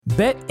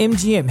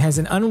BetMGM has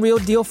an unreal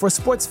deal for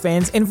sports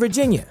fans in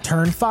Virginia.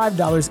 Turn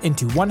 $5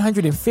 into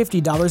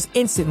 $150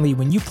 instantly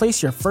when you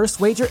place your first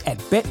wager at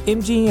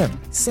BetMGM.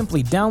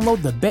 Simply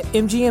download the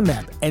BetMGM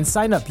app and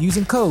sign up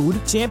using code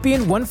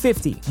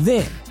Champion150.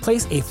 Then,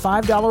 place a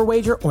 $5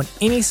 wager on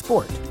any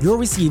sport. You'll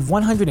receive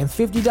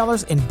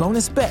 $150 in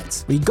bonus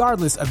bets,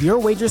 regardless of your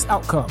wager's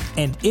outcome.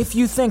 And if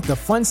you think the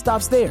fun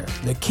stops there,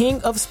 the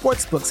King of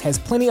Sportsbooks has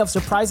plenty of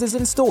surprises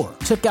in store.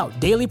 Check out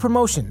daily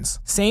promotions,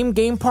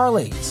 same-game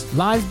parlays,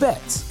 live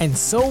bets, and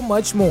so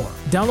much more.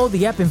 Download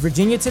the app in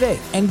Virginia today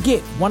and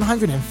get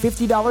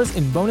 $150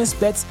 in bonus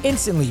bets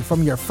instantly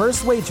from your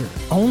first wager.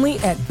 Only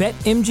at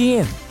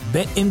BetMGM.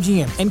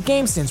 BetMGM and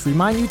GameSense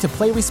remind you to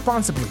play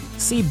responsibly.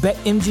 See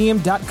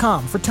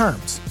BetMGM.com for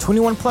terms.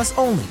 21 plus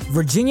only.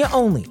 Virginia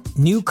only.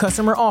 New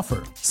customer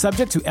offer.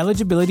 Subject to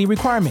eligibility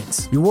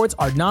requirements. Rewards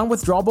are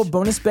non-withdrawable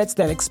bonus bets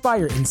that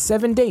expire in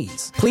 7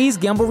 days. Please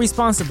gamble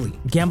responsibly.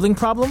 Gambling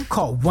problem?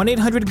 Call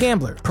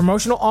 1-800-GAMBLER.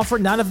 Promotional offer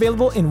not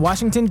available in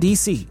Washington,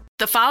 D.C.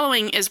 The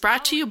following is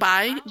brought to you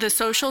by the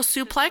Social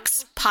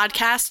Suplex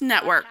Podcast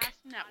Network.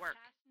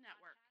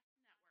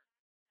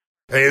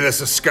 Hey, this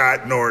is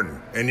Scott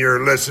Norton, and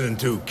you're listening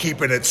to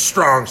Keepin' It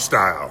Strong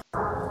Style.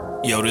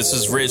 Yo, this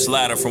is Rich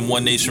Latta from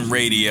One Nation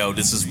Radio.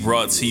 This is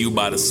brought to you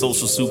by the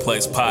Social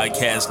Suplex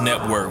Podcast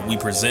Network. We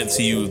present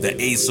to you the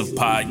Ace of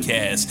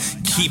Podcasts,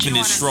 Keeping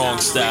It Strong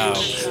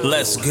Style.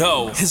 Let's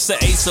go. It's the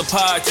Ace of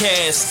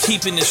Podcasts,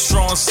 Keeping It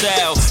Strong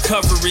Style.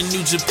 Covering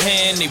New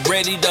Japan, they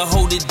ready to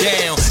hold it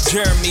down.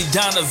 Jeremy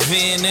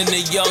Donovan and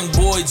the young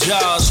boy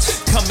Josh.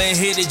 Come and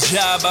hit a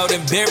job out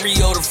in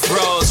Barrio the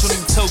Frogs. From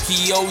the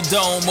Tokyo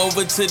Dome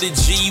over to the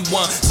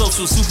G1.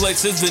 Social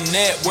Suplex is the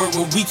network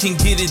where we can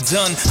get it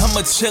done.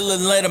 I'ma chill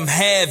and let them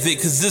have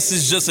it, cause this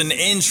is just an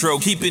intro.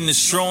 Keeping the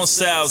strong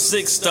style,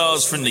 6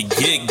 stars from the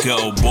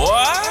get-go,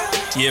 boy.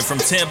 Yeah, from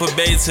Tampa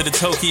Bay to the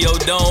Tokyo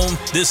Dome,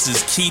 this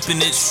is Keeping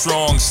It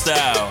Strong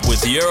Style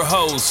with your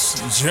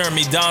hosts,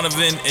 Jeremy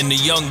Donovan and the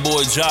young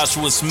boy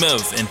Joshua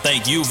Smith. And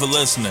thank you for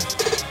listening.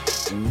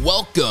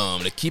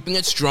 Welcome to Keeping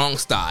It Strong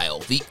Style,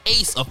 the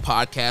ace of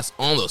podcasts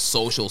on the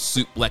Social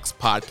Suplex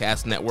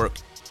Podcast Network.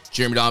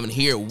 Jeremy Donovan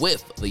here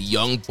with the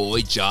young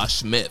boy Josh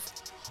Smith.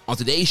 On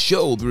today's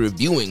show, we'll be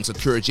reviewing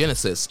Sakura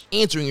Genesis,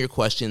 answering your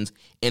questions,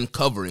 and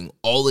covering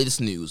all the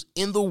latest news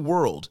in the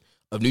world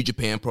of New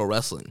Japan Pro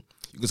Wrestling.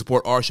 You can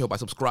support our show by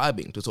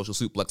subscribing to Social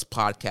Suplex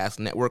Podcast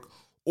Network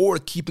or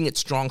Keeping It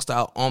Strong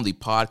Style on the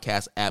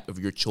podcast app of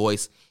your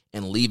choice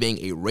and leaving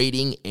a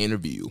rating and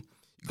review.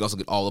 You can also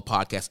get all the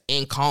podcasts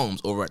and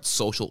columns over at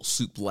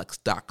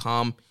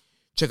socialsuplex.com.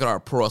 Check out our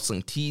Pro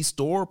Wrestling Tees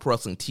store,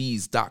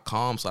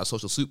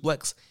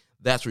 prowrestlingtees.com/socialsuplex.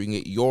 That's where you can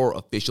get your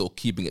official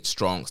Keeping It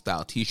Strong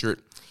Style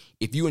t-shirt.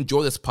 If you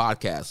enjoy this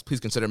podcast,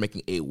 please consider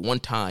making a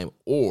one-time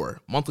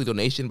or monthly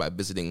donation by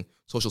visiting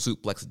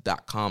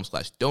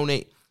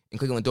socialsuplex.com/donate and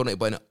clicking on the donate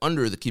button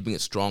under the Keeping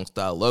It Strong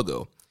Style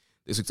logo.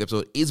 This week's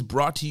episode is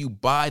brought to you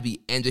by the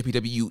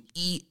NJPW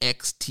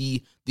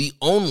EXT, the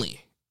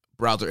only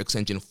browser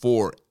extension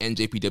for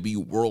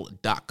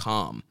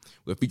NJPWworld.com,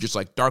 with features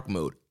like dark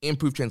mode,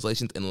 improved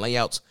translations and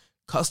layouts,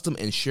 custom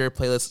and shared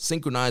playlists,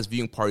 synchronized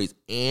viewing parties,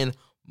 and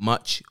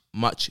much,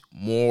 much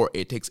more.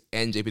 It takes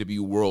NJPW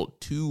World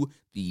to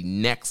the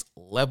next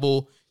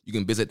level. You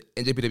can visit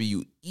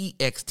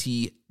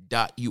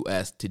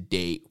njpwext.us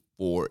today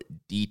for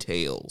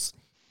details.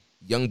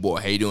 Young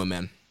boy, how you doing,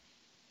 man?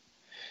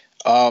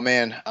 Oh,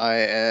 man, I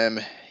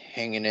am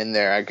hanging in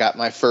there. I got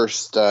my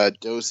first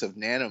dose of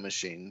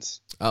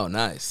nanomachines. Oh,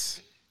 nice.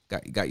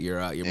 Got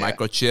your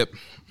microchip.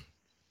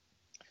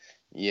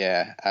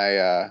 Yeah,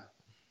 I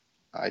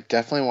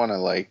definitely want to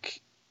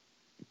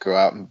go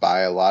out and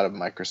buy a lot of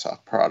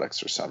Microsoft products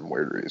for some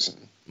weird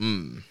reason.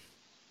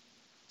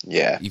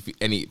 Yeah.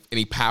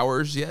 Any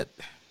powers yet?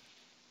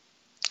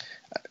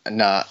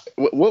 Nah.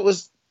 What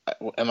was?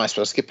 Am I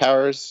supposed to get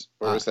powers,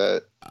 or was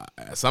that?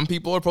 Some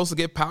people are supposed to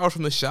get powers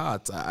from the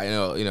shots. I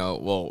know.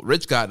 Well,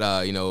 Rich got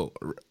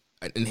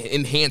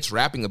enhanced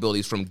rapping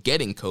abilities from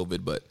getting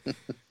COVID, but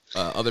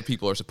other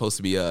people are supposed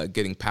to be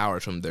getting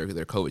powers from their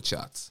COVID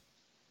shots.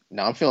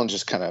 No, I'm feeling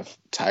just kind of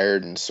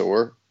tired and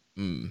sore,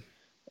 and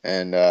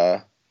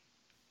my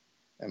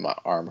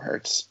arm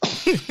hurts.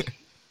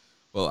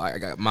 Well, I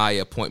got my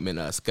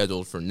appointment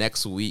scheduled for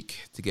next week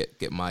to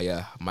get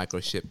my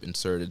microchip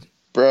inserted.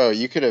 Bro,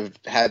 you could have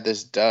had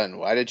this done.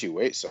 Why did you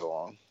wait so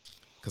long?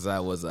 Because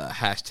I was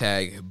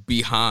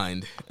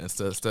 #behind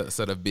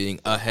instead of being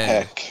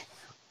ahead.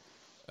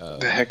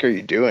 The heck are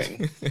you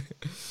doing?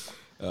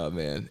 Oh,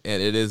 man.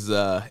 And it's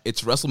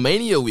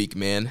WrestleMania week,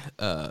 man.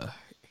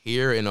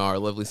 Here in our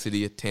lovely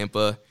city of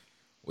Tampa,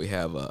 we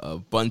have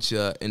a bunch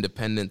of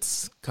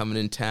independents coming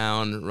in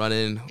town,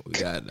 running. We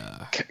got...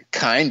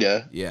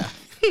 Kinda. Yeah.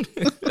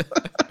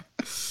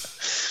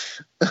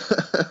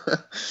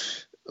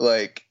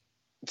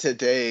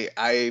 Today,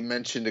 I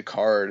mentioned a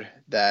card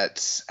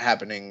that's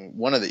happening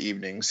one of the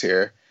evenings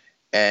here,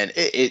 and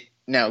it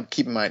now,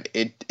 keep in mind,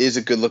 it is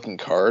a good-looking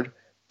card,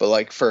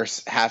 but for a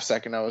half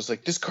second, I was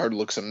like, this card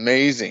looks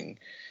amazing.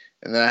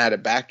 And then I had to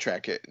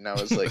backtrack it, and I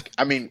was like,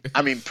 I mean,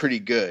 pretty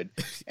good.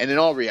 And in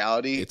all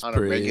reality, on a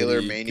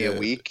regular Mania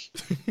week,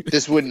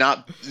 this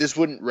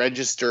wouldn't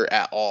register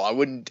at all.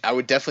 I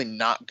would definitely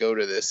not go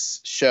to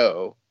this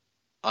show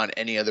on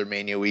any other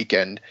Mania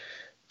weekend,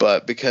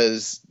 but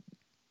because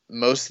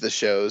most of the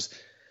shows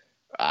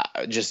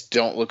just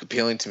don't look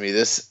appealing to me,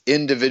 this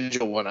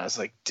individual one, I was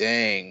like,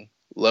 dang,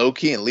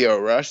 Loki and Leo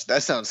Rush,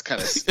 that sounds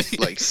kind of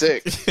like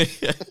sick.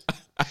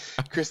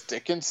 Chris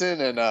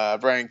Dickinson and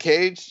Brian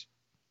Cage.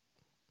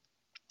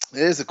 It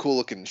is a cool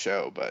looking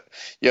show, but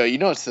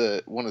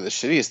it's one of the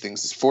shittiest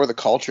things is For the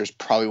Culture is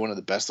probably one of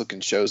the best looking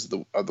shows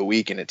of the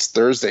week, and it's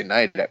Thursday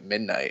night at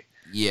midnight.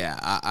 Yeah,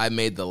 I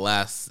made the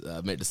last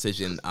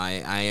decision. I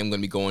am going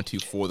to be going to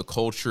For the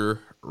Culture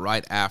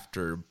right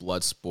after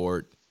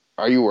Bloodsport.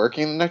 Are you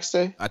working the next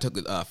day? I took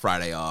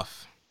Friday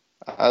off.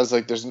 I was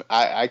like,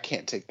 I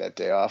can't take that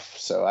day off,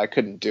 so I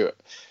couldn't do it.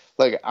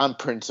 Like, on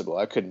principle,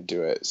 I couldn't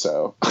do it.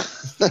 So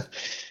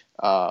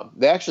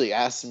they actually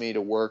asked me to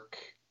work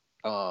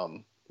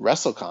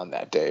WrestleCon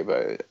that day,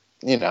 but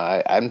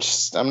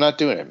I'm not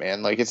doing it,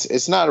 man. Like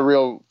it's not a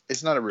real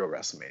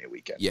WrestleMania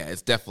weekend. Yeah,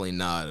 it's definitely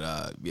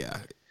not.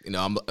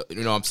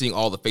 I'm seeing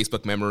all the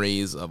Facebook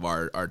memories of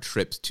our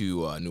trips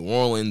to New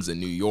Orleans and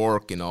New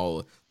York and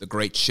all the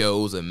great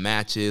shows and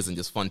matches and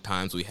just fun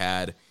times we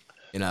had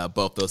in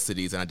both those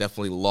cities. And I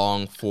definitely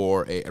long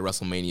for a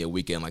WrestleMania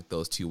weekend like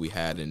those two we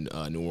had in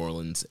New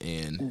Orleans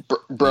and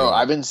bro.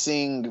 I've been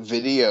seeing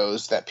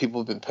videos that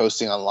people have been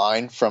posting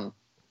online from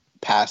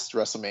past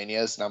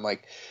WrestleManias, and I'm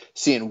like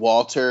seeing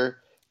Walter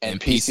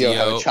and PCO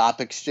have a chop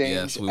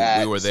exchange.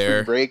 Yes, we were there.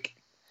 Spring Break,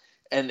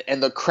 and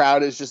the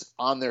crowd is just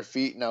on their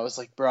feet, and I was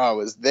like, bro, I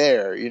was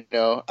there.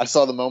 I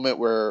saw the moment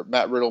where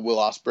Matt Riddle, Will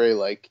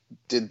Ospreay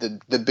did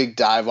the big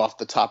dive off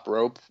the top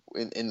rope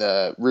in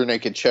the rear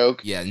naked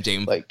choke. Yeah, and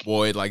James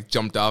Boyd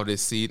jumped out of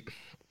his seat.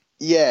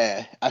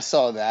 Yeah, I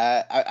saw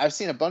that. I've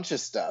seen a bunch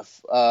of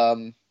stuff.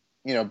 A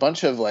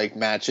bunch of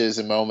matches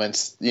and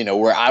moments.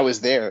 Where I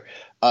was there.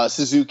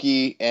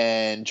 Suzuki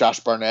and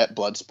Josh Barnett,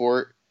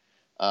 Bloodsport,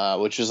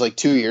 which was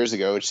 2 years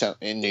ago,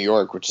 in New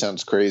York, which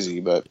sounds crazy,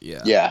 but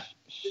yeah,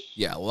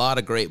 a lot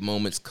of great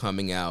moments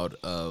coming out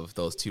of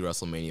those two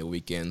WrestleMania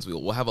weekends.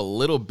 We'll have a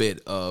little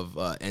bit of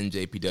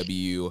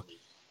NJPW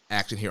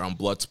action here on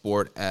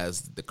Bloodsport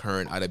as the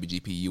current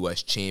IWGP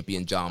US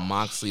champion Jon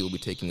Moxley will be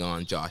taking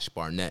on Josh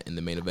Barnett in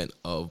the main event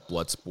of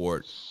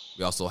Bloodsport.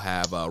 We also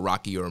have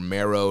Rocky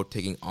Romero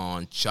taking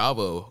on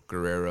Chavo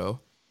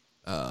Guerrero.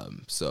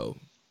 So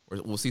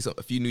we'll see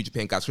a few New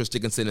Japan guys. Chris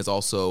Dickinson is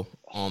also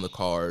on the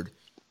card.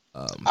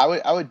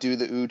 I would do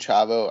the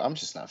Chavo. I'm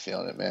just not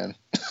feeling it, man.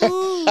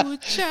 Ooh,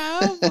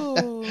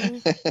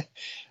 Chavo.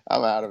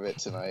 I'm out of it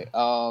tonight.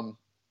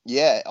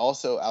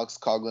 Also Alex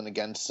Coughlin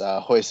against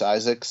Royce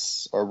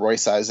Isaacs.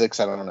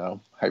 I don't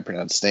know how you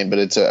pronounce his name, but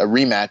it's a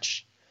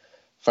rematch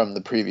from the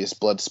previous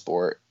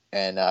Bloodsport,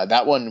 and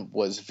that one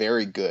was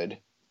very good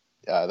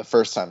the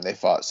first time they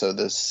fought. So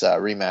this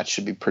rematch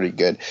should be pretty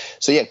good.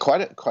 So yeah,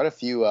 quite a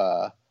few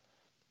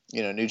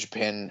New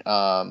Japan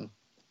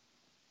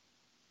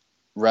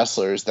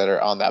wrestlers that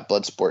are on that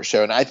Bloodsport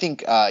show. And I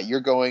think you're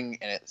going,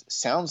 and it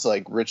sounds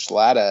like Rich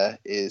Latta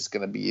is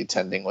going to be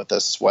attending with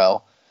us as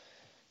well.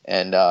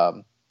 And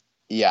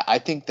I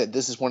think that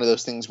this is one of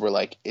those things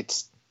where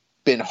it's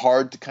been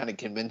hard to kind of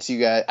convince you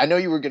guys. I know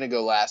you were going to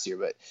go last year,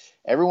 but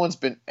everyone's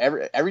been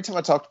every time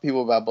I talk to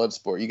people about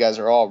Bloodsport, you guys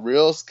are all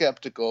real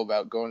skeptical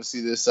about going to see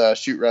this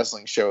shoot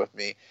wrestling show with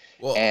me.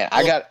 Well,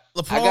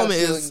 the problem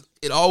is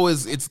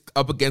it's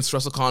up against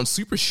WrestleCon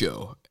Super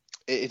Show.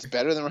 It's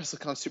better than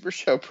WrestleCon Super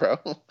Show, bro.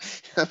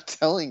 I'm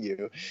telling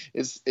you,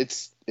 it's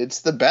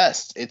the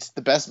best. It's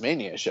the best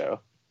Mania show,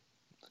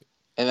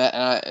 and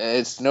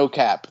it's no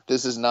cap.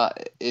 This is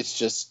not. It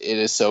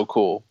is so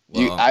cool.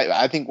 Well,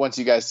 I think once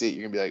you guys see it,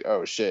 you're gonna be like,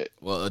 oh shit.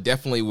 Well, it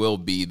definitely will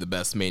be the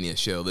best Mania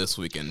show this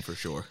weekend for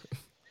sure.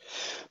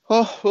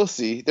 Well, we'll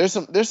see. There's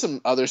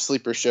some other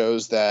sleeper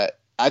shows that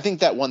I think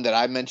that one that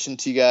I mentioned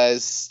to you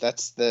guys.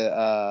 That's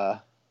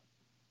the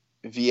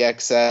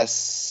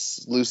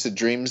VXS Lucid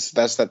Dreams.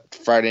 That's that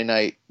Friday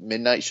night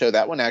midnight show.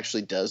 That one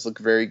actually does look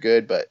very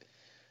good, but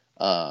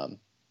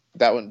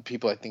that one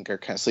people I think are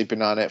kind of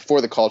sleeping on it.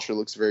 For the Culture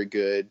looks very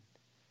good.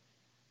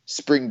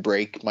 Spring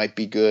Break might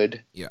be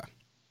good. Yeah.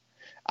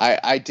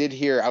 I did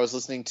hear, I was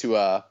listening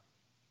to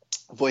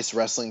Voice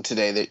Wrestling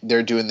today. That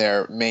they're doing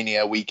their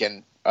Mania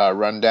weekend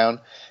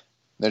rundown.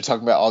 They're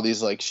talking about all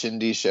these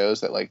shindy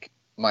shows that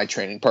my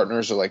training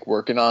partners are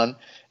working on,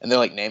 and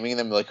they're naming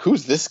them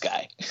who's this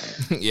guy?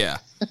 Yeah.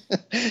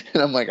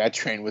 And I'm I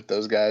train with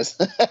those guys.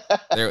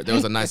 there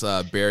was a nice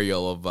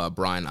burial of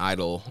Brian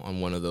Idol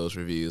on one of those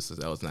reviews. So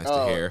that was nice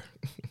to hear.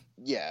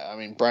 Yeah, I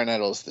mean Brian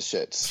Idol's the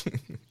shits.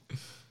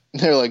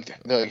 They're like,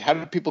 how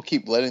do people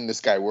keep letting this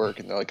guy work?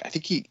 And they're like, I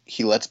think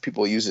he lets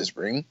people use his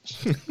ring.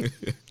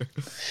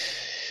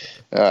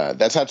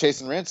 That's how Chase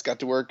and Rance got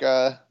to work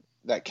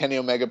that Kenny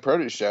Omega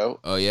Produce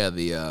show. Oh yeah,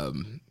 the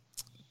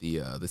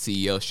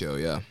CEO show,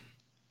 yeah.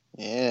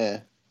 Yeah.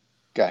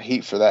 Got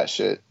heat for that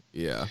shit.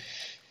 Yeah.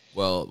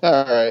 Well,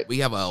 all right. We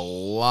have a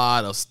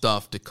lot of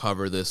stuff to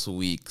cover this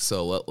week,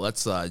 so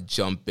let's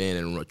jump in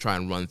and try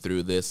and run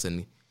through this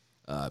and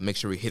make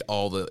sure we hit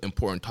all the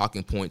important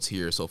talking points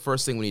here. So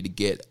first thing we need to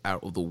get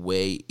out of the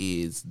way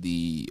is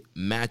the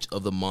match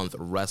of the month,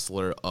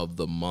 wrestler of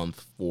the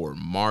month for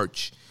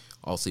March.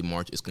 Obviously,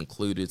 March is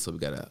concluded, so we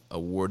got to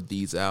award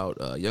these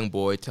out. Young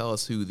boy, tell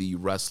us who the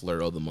wrestler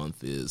of the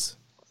month is.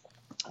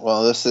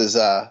 Well, this is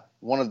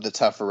one of the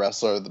tougher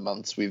wrestler of the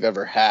months we've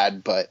ever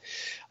had, but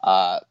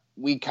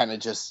we kind of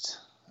just,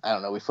 I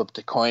don't know, we flipped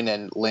a coin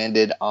and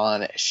landed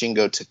on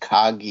Shingo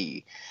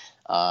Takagi.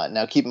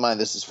 Now, keep in mind,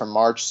 this is from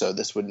March, so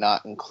this would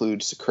not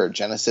include Sakura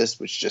Genesis,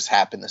 which just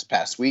happened this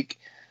past week.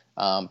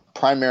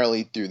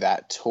 Primarily through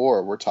that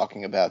tour, we're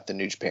talking about the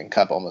New Japan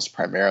Cup almost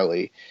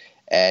primarily.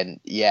 And,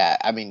 yeah,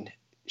 I mean,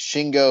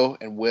 Shingo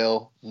and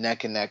Will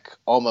neck and neck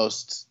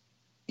almost,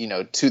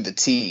 to the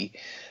T.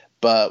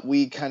 But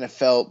we kind of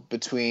felt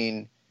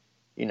between,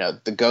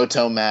 the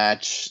Goto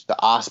match, the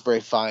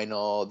Ospreay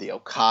final, the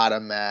Okada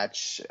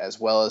match, as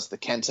well as the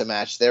Kenta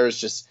match, there was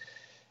just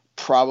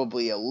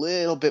probably a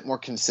little bit more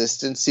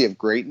consistency of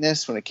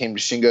greatness when it came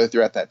to Shingo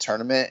throughout that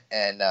tournament.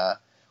 And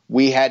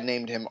we had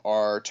named him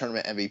our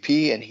tournament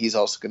MVP, and he's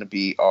also going to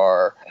be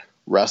our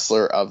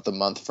wrestler of the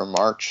month for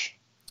March.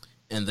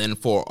 And then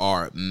for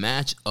our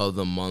match of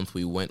the month,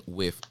 we went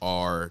with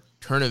our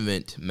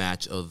tournament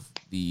match of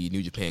the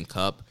New Japan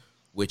Cup,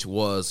 which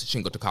was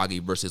Shingo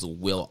Takagi versus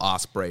Will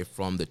Ospreay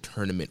from the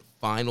tournament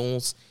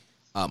finals.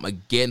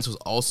 Again, this was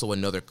also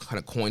another kind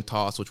of coin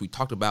toss, which we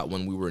talked about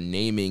when we were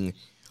naming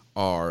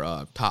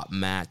our top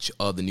match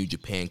of the New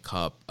Japan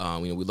Cup.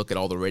 We look at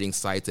all the rating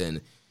sites,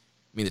 and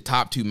the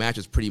top two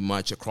matches pretty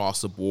much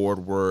across the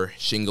board were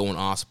Shingo and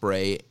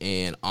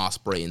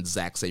Ospreay and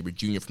Zack Sabre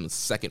Jr. from the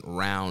second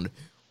round.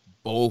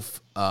 Both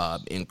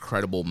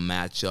incredible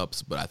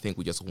matchups, but I think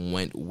we just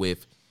went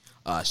with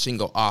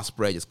Shingo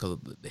Ospreay just because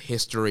of the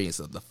history. It's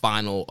the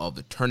final of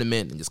the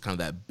tournament and just kind of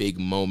that big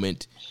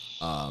moment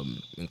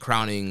in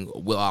crowning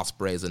Will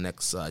Ospreay as the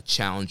next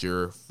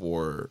challenger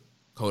for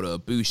Kota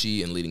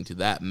Ibushi and leading to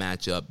that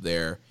matchup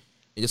there.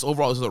 And just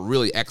overall, this is a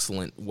really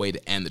excellent way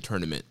to end the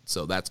tournament.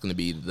 So that's going to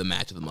be the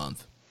match of the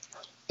month.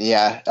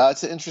 Yeah,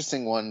 it's an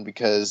interesting one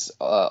because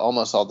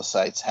almost all the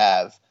sites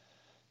have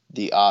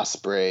the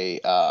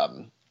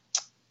Ospreay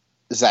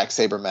Zack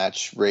Sabre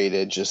match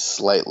rated just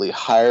slightly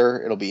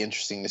higher. It'll be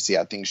interesting to see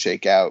how things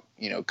shake out,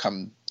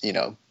 come,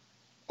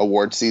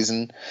 award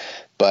season.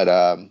 But,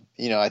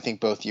 I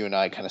think both you and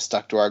I kind of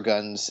stuck to our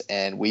guns,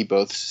 and we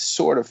both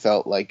sort of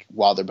felt like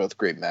while they're both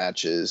great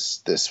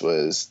matches, this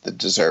was the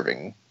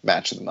deserving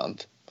match of the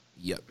month.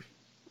 Yep.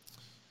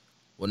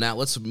 Well, now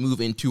let's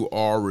move into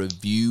our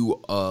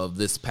review of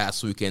this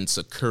past weekend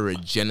Sakura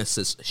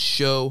Genesis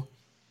show.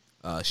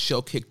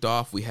 Show kicked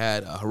off. We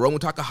had Hiromu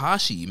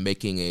Takahashi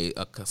making a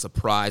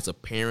surprise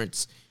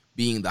appearance,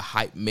 being the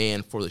hype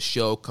man for the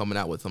show, coming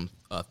out with some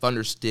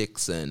thunder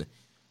sticks, and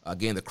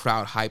again the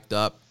crowd hyped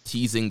up,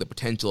 teasing the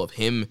potential of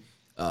him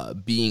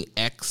being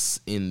X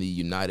in the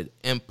United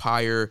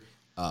Empire,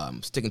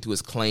 sticking to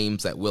his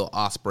claims that Will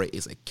Ospreay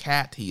is a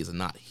cat, he is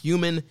not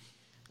human,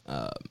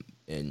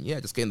 and yeah,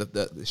 just getting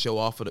the show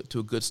off to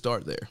a good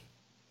start there.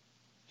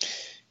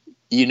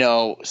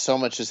 So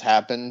much has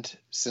happened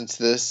since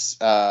this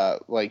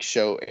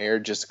show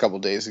aired just a couple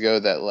days ago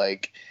that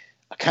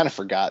I kind of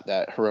forgot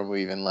that Hiromu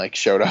even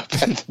showed up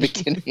at the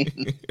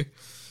beginning.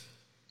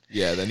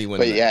 Yeah, then he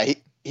went. But yeah,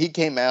 he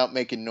came out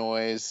making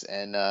noise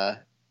and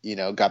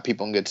got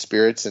people in good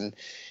spirits, and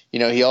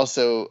he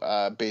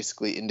also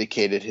basically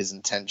indicated his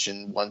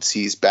intention once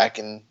he's back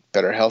in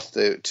better health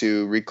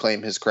to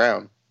reclaim his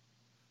crown.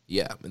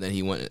 Yeah, and then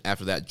he went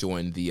after that,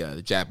 joined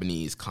the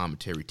Japanese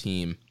commentary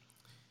team.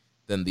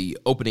 Then the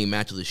opening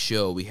match of the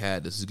show, we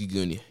had the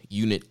Suzuki-gun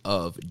unit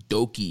of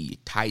Doki,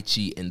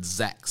 Taichi, and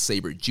Zack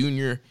Sabre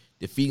Jr.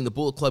 defeating the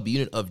Bullet Club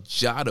unit of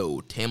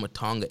Jado, Tama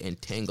Tonga,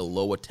 and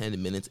Tangaloa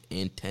 10 minutes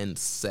and 10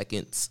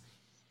 seconds.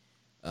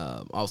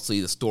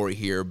 Obviously, the story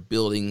here,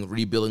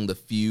 rebuilding the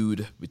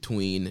feud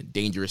between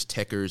Dangerous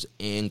Tekkers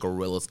and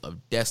Gorillas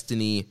of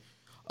Destiny.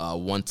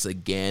 Once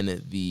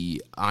again,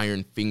 the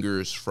Iron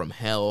Fingers from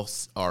Hell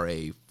are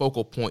a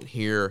focal point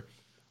here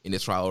in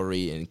this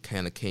rivalry and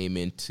kind of came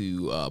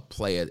into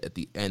play at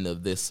the end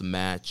of this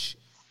match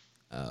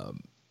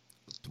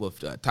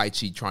with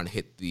Taichi trying to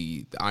hit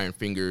the Iron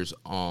Fingers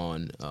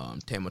on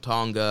Tama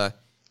Tonga,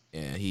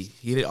 and he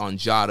hit it on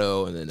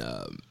Jado, and then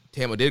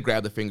Tama did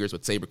grab the fingers,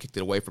 but Sabre kicked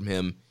it away from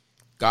him,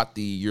 got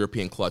the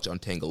European clutch on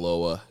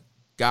Tangaloa,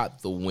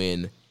 got the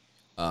win,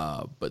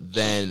 but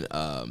then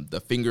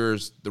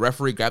the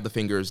referee grabbed the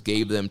fingers,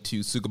 gave them to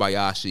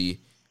Tsukubayashi,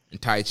 and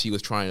Taichi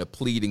was trying to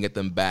plead and get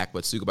them back,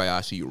 but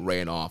Tsukubayashi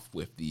ran off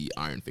with the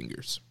Iron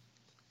Fingers.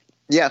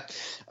 Yeah,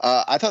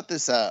 I thought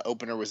this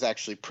opener was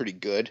actually pretty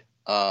good.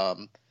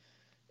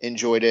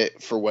 Enjoyed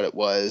it for what it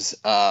was.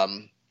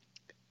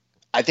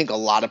 I think a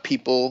lot of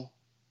people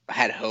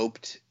had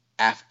hoped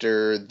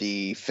after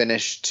the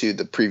finish to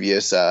the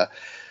previous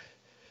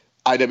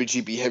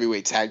IWGP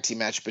Heavyweight Tag Team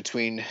match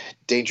between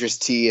Dangerous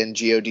T and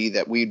GOD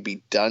that we'd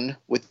be done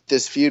with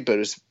this feud, but it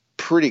was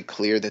pretty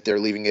clear that they're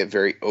leaving it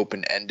very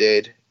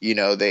open-ended. You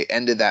know, they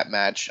ended that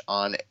match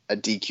on a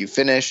DQ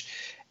finish,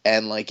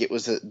 and like it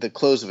was the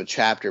close of a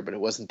chapter, but it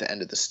wasn't the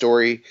end of the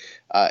story.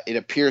 It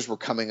appears we're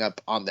coming up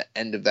on the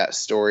end of that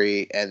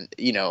story, and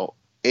you know,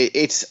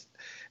 it's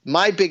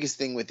my biggest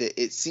thing with it.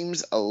 It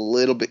seems a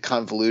little bit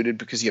convoluted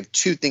because you have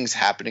two things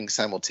happening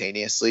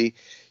simultaneously.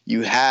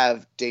 You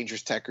have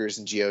Dangerous Tekkers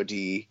and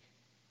God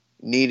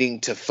needing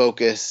to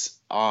focus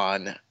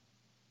on,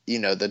 you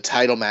know, the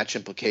title match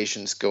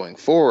implications going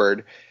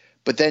forward.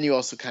 But then you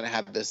also kind of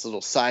have this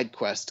little side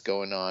quest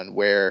going on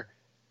where,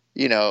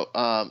 you know,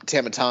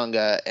 Tama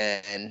Tonga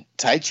and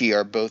Taichi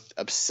are both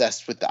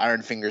obsessed with the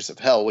Iron Fingers of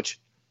Hell, which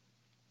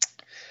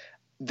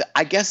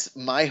I guess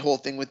my whole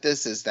thing with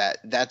this is that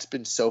that's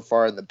been so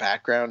far in the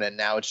background and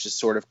now it's just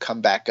sort of come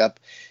back up.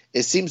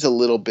 It seems a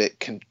little bit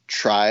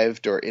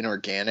contrived or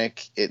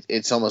inorganic.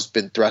 It's almost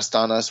been thrust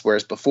on us,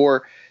 whereas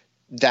before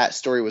that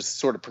story was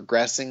sort of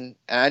progressing.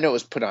 And I know it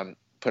was put on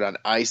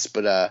ice,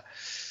 but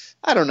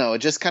I don't know. It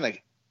just kind of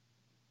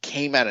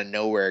came out of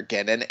nowhere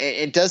again. And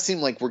it does seem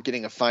like we're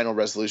getting a final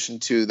resolution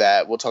to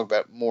that. We'll talk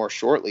about more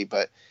shortly,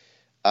 but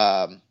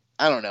I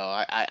don't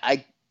know.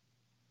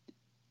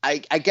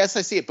 I guess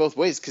I see it both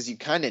ways because you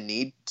kind of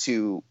need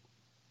to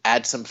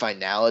add some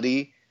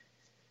finality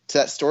to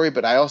that story,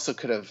 but I also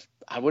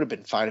I would have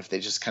been fine if they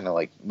just kind of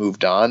like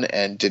moved on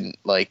and didn't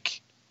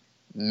like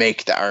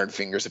make the Iron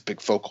Fingers a big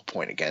focal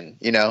point again,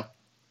 you know?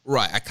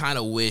 Right. I kind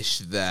of wish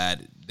that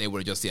they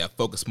would have just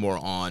focused more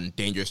on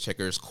Dangerous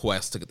Tekkers'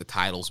 quest to get the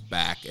titles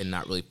back and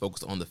not really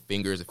focused on the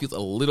Fingers. It feels a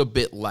little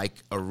bit like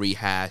a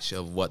rehash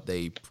of what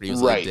they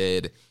previously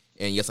did.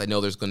 And yes, I know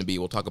there's going to be,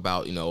 we'll talk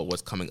about, you know,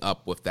 what's coming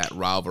up with that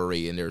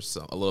rivalry, and there's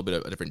a little bit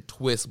of a different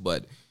twist,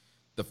 but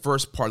the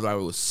first part of the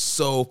rivalry was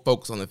so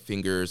focused on the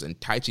Fingers, and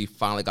Taichi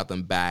finally got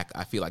them back.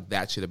 I feel like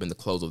that should have been the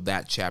close of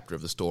that chapter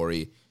of the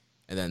story.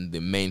 And then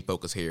the main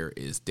focus here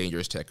is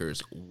Dangerous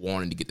Tekkers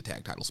wanting to get the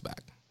tag titles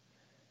back.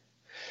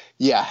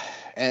 Yeah,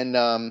 and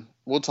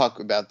we'll talk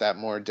about that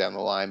more down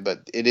the line,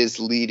 but it is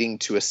leading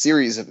to a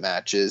series of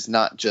matches,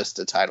 not just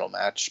a title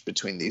match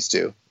between these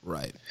two.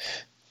 Right.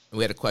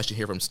 We had a question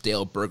here from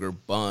Stale Burger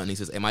Bun. He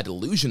says, am I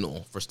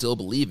delusional for still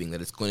believing that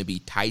it's going to be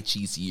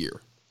Taichi's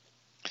year?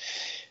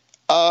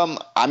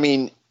 I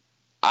mean,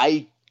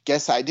 I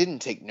guess I didn't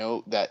take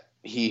note that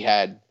he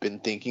had been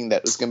thinking that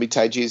it was going to be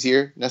Taichi's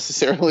year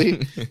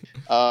necessarily.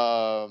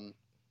 I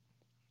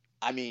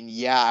mean,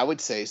 yeah, I would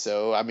say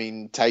so. I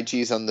mean,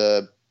 Taichi's on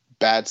the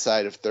bad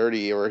side of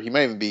 30, or he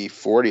might even be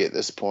 40 at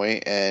this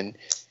point, and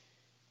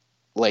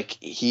like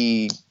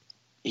he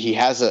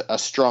has a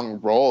strong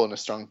role and a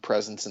strong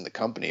presence in the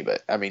company,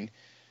 but I mean,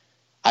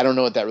 I don't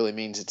know what that really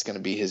means. It's going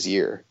to be his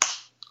year,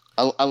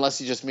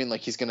 unless you just mean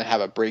like he's going to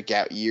have a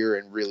breakout year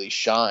and really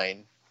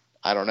shine.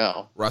 I don't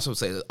know. Ross would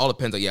say it all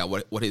depends on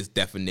what his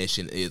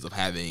definition is of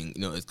having,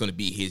 you know, it's going to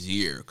be his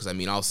year. Because I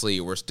mean,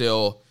 obviously we're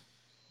still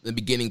in the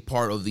beginning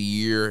part of the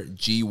year,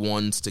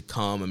 G1's to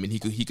come. I mean, he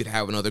could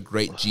have another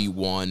great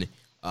G1.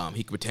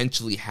 He could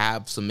potentially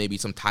have maybe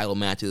some title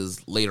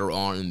matches later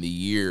on in the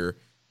year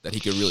that he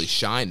could really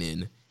shine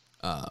in,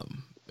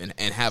 and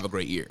have a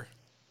great year.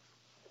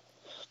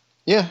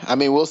 Yeah, I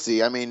mean, we'll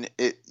see. I mean,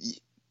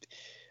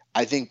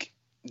 I think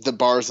the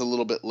bar is a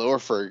little bit lower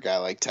for a guy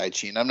like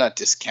Taichi, and I'm not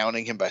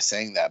discounting him by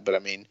saying that, but I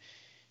mean,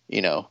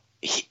 you know,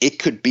 it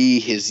could be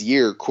his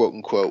year, quote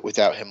unquote,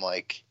 without him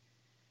like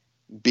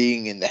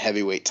being in the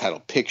heavyweight title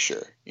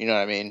picture. You know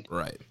what I mean?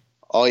 Right.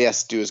 All he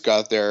has to do is go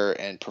out there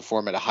and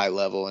perform at a high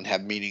level and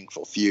have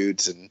meaningful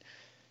feuds and,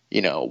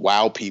 you know,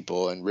 wow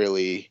people and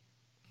really,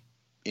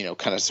 you know,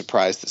 kind of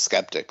surprise the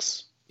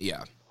skeptics.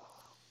 Yeah.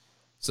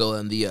 So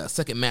in the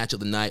second match of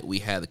the night, we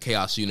had the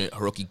Chaos Unit,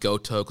 Hiroki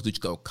Goto,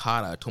 Kazuchika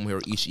Okada,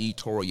 Tomohiro Ishii,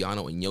 Toru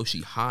Yano, and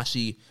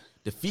Yoshihashi,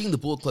 defeating the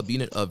Bullet Club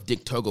unit of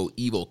Dick Togo,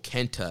 Evil,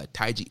 Kenta,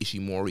 Taiji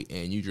Ishimori,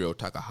 and Yujiro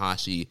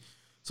Takahashi.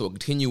 So a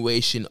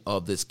continuation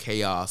of this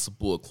Chaos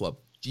Bullet Club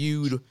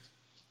feud.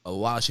 A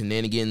lot of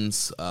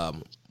shenanigans,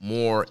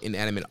 more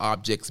inanimate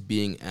objects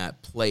being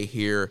at play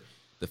here.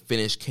 The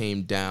finish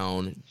came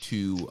down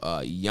to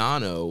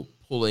Yano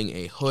pulling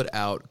a hood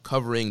out,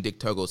 covering Dick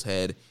Togo's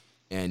head,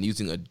 and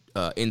using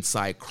a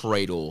inside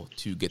cradle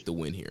to get the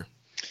win here.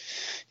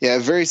 Yeah,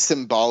 very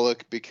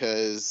symbolic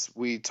because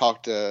we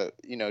talked,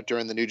 you know,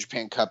 during the New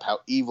Japan Cup how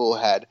Evil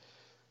had,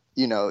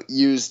 you know,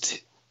 used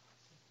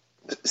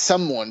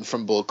someone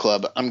from Bullet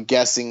Club. I'm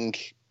guessing.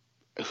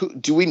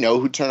 Do we know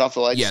who turned off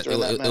the lights? Yeah, during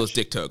that match? It was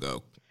Dick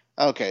Togo.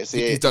 Okay, so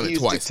he's done it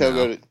twice Dick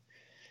Togo now.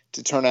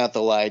 To turn out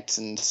the lights,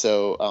 and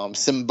so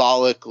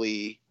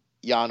symbolically,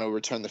 Yano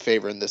returned the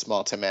favor in this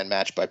multi-man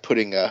match by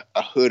putting a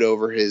hood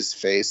over his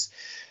face.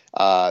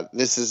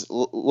 This is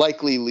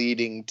likely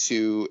leading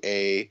to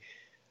a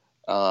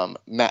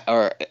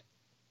or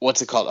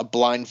what's it called? A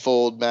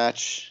blindfold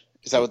match?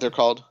 Is that what they're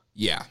called?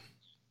 Yeah.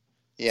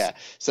 Yeah.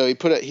 So he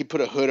put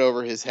a hood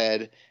over his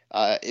head.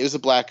 It was a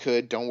black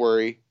hood. Don't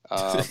worry,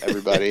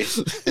 everybody.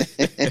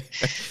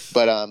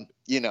 But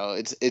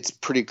it's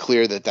pretty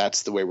clear that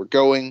that's the way we're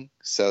going.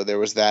 So there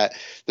was that.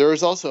 There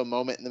was also a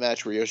moment in the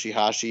match where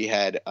Yoshihashi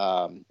had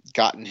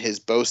gotten his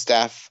bow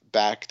staff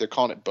back. They're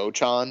calling it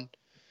Bochan.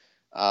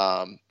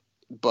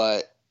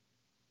 But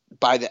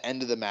by the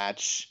end of the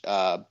match,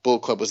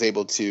 Bullet Club was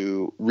able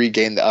to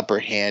regain the upper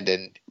hand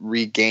and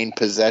regain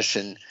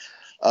possession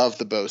of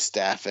the bow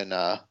staff and,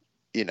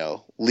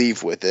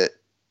 leave with it.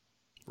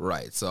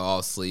 Right. So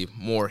obviously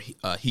more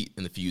heat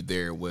in the feud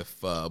there with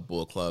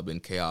Bullet Club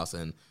and Chaos,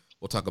 and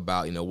we'll talk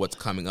about, what's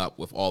coming up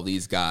with all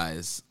these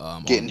guys.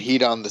 Getting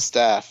heat on the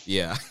staff.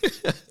 Yeah.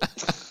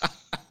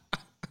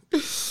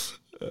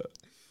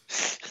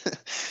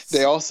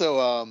 They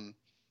also,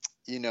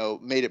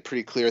 made it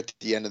pretty clear at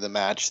the end of the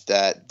match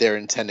that they're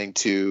intending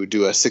to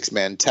do a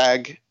 6-man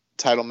tag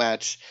title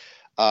match.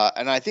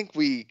 And I think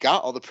we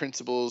got all the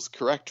principles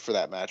correct for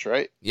that match,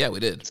 right? Yeah, we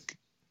did. It's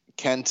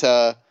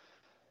Kenta,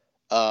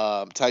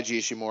 Taiji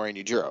Ishimori, and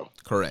Yujiro.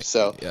 Correct.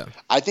 So yeah.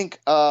 I think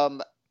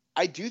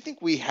I do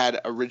think we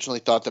had originally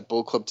thought that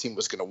Bullet Club team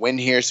was going to win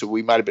here, so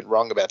we might have been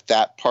wrong about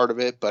that part of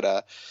it.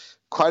 But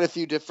quite a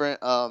few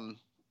different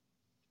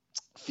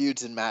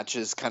feuds and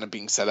matches kind of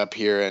being set up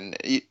here. And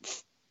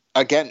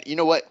again, you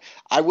know what?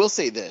 I will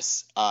say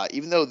this.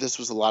 Even though this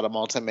was a lot of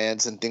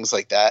multi-mans and things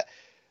like that,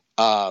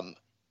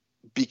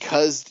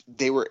 because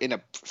they were in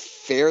a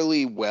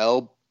fairly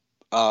well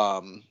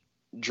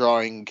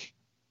drawing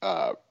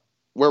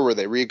where were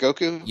they?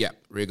 Ryogoku? Yeah,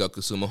 Ryogoku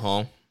Sumo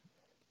Hall.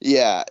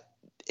 Yeah.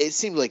 It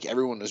seemed like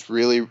everyone was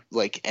really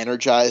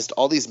energized.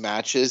 All these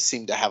matches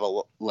seemed to have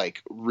a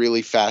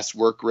really fast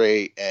work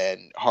rate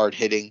and hard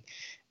hitting.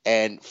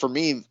 And for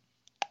me,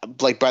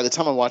 by the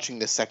time I'm watching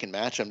this second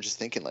match, I'm just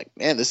thinking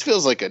man, this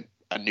feels like a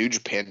New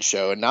Japan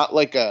show, and not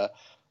like a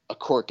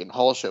Cork and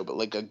Hall show, but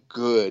like a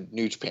good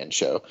New Japan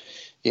show,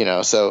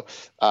 So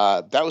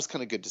that was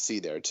kind of good to see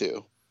there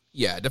too.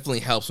 Yeah, it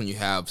definitely helps when you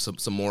have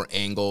some more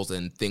angles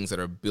and things that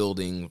are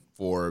building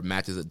for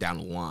matches down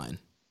the line.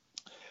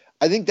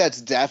 I think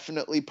that's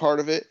definitely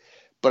part of it,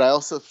 but I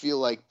also feel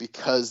like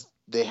because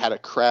they had a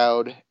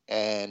crowd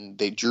and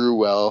they drew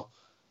well,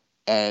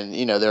 and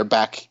they're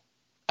back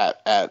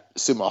at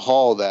Sumo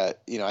Hall,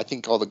 that I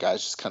think all the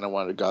guys just kind of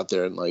wanted to go out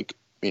there and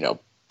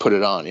put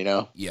it on.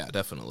 Yeah,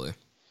 definitely.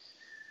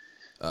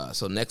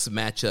 So next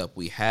matchup,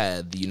 we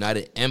had the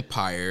United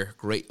Empire,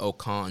 Great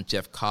Okan,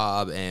 Jeff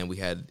Cobb, and we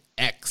had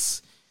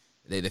X.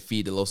 They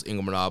defeated Los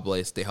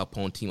Ingobernables, the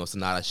Japón team of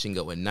Sonata,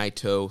 Shingo, and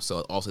Naito.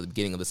 So also at the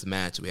beginning of this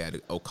match, we had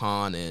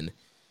Okan and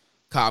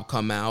Cobb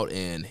come out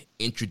and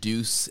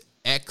introduce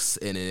X,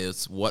 and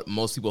it's what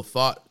most people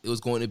thought it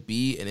was going to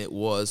be, and it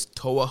was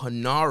Toa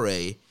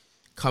Hanare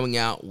coming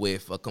out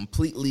with a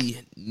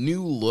completely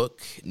new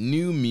look,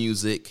 new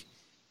music,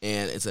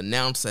 and it's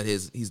announced that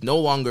he's no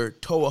longer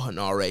Toa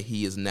Hanare,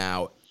 he is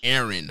now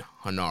Aaron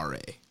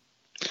Hanare.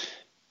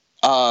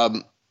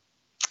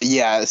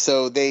 Yeah,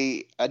 so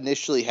they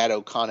initially had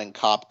Okan and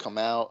Cobb come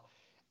out,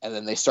 and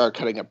then they started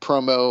cutting a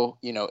promo,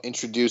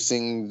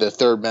 introducing the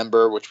third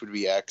member, which would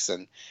be X.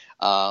 And,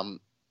 I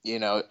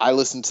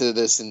listened to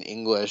this in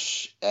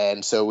English,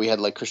 and so we had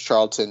Chris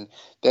Charlton.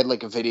 They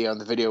had a video,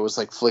 and the video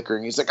was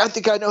flickering. He's like, I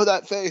think I know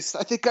that face.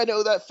 I think I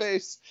know that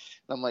face.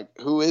 And I'm like,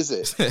 who is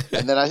it?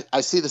 And then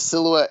I see the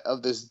silhouette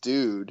of this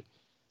dude,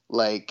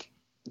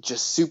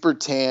 just super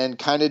tan,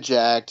 kind of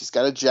jacked. He's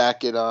got a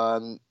jacket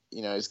on.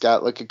 He's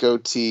got a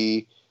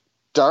goatee,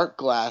 dark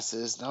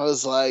glasses, and I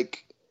was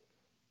like,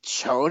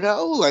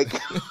 Chono?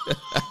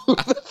 Who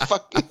the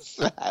fuck is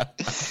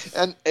that?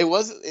 And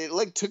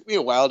it took me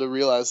a while to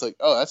realize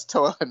oh, that's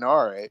Toa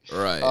Hanare.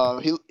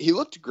 Right. He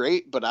looked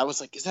great, but I was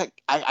like, is that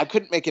I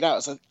couldn't make it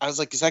out. I was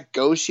like, is that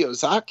Go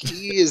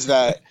Shiozaki? Is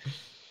that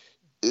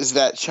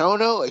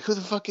Chono? Who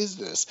the fuck is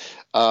this?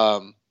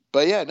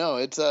 But yeah, no,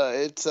 it's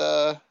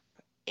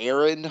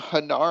Aaron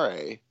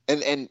Hanare.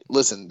 And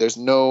listen, there's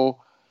no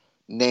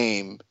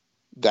name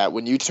that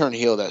when you turn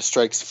heel that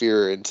strikes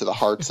fear into the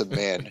hearts of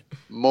man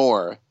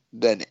more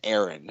than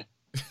Aaron.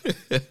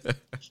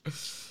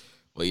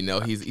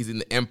 Well, he's in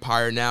the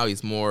Empire now.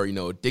 He's more,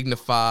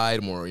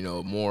 dignified,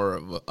 more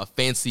of a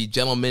fancy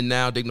gentleman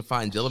now,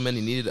 dignified gentleman.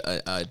 He needed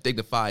a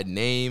dignified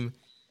name.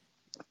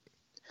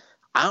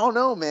 I don't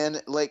know, man.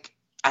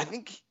 I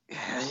think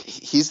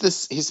he's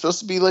supposed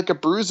to be a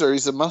bruiser.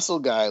 He's a muscle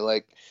guy.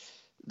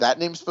 That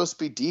name's supposed to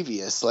be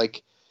devious.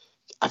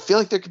 I feel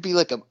like there could be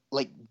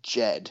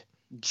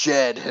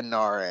Jed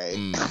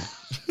Hanare.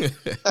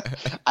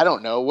 I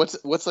don't know.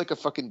 What's a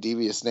fucking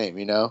devious name,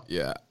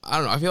 Yeah. I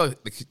don't know. I feel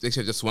like they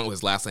should have just went with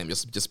his last name,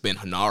 just been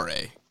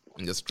Hanare,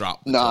 and just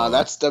dropped. Nah,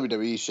 that's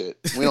WWE shit.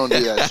 We don't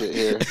do that shit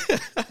here.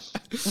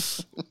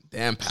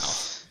 Damn,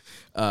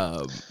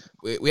 pal.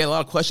 We had a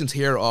lot of questions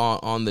here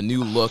on the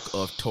new look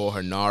of Toa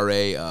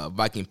Hanare.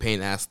 Viking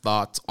Pain asked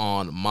thoughts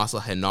on Masa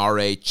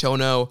Hanare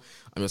Chono.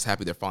 I'm just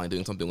happy they're finally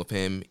doing something with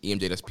him.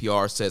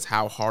 EMJ.PR says,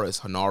 how hard is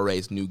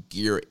Hanare's new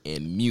gear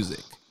and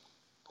music?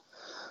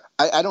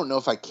 I don't know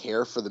if I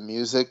care for the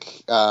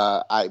music.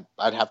 I'd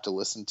have to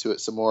listen to it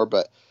some more,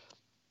 but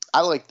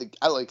I like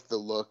the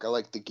look. I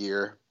like the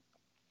gear.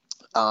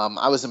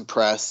 I was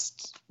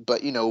impressed,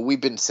 but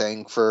we've been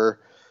saying for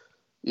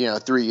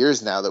 3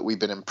 years now that we've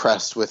been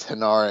impressed with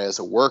Hinare as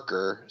a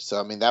worker. So,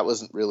 I mean, that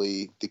wasn't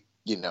really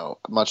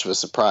much of a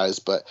surprise,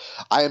 but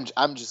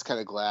I'm just kind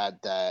of glad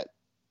that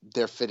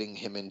they're fitting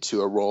him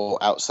into a role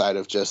outside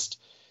of just,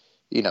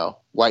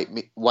 white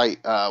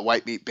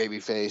meat baby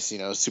face,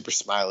 super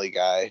smiley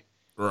guy.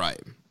 Right.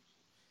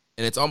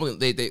 And it's almost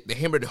they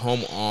hammered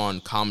home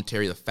on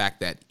commentary the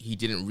fact that he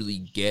didn't really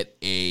get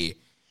a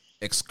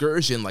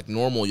excursion like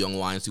normal young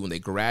lions do when they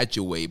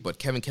graduate, but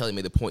Kevin Kelly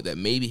made the point that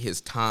maybe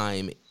his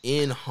time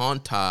in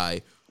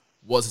Hontai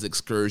was his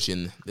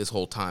excursion this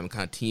whole time,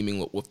 kind of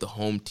teaming with the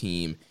home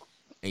team.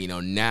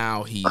 And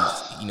now he's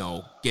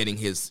getting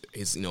his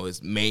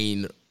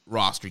main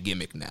roster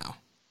gimmick now.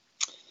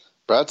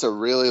 But that's a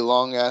really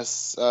long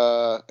ass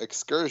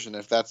excursion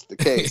if that's the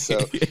case. So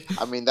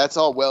I mean, that's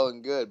all well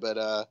and good, but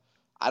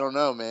I don't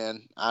know,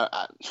 man.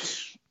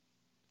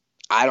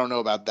 I don't know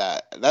about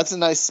that. That's a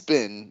nice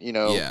spin,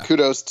 Yeah.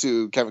 Kudos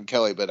to Kevin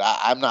Kelly, but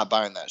I'm not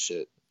buying that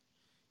shit.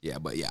 Yeah,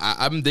 but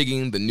I'm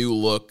digging the new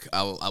look.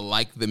 I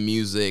like the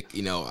music.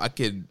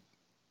 The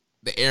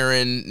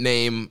Aaron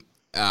name.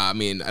 I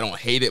mean, I don't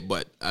hate it,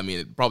 but I mean,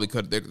 it probably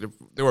could.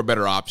 There were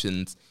better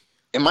options.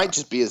 It might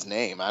just be his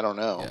name. I don't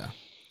know. Yeah.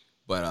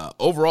 But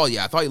overall,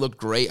 I thought he looked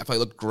great. I thought he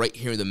looked great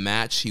here in the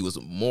match. He was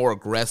more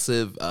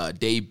aggressive,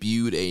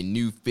 debuted a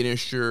new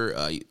finisher,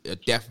 a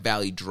Death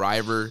Valley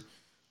driver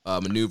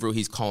maneuver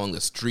he's calling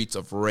the Streets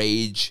of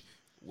Rage,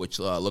 which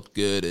looked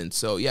good. And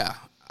so,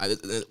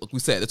 like we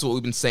said, that's what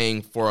we've been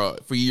saying for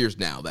years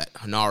now, that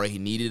Hinare, he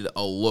needed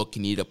a look, he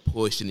needed a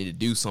push, he needed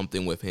to do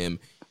something with him.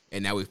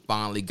 And now we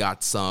finally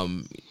got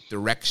some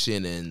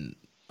direction and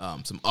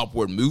some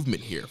upward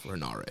movement here for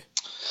Hinare.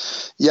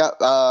 Yeah,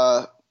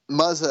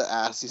 Muzza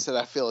asked, he said,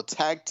 I feel a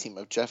tag team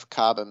of Jeff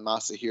Cobb and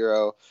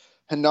Masahiro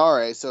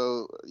Hinare.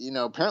 So,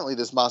 apparently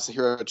this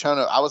Masahiro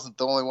Chono, I wasn't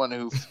the only one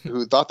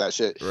who thought that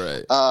shit.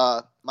 Right.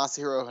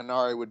 Masahiro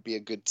Hinare would be a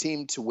good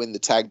team to win the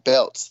tag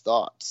belts.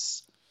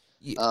 Thoughts?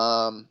 Yeah.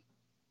 I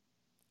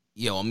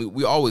mean,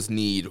 we always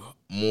need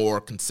more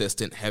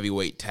consistent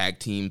heavyweight tag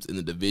teams in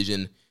the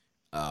division.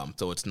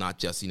 So it's not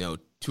just, 2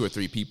 or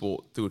 3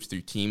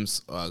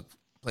 teams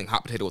playing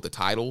hot potato with the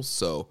titles.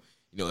 So,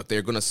 if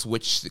they're going to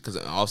switch, because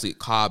obviously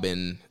Cobb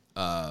and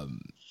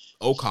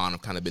Okan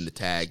have kind of been the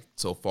tag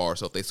so far.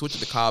 So if they switch it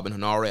to Cobb and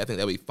Hinare, I think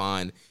that would be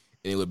fine.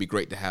 And it would be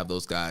great to have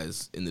those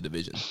guys in the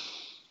division.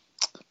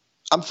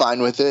 I'm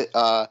fine with it.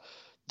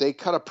 They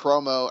cut a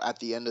promo at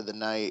the end of the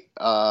night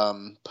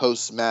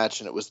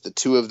post-match, and it was the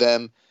 2 of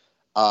them.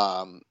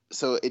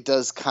 So it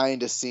does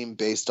kind of seem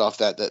based off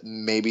that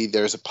maybe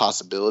there's a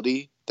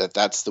possibility that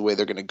that's the way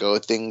they're going to go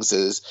with things,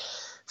 is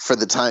for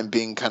the time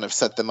being kind of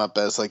set them up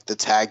as like the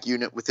tag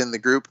unit within the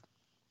group.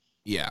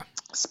 Yeah.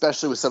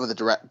 Especially with some of the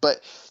direct, but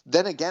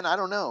then again, I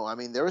don't know. I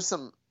mean, there were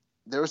some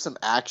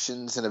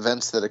actions and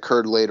events that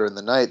occurred later in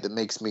the night that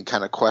makes me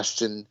kind of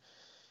question,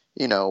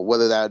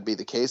 whether that would be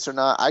the case or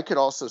not. I could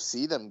also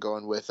see them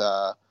going with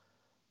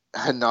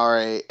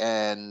Hinare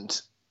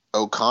and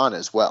Okan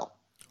as well,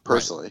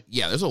 personally. Right.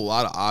 Yeah, there's a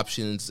lot of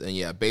options,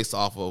 and based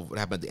off of what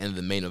happened at the end of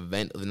the main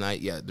event of the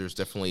night, there's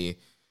definitely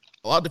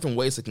a lot of different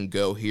ways that can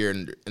go here,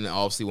 and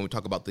obviously when we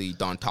talk about the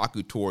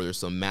Dontaku Tour, there's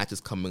some matches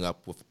coming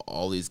up with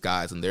all these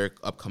guys and their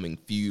upcoming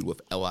feud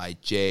with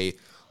LIJ.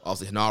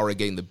 Obviously, Hinare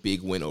getting the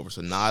big win over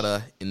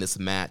Sonata in this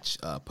match.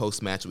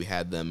 Post-match, we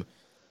had them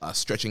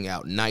stretching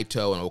out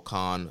Naito and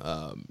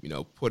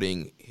Okan,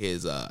 putting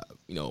his,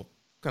 kind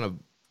of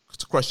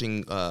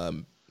crushing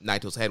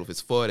Naito's head with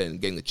his foot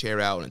and getting the chair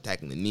out and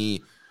attacking the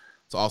knee.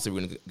 So also we're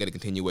going to get a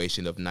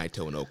continuation of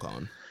Naito and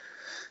Okan.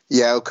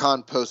 Yeah,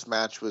 Okan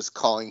post-match was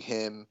calling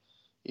him,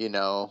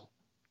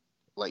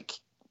 like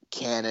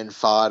cannon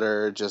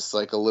fodder, just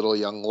like a little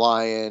young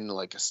lion,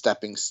 like a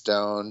stepping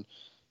stone,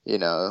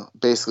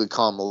 basically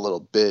call him a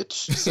little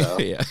bitch. So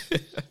yeah.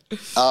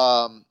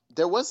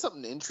 There was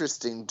something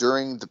interesting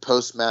during the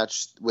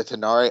post-match with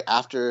Hinare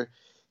after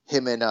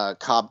him and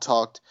Cobb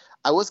talked.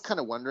 I was kind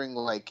of wondering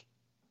like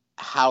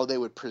how they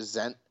would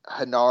present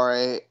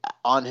Hinare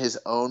on his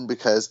own,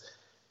 because,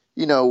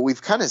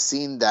 we've kind of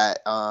seen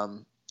that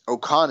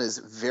Okan is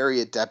very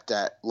adept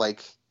at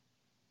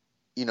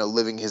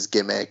living his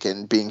gimmick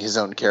and being his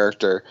own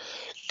character.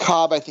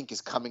 Cobb, I think,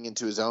 is coming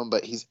into his own,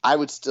 but I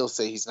would still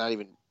say he's not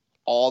even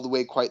all the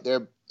way quite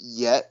there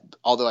yet,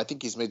 although I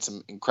think he's made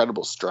some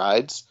incredible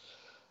strides.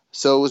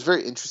 So it was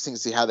very interesting to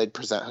see how they'd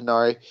present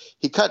Hinare.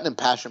 He cut an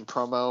impassioned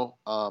promo,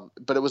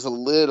 but it was a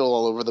little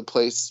all over the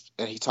place,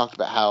 and he talked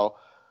about how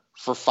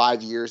for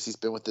 5 years he's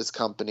been with this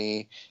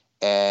company,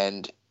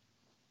 and,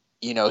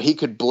 he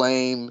could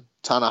blame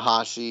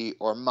Tanahashi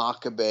or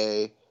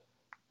Makabe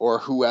or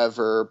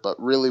whoever,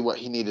 but really what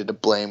he needed to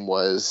blame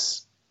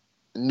was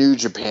New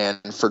Japan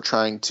for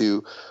trying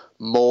to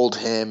mold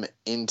him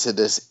into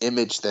this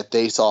image that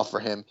they saw for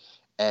him,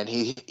 and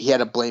he had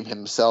to blame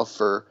himself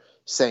for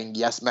saying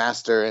yes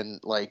master and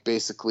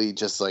basically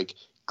just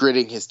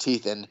gritting his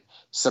teeth and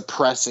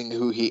suppressing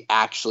who he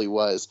actually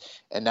was.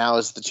 And now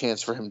is the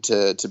chance for him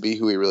to be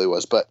who he really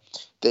was. But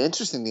the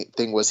interesting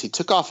thing was he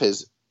took off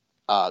his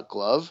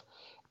glove,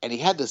 and he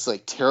had this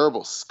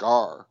terrible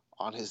scar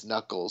on his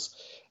knuckles,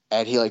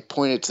 and he like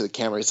pointed to the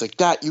camera. He's like,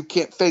 "That you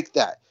can't fake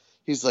that."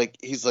 He's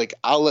like,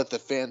 "I'll let the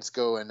fans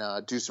go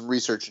and do some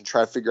research and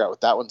try to figure out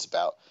what that one's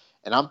about."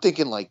 And I'm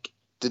thinking, like,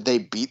 did they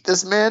beat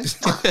this man?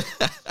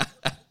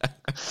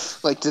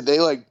 Like, did they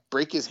like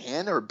break his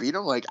hand or beat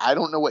him? Like, I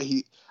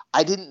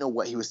didn't know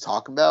what he was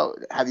talking about.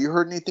 Have you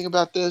heard anything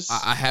about this?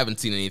 I haven't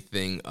seen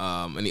anything,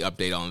 any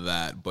update on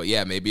that. But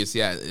yeah, maybe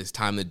it's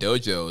time the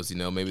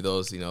dojos. Maybe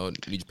those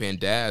New Japan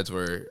dads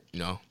were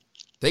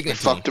taking it.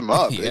 Fucked him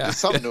up. Yeah. They did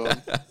something to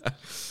him,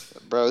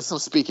 bro. It's some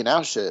speaking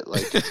out shit.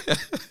 Like,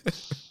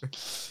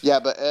 yeah,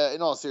 but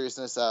in all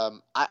seriousness,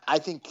 I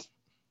think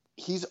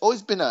he's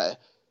always been a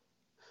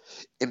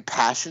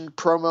impassioned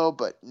promo,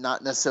 but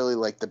not necessarily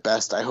like the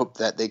best. I hope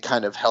that they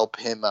kind of help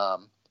him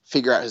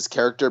figure out his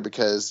character,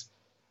 because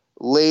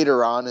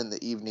later on in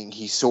the evening,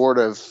 he sort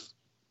of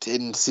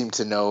didn't seem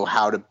to know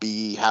how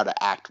to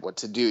act, what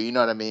to do. You know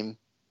what I mean?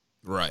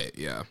 Right,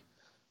 yeah.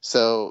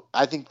 So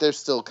I think there's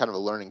still kind of a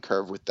learning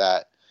curve with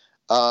that.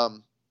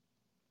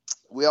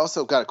 We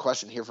also got a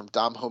question here from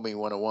Dom Homie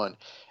 101.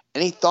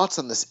 Any thoughts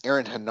on this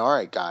Aaron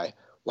Henare guy?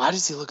 Why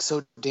does he look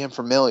so damn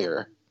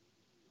familiar?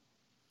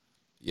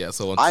 Yeah,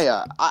 so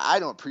I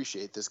don't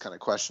appreciate this kind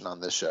of question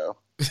on this show.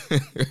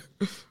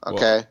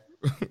 Okay.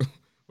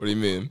 What do you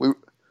mean?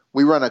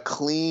 We run a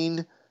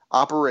clean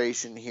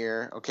operation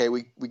here. Okay,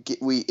 we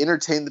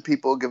entertain the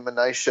people, give them a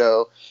nice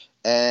show,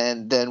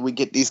 and then we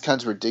get these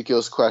kinds of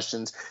ridiculous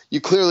questions.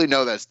 You clearly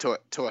know that's Toa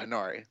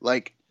Henare.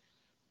 Like,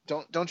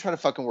 don't try to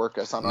fucking work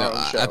us on our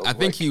own show. I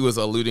think he was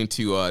alluding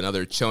to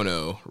another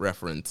Chono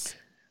reference.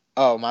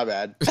 Oh, my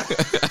bad. At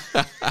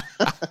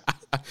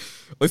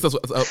least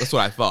that's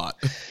what I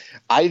thought.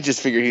 I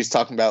just figured he was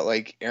talking about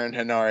like Aaron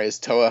Henare is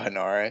Toa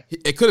Henare.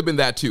 It could have been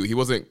that too. He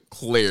wasn't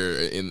clear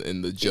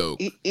in the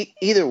joke.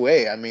 Either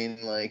way, I mean,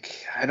 like,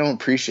 I don't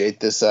appreciate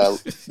this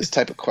this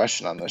type of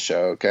question on the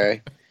show.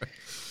 Okay,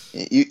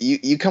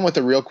 you come with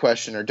a real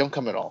question or don't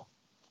come at all.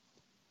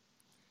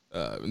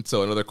 And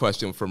so another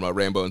question from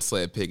Rambo and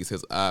Sled Pig. He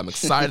says, "I'm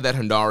excited that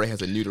Henare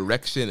has a new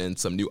direction and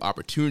some new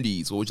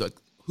opportunities.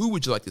 Who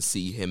would you like to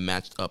see him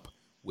matched up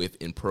with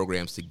in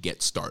programs to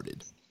get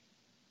started?"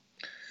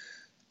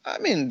 I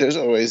mean, there's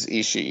always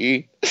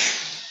Ishii.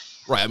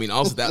 Right. I mean,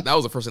 also that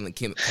was the first thing that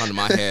came to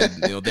my head.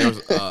 There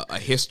was a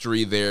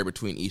history there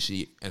between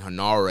Ishii and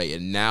Henare,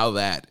 and now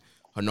that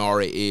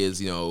Henare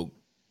is,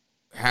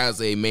 has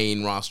a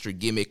main roster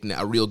gimmick,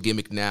 a real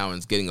gimmick now, and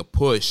is getting a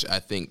push, I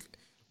think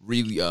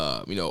really,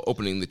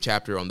 opening the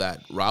chapter on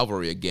that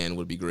rivalry again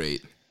would be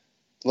great.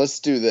 Let's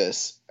do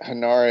this.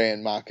 Henare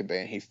and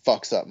Makabe, and he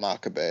fucks up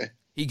Makabe.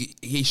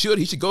 He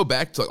should go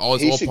back to all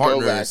his old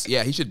partners.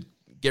 Yeah, he should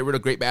get rid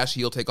of Great Bash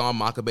Heel, take on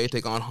Makabe,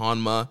 take on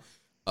Hanma,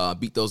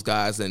 beat those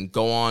guys, and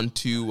go on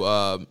to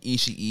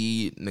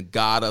Ishii,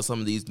 Nagata, some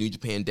of these New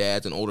Japan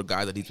dads and older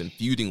guys that he's been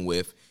feuding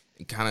with,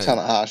 and kind of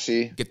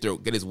Tanahashi,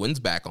 get his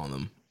wins back on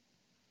them.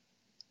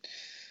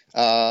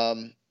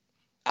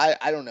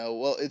 I don't know.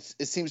 Well,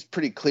 it seems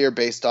pretty clear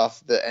based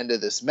off the end of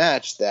this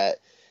match that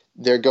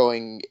they're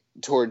going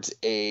towards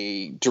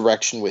a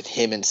direction with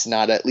him and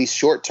Sonata, at least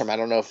short term. I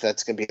don't know if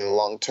that's going to be a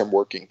long term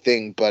working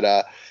thing,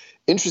 but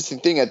interesting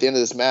thing at the end of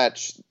this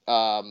match,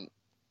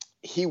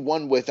 he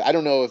won with, I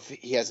don't know if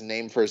he has a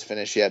name for his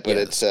finish yet, but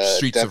it's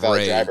Streets Death of Valley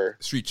Rage. Driver.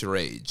 Streets of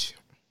Rage.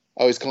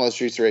 Oh, he's calling it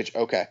Streets of Rage.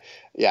 Okay.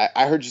 Yeah,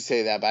 I heard you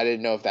say that, but I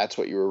didn't know if that's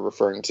what you were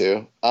referring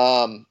to.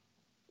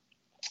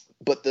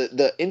 But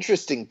the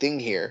interesting thing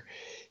here,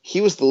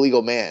 he was the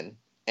legal man,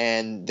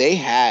 and they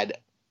had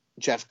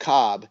Jeff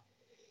Cobb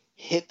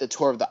hit the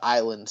Tour of the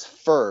Islands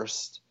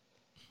first,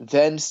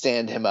 then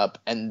stand him up,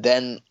 and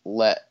then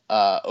let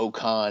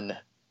Okan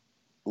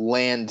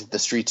land the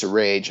Streets of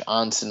Rage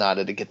on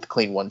Sonata to get the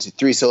clean 1, 2,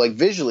 3. So like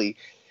visually,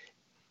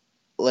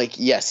 like,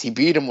 yes, he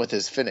beat him with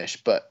his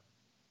finish, but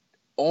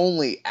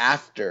only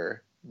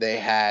after they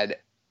had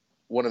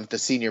one of the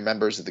senior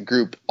members of the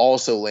group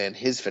also land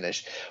his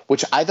finish,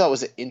 which I thought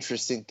was an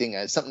interesting thing.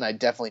 It's something I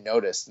definitely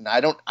noticed, and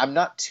I'm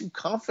not too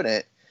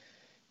confident,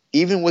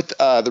 even with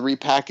the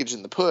repackage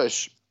and the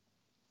push,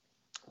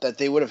 that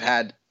they would have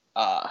had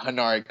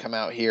Henare come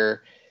out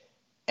here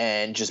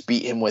and just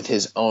beat him with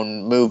his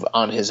own move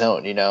on his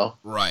own,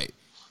 Right.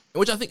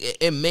 Which I think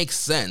it makes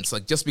sense.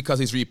 Like, just because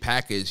he's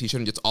repackaged, he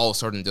shouldn't just all of a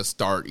sudden just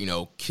start,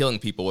 killing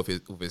people with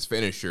his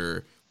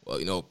finisher.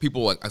 Well,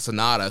 people like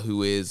Sonata,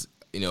 who is,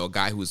 a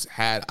guy who's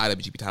had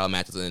IWGP title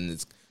matches and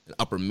is an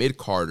upper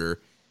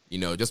mid-carder,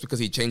 just because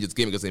he changed his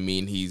gimmick doesn't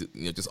mean he's,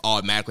 just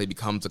automatically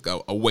becomes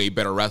like a way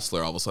better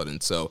wrestler all of a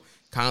sudden. So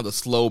kind of the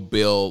slow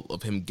build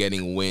of him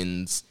getting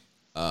wins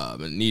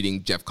and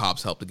needing Jeff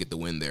Cobb's help to get the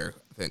win there.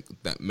 I think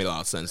that made a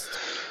lot of sense.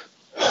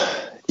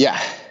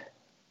 Yeah.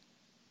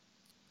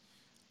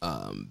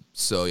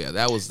 So yeah,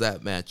 that was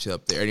that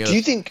matchup there. Do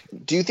you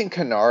think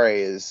Henare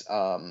is?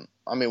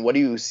 What do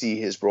you see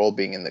his role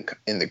being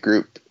in the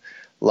group?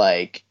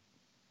 Like,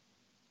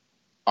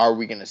 are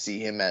we going to see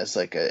him as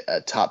like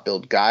a top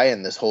build guy,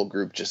 and this whole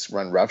group just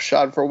run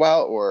roughshod for a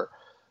while, or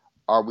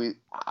are we?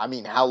 I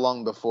mean, how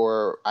long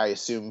before I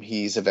assume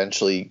he's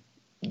eventually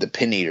the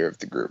pin eater of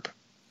the group?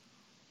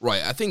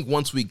 Right. I think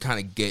once we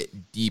kind of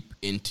get deep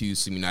into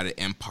some United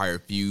Empire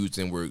feuds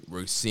and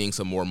we're seeing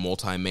some more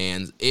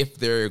multi-mans, if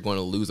they're going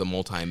to lose a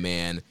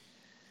multi-man,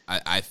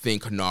 I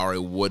think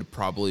Hanare would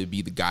probably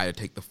be the guy to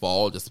take the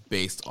fall just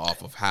based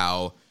off of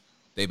how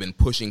they've been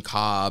pushing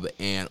Cobb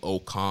and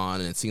Okan,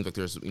 and it seems like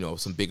there's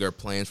some bigger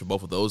plans for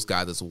both of those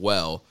guys as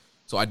well.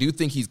 So I do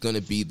think he's going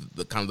to be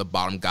the kind of the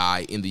bottom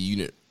guy in the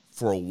unit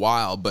for a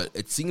while, but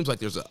it seems like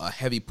there's a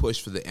heavy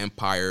push for the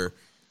Empire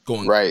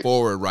going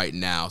forward right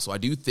now. So I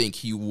do think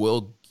he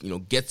will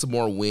get some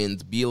more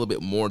wins, be a little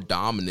bit more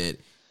dominant.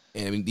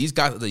 And I mean, these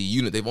guys as a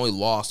unit, they've only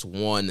lost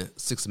one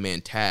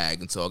 6-man tag,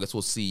 and so I guess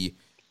we'll see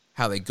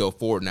how they go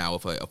forward now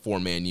with a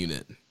 4-man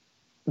unit.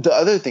 The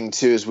other thing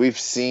too is we've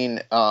seen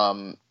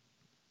Okan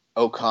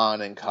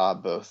and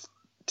Cobb both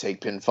take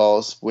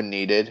pinfalls when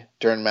needed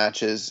during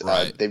matches.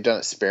 Right. They've done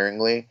it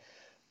sparingly,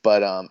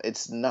 but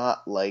it's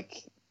not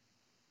like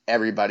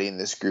everybody in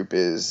this group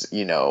is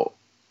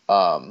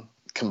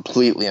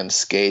completely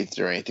unscathed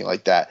or anything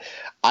like that.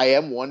 I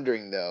am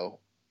wondering though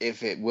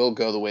if it will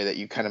go the way that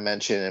you kind of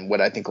mentioned, and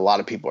what I think a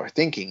lot of people are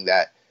thinking,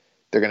 that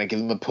they're going to give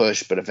him a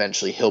push, but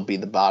eventually he'll be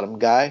the bottom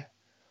guy.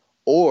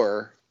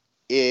 Or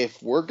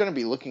if we're going to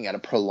be looking at a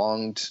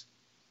prolonged,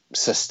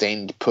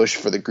 sustained push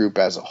for the group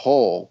as a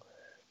whole,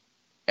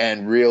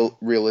 and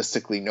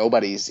realistically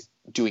nobody's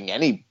doing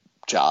any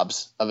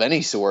jobs of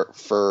any sort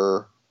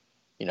for,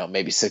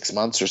 maybe 6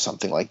 months or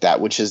something like that,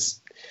 which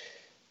is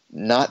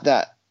not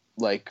that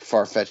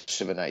far-fetched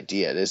of an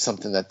idea. It is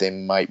something that they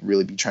might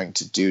really be trying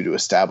to do to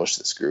establish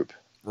this group.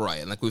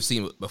 Right, and like we've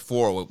seen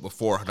before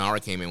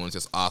Hanare came in, when it's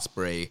just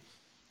Ospreay,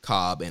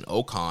 Cobb, and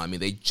Okan. I mean,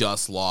 they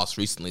just lost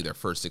recently their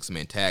first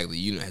 6-man tag. The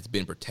unit has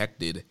been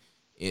protected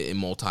in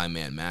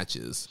multi-man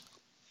matches.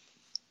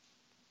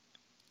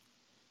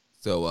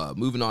 So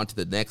moving on to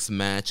the next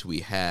match, we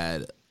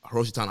had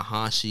Hiroshi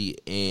Tanahashi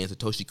and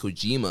Satoshi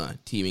Kojima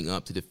teaming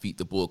up to defeat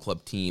the Bullet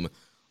Club team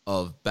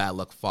of Bad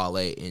Luck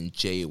Fale and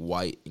Jay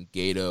White and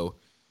Gato.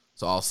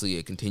 So obviously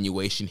a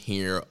continuation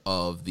here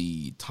of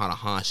the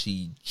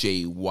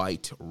Tanahashi-Jay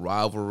White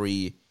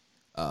rivalry.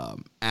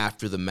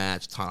 After the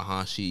match,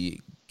 Tanahashi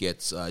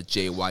gets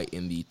Jay White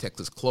in the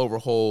Texas Clover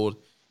hold.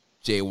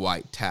 Jay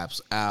White taps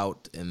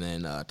out, and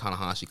then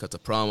Tanahashi cuts a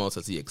promo,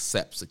 says he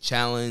accepts the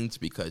challenge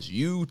because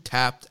you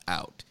tapped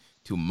out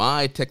to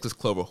my Texas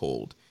Clover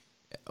hold,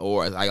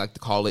 or as I like to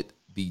call it,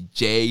 the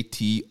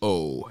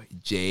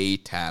JTO, Jay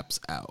taps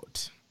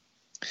out.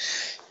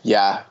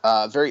 Yeah,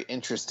 very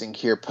interesting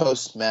here.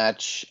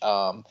 Post-match,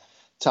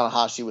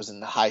 Tanahashi was in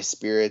the high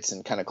spirits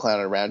and kind of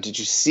clowning around. Did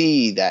you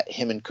see that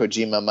him and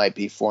Kojima might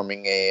be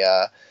forming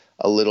a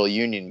little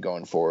union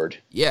going forward?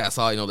 Yeah, I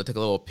saw, they took a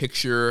little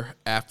picture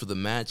after the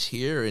match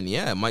here, and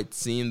yeah, it might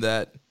seem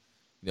that,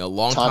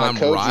 longtime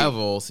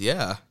rivals,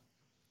 yeah.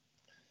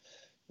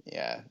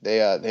 Yeah, they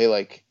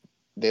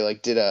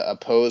did a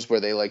pose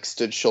where they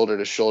stood shoulder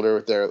to shoulder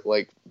with their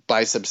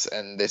biceps,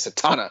 and they said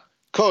Tana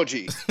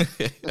Koji.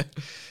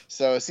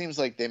 So it seems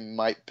like they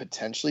might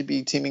potentially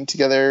be teaming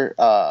together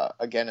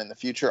again in the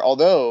future.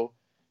 Although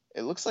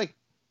it looks like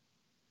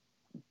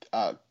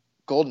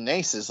Golden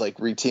Ace is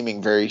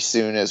reteaming very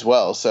soon as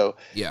well. So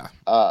yeah,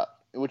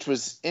 which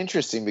was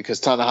interesting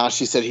because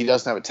Tanahashi said he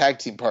doesn't have a tag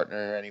team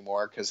partner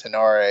anymore because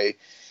Hanare,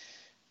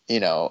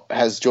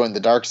 has joined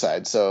the dark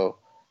side. So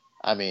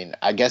I mean,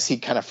 I guess he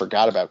kind of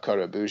forgot about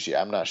Kota Ibushi.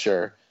 I'm not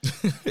sure.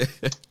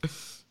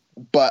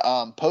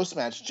 But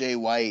post-match, Jay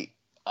White,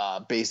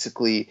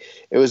 basically,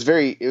 it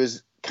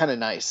was kind of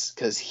nice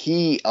because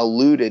he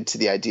alluded to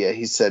the idea.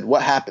 He said,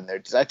 "What happened there?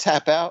 Did I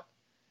tap out?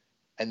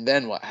 And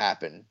then what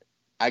happened?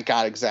 I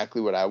got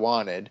exactly what I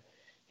wanted."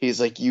 He's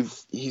like, you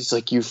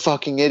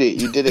fucking idiot.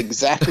 You did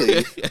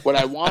exactly what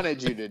I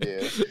wanted you to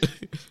do.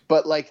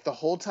 But the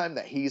whole time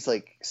that he's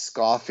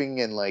scoffing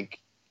and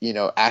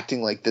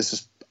acting like this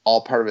is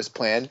all part of his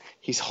plan,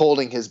 he's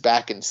holding his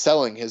back and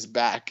selling his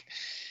back.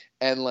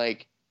 And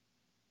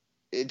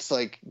it's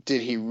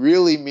did he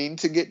really mean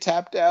to get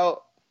tapped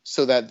out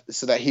so that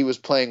he was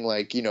playing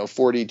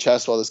 4D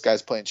chess while this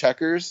guy's playing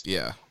checkers?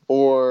 Yeah.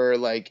 Or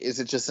is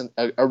it just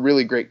a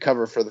really great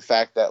cover for the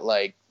fact that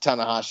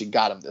Tanahashi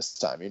got him this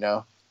time,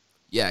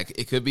 Yeah,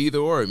 it could be either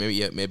or.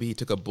 Maybe he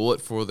took a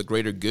bullet for the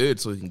greater good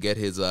so he can get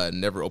his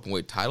never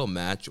openweight title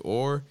match,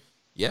 or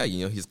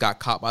he's got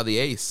caught by the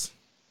ace.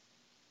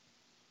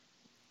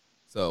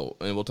 So,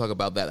 and we'll talk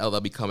about that. That'll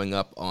be coming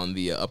up on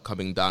the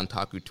upcoming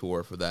Dantaku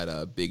tour for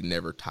that big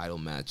never title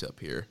match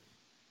up here.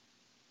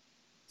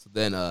 So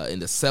then in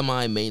the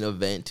semi-main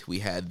event, we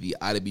had the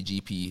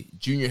IWGP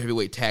Junior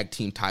Heavyweight Tag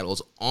Team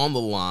titles on the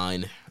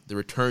line. The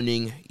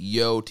returning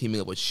Yo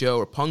teaming up with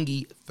Sho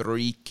Roppongi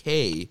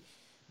 3K.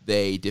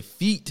 They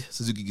defeat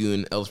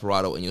Suzuki-gun, El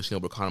Desperado, and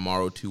Yoshinobu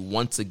Kanemaru to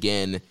once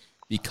again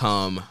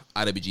become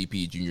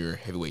IWGP Junior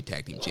Heavyweight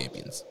Tag Team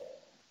Champions.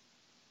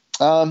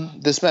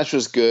 This match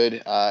was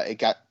good. It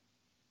got,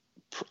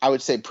 I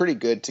would say, pretty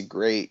good to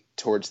great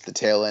towards the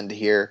tail end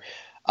here.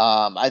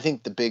 I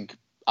think the big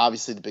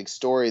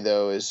story,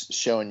 though, is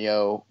Sho and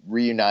Yo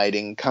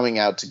reuniting, coming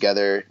out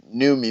together,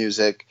 new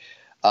music.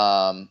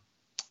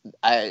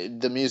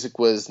 The music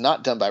was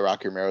not done by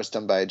Rocky Romero. It was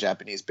done by a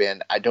Japanese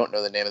band. I don't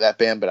know the name of that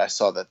band, but I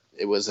saw that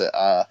it was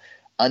a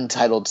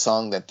untitled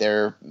song that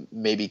they're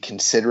maybe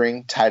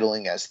considering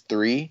titling as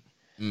 3.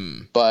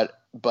 But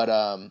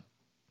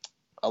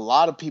a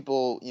lot of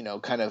people,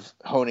 kind of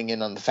honing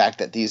in on the fact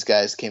that these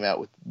guys came out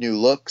with new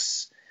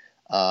looks.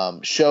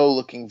 Sho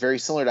looking very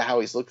similar to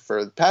how he's looked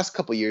for the past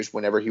couple years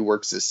whenever he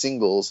works as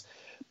singles,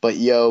 but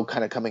Yo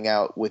kind of coming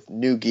out with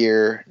new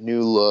gear,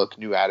 new look,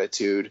 new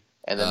attitude,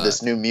 and then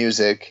this new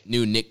music.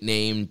 New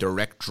nickname,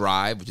 Direct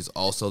Drive, which is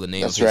also the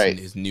name of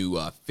his new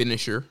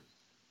finisher.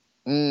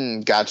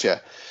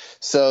 Gotcha.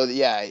 So,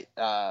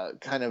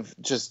 kind of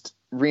just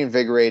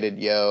reinvigorated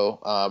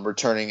Yo,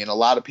 returning, and a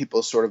lot of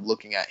people sort of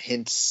looking at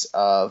hints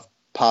of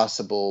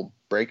possible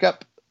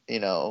breakup,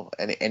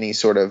 and any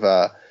sort of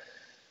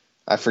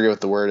I forget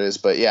what the word is,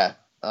 but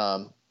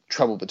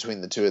trouble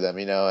between the two of them,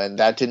 and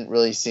that didn't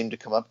really seem to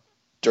come up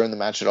during the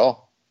match at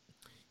all.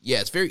 Yeah,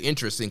 it's very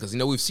interesting because,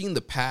 we've seen in the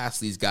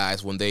past these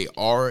guys when they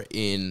are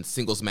in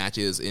singles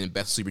matches in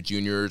Best Super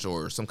Juniors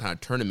or some kind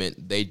of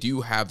tournament, they do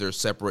have their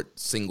separate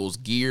singles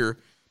gear,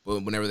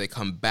 but whenever they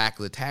come back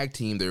to the tag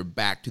team, they're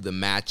back to the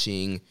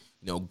matching,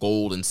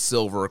 gold and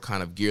silver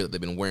kind of gear that they've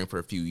been wearing for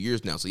a few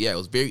years now. So, it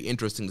was very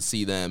interesting to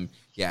see them,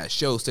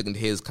 Sho sticking to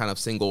his kind of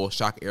single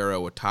Shock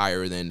Arrow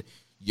attire, then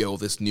Yo,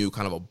 this new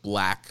kind of a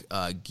black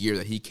gear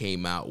that he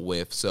came out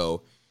with.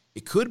 So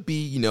it could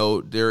be,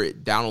 they're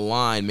down the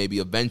line, maybe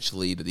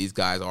eventually, that these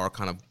guys are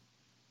kind of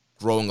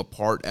growing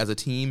apart as a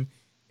team.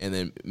 And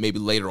then maybe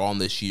later on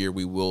this year,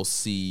 we will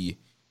see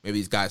maybe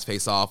these guys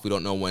face off. We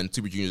don't know when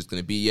Super Junior is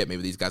going to be yet.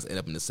 Maybe these guys end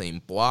up in the same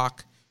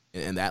block,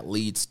 and that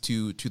leads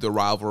to the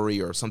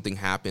rivalry, or something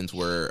happens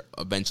where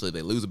eventually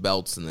they lose the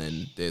belts and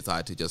then they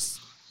decide to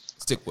just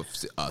stick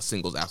with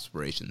singles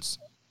aspirations.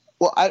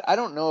 Well, I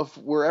don't know if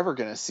we're ever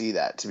going to see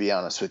that, to be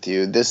honest with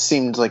you. This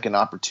seemed like an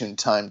opportune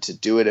time to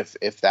do it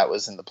if that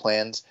was in the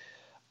plans.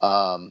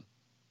 One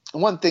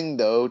thing,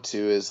 though,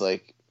 too, is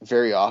like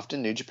very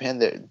often New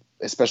Japan,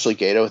 especially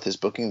Gato with his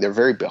booking, they're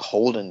very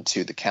beholden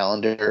to the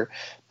calendar,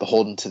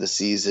 beholden to the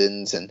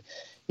seasons and,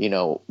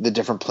 the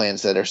different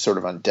plans that are sort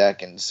of on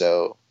deck. And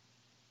so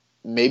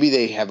maybe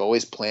they have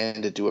always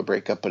planned to do a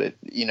breakup, but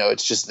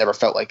it's just never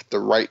felt like the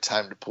right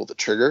time to pull the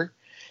trigger.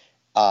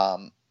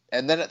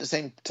 And then at the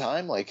same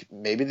time, like,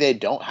 maybe they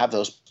don't have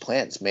those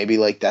plans. Maybe,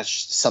 like, that's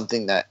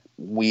something that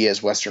we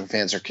as Western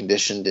fans are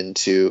conditioned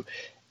into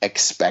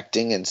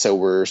expecting. And so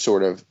we're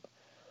sort of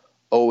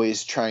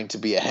always trying to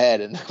be ahead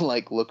and,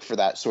 like, look for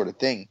that sort of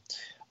thing.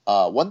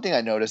 One thing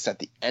I noticed at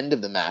the end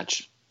of the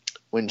match,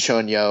 when Sho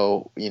and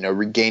Yo,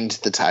 regained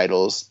the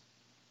titles,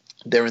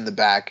 they're in the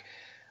back.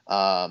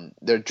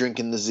 They're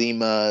drinking the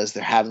Zimas.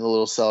 They're having a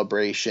little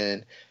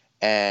celebration.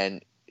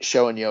 And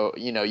Sho and Yo,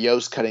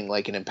 Yo's cutting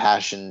like an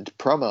impassioned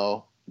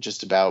promo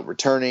just about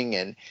returning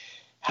and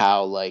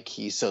how like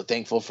he's so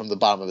thankful from the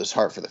bottom of his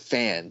heart for the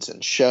fans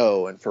and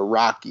Sho and for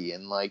Rocky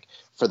and like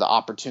for the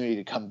opportunity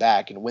to come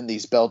back and win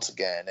these belts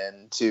again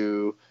and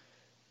to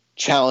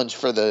challenge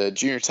for the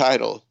junior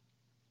title.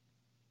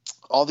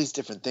 All these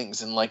different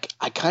things. And like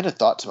I kind of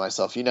thought to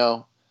myself,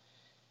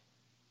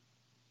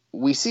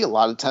 we see a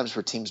lot of times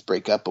where teams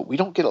break up, but we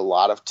don't get a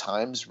lot of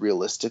times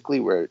realistically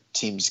where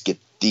teams get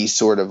these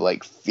sort of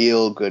like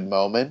feel good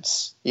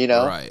moments,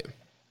 right,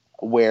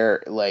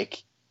 where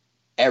like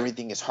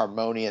everything is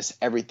harmonious,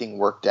 everything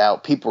worked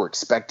out. People were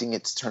expecting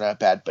it to turn out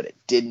bad, but it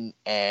didn't.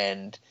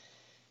 And,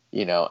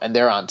 and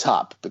they're on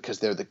top because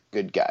they're the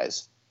good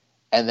guys.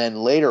 And then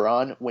later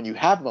on, when you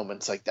have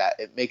moments like that,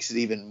 it makes it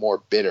even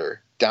more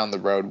bitter down the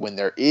road when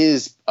there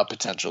is a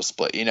potential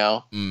split,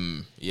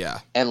 yeah.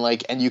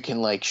 And you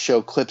can like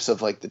show clips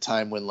of like the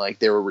time when like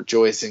they were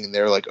rejoicing and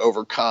they're like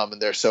overcome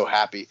and they're so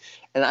happy.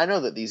 And I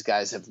know that these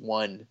guys have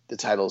won the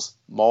titles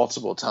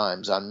multiple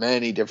times on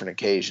many different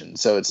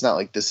occasions. So it's not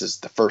like this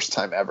is the first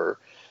time ever.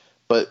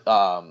 But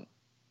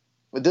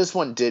this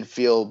one did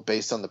feel,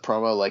 based on the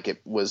promo, like it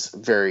was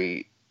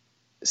very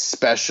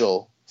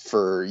special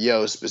for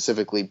Yo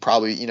specifically,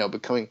 probably,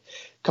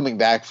 coming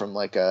back from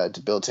like a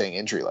debilitating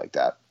injury like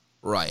that.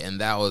 Right, and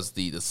that was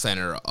the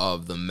center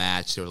of the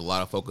match. There was a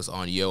lot of focus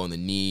on Yo and the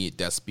knee,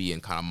 Despy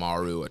and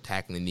Kanemaru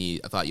attacking the knee.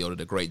 I thought Yo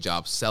did a great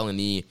job selling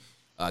the knee,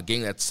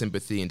 getting that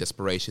sympathy and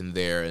desperation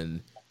there,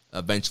 and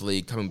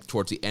eventually coming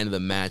towards the end of the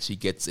match, he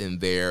gets in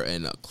there,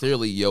 and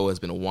clearly Yo has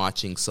been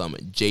watching some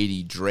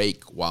JD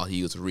Drake while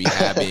he was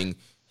rehabbing.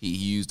 He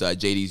used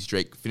JD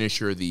Drake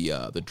finisher,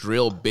 the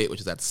drill bit, which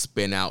is that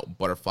spin-out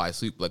butterfly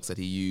suplex that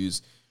he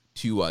used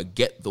to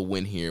get the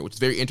win here, which is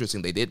very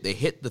interesting. They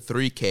hit the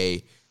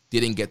 3K,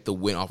 didn't get the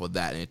win off of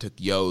that, and it took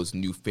Yo's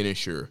new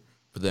finisher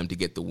for them to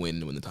get the win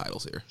and win the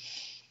titles here.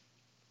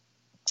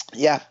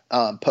 Yeah,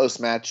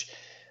 post-match,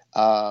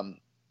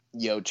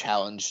 Yo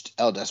challenged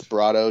El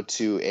Desperado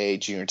to a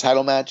junior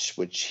title match,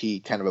 which he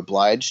kind of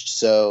obliged.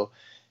 So,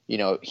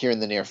 here in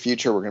the near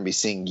future, we're going to be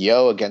seeing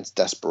Yo against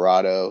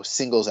Desperado,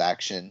 singles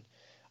action.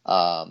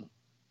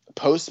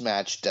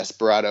 Post-match,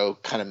 Desperado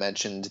kind of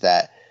mentioned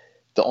that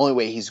the only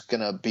way he's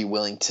going to be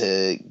willing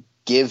to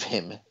give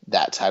him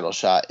that title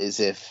shot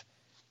is if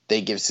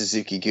they give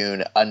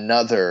Suzuki-gun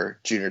another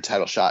junior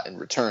title shot in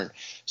return.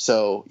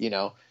 So,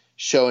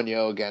 Sho and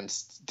Yo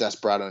against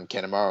Desperado and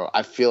Kanemaru,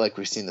 I feel like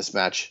we've seen this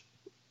match.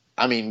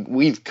 I mean,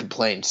 we've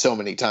complained so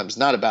many times,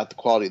 not about the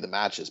quality of the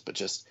matches, but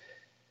just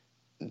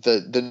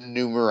the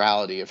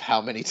numerality of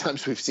how many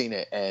times we've seen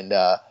it. And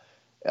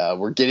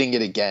we're getting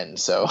it again.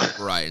 So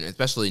right, and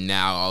especially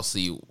now,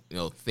 obviously,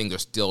 things are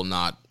still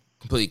not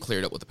completely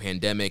cleared up with the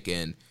pandemic,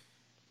 and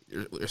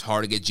it's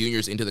hard to get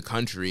juniors into the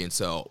country. And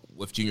so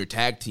with junior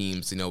tag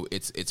teams,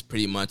 it's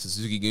pretty much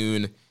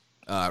Suzuki-gun,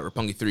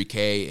 Roppongi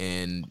 3K,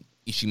 and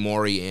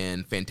Ishimori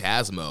and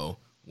Phantasmo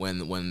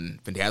when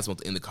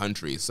Phantasmo's in the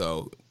country.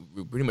 So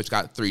we pretty much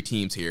got 3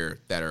 teams here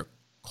that are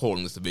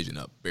holding this division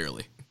up,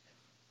 barely.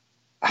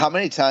 How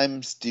many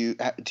times do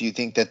you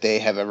think that they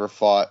have ever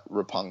fought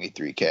Roppongi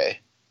 3K?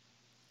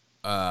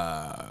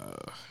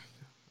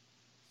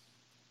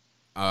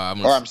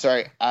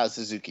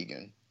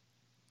 Suzuki-gun.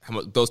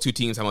 Those 2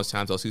 teams, how much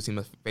times those 2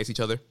 teams face each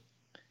other?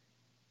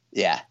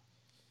 Yeah.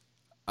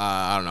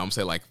 I don't know. I'm going to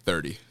say like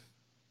 30.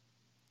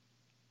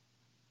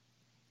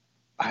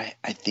 I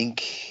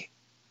think...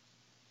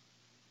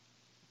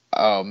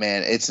 Oh,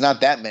 man. It's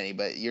not that many,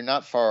 but you're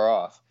not far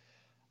off.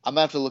 I'm going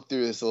to have to look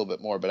through this a little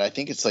bit more, but I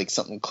think it's like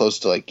something close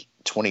to like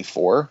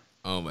 24.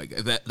 Oh, my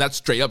God. That's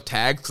straight up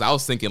tags? Because I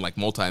was thinking like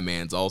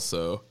multi-mans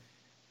also.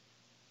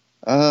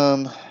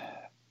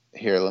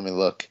 Here, let me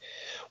look.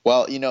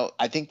 Well,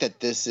 I think that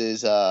this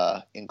is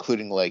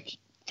including like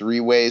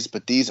 3-ways,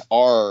 but these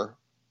are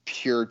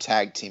pure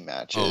tag team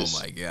matches. Oh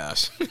my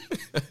gosh.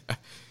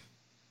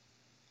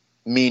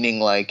 Meaning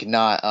like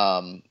not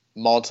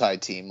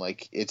multi-team,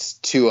 like it's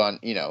 2 on,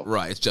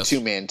 right, it's just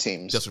 2-man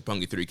teams. Just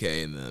Roppongi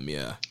 3K in them,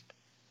 yeah.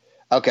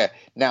 Okay.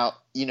 Now,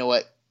 you know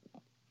what?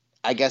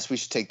 I guess we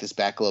should take this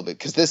back a little bit,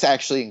 because this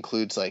actually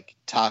includes like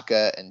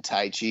Taka and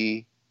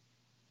Taichi.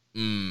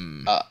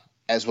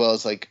 As well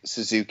as like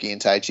Suzuki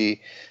and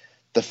Taichi.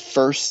 The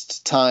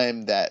first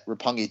time that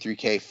Roppongi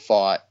 3K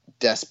fought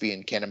Despi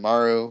and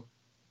Kanemaru,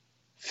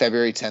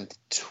 February 10th,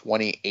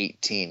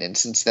 2018. And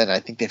since then, I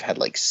think they've had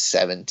like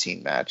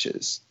 17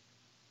 matches.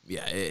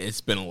 Yeah,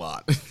 it's been a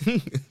lot.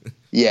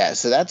 Yeah,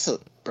 so that's a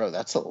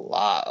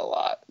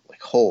lot.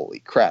 Like, holy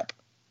crap.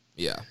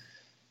 Yeah.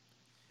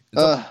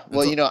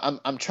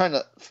 I'm trying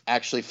to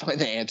actually find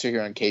the answer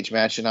here on Cage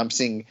Match, and I'm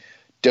seeing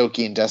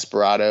Doki and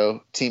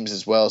Desperado teams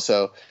as well.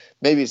 So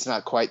maybe it's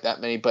not quite that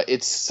many, but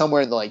it's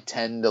somewhere in the like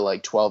 10 to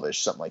like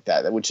 12-ish, something like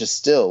that, which is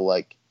still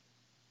like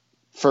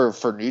for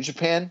New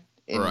Japan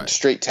in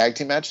straight tag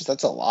team matches,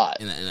 that's a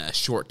lot. In a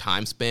short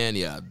time span,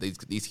 yeah,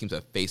 these teams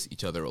have faced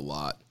each other a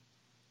lot.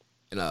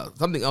 And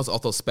something else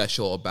also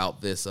special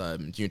about this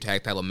junior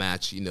tag title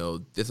match,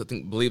 this I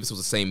believe this was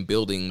the same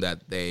building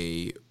that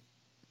they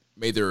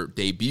made their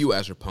debut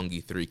as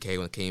Roppongi 3K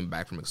when they came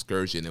back from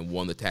excursion and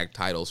won the tag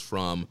titles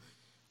from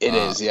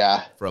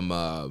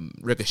from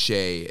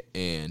Ricochet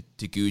and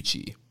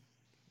Taguchi.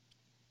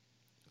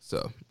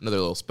 So another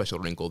little special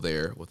wrinkle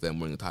there with them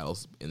winning the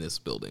titles in this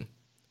building.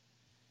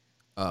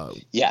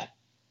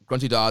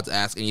 Grunty Dodds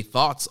asks, any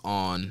thoughts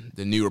on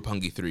the new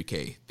Roppongi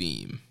 3K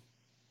theme?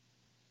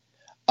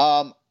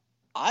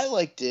 I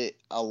liked it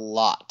a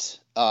lot,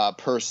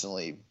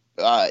 personally.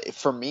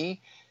 For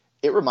me,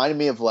 it reminded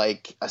me of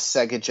like a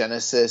Sega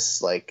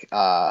Genesis, like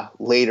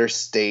later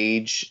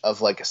stage of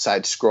like a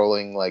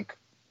side-scrolling like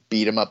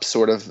beat 'em up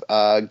sort of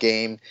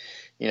game.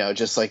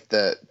 Just like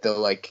the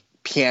like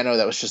piano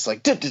that was just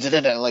like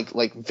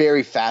like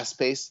very fast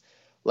paced.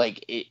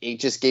 Like it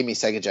just gave me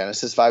Sega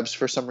Genesis vibes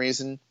for some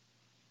reason.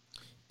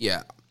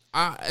 Yeah.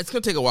 It's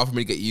going to take a while for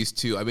me to get used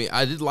to. I mean,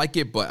 I did like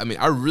it, but I mean,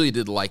 I really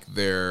did like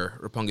their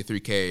Roppongi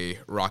 3K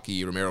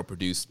Rocky Romero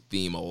produced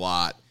theme a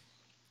lot.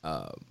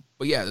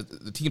 But yeah,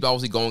 the team's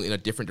obviously going in a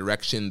different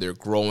direction. They're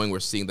growing. We're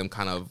seeing them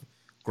kind of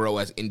grow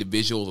as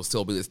individuals will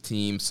still be this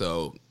team.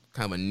 So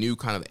kind of a new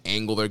kind of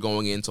angle they're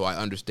going in. So I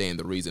understand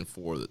the reason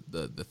for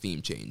the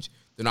theme change.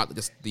 They're not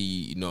just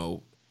the,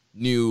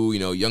 new,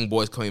 young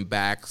boys coming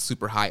back,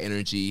 super high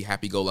energy,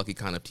 happy-go-lucky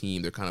kind of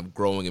team. They're kind of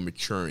growing and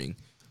maturing.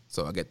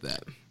 So I get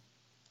that.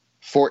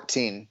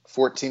 14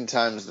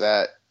 times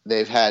that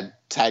they've had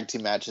tag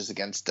team matches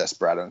against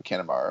Desperado and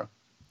Kanemaru.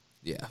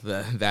 Yeah,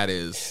 that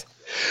is.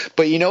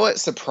 But you know what?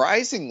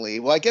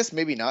 Surprisingly, well, I guess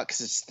maybe not because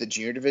it's the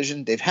junior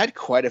division. They've had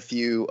quite a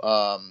few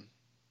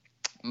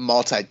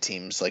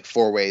multi-teams, like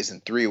 4-ways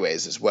and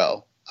 3-ways as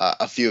well.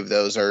 A few of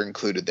those are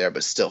included there,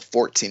 but still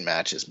 14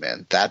 matches,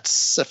 man.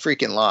 That's a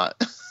freaking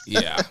lot.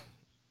 Yeah.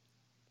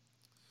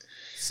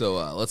 So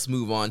let's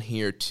move on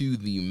here to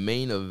the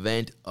main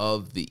event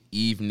of the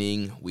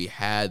evening. We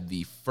had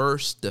the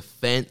first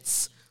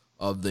defense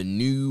of the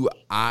new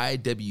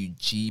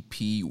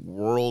IWGP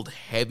World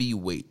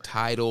Heavyweight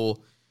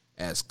title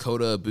as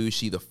Kota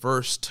Ibushi, the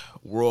first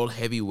World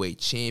Heavyweight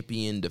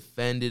Champion,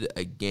 defended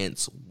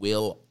against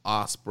Will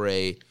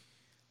Ospreay.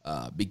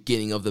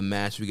 Beginning of the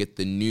match, we get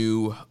the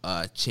new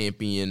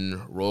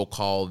champion roll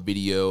call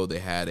video. They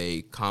had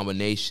a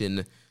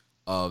combination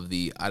of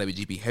the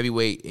IWGP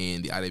Heavyweight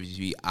and the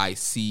IWGP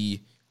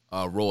IC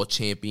World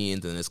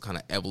Champions, and this kind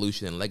of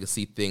evolution and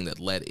legacy thing that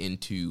led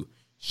into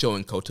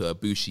showing Kota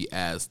Ibushi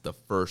as the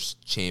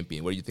first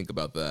champion. What do you think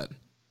about that?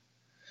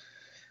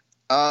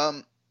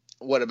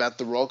 What about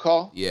the roll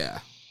call? Yeah.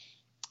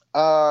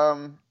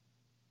 I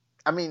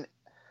mean,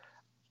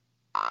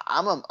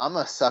 I'm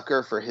a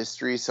sucker for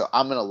history, so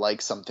I'm gonna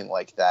like something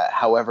like that.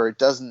 However, it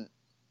doesn't,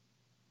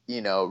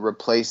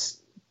 replace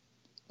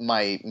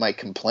my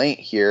complaint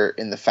here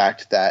in the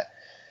fact that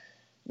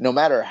no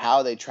matter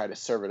how they try to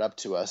serve it up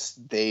to us,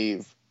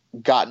 they've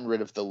gotten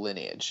rid of the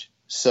lineage.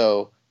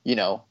 So,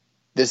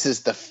 this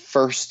is the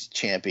first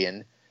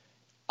champion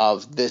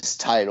of this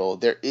title.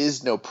 There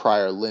is no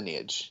prior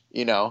lineage,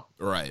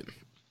 Right.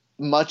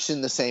 Much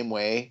in the same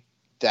way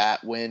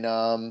that when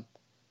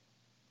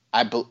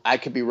I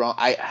could be wrong.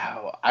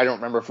 I don't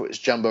remember if it was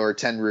Jumbo or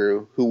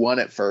Tenryu who won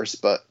it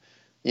first, but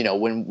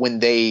when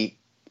they,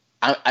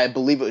 I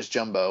believe it was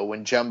Jumbo,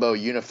 when Jumbo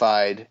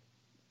unified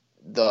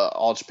the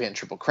All Japan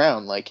Triple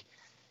Crown, like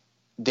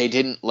they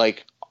didn't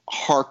like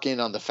harken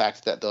on the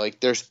fact that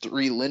there's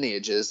 3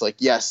 lineages. Like,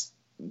 yes,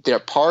 they're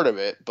part of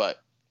it,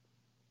 but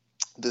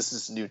this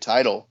is a new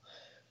title,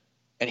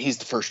 and he's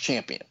the first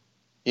champion.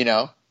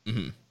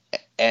 Mm-hmm.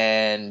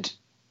 And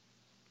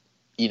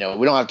we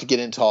don't have to get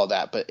into all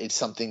that, but it's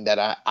something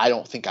that I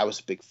don't think I was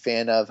a big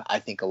fan of. I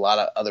think a lot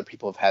of other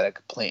people have had a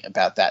complaint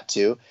about that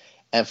too.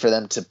 And for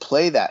them to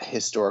play that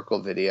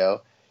historical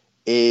video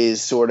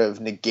is sort of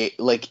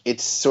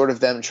it's sort of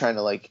them trying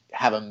to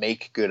have a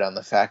make good on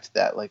the fact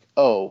that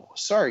oh,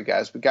 sorry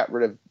guys, we got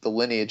rid of the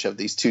lineage of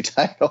these 2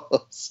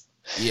 titles.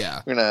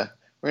 Yeah. We're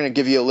gonna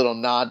give you a little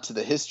nod to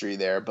the history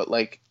there, but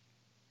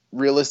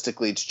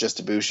realistically it's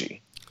just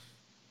Ibushi.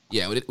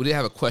 Yeah, we did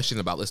have a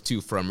question about this,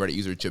 too, from Reddit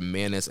user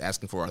Jamanus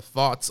asking for our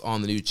thoughts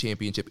on the new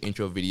championship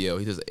intro video.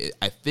 He says,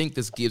 I think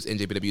this gives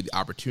NJPW the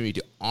opportunity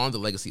to honor the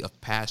legacy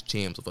of past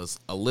champs with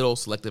a little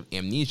selective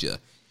amnesia.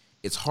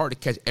 It's hard to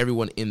catch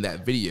everyone in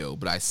that video,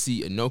 but I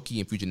see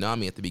Inoki and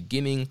Fujinami at the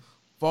beginning,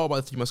 followed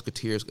by the 3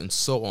 Musketeers and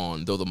so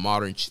on, through the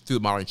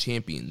modern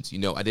champions.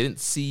 I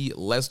didn't see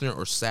Lesnar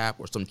or Sap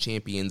or some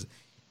champions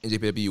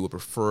NJPW would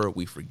prefer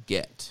we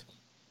forget.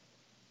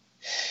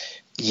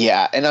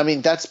 Yeah, and I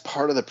mean that's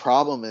part of the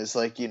problem is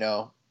the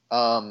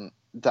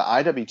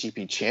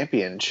IWGP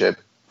Championship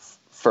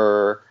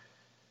for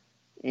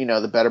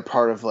the better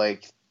part of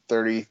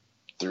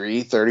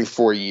 33,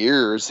 34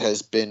 years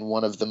has been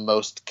one of the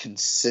most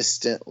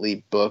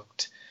consistently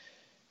booked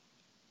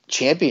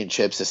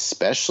championships,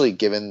 especially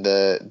given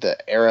the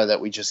era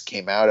that we just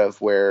came out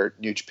of, where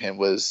New Japan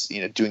was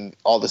doing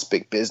all this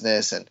big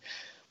business and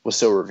was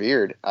so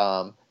revered.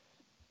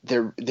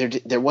 There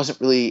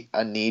wasn't really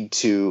a need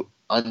to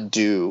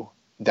undo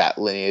that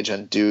lineage,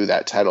 undo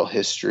that title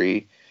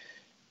history.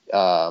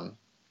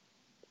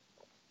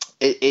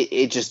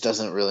 It just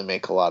doesn't really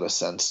make a lot of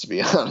sense, to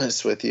be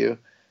honest with you.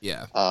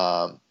 Yeah.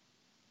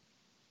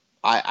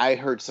 I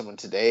heard someone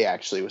today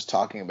actually was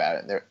talking about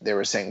it, and they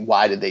were saying,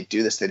 why did they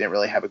do this? They didn't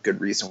really have a good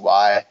reason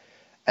why.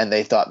 And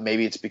they thought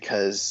maybe it's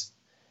because,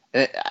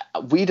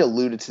 we'd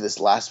alluded to this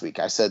last week.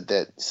 I said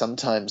that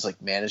sometimes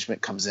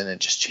management comes in and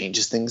just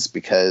changes things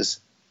because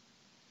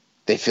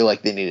they feel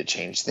like they need to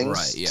change things,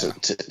 right? Yeah.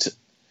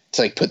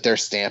 To put their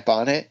stamp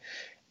on it,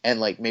 and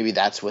maybe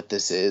that's what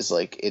this is.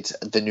 It's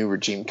the new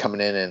regime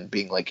coming in and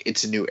being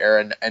it's a new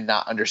era, and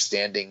not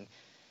understanding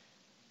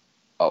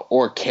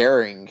or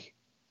caring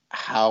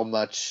how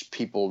much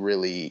people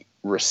really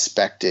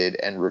respected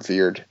and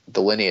revered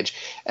the lineage.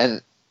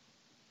 And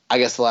I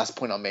guess the last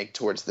point I'll make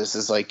towards this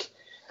is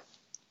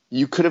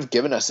you could have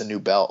given us a new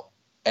belt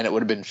and it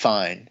would have been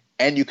fine,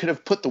 and you could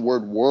have put the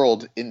word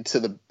world into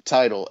the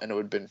title and it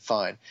would have been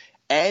fine.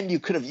 And you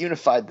could have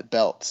unified the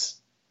belts,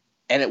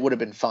 and it would have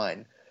been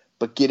fine.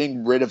 But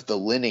getting rid of the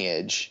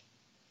lineage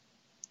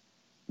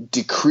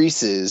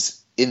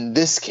decreases in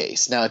this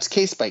case. Now, it's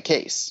case by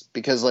case.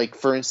 Because,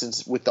 for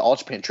instance, with the All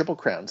Japan Triple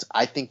Crowns,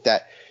 I think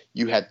that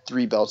you had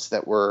 3 belts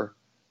that were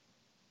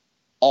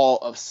all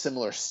of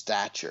similar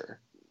stature,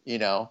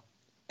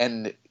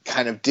 and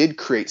kind of did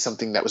create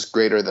something that was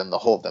greater than the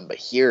whole of them. But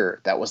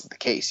here, that wasn't the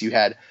case. You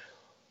had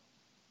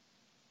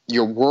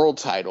your world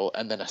title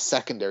and then a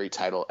secondary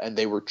title, and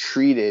they were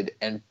treated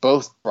and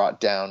both brought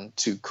down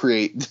to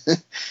create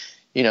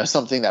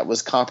something that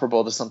was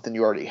comparable to something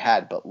you already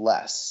had but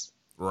less,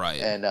 right?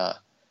 And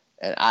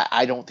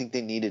I don't think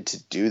they needed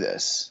to do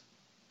this.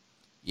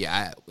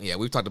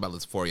 We've talked about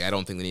this before. I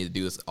don't think they need to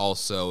do this.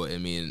 Also, I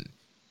mean,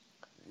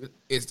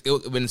 it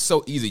would have been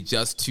so easy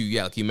just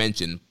to, like you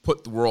mentioned,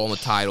 put the world on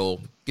the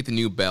title, get the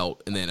new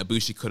belt, and then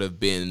Ibushi could have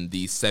been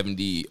the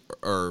 70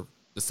 or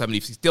the 70,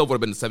 still would have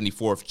been the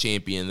 74th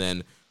champion.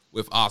 Then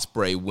with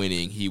Ospreay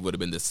winning, he would have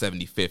been the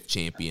 75th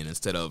champion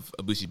instead of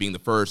Ibushi being the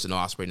first and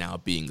Ospreay now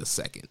being the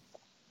second.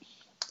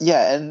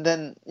 Yeah, and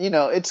then,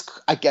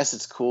 I guess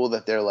it's cool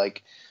that they're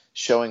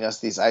showing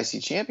us these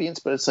IC champions,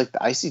 but it's the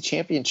IC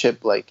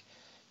championship,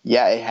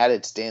 it had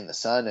its day in the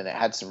sun and it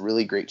had some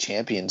really great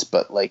champions,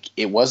 but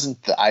it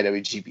wasn't the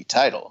IWGP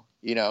title,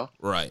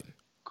 Right.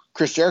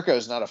 Chris Jericho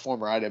is not a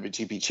former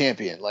IWGP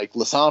champion. La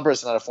Sombra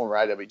is not a former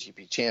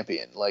IWGP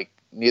champion.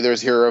 Neither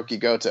is Hiroki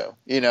Goto,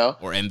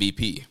 Or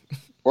MVP.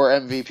 Or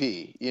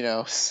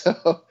MVP,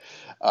 So,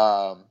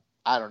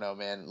 I don't know,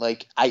 man.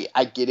 Like,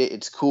 I get it.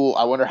 It's cool.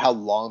 I wonder how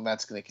long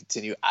that's going to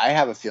continue. I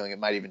have a feeling it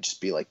might even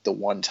just be like the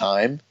one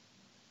time.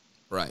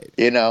 Right.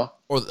 You know?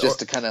 Or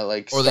to kind of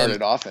like start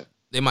it off.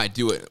 They might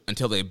do it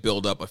until they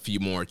build up a few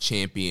more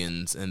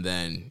champions, and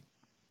then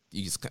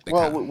you just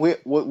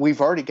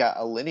we've already got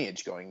a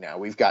lineage going now.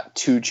 We've got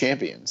 2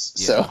 champions.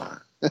 Yeah. So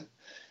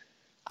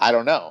I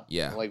don't know.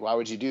 Yeah. Like, why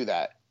would you do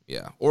that?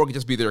 Yeah. Or it could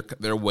just be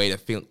their way to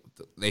feel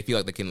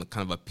like they can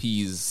kind of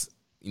appease,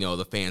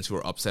 the fans who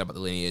are upset about the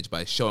lineage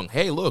by showing,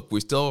 hey, look,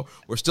 we're still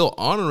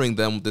honoring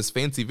them with this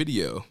fancy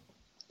video.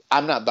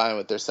 I'm not buying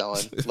what they're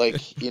selling.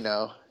 Like,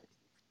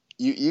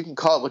 you can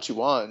call it what you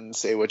want and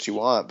say what you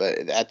want,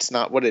 but that's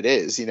not what it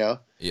is,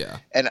 Yeah.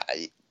 And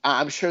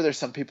I'm sure there's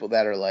some people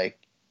that are like,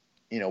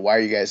 why are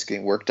you guys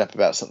getting worked up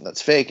about something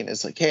that's fake? And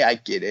it's like, hey, I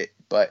get it,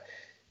 but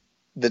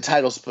the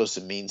title's supposed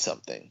to mean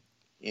something,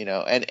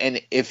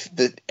 and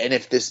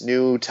if this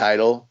new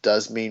title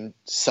does mean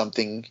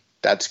something,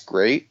 that's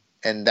great.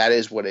 And that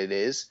is what it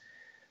is.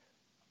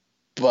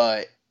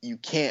 But you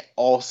can't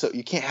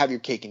have your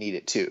cake and eat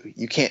it too.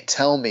 You can't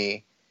tell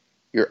me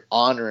you're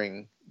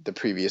honoring the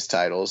previous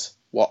titles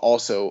while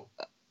also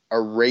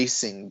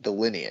erasing the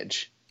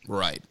lineage.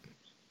 Right.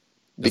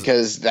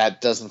 Because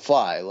that doesn't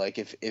fly. Like,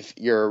 if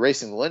you're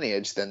erasing the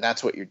lineage, then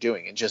that's what you're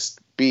doing. And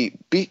just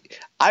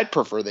I'd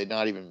prefer they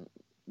not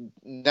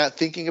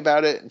thinking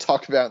about it and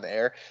talk about it in the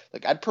air.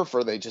 Like, I'd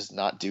prefer they just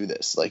not do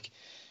this. Like,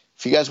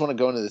 if you guys want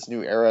to go into this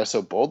new era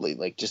so boldly,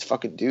 like, just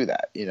fucking do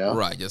that,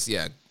 Right, just,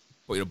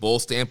 put your bull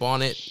stamp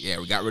on it. Yeah,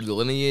 we got rid of the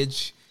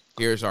lineage.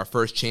 Here's our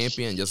first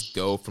champion. Just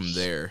go from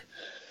there.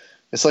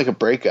 It's like a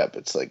breakup.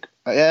 It's like,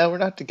 yeah, we're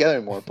not together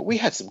anymore, but we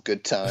had some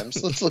good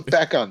times. Let's look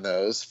back on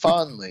those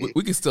fondly.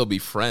 We can still be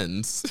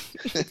friends.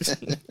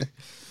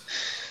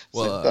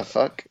 Well, the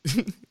fuck?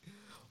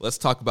 Let's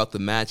talk about the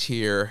match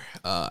here.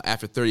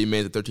 After 30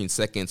 minutes and 13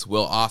 seconds,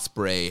 Will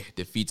Ospreay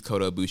defeats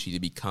Kota Ibushi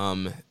to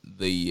become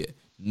the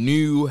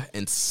new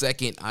and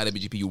second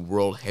IWGP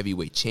World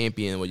Heavyweight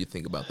Champion. What do you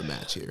think about the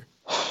match here?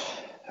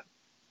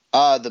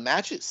 The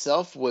match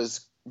itself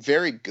was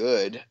very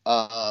good.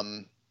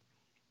 I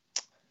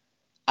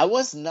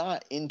was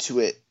not into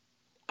it,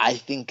 I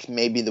think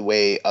maybe the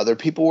way other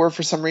people were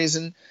for some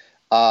reason.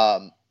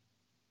 The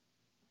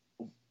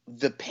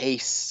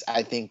pace,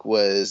 I think,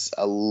 was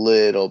a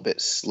little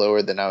bit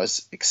slower than I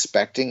was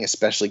expecting,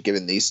 especially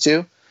given these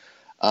two.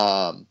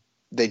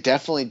 They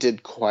definitely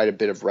did quite a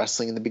bit of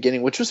wrestling in the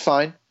beginning, which was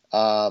fine.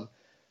 Kota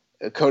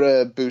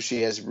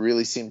Ibushi has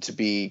really seemed to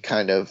be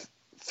kind of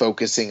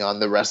focusing on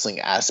the wrestling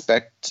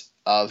aspect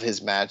of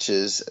his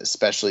matches,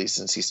 especially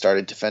since he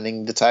started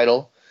defending the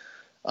title.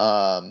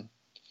 But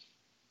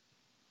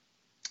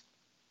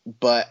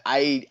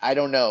I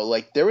don't know.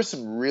 Like, there was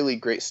some really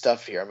great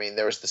stuff here. I mean,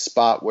 there was the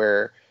spot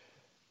where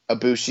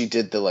Ibushi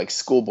did the like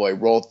schoolboy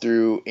roll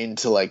through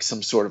into like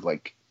some sort of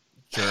like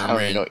German. I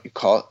don't even know what you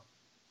call it.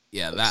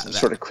 Yeah, that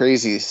sort of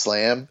crazy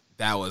slam.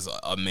 That was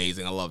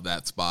amazing. I love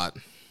that spot.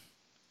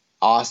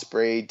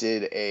 Ospreay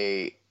did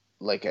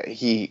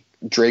he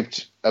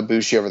draped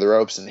Ibushi over the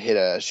ropes and hit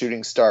a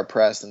shooting star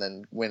press, and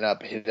then went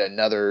up, hit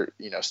another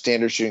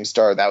standard shooting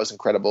star. That was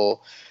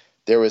incredible.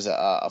 There was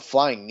a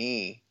flying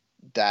knee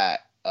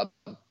that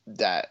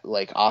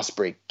like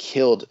Ospreay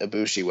killed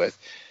Ibushi with.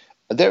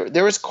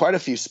 There was quite a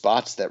few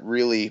spots that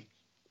really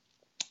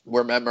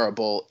were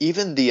memorable.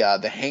 Even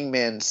the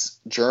Hangman's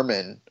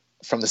German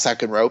from the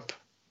second rope.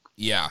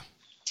 Yeah.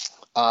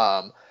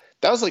 That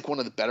was like one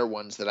of the better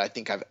ones that I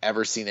think I've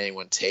ever seen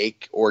anyone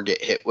take or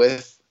get hit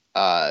with.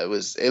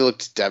 It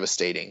looked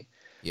devastating.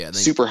 Yeah.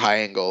 Super high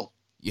angle.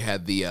 You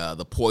had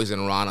the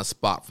Poison Rana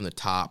spot from the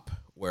top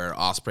where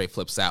Ospreay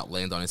flips out,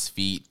 lands on his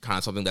feet, kind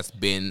of something that's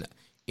been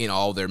in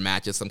all their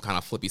matches, some kind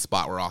of flippy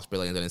spot where Ospreay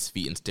lands on his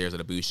feet and stares at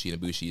Ibushi,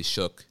 and Ibushi is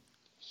shook.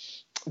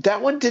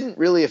 That one didn't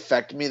really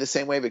affect me the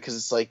same way because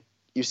it's like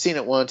you've seen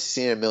it once,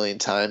 you've seen it a million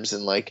times,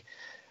 and like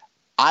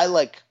I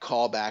like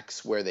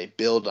callbacks where they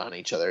build on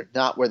each other,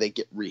 not where they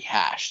get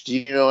rehashed. Do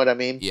you know what I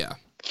mean? Yeah.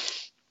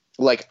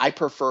 Like, I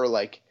prefer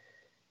like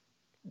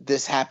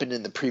this happened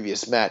in the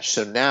previous match,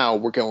 so now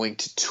we're going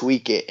to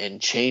tweak it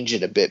and change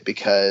it a bit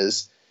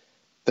because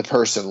the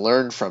person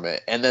learned from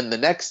it, and then the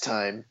next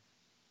time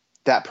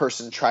that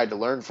person tried to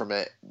learn from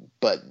it,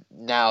 but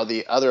now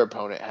the other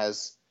opponent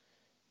has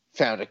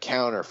found a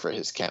counter for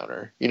his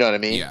counter. You know what I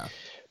mean? Yeah.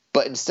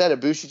 But instead,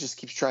 Ibushi just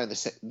keeps trying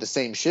the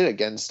same shit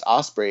against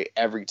Ospreay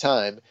every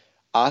time.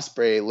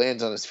 Ospreay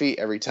lands on his feet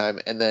every time,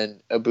 and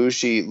then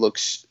Ibushi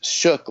looks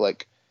shook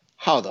like,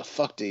 how the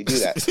fuck did he do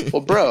that?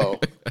 Well, bro,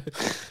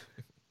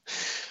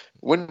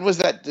 when was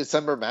that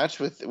December match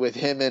with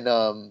him and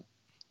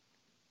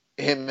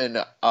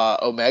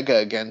Omega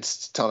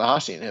against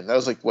Tanahashi and him? That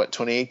was like, what,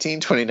 2018,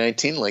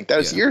 2019? Like, that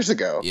was years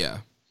ago. Yeah.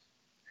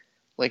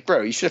 Like,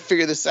 bro, you should have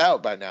figured this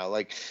out by now.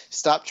 Like,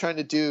 stop trying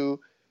to do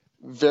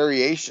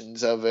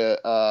variations of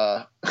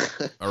a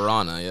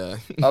Rana, yeah.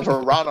 of a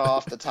Rana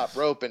off the top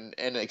rope and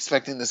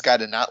expecting this guy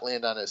to not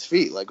land on his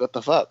feet. Like, what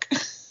the fuck?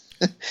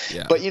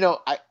 Yeah. But,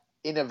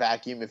 in a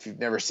vacuum, if you've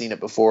never seen it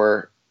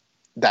before,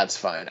 that's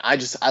fine. I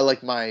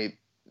like my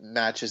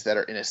matches that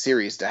are in a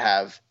series to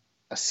have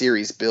a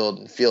series build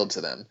and feel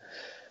to them,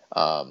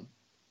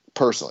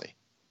 personally.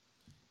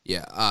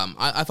 Yeah,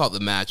 I thought the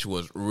match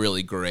was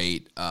really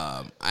great.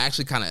 I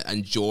actually kind of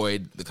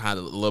enjoyed the kind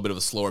of a little bit of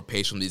a slower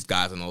pace from these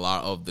guys and a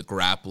lot of the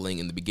grappling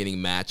in the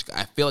beginning match.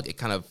 I feel like it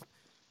kind of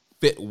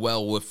fit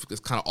well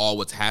with kind of all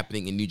what's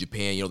happening in New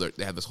Japan. You know,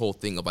 they have this whole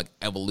thing of like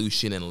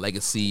evolution and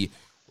legacy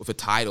with the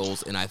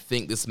titles, and I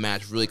think this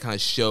match really kind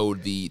of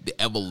showed the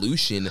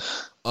evolution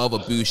of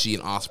Ibushi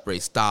and Ospreay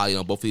style. You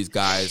know, both of these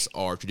guys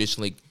are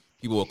traditionally,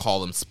 people will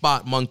call them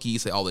spot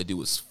monkeys, say all they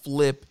do is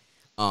flip.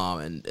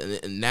 And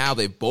now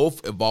they've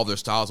both evolved their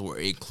styles where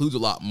it includes a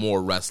lot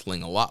more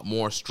wrestling, a lot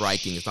more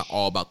striking. It's not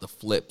all about the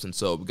flips. And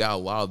so we got a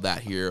lot of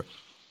that here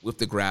with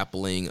the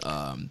grappling,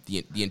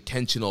 the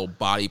intentional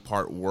body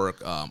part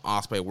work,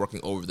 Ospreay working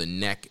over the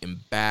neck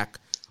and back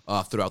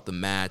throughout the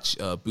match,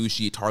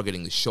 Bushi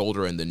targeting the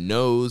shoulder and the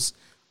nose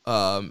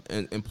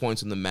and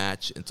points in the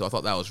match. And so I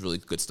thought that was really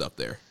good stuff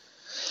there.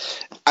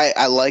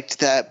 I liked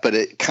that, but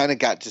it kind of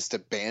got just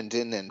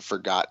abandoned and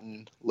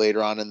forgotten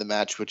later on in the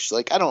match, which,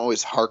 like, I don't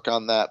always hark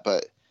on that,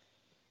 but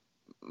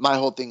my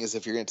whole thing is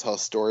if you're going to tell a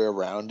story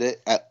around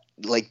it,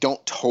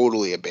 don't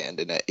totally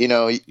abandon it. You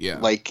know, yeah.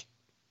 Like,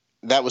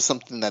 that was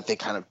something that they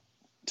kind of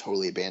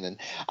totally abandoned.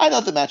 I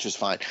thought the match was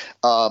fine.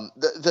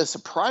 The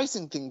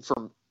surprising thing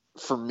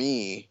for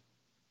me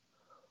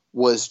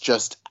was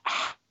just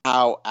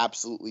how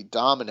absolutely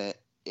dominant,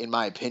 in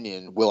my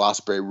opinion, Will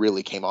Ospreay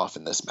really came off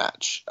in this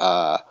match.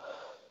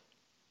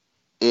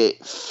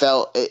 It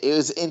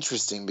was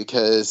interesting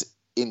because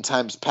in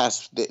times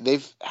past,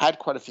 they've had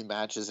quite a few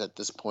matches at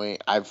this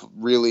point. I've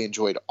really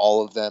enjoyed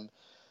all of them,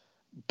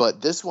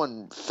 but this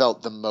one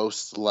felt the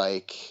most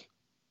like,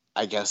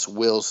 I guess,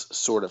 Will's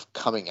sort of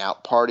coming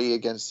out party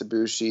against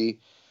Ibushi,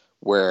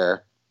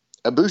 where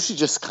Ibushi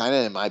just kind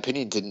of, in my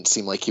opinion, didn't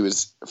seem like he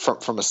was,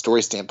 from a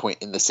story standpoint,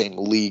 in the same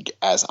league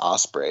as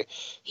Ospreay.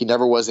 He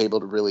never was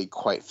able to really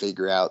quite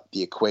figure out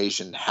the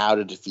equation, how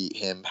to defeat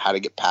him, how to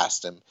get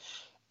past him.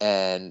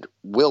 And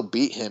Will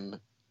beat him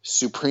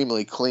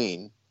supremely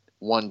clean,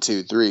 1,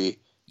 2, 3.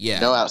 Yeah.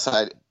 No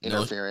outside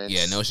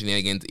interference. No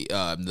shenanigans.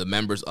 The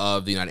members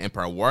of the United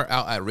Empire were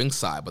out at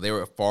ringside, but they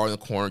were far in the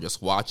corner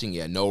just watching.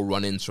 Yeah, no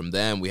run-ins from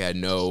them. We had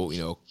no,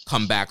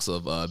 comebacks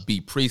of B.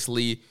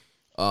 Priestley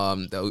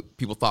that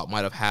people thought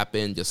might have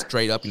happened. Just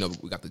straight up,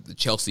 we got the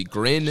Chelsea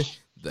Grin,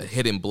 the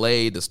Hidden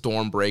Blade, the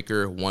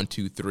Stormbreaker, 1,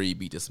 2, 3,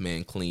 beat this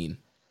man clean.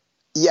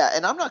 Yeah,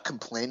 and I'm not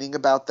complaining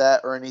about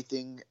that or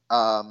anything.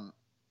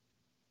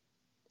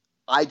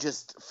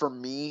 For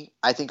me,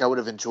 I think I would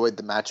have enjoyed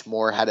the match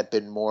more had it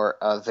been more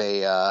of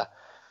a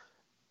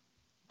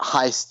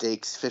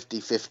high-stakes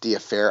 50-50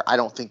 affair. I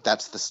don't think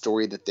that's the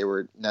story that they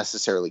were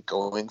necessarily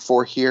going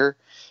for here.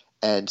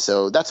 And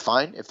so that's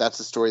fine if that's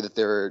the story that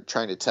they're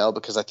trying to tell,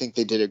 because I think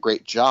they did a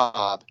great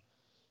job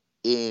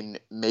in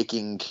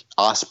making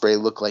Ospreay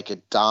look like a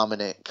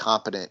dominant,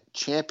 competent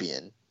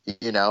champion.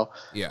 Yeah.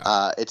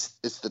 It's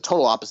the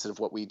total opposite of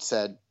what we'd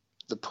said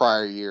the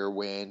prior year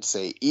when,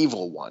 say,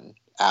 Evil won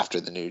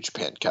after the New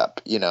Japan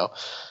Cup,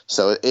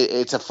 So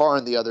it's a far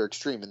on the other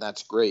extreme, and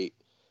that's great.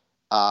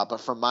 But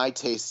for my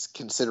taste,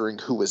 considering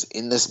who was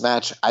in this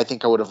match, I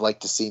think I would have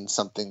liked to seen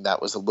something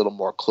that was a little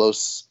more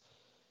close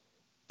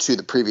to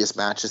the previous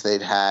matches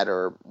they'd had,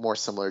 or more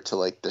similar to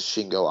like the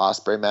Shingo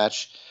Ospreay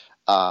match.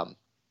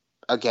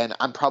 Again,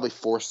 I'm probably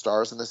 4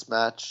 stars in this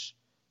match,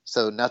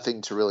 so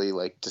nothing to really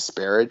like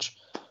disparage.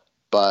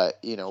 But,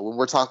 when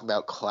we're talking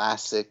about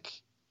classic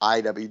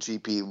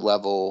IWGP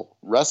level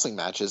wrestling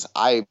matches,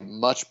 I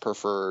much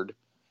preferred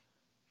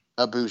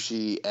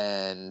Ibushi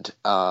and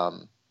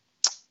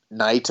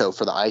Naito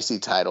for the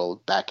IC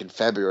title back in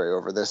February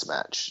over this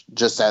match,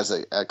 just as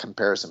a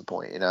comparison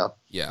point,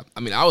 Yeah, I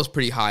mean, I was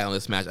pretty high on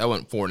this match. I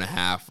went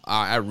 4.5.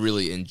 I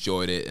really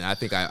enjoyed it, and I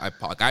think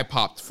I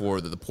popped for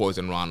the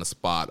Poison Rana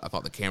spot. I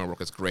thought the camera work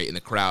was great, and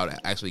the crowd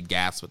actually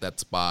gasped with that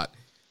spot.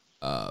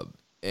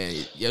 And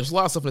yeah, there's a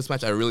lot of stuff in this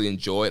match I really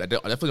enjoyed. I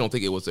definitely don't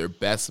think it was their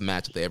best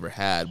match that they ever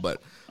had,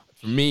 but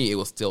for me, it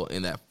was still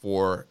in that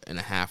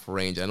 4.5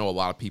 range. I know a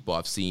lot of people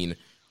I've seen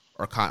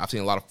I've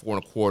seen a lot of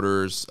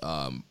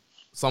 4.25s,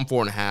 some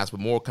 4.5s, but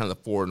more kind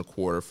of the 4.25,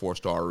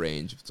 4-star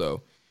range.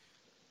 So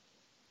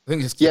I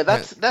think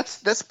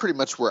that's pretty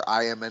much where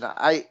I am, and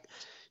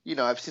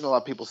I've seen a lot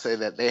of people say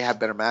that they have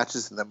better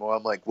matches than them. Well,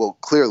 I'm like, well,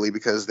 clearly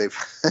because they've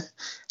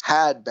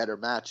had better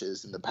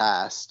matches in the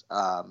past.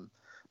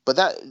 But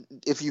that,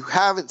 if you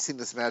haven't seen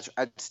this match,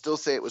 I'd still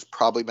say it was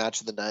probably match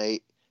of the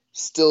night.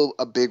 Still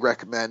a big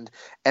recommend.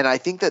 And I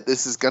think that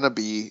this is going to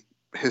be,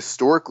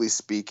 historically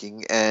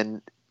speaking,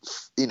 and,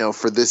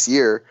 for this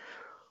year,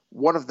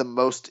 one of the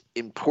most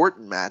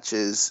important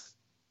matches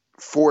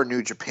for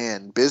New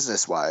Japan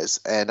business-wise.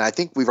 And I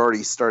think we've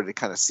already started to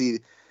kind of see.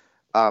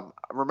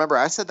 Remember,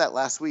 I said that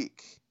last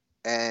week,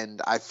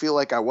 and I feel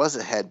like I was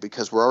ahead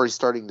because we're already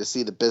starting to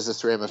see the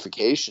business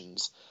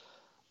ramifications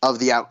of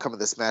the outcome of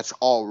this match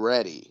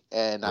already,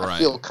 and I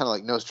feel kind of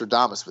like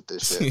Nostradamus with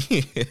this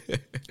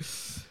shit.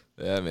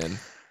 Yeah, man.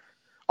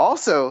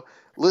 Also,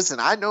 listen,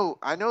 I know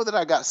that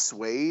I got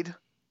swayed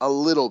a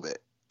little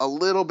bit a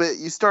little bit.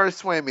 You started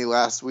swaying me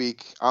last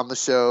week on the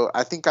show.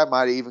 I think I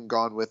might have even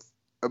gone with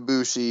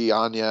Ibushi,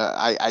 Anya.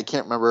 I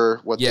can't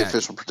remember what the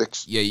official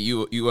prediction. Yeah,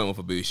 you went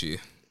with Ibushi.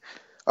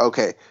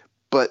 Okay,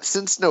 but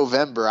since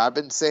November, I've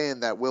been saying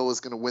that Will was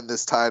going to win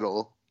this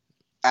title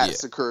at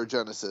Sakura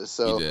Genesis.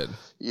 So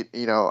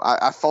you know,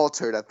 I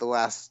faltered at the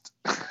last.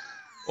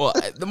 Well,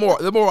 the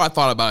more I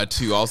thought about it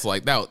too, I was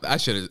like, that I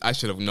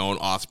should have known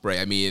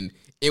Ospreay. I mean,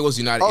 it was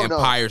United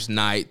Empire's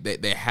night.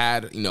 They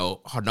had, you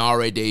know,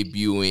 Hanare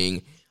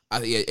debuting. I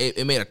think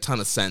it made a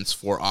ton of sense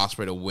for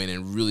Ospreay to win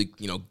and really,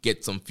 you know,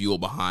 get some fuel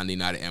behind the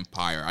United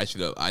Empire. I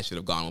should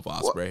have gone with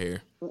Ospreay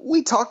here.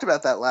 We talked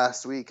about that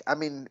last week. I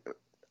mean,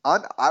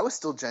 I was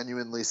still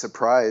genuinely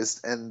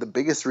surprised, and the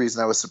biggest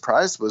reason I was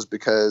surprised was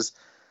because,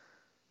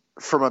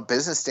 from a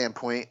business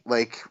standpoint,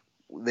 like,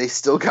 they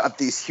still got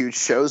these huge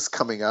shows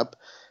coming up,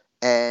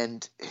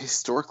 and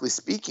historically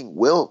speaking,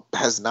 Will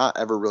has not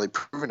ever really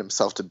proven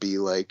himself to be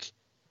like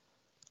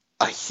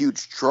a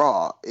huge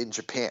draw in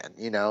Japan.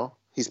 You know,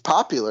 he's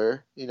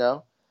popular. You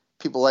know,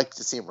 people like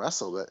to see him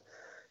wrestle, but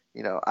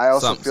you know, I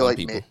also feel like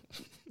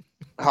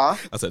I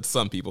said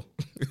some people.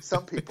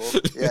 Some people,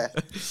 yeah.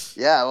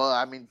 Yeah, well,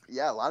 I mean,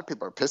 yeah, a lot of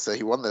people are pissed that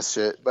he won this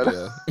shit. But,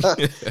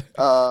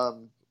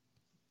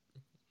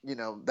 you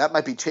know, that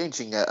might be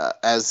changing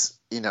as,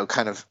 you know,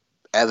 kind of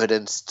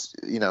evidenced,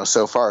 you know,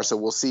 so far. So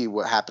we'll see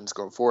what happens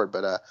going forward.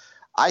 But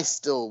I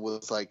still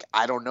was like,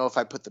 I don't know if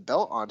I put the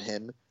belt on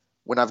him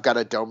when I've got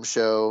a dome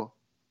show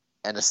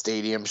and a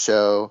stadium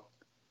show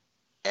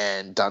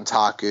and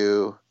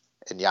Dantaku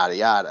and yada,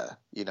 yada,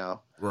 you know.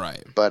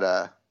 Right.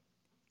 But,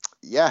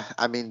 yeah,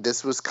 I mean,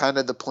 this was kind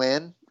of the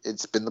plan.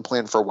 It's been the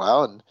plan for a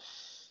while, and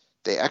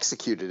they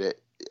executed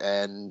it.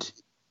 And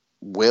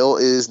Will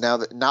is now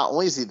not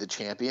only is he the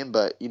champion,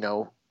 but, you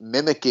know,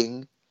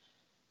 mimicking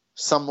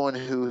someone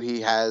who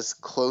he has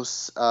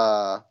close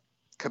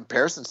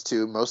comparisons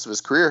to most of his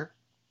career.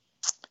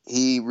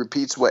 He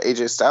repeats what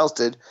AJ Styles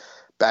did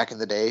back in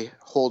the day,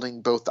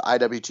 holding both the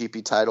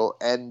IWGP title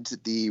and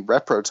the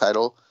Repro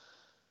title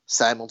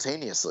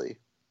simultaneously.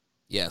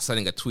 Yeah,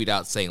 sending a tweet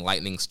out saying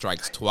lightning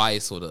strikes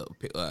twice, with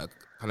a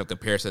kind of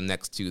comparison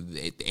next to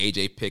the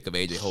AJ pick of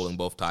AJ holding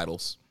both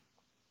titles.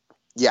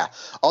 Yeah,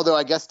 although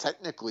I guess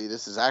technically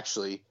this is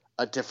actually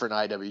a different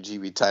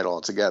IWGP title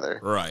altogether.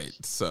 Right,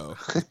 so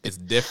it's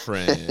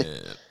different.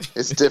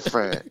 It's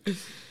different.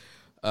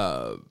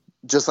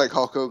 Just like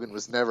Hulk Hogan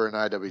was never an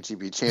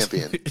IWGP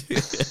champion.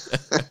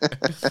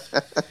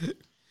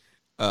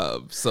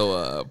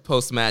 So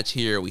post-match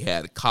here, we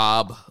had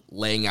Cobb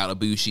laying out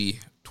Ibushi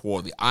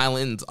toward the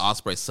islands,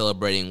 Ospreay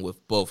celebrating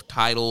with both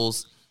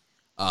titles.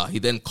 He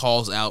then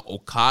calls out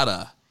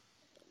Okada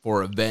for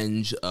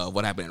revenge of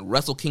what happened in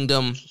Wrestle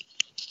Kingdom.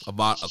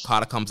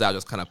 Okada comes out,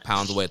 just kind of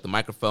pounds away at the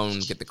microphone,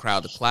 get the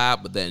crowd to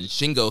clap, but then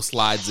Shingo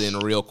slides in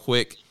real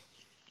quick,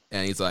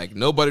 and he's like,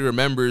 nobody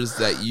remembers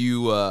that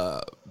you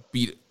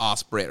beat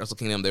Ospreay at Wrestle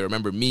Kingdom. They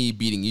remember me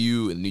beating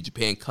you in the New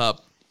Japan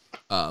Cup,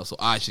 so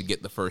I should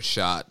get the first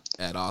shot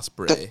at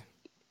Ospreay.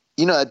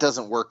 You know, that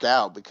doesn't work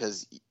out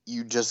because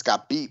you just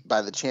got beat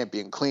by the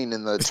champion clean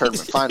in the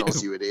tournament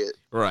finals, you idiot.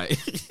 Right.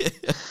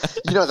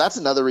 You know, that's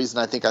another reason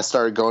I think I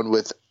started going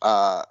with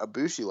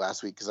Ibushi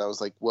last week, because I was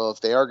like, well,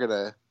 if they are going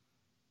to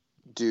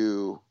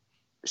do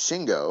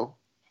Shingo,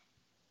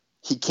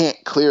 he can't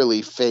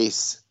clearly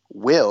face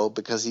Will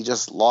because he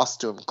just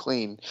lost to him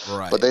clean.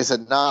 Right. But they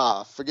said,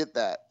 nah, forget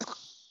that.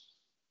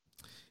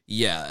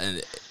 Yeah,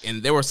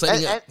 and they were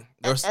setting up...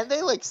 And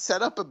they, like,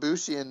 set up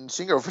Ibushi and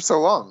Shingo for so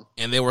long.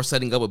 And they were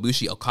setting up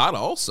Ibushi Okada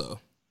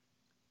also.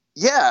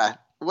 Yeah,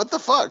 what the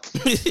fuck?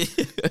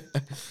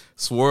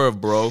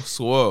 Swerve, bro,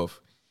 swerve.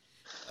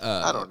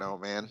 I don't know,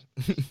 man.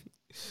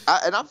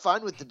 And I'm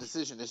fine with the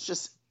decision. It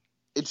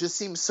just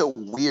seems so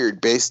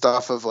weird based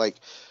off of, like,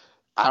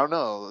 I don't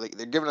know. Like,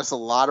 they're giving us a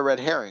lot of red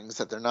herrings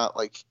that they're not,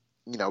 like,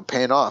 you know,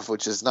 paying off,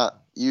 which is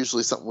not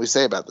usually something we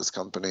say about this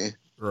company.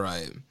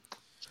 Right.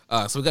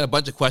 So we got a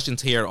bunch of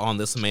questions here on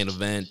this main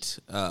event.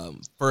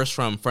 First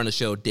from friend of the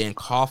show, Dan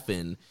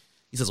Coffin.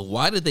 He says,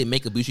 why did they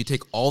make Ibushi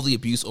take all the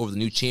abuse over the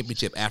new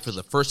championship after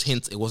the first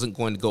hints it wasn't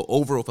going to go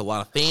over with a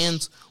lot of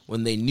fans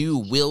when they knew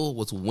Will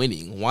was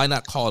winning? Why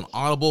not call an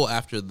audible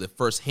after the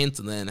first hints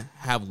and then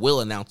have Will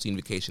announce the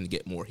unification to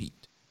get more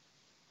heat?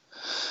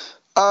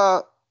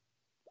 I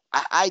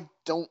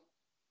don't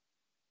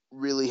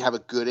really have a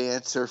good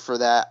answer for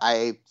that.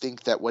 I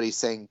think that what he's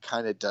saying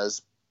kind of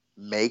does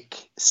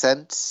make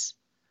sense.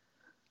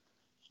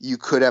 You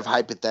could have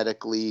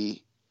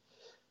hypothetically...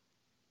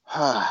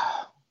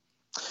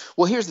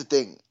 Well, here's the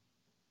thing.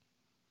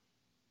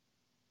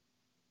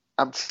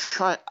 I'm just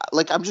trying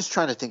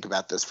to think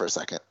about this for a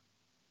second.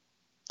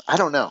 I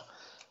don't know.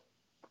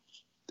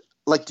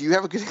 Like, do you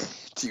have a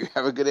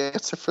good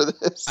answer for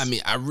this? I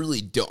mean, I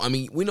really don't. I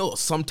mean, we know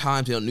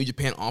sometimes, you know, New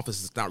Japan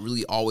office is not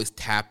really always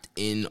tapped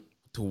in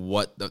to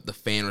what the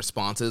fan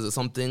response is or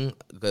something,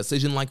 a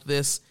decision like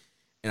this.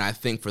 And I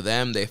think for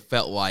them, they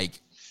felt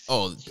like,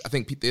 I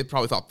think they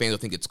probably thought fans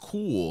would think it's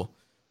cool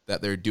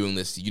that they're doing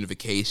this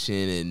unification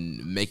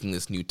and making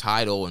this new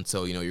title. And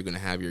so, you know, you're going to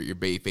have your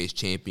babyface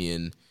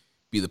champion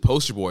be the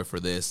poster boy for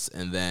this,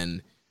 and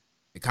then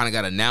it kind of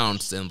got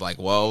announced, and like,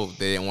 well,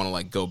 they didn't want to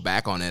like go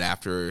back on it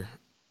after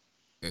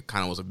it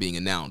kind of was being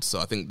announced. So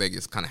I think they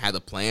just kind of had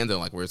the plan. They're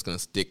like, we're just going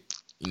to stick,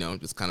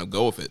 just kind of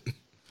go with it.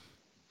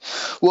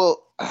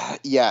 Well,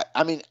 yeah,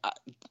 I mean,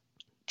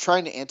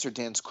 trying to answer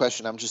Dan's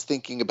question, I'm just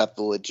thinking about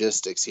the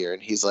logistics here.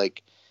 And he's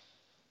like,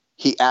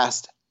 he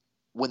asked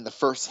when the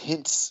first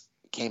hints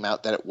came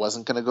out that it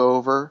wasn't going to go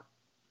over,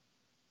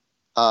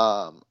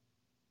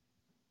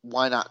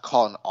 why not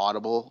call an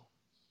audible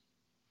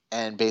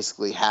and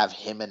basically have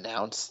him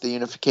announce the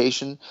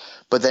unification?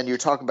 But then you're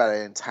talking about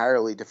an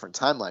entirely different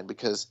timeline,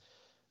 because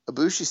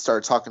Ibushi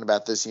started talking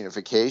about this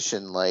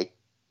unification like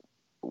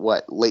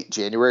late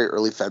January,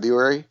 early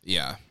February.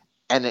 Yeah.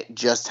 And it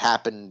just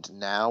happened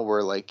now.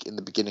 We're like in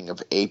the beginning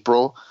of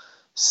April.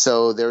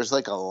 So there's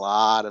like a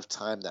lot of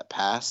time that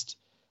passed.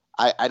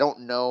 I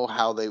don't know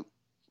how they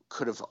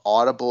could have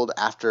audibled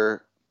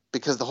after,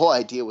 because the whole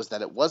idea was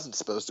that it wasn't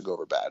supposed to go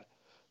over bad.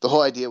 The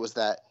whole idea was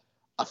that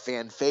a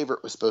fan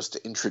favorite was supposed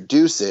to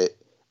introduce it,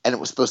 and it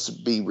was supposed to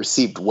be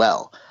received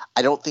well.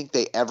 I don't think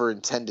they ever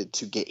intended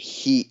to get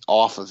heat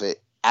off of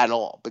it at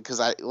all, because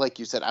like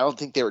you said, I don't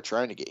think they were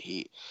trying to get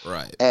heat.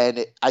 Right.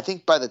 And I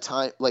think by the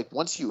time, like,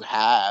 once you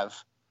have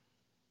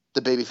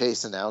the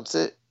babyface announce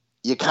it,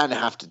 you kind of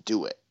have to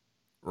do it.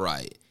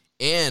 Right.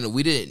 And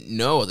we didn't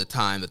know at the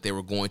time that they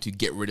were going to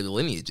get rid of the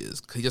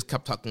lineages, because he just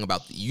kept talking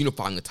about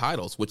unifying the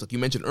titles, which, like you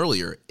mentioned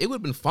earlier, it would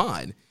have been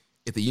fine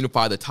if they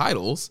unified the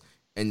titles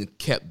and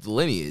kept the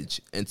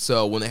lineage. And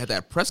so when they had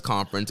that press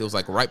conference, it was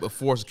like right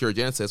before Sakura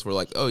Genesis, we're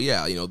like, oh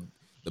yeah,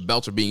 the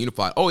belts are being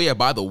unified. Oh yeah,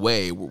 by the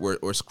way,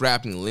 we're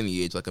scrapping the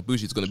lineage. Like,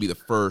 Ibushi is going to be the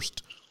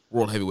first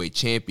world heavyweight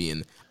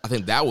champion. I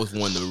think that was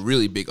when the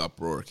really big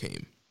uproar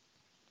came.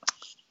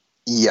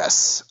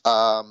 Yes.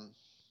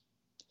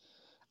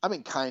 I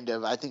mean, kind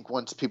of. I think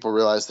once people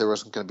realized there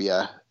wasn't going to be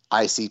a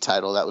IC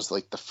title, that was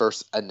like the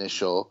first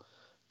initial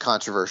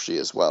controversy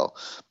as well.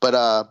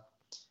 But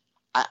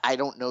I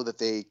don't know that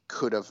they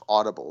could have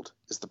audibled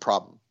is the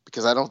problem,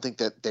 because I don't think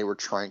that they were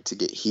trying to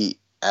get heat,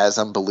 as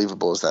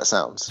unbelievable as that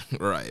sounds.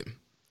 Right.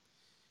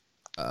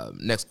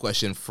 Next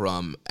question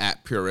from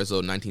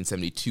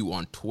 @PureRezzo1972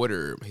 on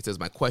Twitter. He says,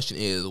 my question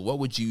is, what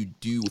would you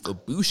do with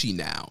Ibushi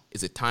now?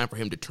 Is it time for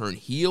him to turn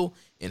heel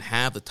and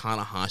have the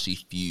Tanahashi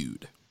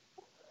feud?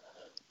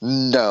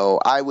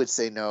 No, I would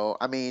say no.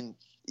 I mean,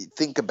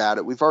 think about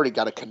it. We've already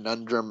got a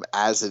conundrum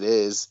as it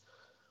is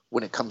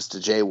when it comes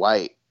to Jay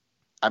White.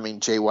 I mean,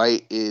 Jay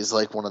White is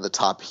like one of the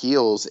top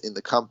heels in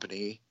the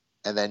company,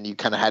 and then you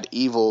kind of had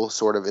Evil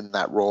sort of in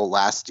that role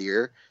last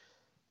year.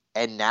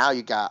 And now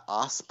you got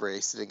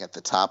Ospreay sitting at the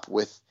top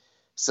with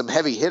some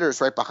heavy hitters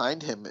right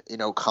behind him,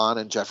 Khan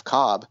and Jeff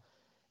Cobb.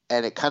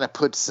 And it kind of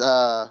puts,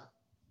 Jay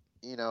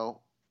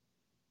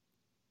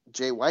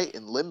White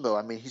in limbo.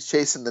 I mean, he's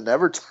chasing the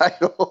Never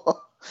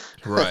title.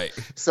 Right.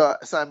 So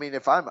I mean,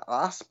 if I'm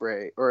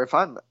Ospreay or if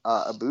I'm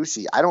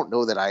Ibushi, I don't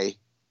know that I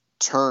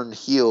turn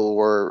heel,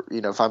 or,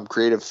 if I'm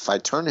creative, if I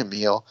turn him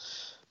heel,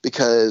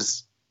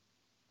 because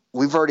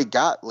we've already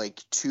got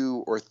like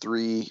 2 or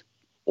 3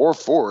 or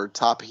 4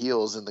 top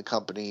heels in the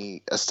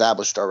company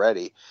established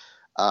already.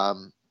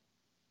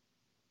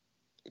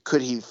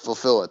 Could he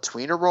fulfill a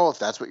tweener role if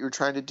that's what you're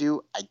trying to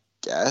do? I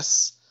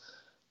guess.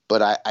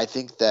 But I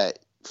think that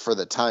for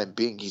the time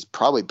being, he's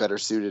probably better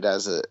suited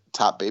as a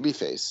top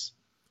babyface.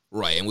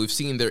 Right, and we've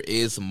seen there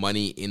is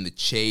money in the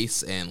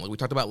chase, and like we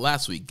talked about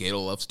last week, Gato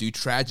loves to do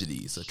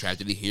tragedies. The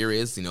tragedy here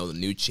is, the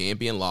new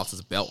champion lost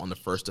his belt on the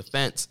first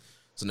defense.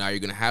 So now you're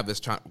going to have this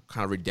kind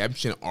of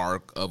redemption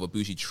arc of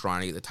Ibushi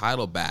trying to get the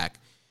title back.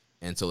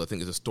 And so I think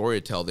there's a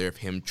story to tell there of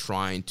him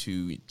trying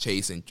to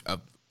chase and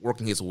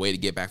working his way to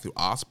get back through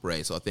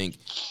Ospreay. So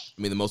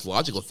the most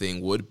logical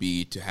thing would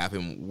be to have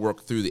him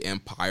work through the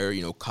Empire.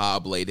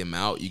 Cobb laid him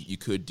out. You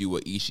could do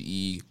a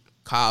Ishii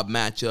Cobb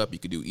matchup. You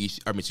could do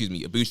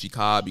Ibushi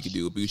Cobb. You could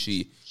do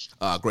Ibushi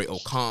Great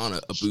Okan,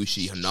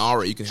 Ibushi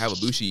Hanara. You can have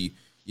Ibushi,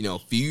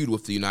 feud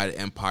with the United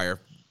Empire,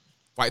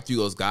 fight through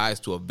those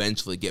guys to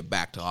eventually get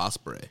back to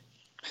Ospreay.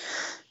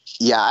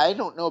 Yeah, I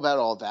don't know about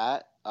all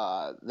that.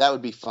 That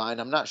would be fine.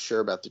 I'm not sure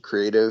about the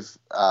creative.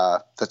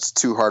 That's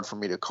too hard for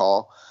me to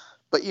call.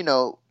 But,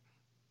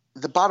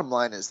 the bottom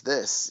line is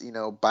this.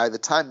 By the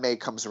time May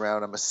comes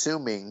around, I'm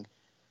assuming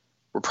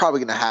we're probably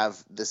going to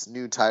have this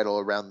new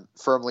title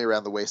firmly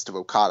around the waist of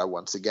Okada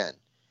once again.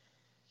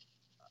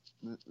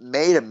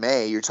 May to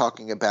May, you're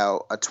talking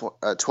about a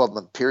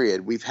 12-month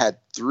period. We've had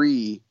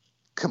 3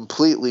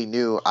 completely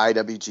new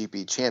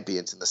IWGP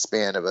champions in the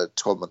span of a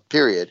 12-month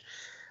period.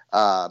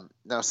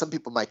 Now, some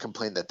people might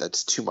complain that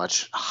that's too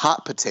much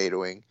hot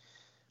potatoing,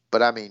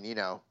 but I mean,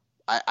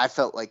 I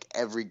felt like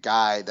every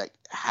guy that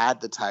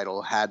had the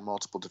title had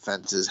multiple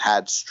defenses,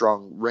 had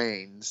strong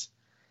reigns,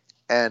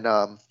 and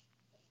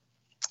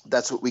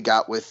that's what we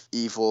got with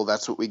Evil.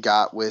 That's what we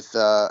got with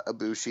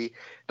Ibushi, and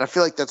I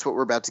feel like that's what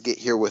we're about to get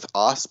here with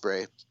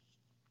Ospreay.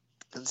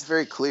 It's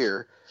very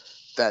clear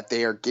that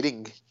they are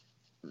getting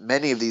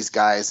many of these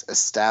guys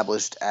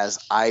established as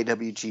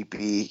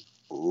IWGP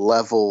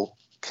level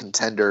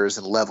contenders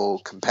and level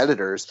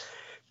competitors,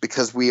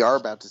 because we are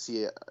about to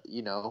see,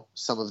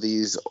 some of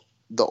these,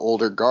 the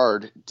older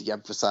guard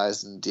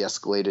de-emphasized and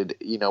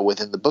de-escalated,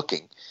 within the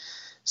booking.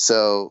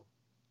 So,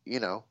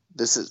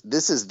 this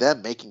is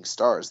them making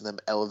stars and them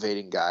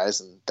elevating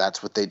guys, and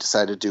that's what they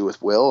decided to do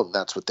with Will, and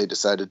that's what they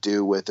decided to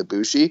do with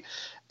Ibushi.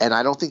 And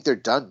I don't think they're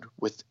done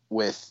with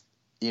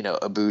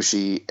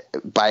Ibushi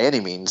by any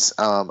means.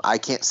 I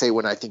can't say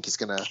when I think he's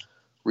going to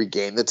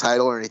regain the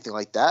title or anything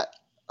like that.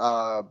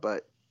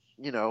 But,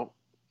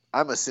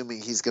 I'm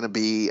assuming he's going to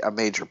be a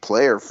major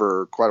player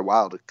for quite a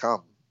while to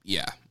come.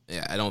 Yeah,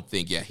 I don't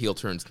think, heel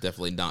turn's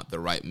definitely not the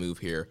right move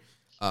here.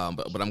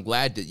 But I'm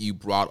glad that you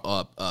brought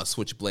up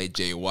Switchblade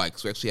Jay White,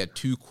 because we actually had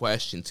two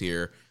questions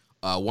here.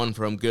 One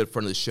from good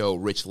friend of the show,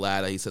 Rich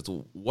Latta. He says,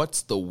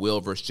 what's the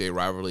Will versus Jay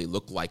rivalry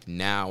look like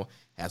now?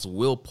 Has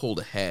Will pulled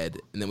ahead?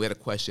 And then we had a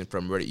question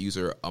from Reddit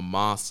user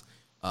Amos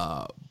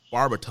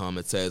Barbatum.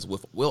 It says,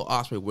 with Will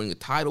Ospreay winning the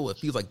title, it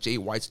feels like Jay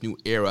White's new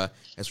era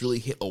has really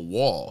hit a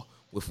wall.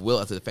 With Will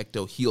as a de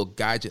facto heel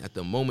gaijin at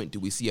the moment, do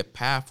we see a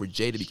path for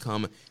Jay to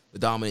become the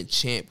dominant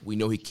champ we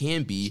know he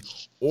can be,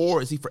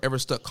 or is he forever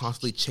stuck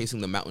constantly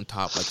chasing the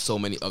mountaintop like so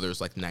many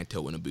others like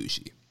Naito and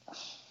Ibushi?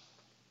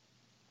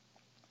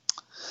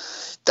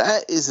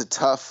 That is a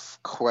tough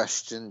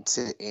question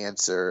to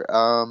answer.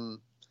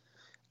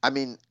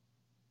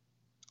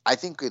 I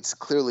think it's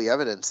clearly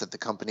evidence that the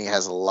company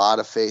has a lot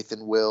of faith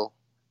in Will.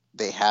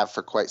 They have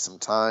for quite some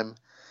time.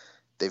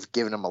 They've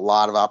given him a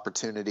lot of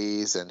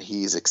opportunities, and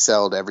he's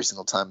excelled every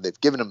single time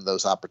they've given him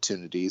those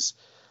opportunities.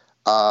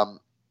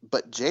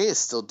 But Jay is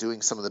still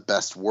doing some of the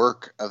best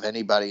work of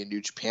anybody in New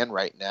Japan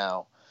right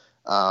now.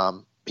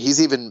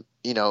 He's even,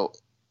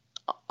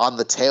 on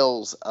the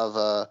tails of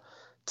a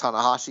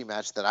Tanahashi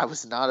match that I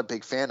was not a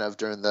big fan of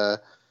during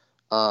the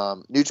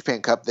New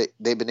Japan Cup.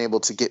 They've been able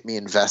to get me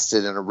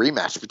invested in a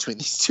rematch between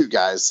these two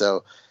guys.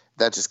 So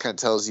that just kind of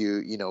tells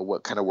you,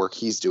 what kind of work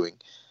he's doing.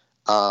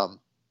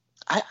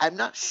 I'm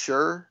not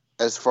sure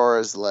as far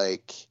as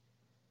like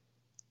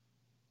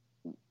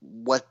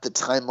what the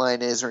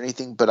timeline is or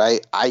anything, but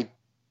I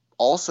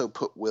also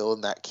put Will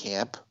in that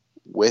camp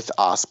with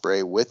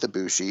Ospreay, with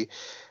Ibushi,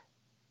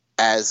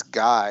 as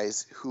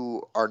guys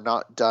who are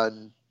not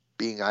done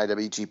being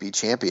IWGP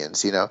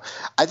champions.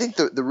 I think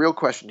the real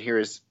question here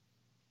is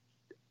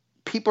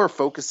people are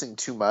focusing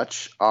too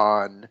much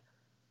on,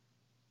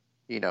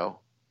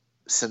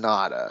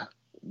 Sonata,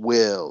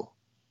 Will,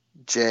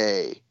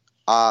 Jay,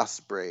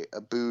 Ospreay,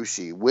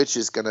 Ibushi, which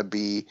is going to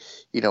be,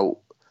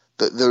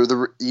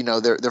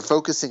 they're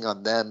focusing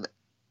on them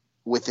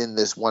within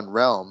this one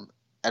realm,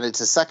 and it's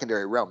a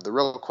secondary realm. The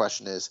real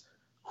question is,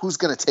 who's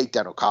going to take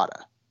down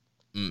Okada?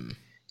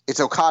 It's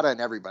Okada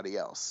and everybody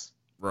else.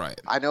 Right.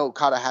 I know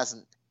Okada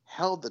hasn't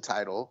held the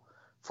title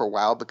for a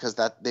while because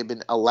they've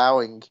been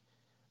allowing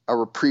a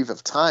reprieve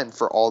of time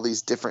for all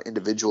these different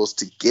individuals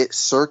to get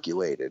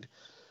circulated.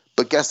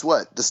 But guess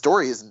what? The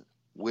story isn't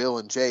Will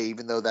and Jay,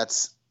 even though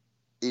that's,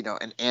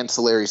 an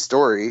ancillary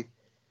story.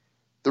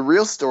 The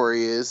real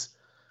story is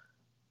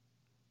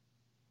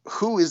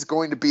who is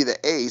going to be the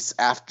ace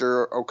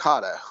after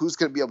Okada? Who's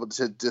going to be able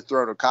to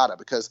dethrone Okada?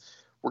 Because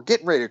we're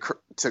getting ready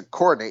to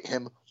coronate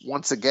him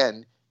once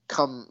again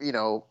come,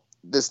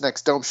 this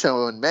next Dome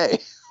show in May.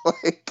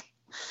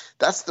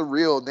 That's the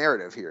real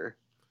narrative here.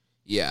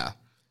 Yeah.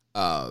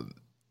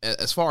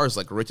 As far as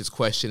like Rich's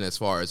question, as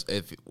far as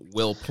if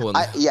Will pull in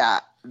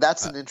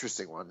that's an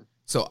interesting one.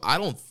 So I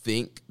don't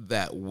think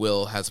that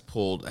Will has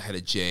pulled ahead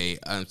of Jay.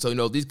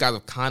 So these guys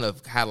have kind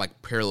of had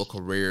like parallel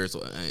careers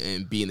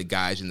and being the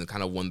guys and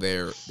kind of won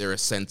their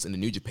ascents into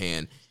New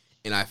Japan.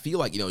 And I feel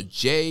like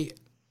Jay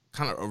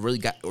kind of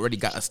already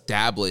got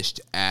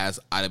established as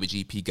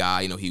IWGP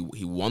guy.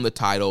 He won the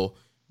title,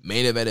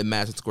 main event at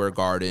Madison Square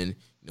Garden.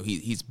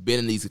 He's been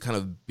in these kind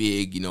of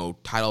big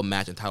title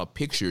match and title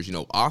pictures.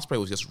 Ospreay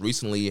was just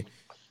recently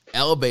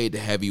elevated to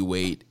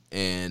heavyweight,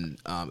 and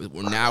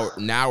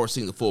now we're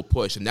seeing the full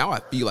push. And now I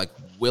feel like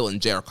Will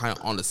and Jay are kind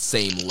of on the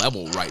same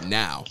level right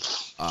now.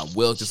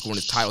 Will's just going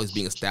his title. He's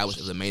being established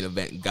as a main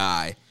event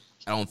guy.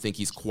 I don't think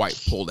he's quite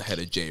pulled ahead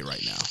of Jay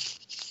right now.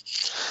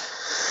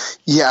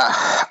 Yeah,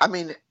 I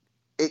mean,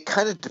 it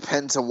kind of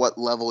depends on what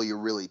level you're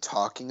really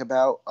talking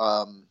about.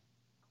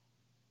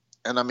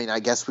 And I mean, I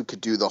guess we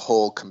could do the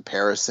whole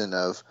comparison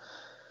of,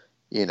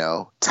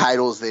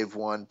 titles they've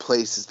won,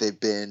 places they've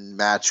been,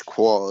 match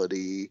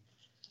quality,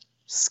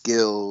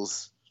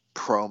 skills,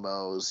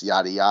 promos,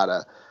 yada,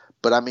 yada.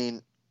 But I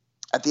mean,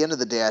 at the end of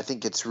the day, I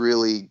think it's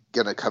really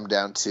going to come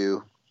down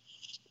to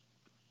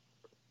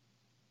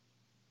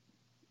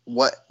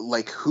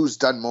who's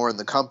done more in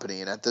the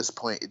company. And at this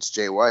point, it's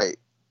Jay White.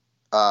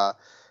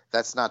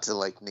 That's not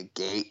to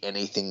negate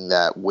anything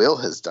that Will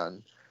has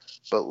done,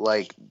 but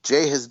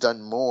Jay has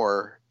done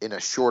more in a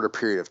shorter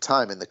period of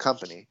time in the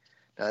company.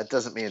 Now, that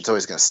doesn't mean it's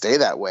always going to stay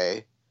that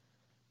way.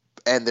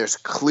 And there's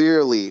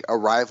clearly a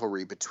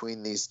rivalry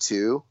between these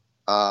two,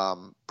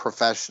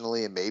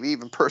 professionally and maybe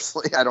even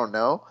personally. I don't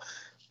know.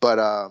 But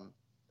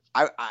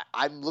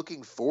I'm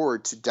looking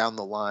forward to down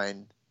the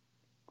line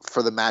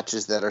for the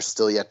matches that are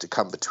still yet to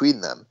come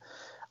between them.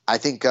 I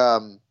think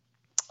a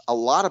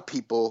lot of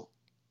people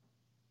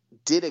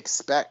did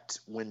expect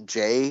when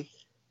Jay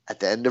at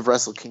the end of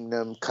Wrestle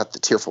Kingdom cut the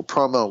tearful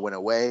promo, went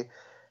away,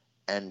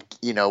 and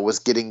was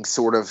getting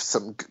sort of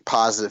some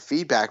positive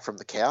feedback from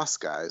the Chaos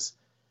guys.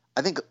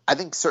 I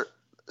think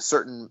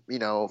certain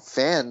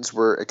fans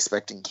were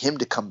expecting him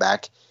to come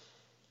back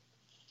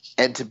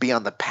and to be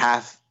on the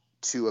path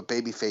to a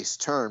babyface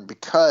turn,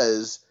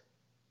 because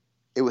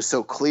it was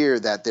so clear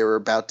that they were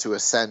about to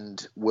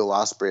ascend Will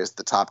Ospreay as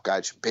the top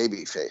guy to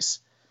babyface.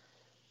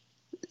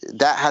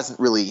 That hasn't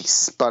really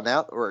spun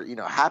out or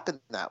happened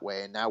that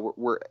way, and now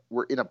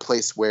we're in a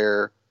place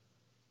where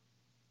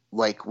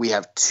like we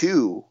have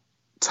two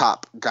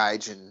top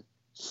Gaijin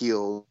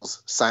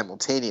heels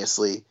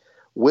simultaneously.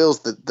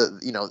 Will's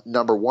the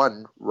number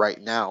one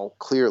right now,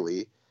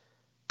 clearly.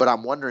 But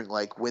I'm wondering,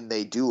 like, when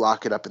they do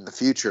lock it up in the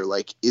future,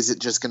 like, is it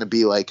just going to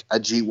be like a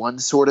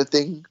G1 sort of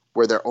thing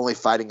where they're only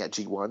fighting at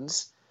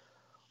G1s?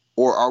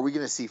 Or are we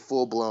going to see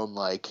full-blown,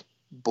 like,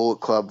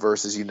 Bullet Club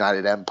versus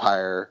United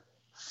Empire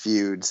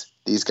feuds?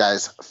 These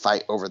guys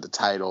fight over the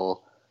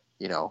title.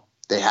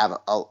 They have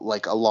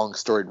a long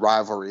storied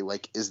rivalry.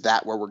 Like, is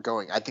that where we're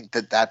going? I think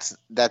that's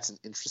an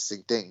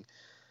interesting thing.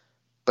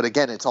 But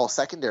again, it's all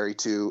secondary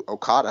to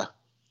Okada.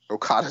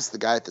 Okada's the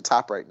guy at the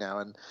top right now,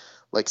 and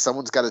like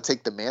someone's got to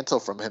take the mantle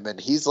from him, and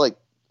he's like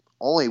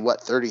only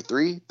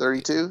 33,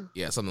 32?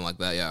 Yeah, something like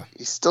that, yeah.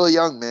 He's still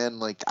young, man.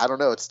 Like, I don't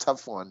know, it's a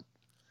tough one.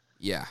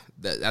 Yeah,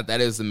 that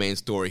is the main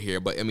story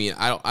here. But I mean,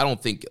 I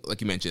don't think, like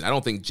you mentioned, I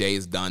don't think Jay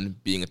is done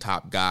being a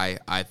top guy.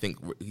 I think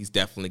he's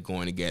definitely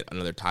going to get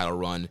another title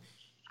run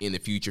in the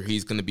future.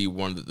 He's going to be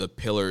one of the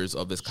pillars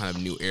of this kind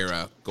of new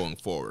era going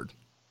forward.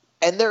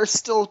 And there's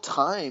still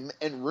time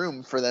and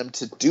room for them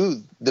to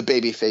do the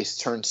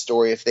babyface turn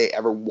story if they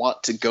ever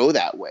want to go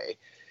that way.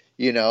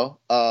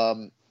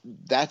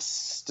 That's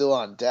still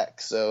on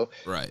deck. So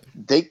right.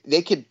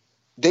 They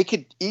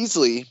could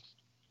easily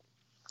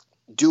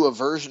do a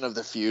version of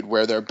the feud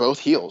where they're both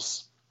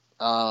heels.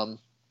 Right.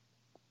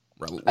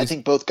 I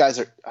think both guys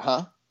are,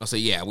 huh? I'll say,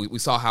 yeah, we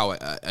saw how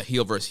a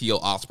heel versus heel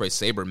Ospreay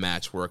Sabre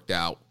match worked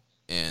out,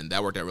 and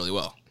that worked out really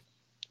well.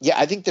 Yeah,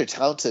 I think they're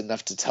talented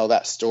enough to tell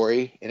that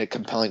story in a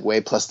compelling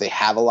way. Plus, they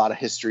have a lot of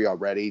history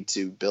already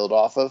to build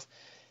off of.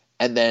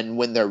 And then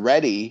when they're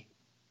ready,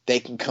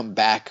 they can come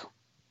back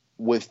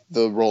with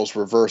the roles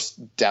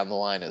reversed down the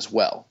line as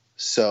well.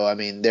 So, I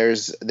mean,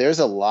 there's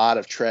a lot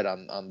of tread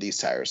on these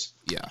tires.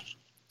 Yeah.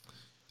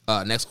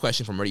 Next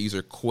question from Reddit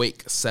user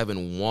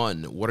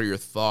Quake71. What are your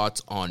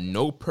thoughts on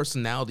no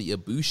personality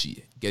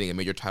Ibushi getting a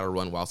major title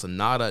run while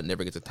Sanada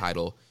never gets a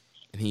title?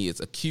 And he is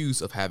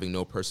accused of having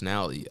no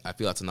personality. I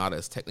feel that Sanada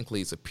is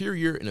technically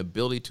superior in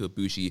ability to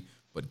Ibushi,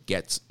 but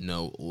gets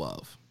no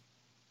love.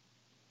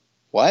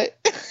 What?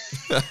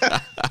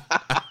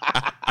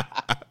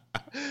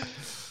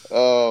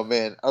 Oh,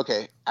 man.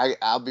 Okay,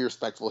 I'll be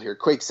respectful here.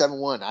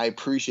 Quake71, I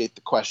appreciate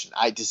the question.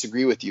 I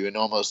disagree with you in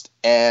almost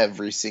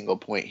every single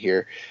point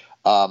here.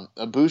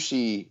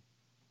 Ibushi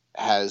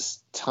has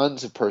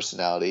tons of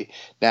personality.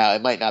 Now,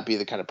 it might not be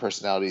the kind of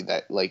personality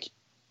that, like,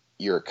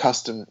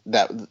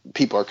 that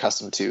people are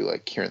accustomed to,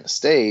 like, here in the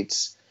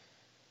States,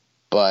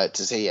 but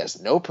to say he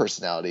has no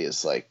personality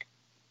is like,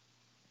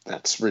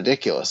 that's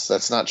ridiculous.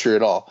 That's not true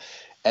at all.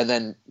 And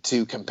then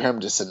to compare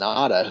him to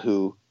Sanada,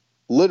 who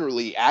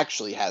literally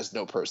actually has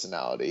no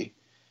personality,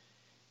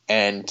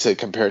 and to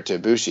compare it to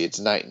Ibushi, it's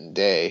night and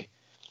day.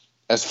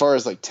 As far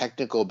as like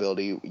technical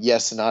ability,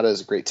 yes, Sanada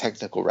is a great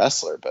technical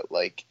wrestler, but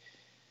like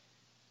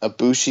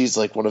Ibushi's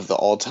like one of the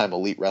all-time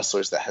elite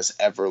wrestlers that has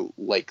ever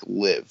like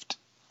lived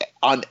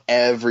on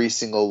every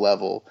single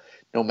level,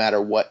 no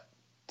matter what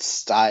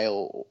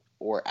style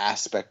or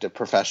aspect of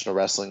professional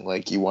wrestling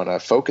like you want to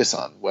focus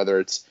on, whether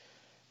it's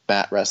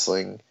mat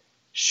wrestling,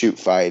 shoot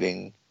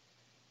fighting,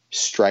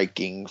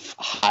 striking,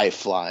 high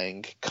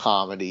flying,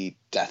 comedy,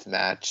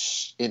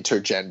 deathmatch,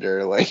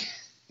 intergender, like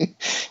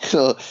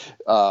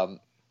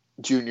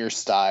junior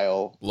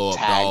style, blow up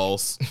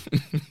dolls.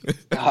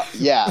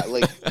 Yeah,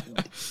 like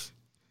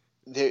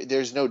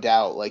there's no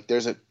doubt. Like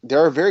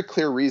there are very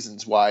clear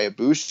reasons why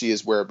Ibushi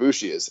is where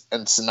Ibushi is,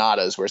 and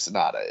Sanada is where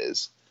Sanada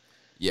is.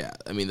 Yeah,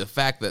 I mean the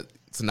fact that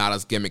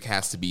Sanada's gimmick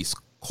has to be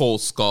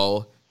Cold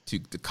Skull to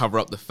cover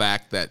up the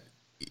fact that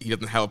he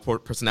doesn't have a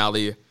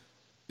personality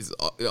is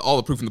all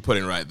the proof in the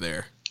pudding right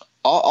there.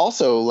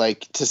 Also,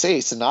 like, to say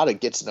Sanada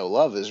gets no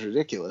love is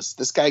ridiculous.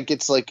 This guy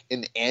gets like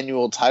an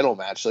annual title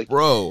match. Like,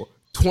 bro,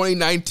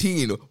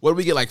 2019, what do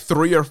we get, like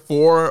 3 or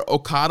 4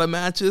 Okada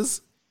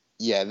matches?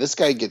 Yeah, this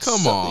guy gets.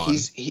 Come on,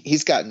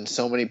 he's gotten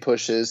so many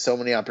pushes, so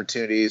many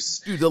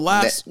opportunities. Dude, the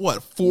last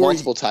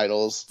multiple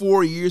titles,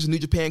 4 years New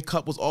Japan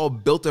Cup was all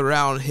built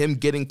around him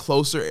getting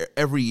closer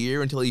every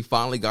year until he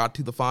finally got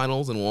to the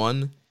finals and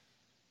won.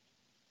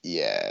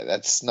 Yeah,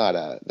 that's not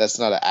an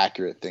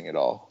accurate thing at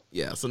all.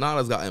 Yeah,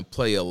 Sanada's gotten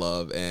plenty of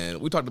love,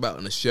 and we talked about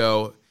in the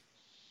show.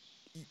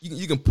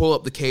 You can pull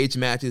up the cage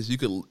matches. You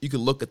could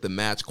look at the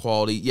match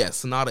quality.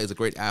 Yes, Sanada is a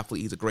great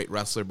athlete. He's a great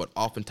wrestler, but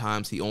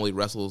oftentimes he only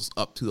wrestles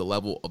up to the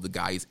level of the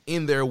guy he's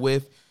in there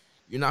with.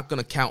 You're not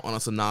going to count on a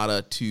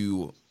Sanada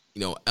to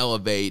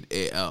elevate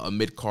a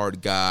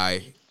mid-card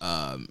guy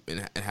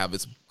and have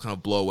this kind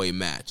of blow away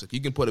match. Like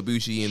you can put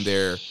Ibushi in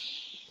there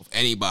with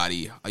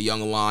anybody, a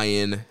young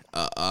lion,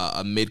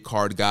 a mid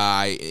card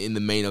guy in the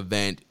main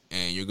event,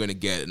 and you're going to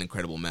get an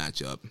incredible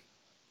matchup.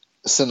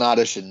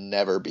 Sonata should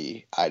never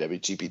be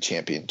IWGP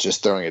champion.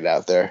 Just throwing it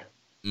out there.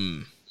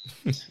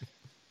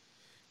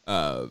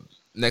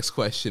 Next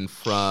question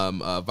from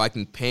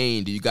Viking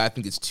Pain. Do you guys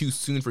think it's too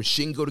soon for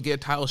Shingo to get a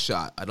title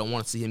shot? I don't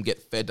want to see him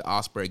get fed to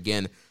Ospreay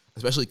again,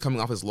 especially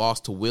coming off his loss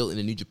to Will in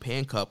the New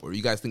Japan Cup. Or do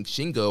you guys think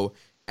Shingo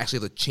actually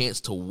has a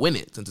chance to win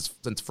it,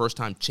 since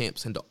first-time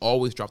champs tend to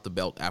always drop the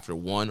belt after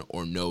one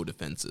or no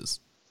defenses?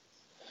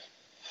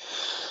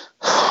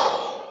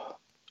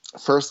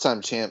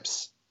 First-time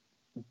champs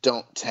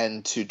don't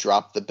tend to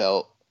drop the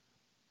belt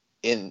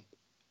in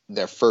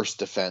their first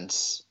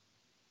defense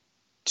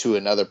to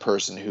another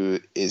person who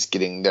is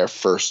getting their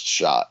first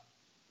shot.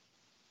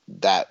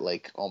 That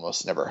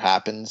almost never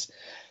happens.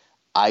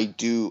 I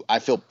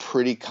feel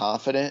pretty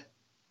confident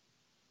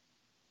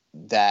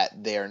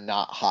that they are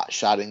not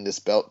hot-shotting this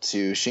belt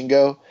to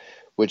Shingo,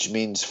 which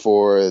means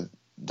for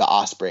the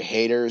Ospreay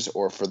haters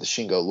or for the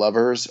Shingo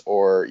lovers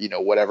or,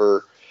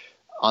 whatever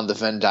on the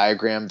Venn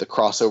diagram, the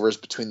crossovers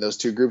between those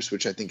two groups,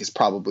 which I think is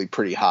probably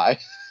pretty high.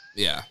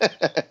 Yeah.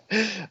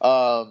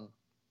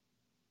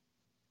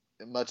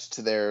 Much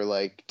to their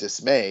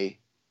dismay,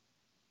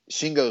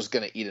 Shingo's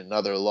going to eat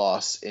another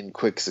loss in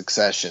quick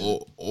succession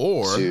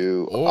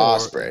to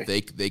Ospreay.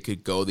 They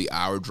could go the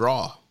hour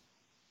draw.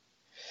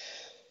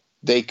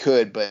 They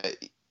could, but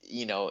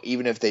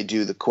even if they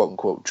do the quote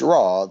unquote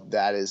draw,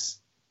 that's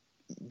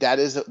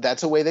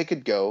a way they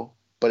could go,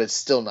 but it's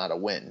still not a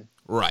win.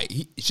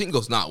 Right.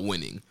 Shingo's not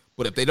winning,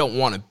 but if they don't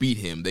want to beat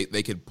him,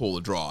 they could pull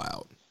a draw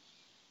out.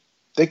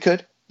 They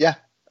could, yeah.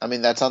 I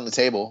mean, that's on the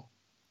table.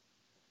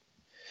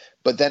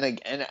 But then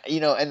again,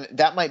 and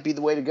that might be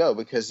the way to go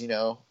because,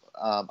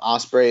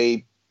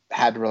 Ospreay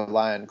had to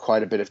rely on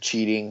quite a bit of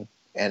cheating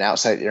and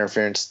outside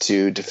interference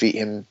to defeat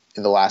him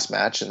in the last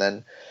match. And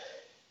then,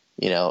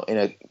 in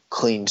a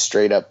clean,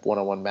 straight up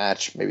one-on-one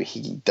match, maybe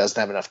he doesn't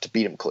have enough to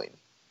beat him clean.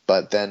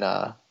 But then,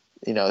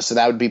 so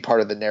that would be part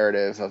of the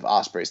narrative of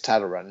Ospreay's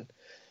title run.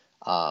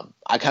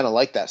 I kind of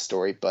like that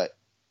story, but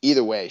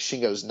either way,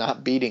 Shingo's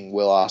not beating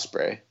Will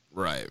Ospreay.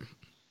 Right.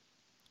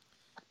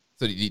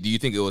 So do you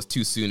think it was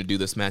too soon to do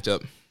this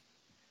matchup?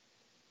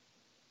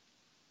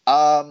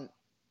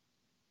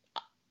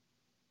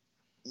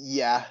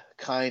 Yeah,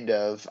 kind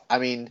of. I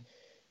mean,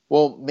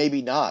 well,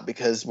 maybe not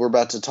because we're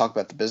about to talk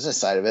about the business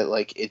side of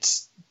it.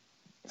 It's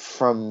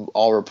from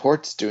all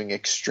reports doing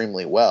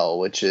extremely well,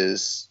 which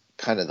is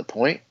kind of the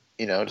point,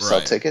 to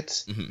sell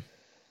tickets. Mm-hmm.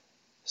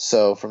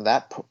 So from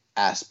that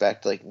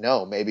aspect,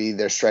 no, maybe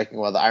they're striking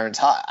while the iron's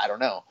hot. I don't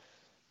know.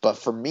 But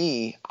for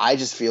me, I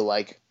just feel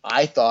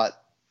I thought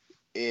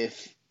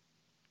if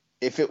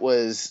it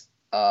was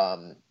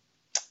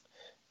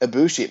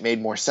Ibushi, it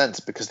made more sense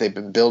because they've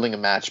been building a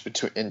match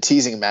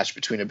teasing a match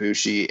between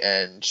Ibushi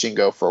and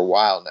Shingo for a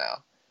while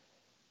now.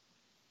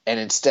 And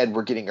instead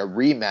we're getting a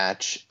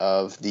rematch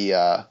of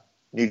the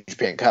New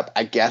Japan Cup.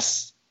 I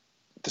guess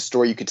the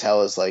story you could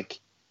tell is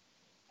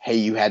hey,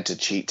 you had to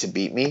cheat to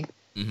beat me.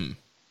 Mm-hmm.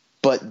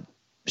 But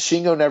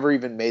Shingo never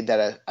even made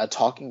that a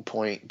talking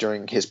point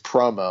during his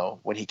promo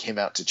when he came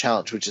out to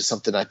challenge, which is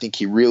something I think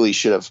he really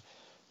should have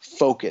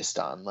focused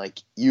on.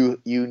 You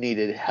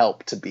needed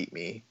help to beat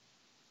me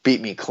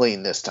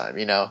clean this time,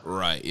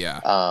 Right,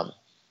 yeah.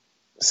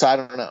 So I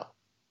don't know.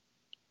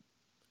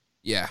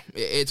 Yeah,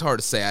 it's hard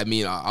to say. I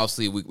mean,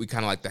 obviously we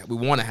kind of like that. We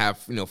want to have,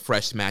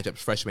 fresh matchups,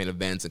 fresh main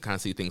events and kind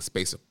of see things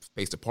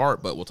spaced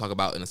apart, but we'll talk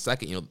about in a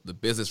second, the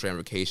business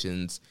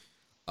ramifications,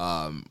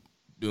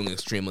 doing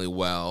extremely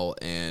well,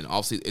 and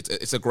obviously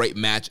it's a great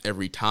match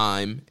every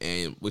time,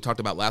 and we talked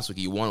about last week,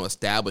 you want to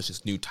establish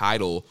this new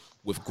title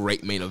with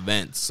great main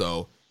events,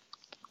 so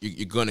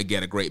you're going to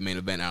get a great main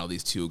event out of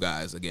these two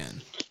guys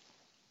again.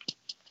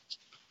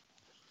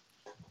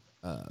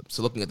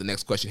 So looking at the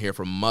next question here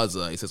from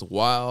Muzza, he says,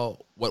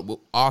 while what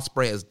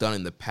Ospreay has done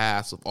in the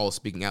past with all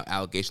speaking out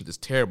allegations is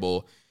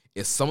terrible,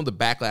 is some of the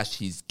backlash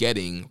he's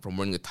getting from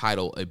winning the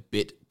title a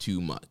bit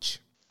too much?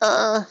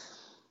 I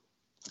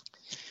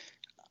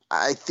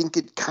think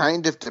it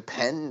kind of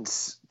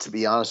depends, to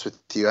be honest with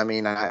you. I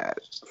mean,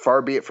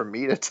 far be it from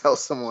me to tell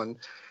someone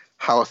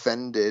how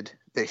offended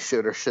they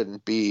should or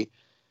shouldn't be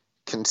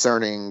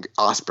concerning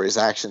Ospreay's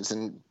actions.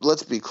 And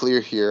let's be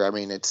clear here. I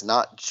mean, it's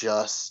not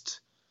just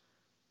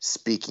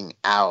speaking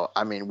out.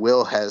 I mean,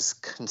 Will has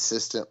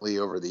consistently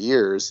over the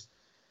years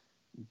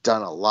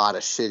done a lot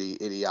of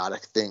shitty,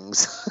 idiotic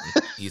things.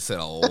 He said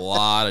a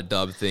lot of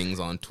dumb things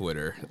on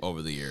Twitter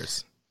over the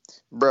years.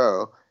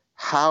 Bro,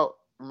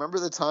 remember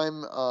the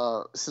time,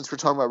 since we're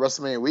talking about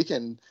WrestleMania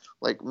weekend,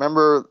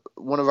 remember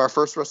one of our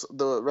first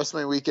the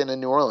WrestleMania weekend in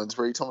New Orleans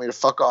where he told me to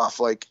fuck off,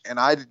 and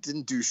I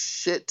didn't do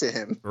shit to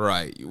him.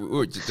 Right. We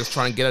were just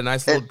trying to get a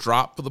nice little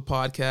drop for the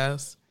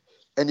podcast.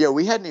 And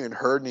we hadn't even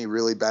heard any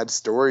really bad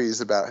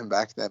stories about him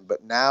back then,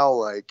 but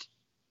now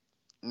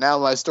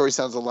my story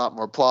sounds a lot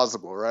more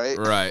plausible, right?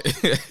 Right.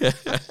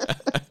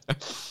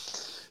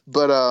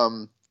 But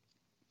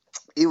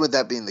even with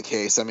that being the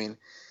case, I mean,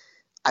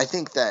 I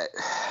think that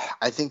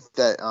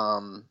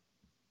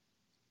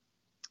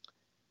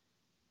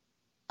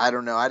I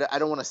don't know. I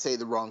don't want to say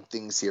the wrong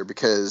things here,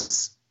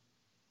 because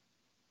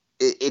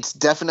it's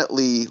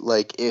definitely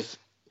like if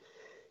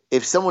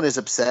someone is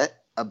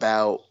upset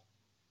about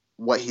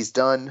what he's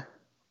done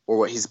or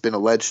what he's been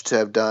alleged to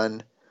have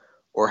done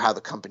or how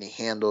the company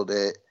handled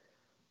it,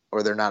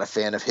 or they're not a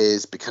fan of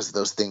his because of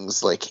those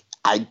things, like,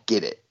 I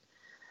get it.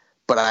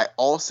 But I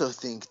also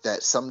think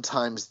that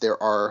sometimes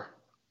there are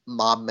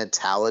mob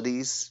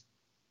mentalities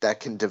that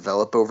can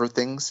develop over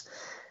things.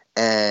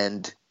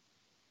 And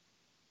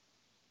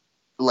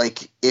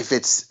like, if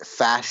it's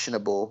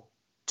fashionable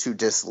to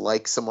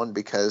dislike someone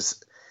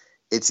because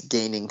it's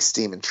gaining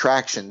steam and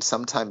traction,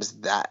 sometimes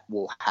that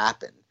will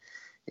happen,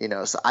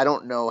 so I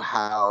don't know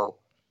how,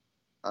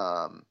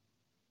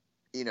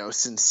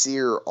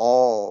 sincere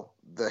all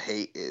the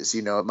hate is.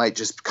 It might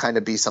just kind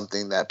of be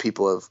something that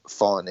people have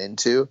fallen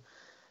into.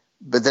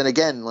 But then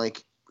again,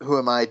 like, who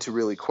am I to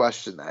really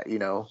question that?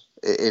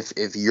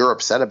 If you're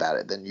upset about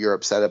it, then you're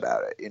upset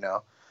about it,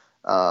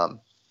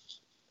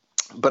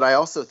 but I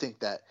also think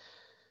that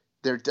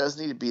there does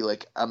need to be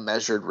like a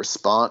measured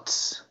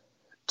response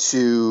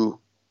to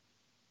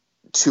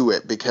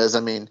it, because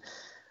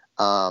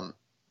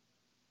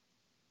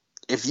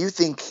if you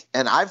think,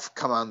 and I've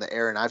come on the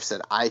air and I've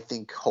said, I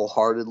think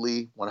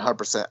wholeheartedly,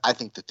 100%, I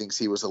think the things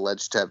he was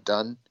alleged to have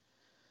done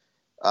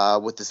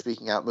with the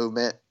speaking out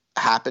movement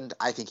happened.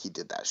 I think he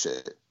did that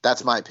shit.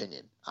 That's my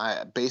opinion.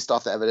 Based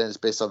off the evidence,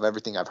 based off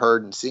everything I've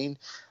heard and seen,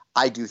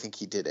 I do think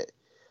he did it.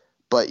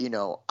 But,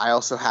 I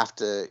also have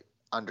to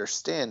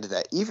understand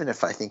that even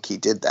if I think he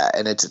did that,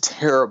 and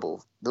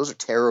those are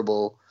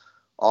terrible,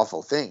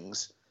 awful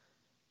things,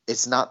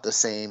 it's not the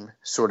same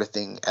sort of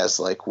thing as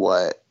like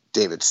what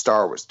David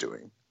Starr was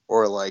doing,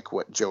 or like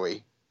what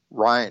Joey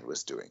Ryan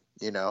was doing,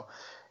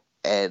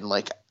 and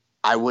like,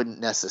 I wouldn't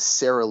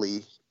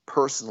necessarily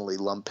personally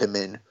lump him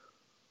in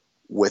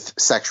with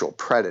sexual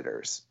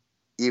predators,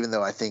 even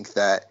though I think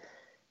that,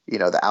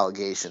 the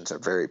allegations are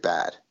very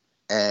bad.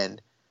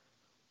 And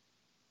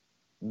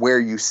where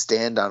you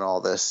stand on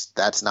all this,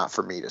 that's not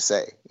for me to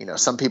say.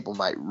 Some people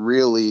might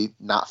really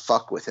not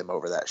fuck with him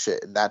over that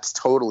shit, and that's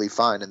totally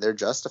fine, and they're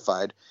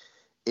justified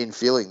in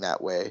feeling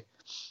that way.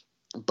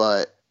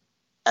 But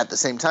at the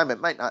same time, it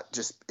might not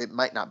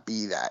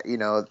be that,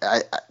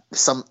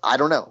 I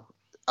don't know.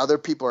 Other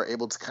people are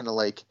able to kind of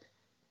like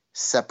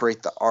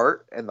separate the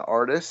art and the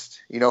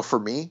artist. For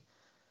me,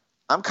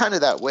 I'm kind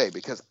of that way,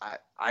 because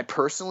I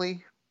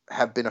personally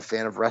have been a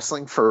fan of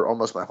wrestling for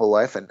almost my whole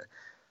life, and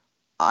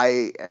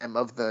I am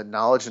of the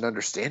knowledge and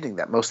understanding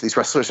that most of these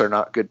wrestlers are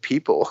not good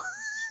people.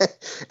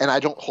 And I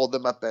don't hold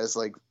them up as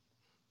like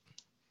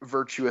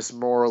virtuous,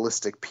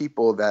 moralistic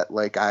people that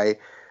like I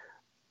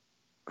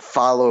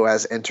follow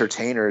as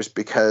entertainers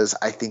because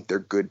I think they're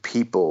good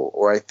people,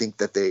 or I think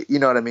that they, you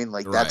know what I mean?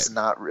 Like, that's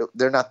not real.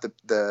 They're not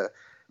the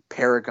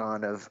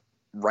paragon of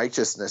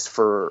righteousness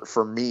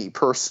for me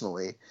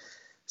personally.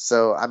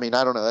 So, I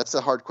don't know. That's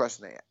a hard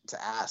question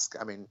to ask.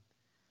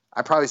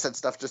 I probably said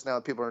stuff just now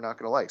that people are not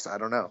going to like, so I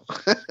don't know.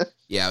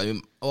 Yeah,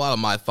 a lot of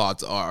my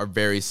thoughts are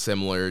very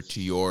similar to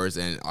yours,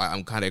 and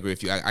I'm kind of agree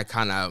with you.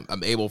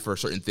 I'm able for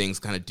certain things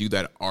kind of do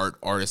that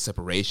artist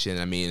separation.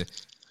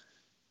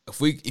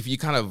 If you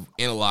kind of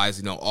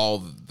analyze, all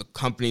the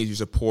companies you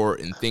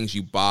support and things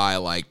you buy,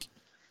 like,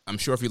 I'm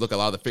sure if you look at a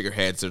lot of the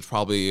figureheads, there's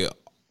probably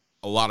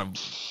a lot of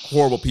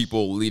horrible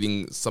people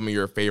leading some of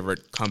your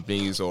favorite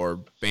companies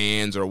or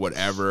bands or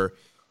whatever.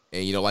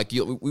 And,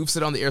 we've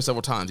said on the air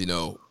several times,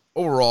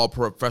 overall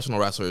professional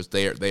wrestlers,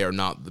 they are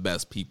not the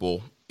best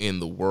people in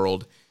the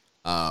world.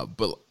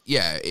 But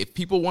yeah, if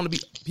people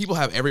people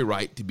have every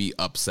right to be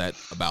upset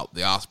about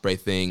the Ospreay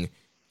thing.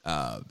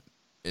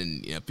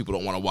 And people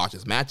don't want to watch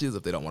his matches,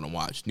 if they don't want to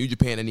watch New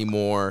Japan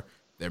anymore,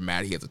 they're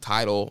mad he has a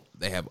title.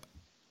 They have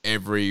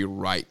every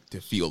right to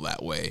feel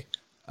that way.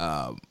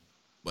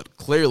 But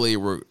clearly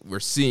we're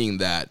seeing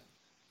that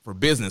for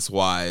business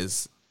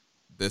wise,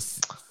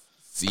 this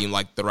seemed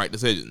like the right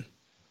decision.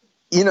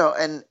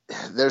 And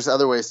there's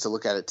other ways to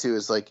look at it too,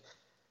 is like,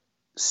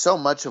 so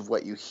much of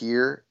what you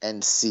hear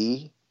and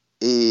see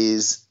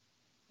is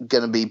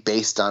going to be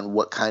based on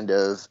what kind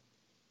of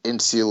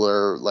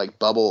insular like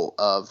bubble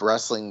of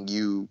wrestling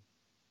you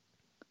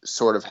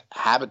sort of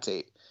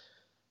habitate.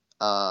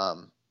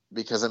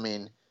 Because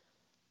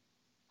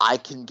I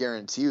can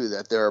guarantee you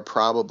that there are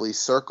probably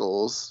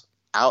circles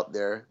out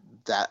there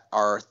that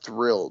are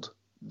thrilled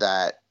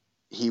that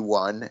he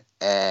won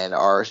and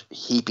are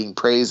heaping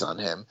praise on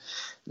him.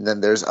 And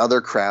then there's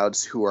other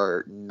crowds who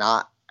are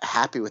not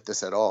happy with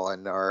this at all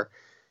and are,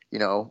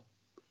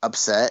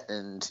 upset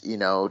and,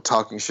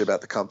 talking shit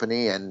about the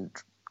company, and,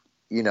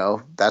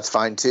 that's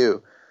fine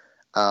too.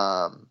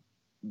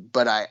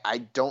 But I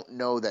don't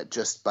know that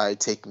just by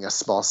taking a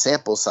small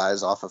sample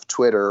size off of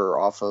Twitter or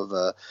off of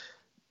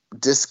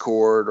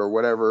Discord or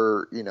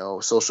whatever,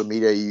 social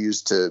media you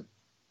use to,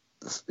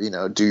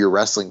 do your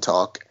wrestling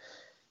talk,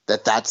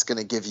 that's going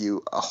to give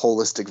you a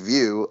holistic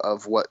view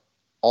of what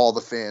all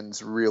the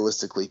fans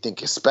realistically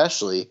think,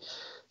 especially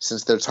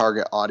since their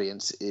target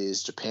audience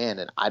is Japan,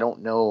 and I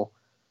don't know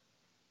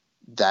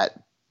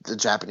that the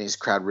Japanese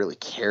crowd really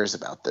cares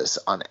about this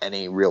on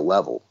any real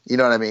level. You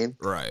know what I mean?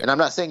 Right. And I'm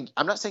not saying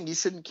you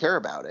shouldn't care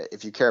about it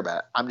if you care about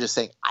it. I'm just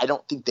saying I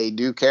don't think they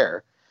do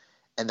care.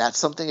 And that's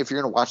something, if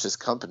you're going to watch this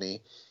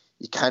company,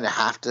 you kind of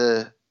have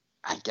to,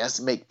 I guess,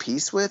 make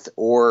peace with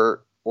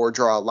or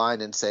draw a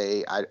line and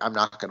say, I'm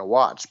not going to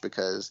watch,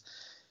 because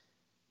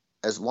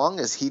as long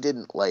as he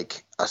didn't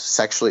like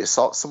sexually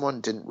assault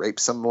someone, didn't rape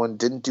someone,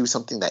 didn't do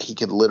something that he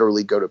could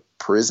literally go to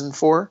prison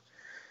for.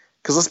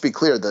 Because let's be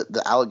clear,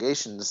 the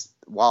allegations,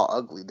 while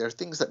ugly, they're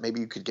things that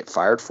maybe you could get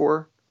fired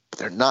for, but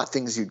they're not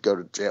things you'd go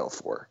to jail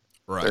for.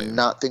 Right. They're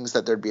not things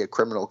that there'd be a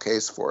criminal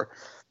case for.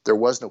 There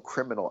was no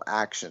criminal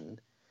action.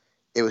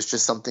 It was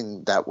just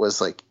something that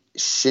was like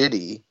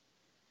shitty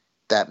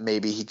that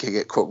maybe he could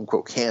get quote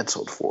unquote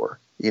canceled for,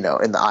 in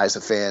the eyes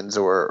of fans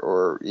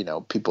or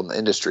people in the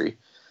industry.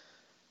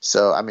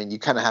 So, I mean, you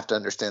kind of have to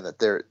understand that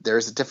there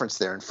is a difference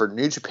there. And for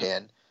New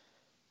Japan,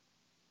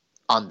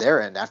 on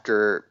their end,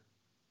 after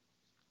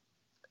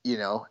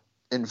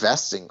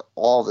investing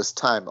all this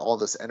time, all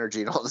this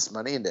energy, and all this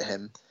money into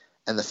him,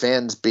 and the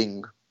fans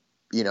being,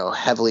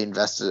 heavily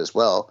invested as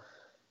well,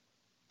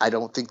 I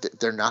don't think that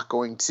they're not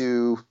going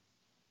to,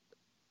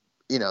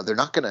 they're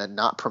not going to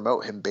not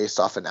promote him based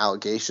off an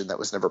allegation that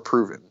was never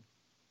proven.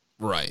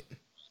 Right.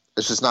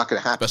 It's just not going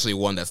to happen. Especially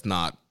one that's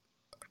not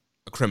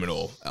a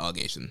criminal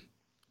allegation.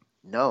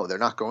 No, they're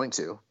not going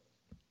to.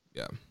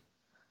 Yeah.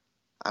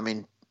 I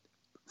mean,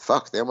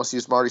 fuck, they almost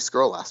used Marty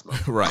Scurll last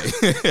month. Right.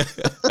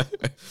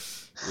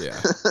 Yeah.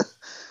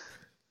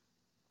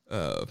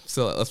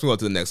 So let's move on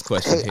to the next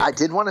question. Hey, I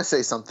did want to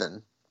say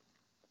something.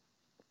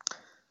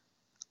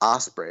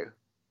 Ospreay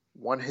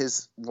won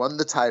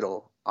the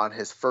title on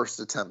his first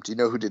attempt. Do you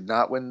know who did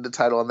not win the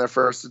title on their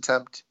first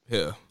attempt?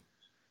 Yeah.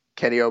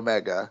 Kenny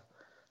Omega.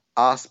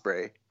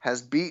 Ospreay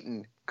has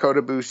beaten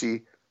Kota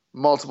Ibushi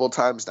multiple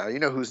times now. You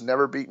know who's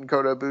never beaten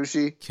Kota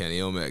Ibushi?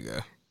 Kenny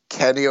Omega.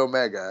 Kenny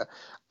Omega.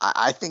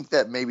 I think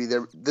that maybe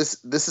this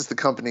is the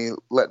company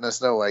letting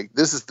us know, like,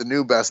 this is the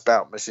new best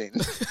bout machine.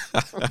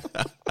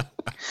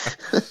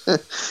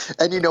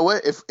 And you know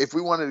what? If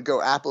we wanted to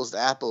go apples to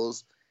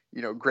apples,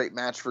 great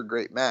match for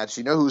great match,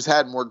 who's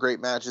had more great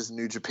matches in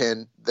New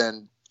Japan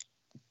than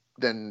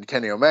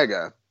Kenny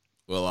Omega?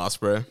 Will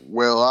Ospreay.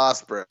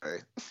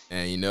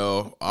 And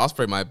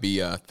Ospreay might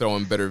be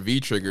throwing better V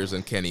triggers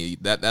than Kenny.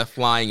 That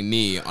flying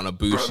knee on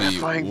Ibushi, that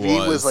flying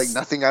V was like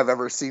nothing I've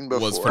ever seen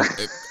before.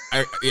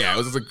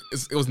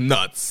 It was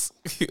nuts.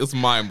 It was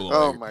mind blowing.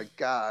 Oh my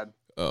god.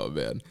 Oh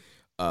man.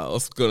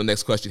 Let's go to the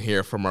next question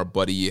here from our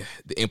buddy,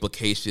 The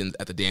Implications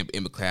at the Damn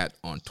Implicat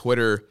on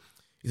Twitter.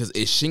 He says,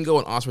 is Shingo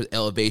and Ospreay's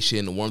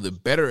elevation one of the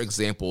better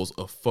examples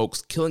of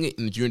folks killing it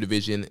in the junior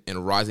division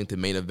and rising to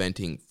main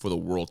eventing for the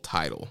world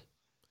title?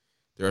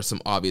 There are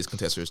some obvious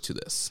contestants to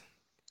this.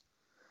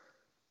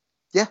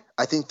 Yeah,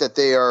 I think that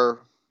they are.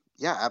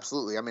 Yeah,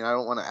 absolutely. I mean, I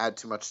don't want to add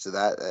too much to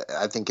that.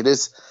 I think it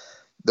is.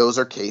 Those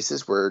are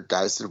cases where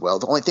guys did well.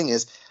 The only thing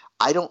is,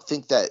 I don't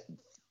think that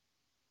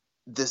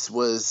this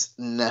was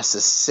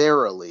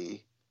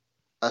necessarily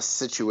a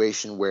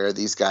situation where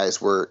these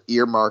guys were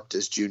earmarked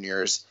as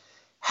juniors,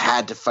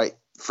 had to fight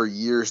for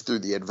years through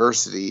the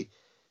adversity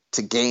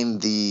to gain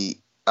the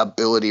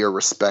ability or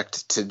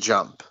respect to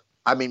jump.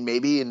 I mean,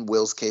 maybe in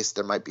Will's case,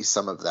 there might be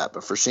some of that,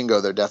 but for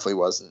Shingo, there definitely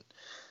wasn't.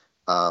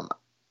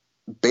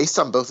 Based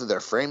on both of their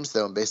frames,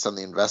 though, and based on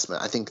the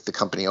investment, I think the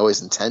company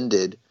always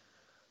intended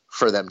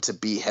for them to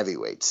be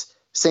heavyweights.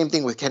 Same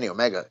thing with Kenny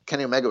Omega.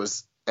 Kenny Omega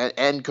was,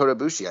 and Kota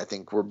Ibushi, I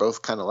think, were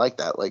both kind of like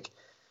that. Like,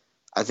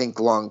 I think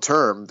long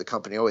term, the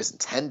company always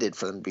intended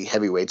for them to be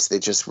heavyweights. They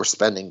just were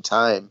spending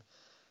time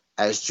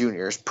as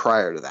juniors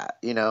prior to that,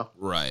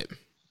 Right.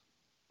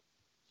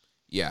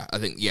 Yeah, I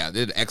think, they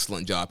did an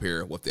excellent job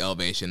here with the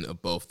elevation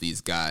of both these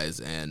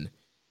guys. And,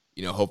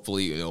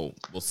 hopefully,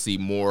 we'll see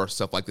more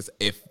stuff like this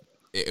if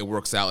it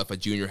works out. If a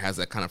junior has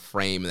that kind of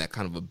frame and that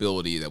kind of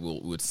ability, that we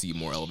would see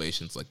more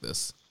elevations like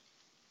this.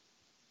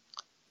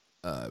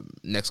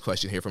 Next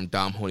question here from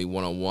Dom Honey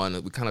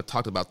 101. We kind of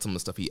talked about some of the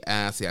stuff he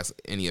asked. He asked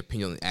any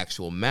opinion on the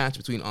actual match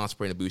between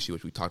Ospreay and Ibushi,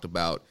 which we talked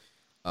about.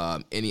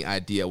 Any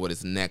idea what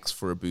is next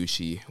for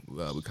Ibushi?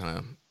 We kind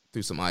of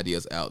threw some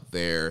ideas out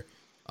there.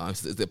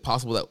 Is it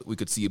possible that we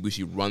could see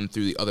Ibushi run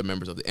through the other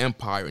members of the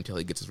Empire until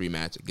he gets his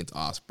rematch against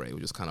Ospreay,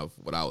 which is kind of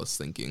what I was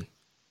thinking.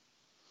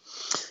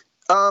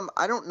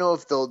 I don't know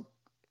if they'll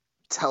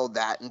tell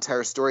that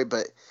entire story,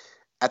 but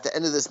at the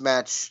end of this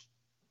match,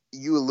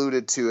 you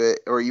alluded to it,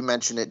 or you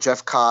mentioned it,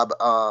 Jeff Cobb,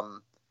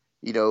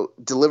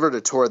 delivered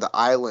a tour of the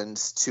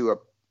islands to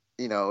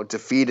a,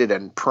 defeated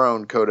and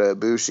prone Kota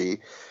Ibushi.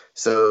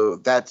 So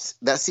that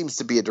seems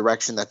to be a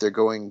direction that they're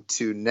going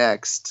to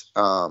next,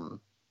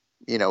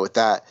 with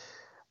that.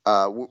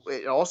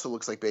 It also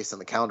looks like, based on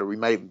the calendar, we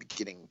might even be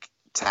getting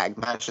tag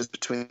matches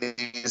between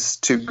these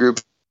two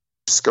groups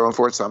going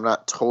forward, so I'm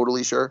not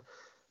totally sure.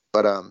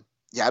 But,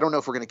 I don't know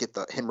if we're going to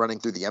get him running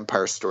through the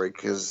Empire story,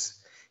 because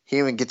he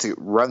didn't even get to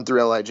run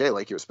through LIJ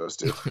like he was supposed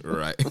to.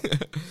 Right.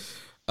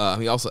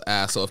 He also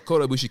asked, so if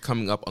Kota Ibushi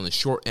coming up on the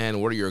short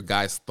end, what are your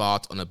guys'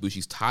 thoughts on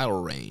Ibushi's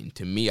title reign?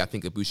 To me, I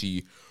think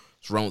Ibushi's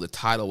run with the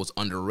title was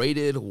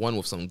underrated, one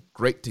with some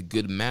great to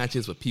good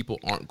matches, but people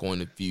aren't going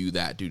to view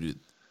that due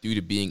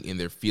to being in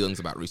their feelings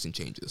about recent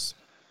changes.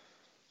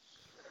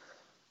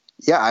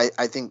 Yeah,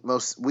 I think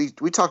we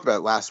talked about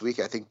it last week.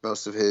 I think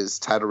most of his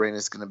title reign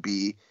is going to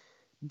be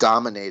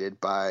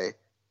dominated by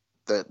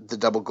the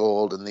double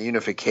gold and the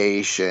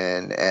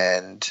unification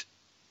and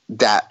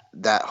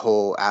that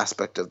whole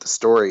aspect of the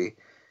story,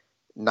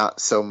 not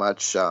so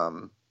much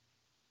him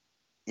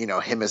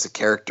as a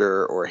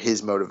character or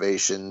his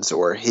motivations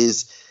or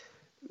his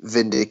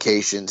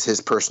vindications,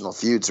 his personal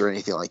feuds or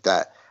anything like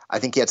that. I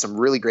think he had some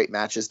really great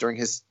matches during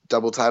his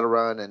double title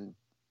run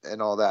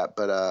and all that,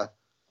 but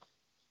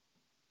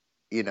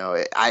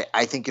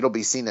I think it'll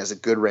be seen as a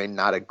good reign,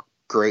 not a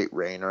great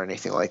reign or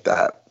anything like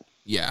that.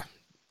 Yeah.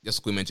 Just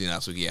like we mentioned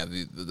last week, yeah,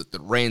 the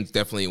reign's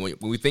definitely, when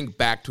we think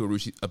back to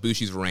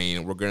Ibushi's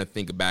reign, we're going to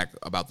think back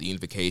about the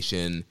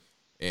unification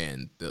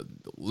and the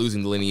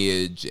losing the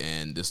lineage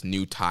and this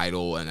new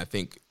title, and I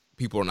think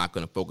people are not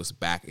going to focus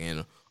back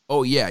in,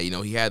 oh, yeah,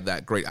 he had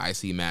that great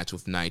IC match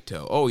with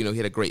Naito. Oh, he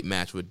had a great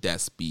match with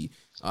Despy.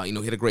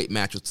 He had a great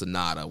match with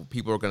Sonata.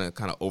 People are going to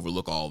kind of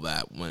overlook all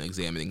that when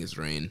examining his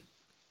reign.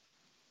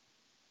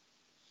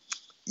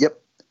 Yep.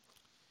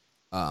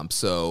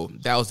 So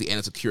that was the end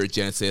of Sakura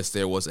Genesis.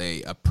 There was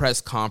a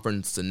press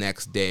conference the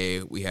next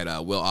day. We had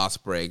Will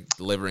Ospreay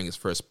delivering his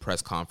first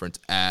press conference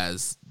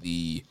as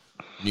the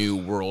new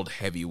World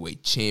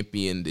Heavyweight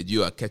Champion. Did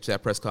you catch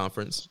that press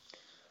conference?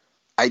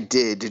 I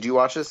did. Did you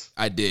watch this?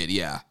 I did,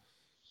 yeah.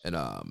 And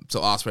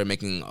so Ospreay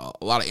making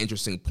a lot of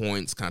interesting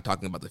points, kind of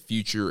talking about the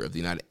future of the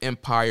United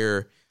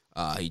Empire.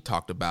 He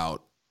talked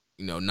about,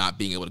 not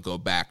being able to go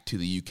back to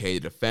the UK to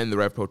defend the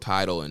Rev Pro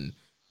title and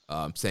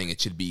saying it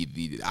should be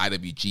the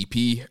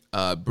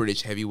IWGP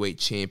British Heavyweight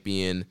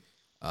Champion.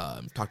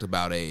 Talked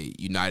about a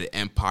United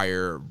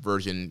Empire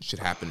version should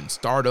happen in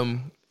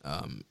Stardom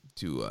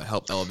to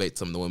help elevate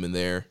some of the women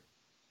there.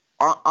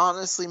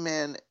 Honestly,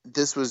 man,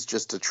 this was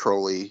just a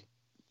trolley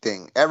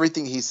thing.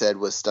 Everything he said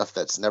was stuff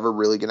that's never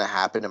really going to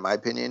happen, in my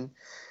opinion.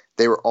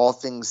 They were all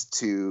things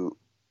to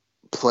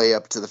play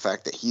up to the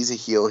fact that he's a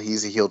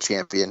heel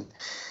champion.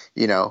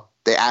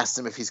 They asked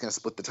him if he's going to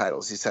split the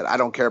titles. He said, I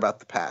don't care about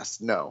the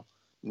past. No.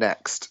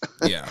 Next.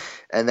 Yeah.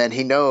 And then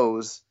he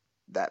knows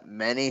that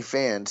many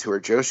fans who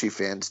are Joshi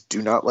fans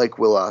do not like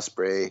Will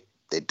Ospreay.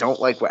 They don't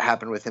like what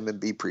happened with him and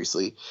B.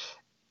 Priestley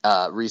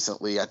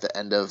recently at the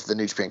end of the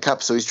New Japan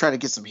Cup. So he's trying to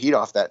get some heat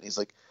off that. And he's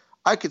like,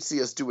 I could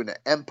see us doing an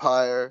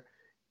Empire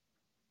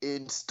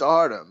in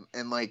Stardom.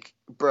 And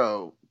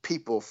bro,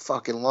 people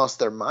fucking lost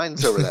their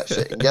minds over that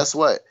shit. And guess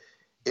what?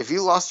 If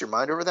you lost your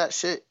mind over that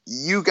shit,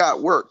 you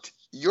got worked.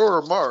 You're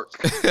a mark.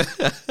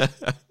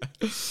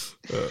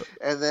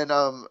 And then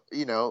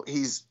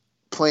he's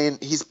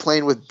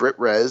playing with Britt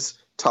Rez,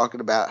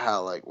 talking about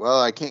how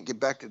I can't get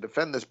back to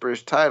defend this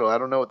British title. I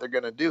don't know what they're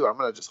gonna do. I'm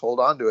gonna just hold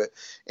on to it.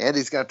 And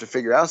he's gonna have to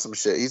figure out some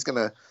shit. He's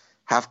gonna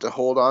have to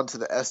hold on to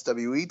the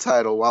SWE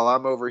title while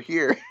I'm over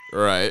here.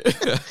 Right.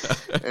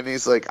 And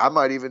he's like, I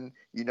might even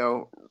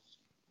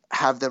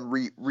have them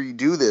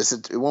redo this.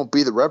 It won't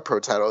be the Rev Pro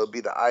title. It'll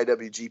be the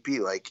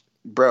IWGP.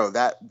 Bro,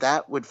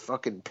 that would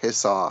fucking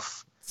piss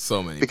off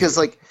so many because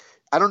people.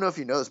 I don't know if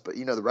you know this, but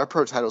the Rev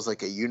Pro title is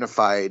a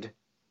unified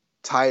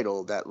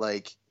title that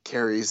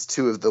carries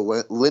two of the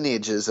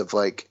lineages of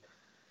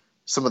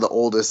some of the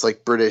oldest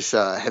British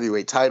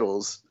heavyweight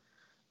titles.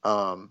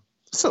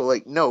 So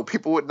no,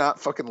 people would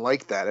not fucking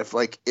like that if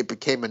it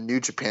became a New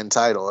Japan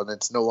title and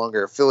it's no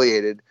longer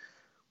affiliated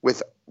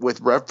with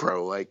Rev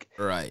Pro.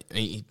 Right. And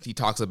he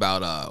talks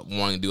about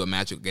wanting to do a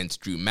match against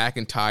Drew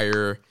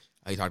McIntyre.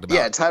 He talked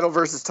about title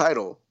versus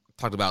title.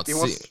 Talked about he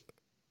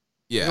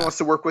wants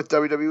to work with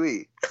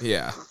WWE.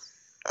 Yeah.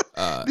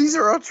 These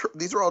are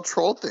all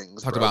troll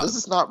things, bro. This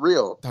is not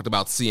real. Talked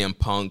about CM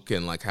Punk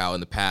and how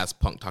in the past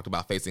Punk talked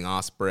about facing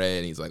Ospreay,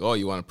 and he's like, "Oh, if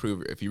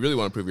you really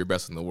want to prove you're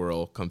best in the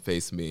world, come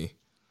face me."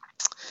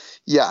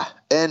 Yeah,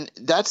 and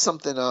that's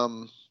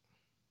something.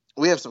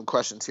 We have some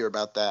questions here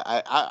about that.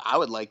 I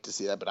would like to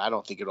see that, but I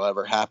don't think it'll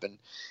ever happen.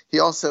 He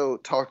also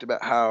talked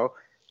about how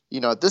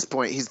at this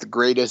point he's the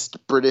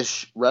greatest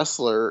British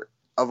wrestler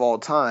of all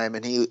time,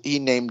 and he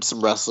named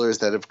some wrestlers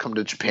that have come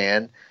to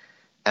Japan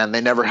and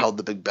they never held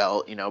the big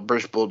belt,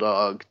 British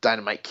Bulldog,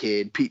 Dynamite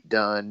Kid, Pete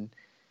Dunne,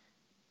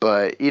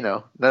 but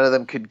none of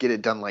them could get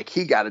it done like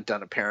he got it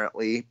done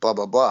apparently, blah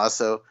blah blah.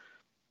 So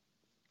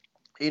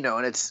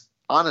and it's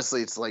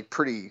honestly it's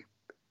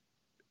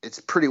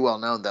pretty well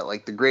known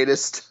that the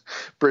greatest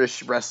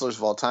British wrestlers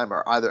of all time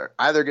are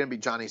either going to be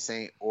Johnny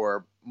Saint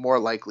or more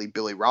likely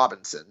Billy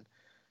Robinson,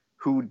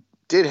 who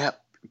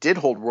did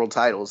hold world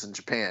titles in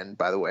Japan,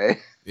 by the way.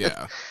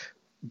 Yeah.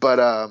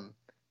 But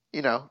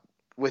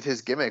with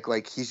his gimmick,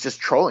 he's just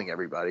trolling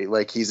everybody.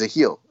 He's a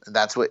heel, and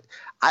that's what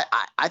I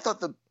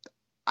thought.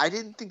 I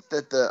didn't think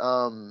that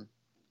the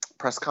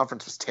press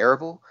conference was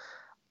terrible.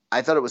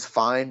 I thought it was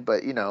fine,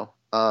 but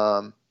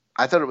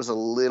I thought it was a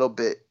little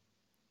bit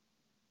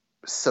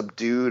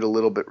subdued, a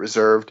little bit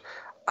reserved.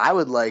 I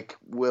would like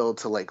Will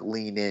to like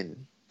lean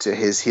in to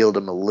his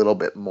heeldom a little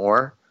bit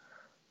more.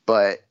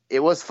 But it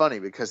was funny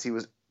because he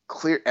was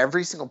clear.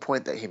 Every single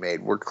point that he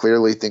made were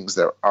clearly things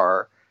that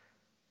are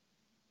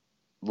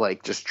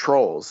like just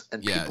trolls,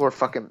 and people are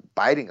fucking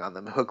biting on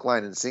them hook,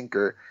 line, and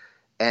sinker,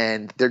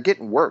 and they're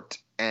getting worked,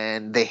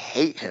 and they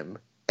hate him,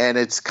 and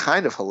it's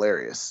kind of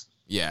hilarious.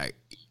 Yeah,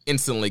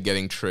 instantly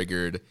getting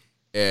triggered,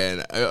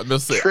 and I'm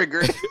just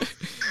triggered.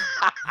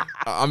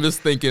 I'm just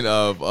thinking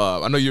of.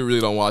 I know you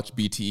really don't watch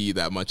BTE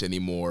that much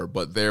anymore,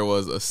 but there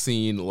was a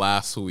scene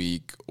last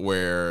week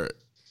where,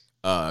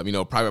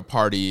 Private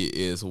Party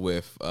is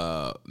with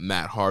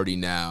Matt Hardy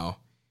now,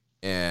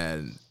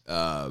 and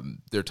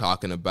they're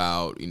talking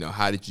about,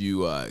 how did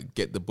you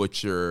get the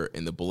Butcher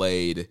and the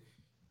Blade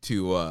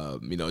to,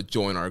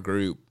 join our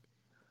group?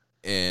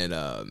 And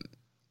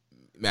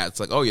Matt's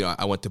like, oh,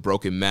 I went to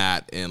Broken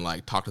Matt and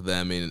like talked to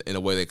them in a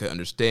way they could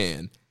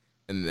understand.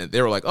 And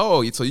they were like,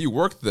 oh, so you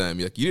worked them.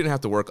 You're like, you didn't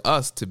have to work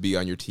us to be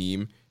on your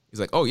team. He's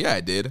like, oh, yeah, I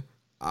did.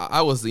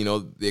 I was,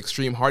 the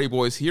extreme Hardy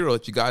Boys hero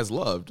that you guys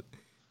loved.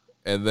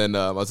 And then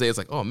Isaiah's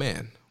like, oh,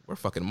 man, we're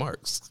fucking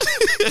marks.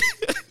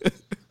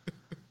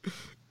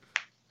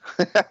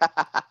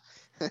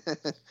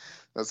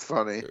 That's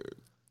funny.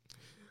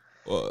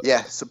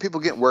 Yeah, so people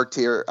getting worked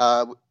here.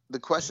 The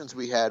questions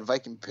we had,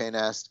 Viking Pan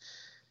asked,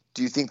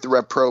 do you think the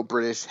Rev Pro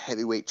British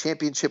Heavyweight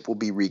Championship will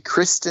be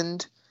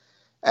rechristened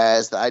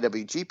as the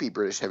IWGP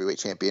British Heavyweight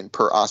Champion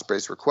per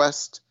Ospreay's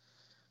request?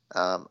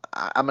 I'm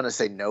going to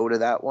say no to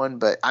that one,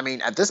 but I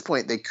mean, at this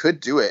point, they could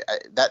do it.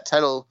 That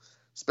title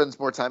spends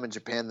more time in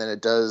Japan than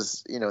it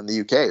does, in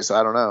the UK, so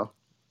I don't know.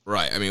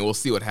 Right. I mean, we'll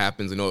see what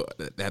happens.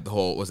 They had the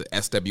whole, was it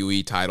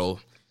SWE title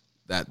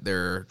that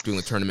they're doing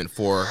the tournament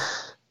for?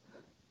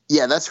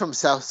 Yeah, that's from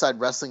Southside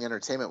Wrestling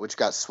Entertainment, which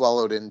got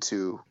swallowed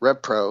into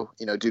Rev Pro,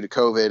 due to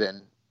COVID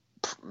and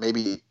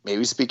maybe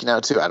speaking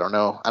out too. I don't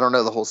know. I don't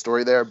know the whole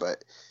story there,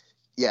 but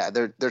yeah,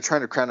 they're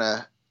trying to kind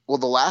of. Well,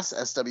 the last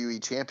SWE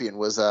champion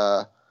was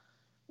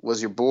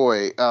your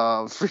boy,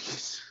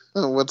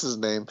 what's his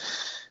name,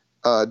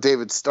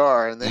 David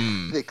Starr, and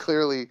they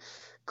clearly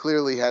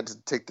had to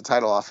take the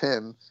title off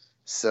him.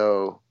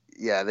 So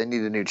yeah, they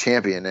need a new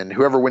champion, and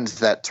whoever wins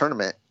that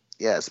tournament,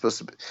 yeah, it's supposed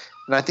to be.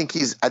 And I think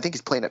he's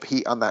playing up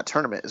heat on that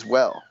tournament as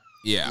well.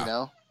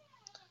 Yeah,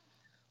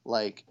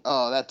 like,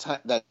 oh,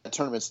 that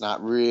tournament's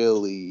not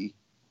really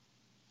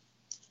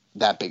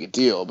that big a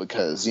deal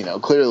because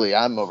clearly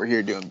I'm over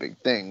here doing big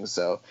things,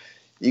 so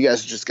you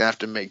guys are just gonna have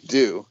to make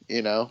do.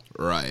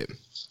 Right.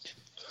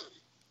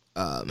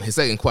 His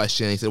second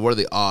question, he said, what are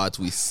the odds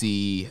we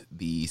see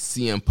the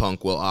CM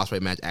Punk Will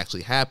Ospreay match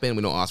actually happen?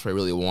 We know Ospreay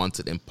really wants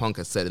it, and Punk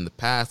has said in the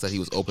past that he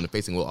was open to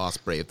facing Will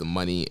Ospreay if the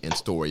money and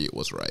story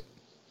was right.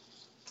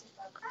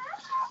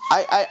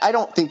 I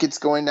don't think it's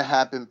going to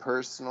happen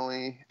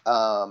personally.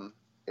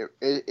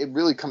 It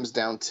really comes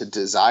down to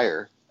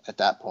desire at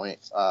that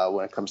point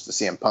when it comes to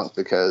CM Punk,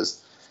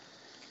 because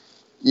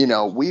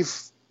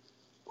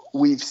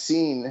we've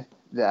seen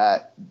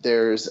that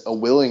there's a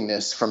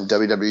willingness from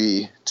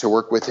WWE to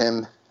work with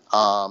him.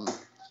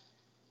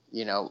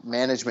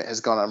 Management has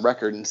gone on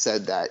record and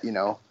said that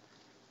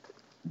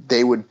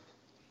they would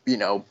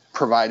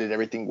provided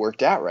everything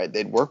worked out right,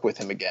 they'd work with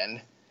him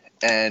again,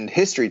 and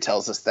history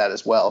tells us that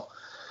as well.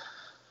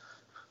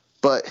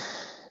 But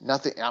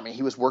nothing. I mean,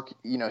 he was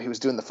he was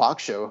doing the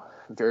Fox show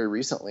very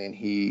recently, and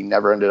he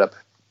never ended up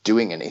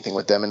doing anything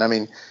with them. And I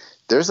mean,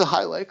 there's a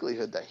high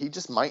likelihood that he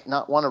just might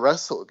not want to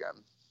wrestle again.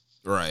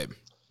 Right.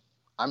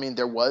 I mean,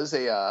 there was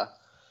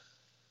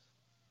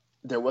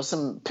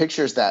some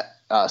pictures that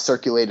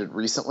circulated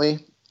recently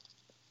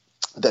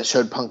that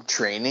showed Punk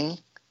training.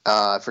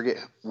 I forget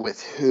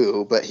with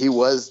who, but he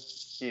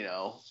was,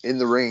 in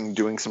the ring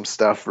doing some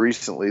stuff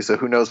recently. So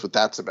who knows what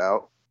that's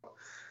about?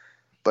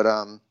 But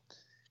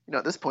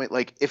at this point,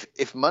 like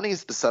if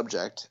money's the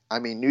subject, I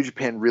mean, New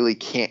Japan really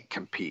can't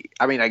compete.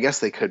 I mean, I guess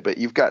they could, but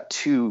you've got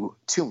two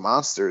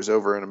monsters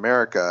over in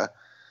America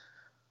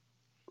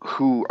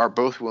who are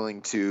both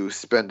willing to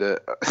spend a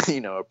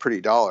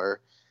pretty dollar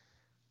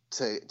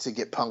to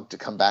get Punk to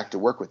come back to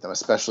work with them,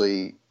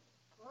 especially,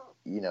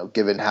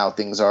 given how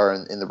things are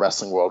in the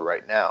wrestling world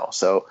right now.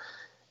 So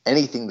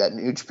anything that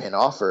New Japan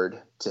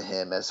offered to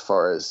him as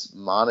far as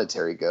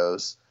monetary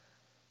goes,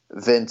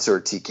 Vince or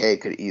TK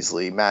could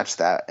easily match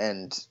that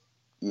and,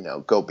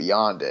 go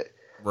beyond it.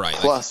 Right.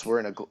 Plus, we're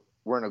in a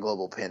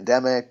global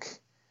pandemic.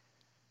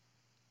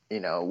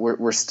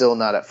 We're still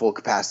not at full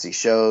capacity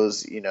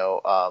shows.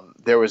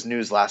 There was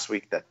news last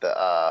week that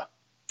the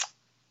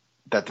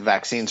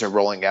vaccines are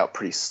rolling out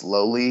pretty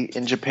slowly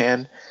in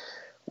Japan,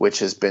 which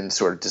has been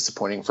sort of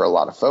disappointing for a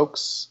lot of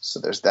folks. So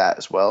there's that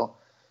as well.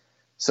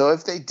 So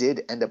if they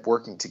did end up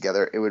working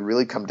together, it would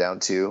really come down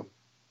to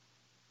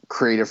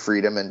creative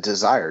freedom and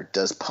desire.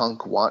 Does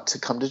Punk want to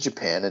come to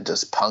Japan, and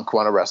does Punk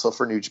want to wrestle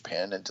for New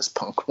Japan, and does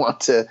Punk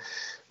want to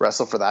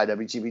wrestle for the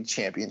IWGP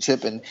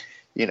Championship, and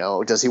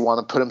does he want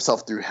to put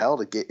himself through hell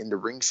to get into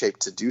ring shape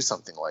to do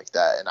something like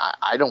that? And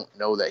I don't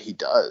know that he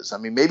does. I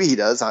mean, maybe he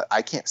does.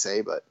 I can't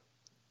say, but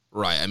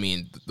right. I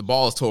mean, the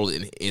ball is totally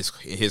in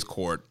his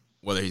court.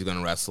 whether he's going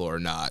to wrestle or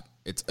not.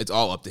 It's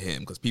all up to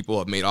him because people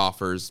have made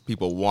offers.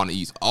 People want to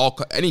use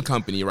any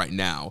company right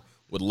now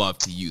would love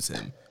to use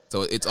him.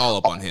 So it's all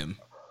up on him.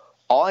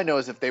 All I know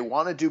is if they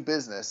want to do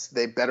business,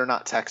 they better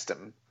not text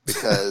him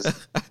because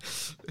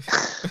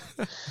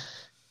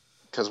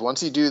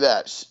once you do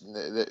that,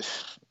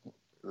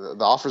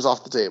 the offer's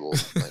off the table.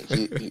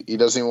 Like he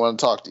doesn't even want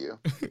to talk to you.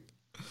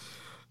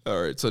 All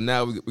right, so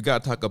now we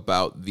got to talk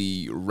about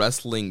the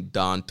Wrestling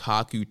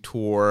Dontaku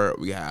Tour.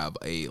 We have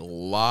a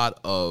lot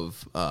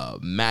of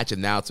match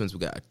announcements. We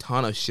got a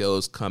ton of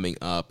shows coming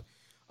up.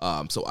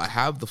 So I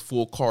have the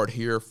full card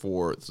here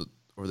for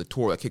the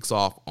tour that kicks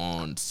off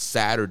on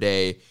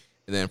Saturday.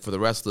 And then for the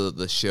rest of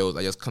the shows,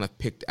 I just kind of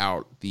picked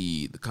out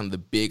the kind of the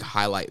big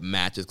highlight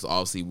matches because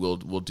obviously we'll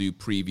do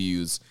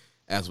previews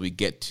as we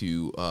get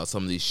to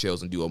some of these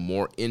shows and do a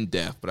more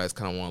in-depth. But I just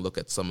kind of want to look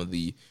at some of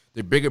the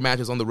bigger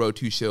matches on the Road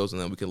 2 shows,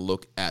 and then we can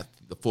look at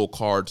the full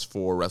cards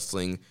for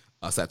Wrestling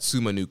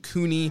Satsuma no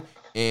Kuni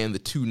and the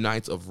 2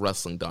 nights of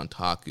Wrestling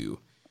Dontaku.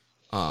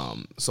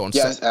 So on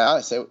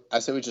I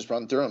say we just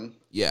run through them.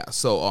 Yeah,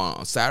 so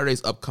on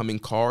Saturday's upcoming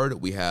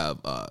card, we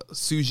have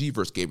Tsuji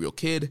versus Gabriel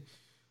Kidd.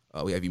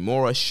 We have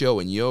Imura, Sho,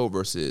 and Yo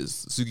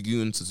versus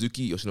Suzuki-gun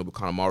Suzuki, Yoshinobu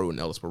Kanemaru, and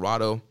El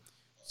Desperado.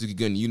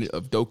 Suzuki-gun unit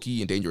of Doki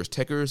and Dangerous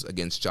Tekkers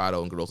against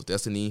Jado and Girls of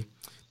Destiny.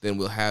 Then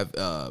we'll have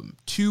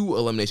 2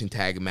 elimination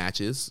tag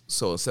matches.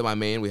 So in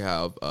semi-main, we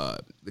have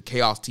the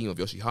Chaos team of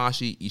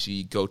Yoshihashi,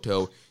 Ishii,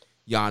 Goto,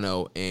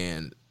 Yano,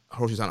 and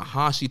Hiroshi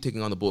Tanahashi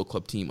taking on the Bullet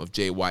Club team of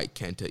Jay White,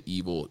 Kenta,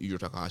 Evil, Yujiro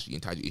Takahashi,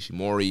 and Taiji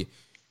Ishimori.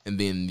 And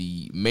then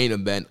the main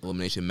event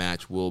elimination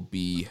match will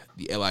be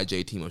the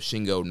LIJ team of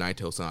Shingo,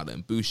 Naito, Sanada,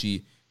 and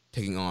Bushi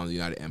taking on the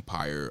United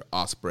Empire,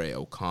 Ospreay,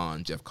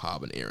 Okan, Jeff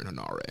Cobb, and Aaron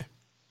Hanare.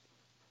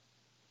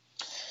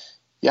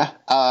 Yeah,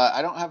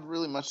 I don't have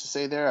really much to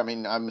say there. I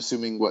mean, I'm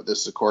assuming this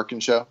is a Corkin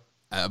show?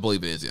 I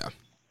believe it is, yeah.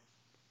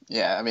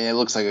 Yeah, I mean, it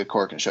looks like a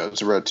Corkin show.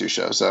 It's a Road 2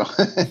 show, so.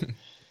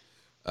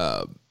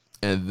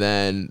 And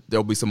then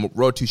there'll be some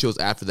Road 2 shows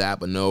after that,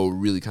 but no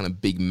really kind of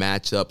big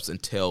matchups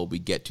until we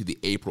get to the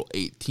April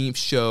 18th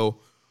show,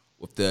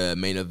 with the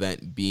main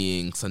event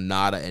being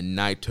Sanada and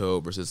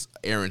Naito versus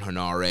Aaron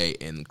Hanare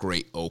and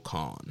Great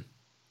Okan.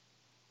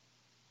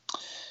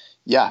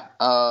 Yeah,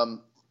 I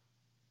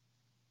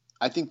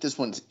think this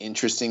one's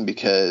interesting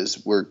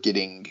because we're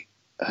getting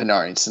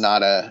Hanare and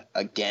Sanada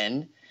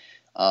again.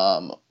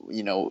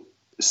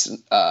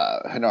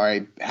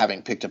 Hanare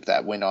having picked up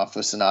that win off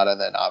of Sanada, and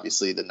then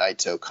obviously the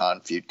Naito-Khan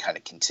feud kind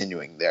of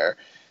continuing there.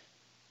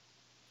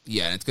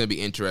 Yeah, and it's going to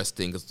be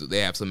interesting because they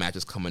have some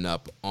matches coming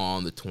up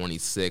on the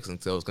 26th,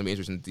 and so it's going to be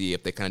interesting to see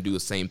if they kind of do the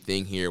same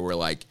thing here where,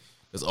 like,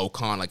 does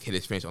Okan, like, hit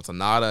his finish on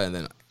Sanada and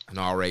then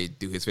Hanare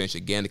do his finish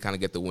again to kind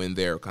of get the win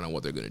there, or kind of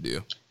what they're going to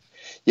do.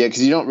 Yeah,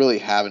 because you don't really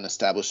have an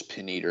established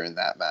pin eater in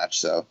that match,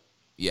 so.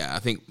 Yeah, I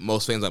think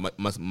most fans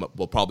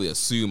will probably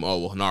assume,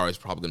 Hanare is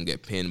probably going to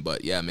get pinned,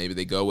 but yeah, maybe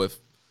they go with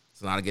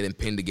Sanada getting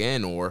pinned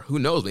again, or who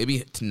knows,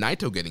 maybe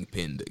Naito getting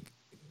pinned.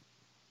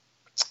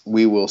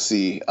 We will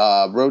see.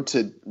 Road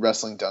to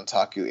Wrestling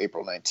Dontaku,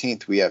 April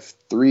 19th. We have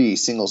 3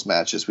 singles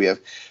matches. We have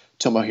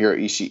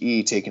Tomohiro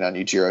Ishii taking on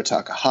Yujiro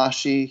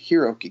Takahashi,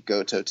 Hiroki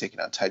Goto taking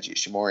on Taiji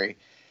Ishimori,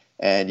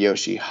 and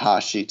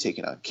Yoshihashi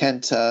taking on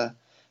Kenta.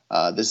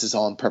 This is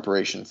all in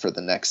preparation for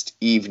the next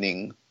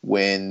evening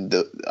when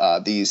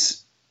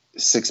these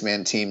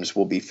 6-man teams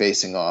will be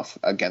facing off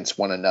against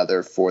one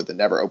another for the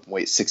Never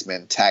Openweight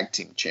 6-man Tag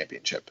Team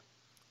Championship.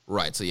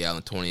 Right, so yeah, on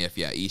the 20th,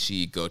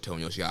 Ishii, Goto,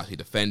 and Yoshihashi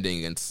defending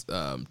against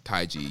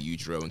Taiji,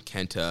 Yujiro, and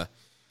Kenta.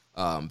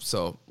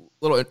 So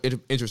a little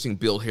interesting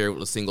build here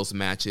with the singles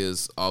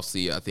matches.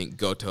 Obviously, I think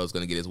Goto is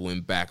going to get his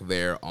win back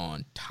there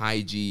on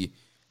Taiji.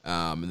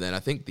 And then I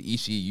think the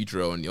Ishii,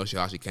 Yujiro, and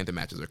Yoshihashi Kenta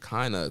matches are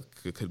kind of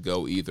could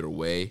go either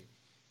way.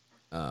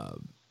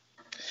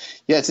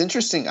 Yeah, it's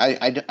interesting.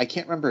 I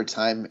can't remember a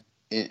time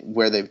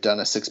where they've done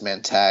a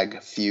 6-man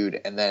tag feud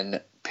and then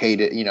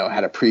paid it,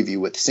 had a preview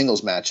with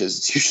singles matches.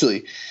 It's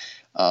usually,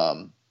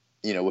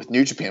 with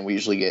New Japan, we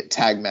usually get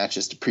tag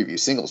matches to preview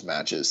singles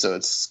matches. So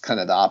it's kind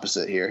of the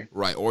opposite here.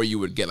 Right. Or you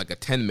would get like a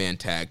 10-man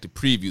tag to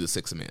preview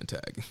the 6-man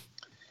tag.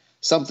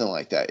 Something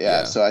like that,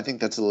 yeah. So I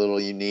think that's a little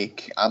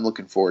unique. I'm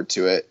looking forward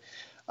to it.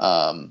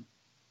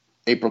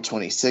 April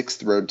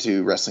 26th, Road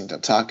to Wrestling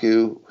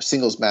Dontaku,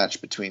 singles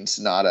match between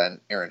Sanada and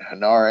Aaron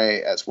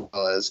Hanare, as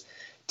well as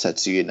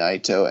Tetsuya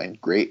Naito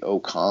and Great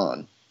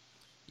Okan.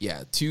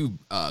 Yeah, 2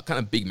 kind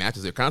of big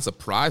matches. They're kind of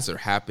surprised they're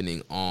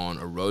happening on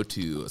a Road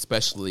to,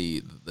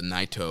 especially the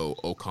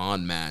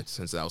Naito-Okan match,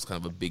 since that was kind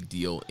of a big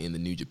deal in the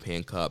New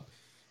Japan Cup.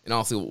 And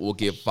also, we'll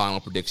give final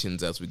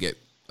predictions as we get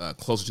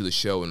closer to the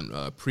show and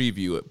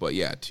preview it. But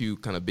yeah, 2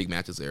 kind of big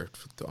matches there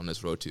on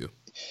this Road to.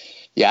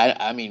 Yeah,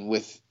 I mean,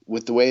 with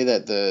the way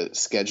that the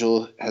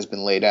schedule has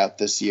been laid out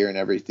this year and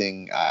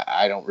everything,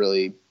 I don't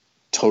really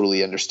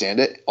totally understand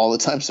it all the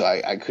time, so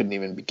I couldn't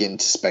even begin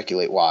to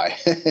speculate why.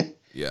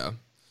 Yeah.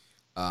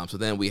 So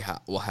then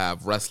we'll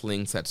have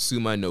Wrestling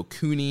Satsuma no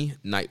Kuni,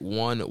 Night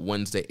 1,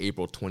 Wednesday,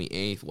 April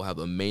 28th. We'll have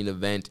a main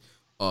event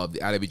of the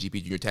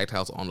IWGP Junior Tag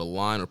Titles on the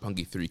line.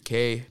 Roppongi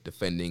 3K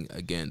defending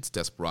against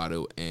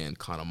Desperado and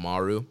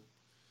Kanemaru.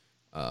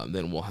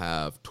 Then we'll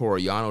have Toru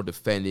Yano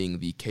defending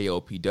the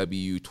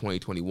KOPW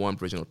 2021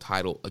 provisional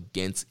title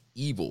against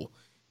Evil.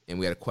 And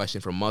we had a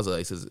question from Muzza.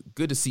 He says,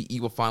 good to see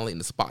Evil finally in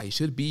the spot he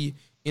should be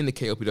in the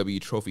KOPW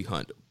trophy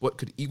hunt. But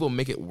could Evil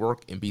make it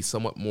work and be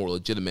somewhat more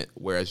legitimate,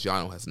 whereas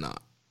Yano has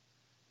not?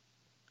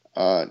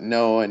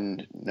 No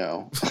and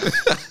no.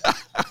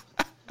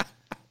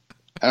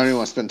 I don't even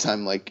want to spend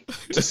time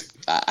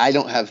I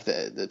don't have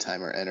the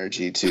time or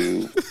energy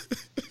to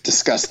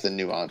discuss the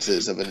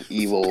nuances of an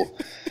Evil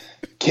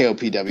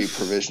KOPW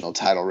provisional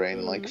title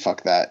reign. Like,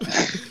 fuck that.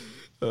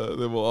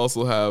 Then we'll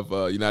also have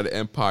United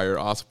Empire,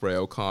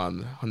 Ospreay,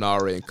 Okan,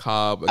 Hanare, and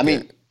Cobb. Again. I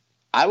mean,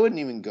 I wouldn't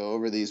even go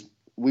over these.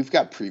 We've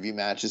got preview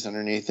matches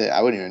underneath it.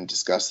 I wouldn't even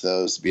discuss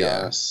those, to be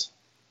honest.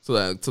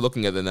 So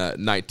looking at the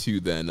night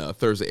 2 then,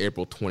 Thursday,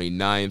 April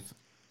 29th,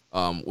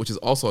 which is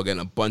also, again,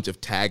 a bunch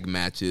of tag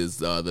matches.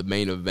 The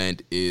main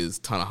event is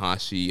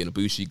Tanahashi and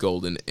Ibushi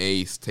Golden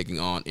Ace taking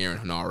on Aaron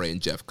Hanare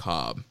and Jeff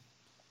Cobb.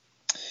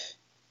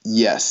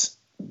 Yes,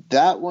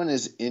 that one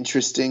is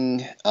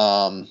interesting.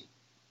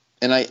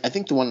 And I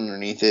think the one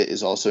underneath it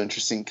is also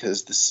interesting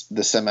because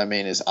the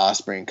semi-main is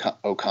Ospreay and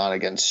Okan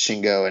against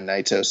Shingo and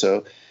Naito.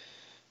 So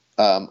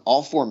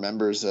all 4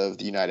 members of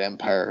the United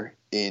Empire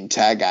in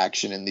tag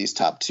action in these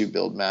top 2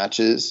 build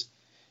matches.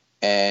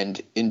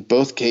 And in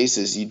both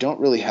cases, you don't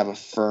really have a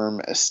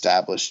firm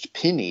established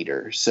pin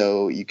eater.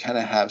 So you kind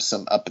of have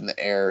some up in the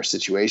air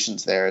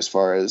situations there as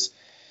far as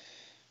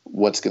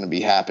what's going to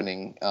be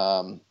happening.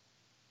 The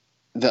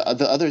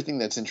other thing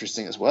that's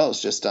interesting as well is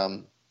just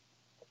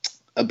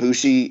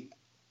Ibushi,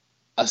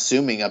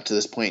 assuming up to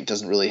this point,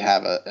 doesn't really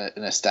have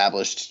an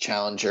established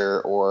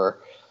challenger or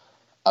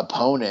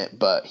opponent,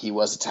 but he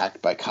was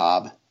attacked by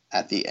Cobb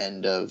at the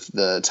end of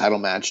the title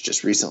match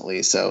just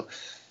recently. So,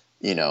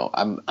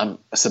 I'm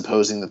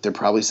supposing that they're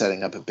probably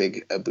setting up a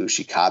big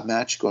Ibushi Cobb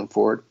match going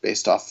forward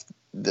based off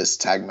this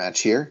tag match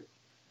here.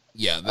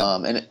 Yeah,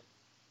 that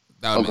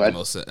would make the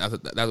most sense.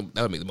 That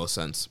would make the most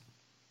sense.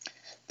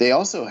 They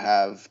also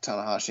have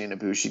Tanahashi and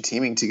Ibushi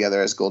teaming together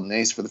as Golden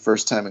Ace for the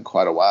first time in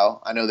quite a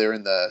while. I know they were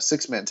in the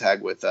 6-man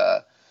tag with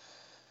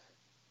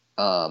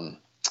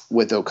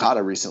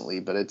Okada recently,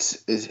 but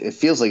it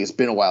feels like it's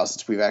been a while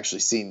since we've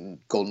actually seen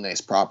Golden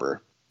Ace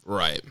proper.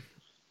 Right.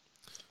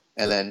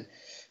 And then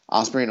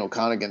Ospreay and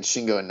Okan against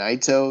Shingo and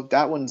Naito.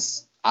 That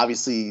one's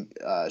obviously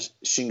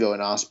Shingo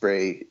and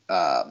Ospreay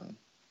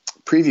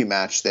preview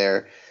match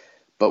there,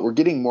 but we're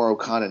getting more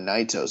Okan and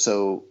Naito.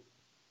 So,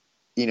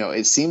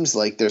 it seems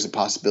like there's a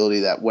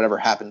possibility that whatever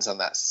happens on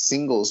that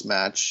singles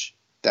match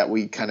that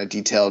we kind of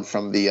detailed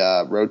from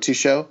the Road to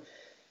show,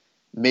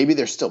 maybe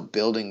they're still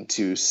building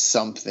to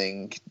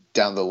something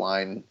down the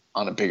line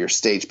on a bigger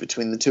stage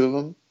between the two of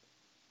them.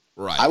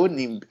 Right. I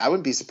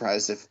wouldn't be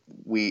surprised if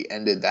we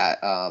ended that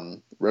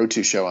Road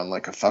to show on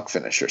like a fuck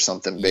finish or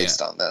something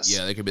based on this.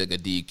 Yeah, there could be like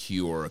a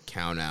DQ or a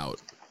count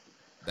out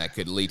that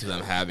could lead to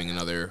them having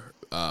another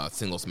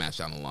singles match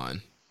down the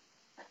line.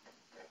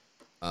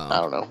 I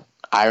don't know.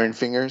 Iron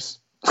Fingers?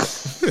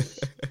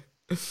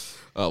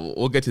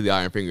 We'll get to the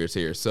Iron Fingers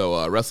here.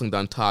 So Wrestling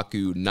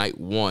Dontaku Night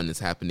 1 is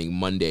happening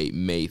Monday,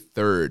 May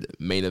 3rd.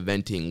 Main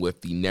eventing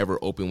with the Never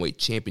Openweight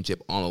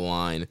Championship on the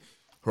line.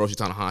 Hiroshi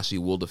Tanahashi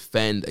will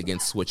defend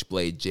against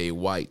Switchblade Jay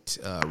White.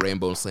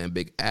 Rainbow and Slam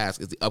Big Ass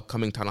is the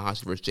upcoming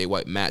Tanahashi vs. Jay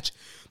White match.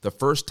 The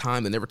first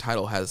time the Never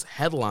title has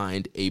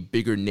headlined a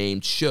bigger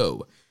named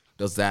show.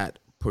 Does that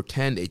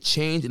portend a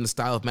change in the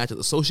style of matches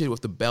associated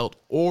with the belt,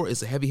 or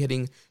is the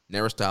heavy-hitting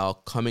Never style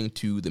coming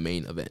to the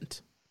main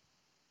event?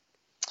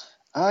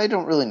 I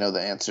don't really know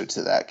the answer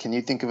to that. Can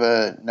you think of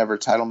a Never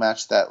title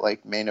match that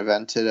like main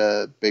evented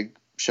a big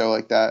show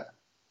like that?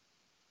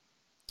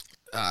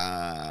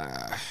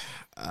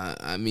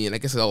 I mean, I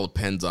guess it all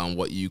depends on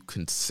what you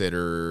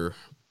consider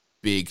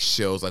big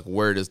shows. Like,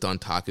 where does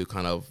Dontaku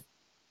kind of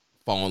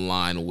fall in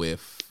line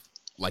with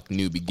like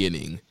New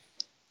Beginning?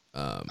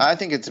 I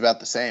think it's about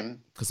the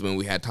same. Because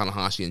we had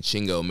Tanahashi and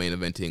Shingo main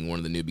eventing one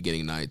of the New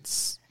Beginning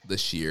nights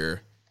this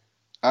year.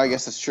 I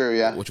guess that's true,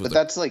 yeah. But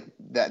that's like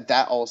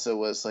that also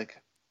was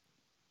like,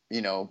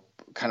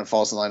 kind of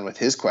falls in line with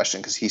his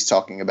question because he's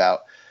talking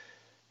about,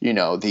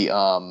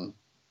 the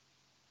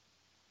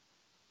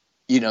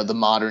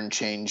modern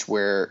change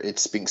where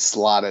it's being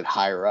slotted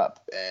higher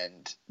up,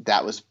 and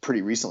that was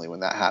pretty recently when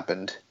that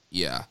happened.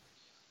 Yeah.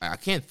 I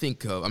can't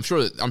think of.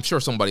 I'm sure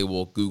somebody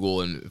will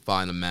Google and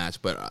find a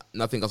match, but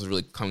nothing else is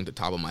really coming to the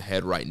top of my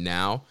head right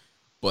now.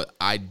 But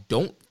I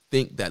don't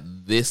think that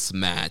this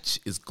match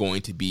is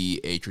going to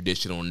be a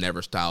traditional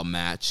Never style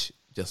match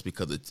just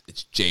because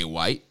it's Jay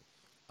White.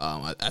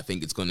 I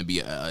think it's going to be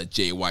a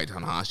Jay White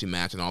Tanahashi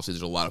match, and obviously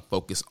there's a lot of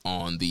focus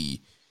on the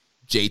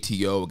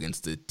JTO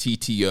against the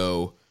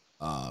TTO.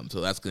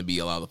 So that's going to be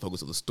a lot of the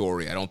focus of the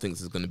story. I don't think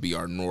this is going to be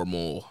our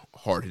normal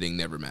hard-hitting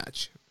Never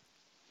match.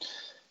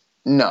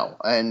 No,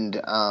 and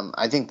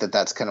I think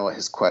that's kind of what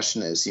his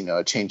question is,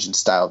 a change in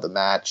style of the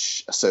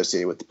match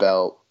associated with the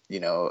belt,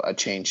 a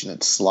change in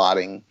its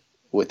slotting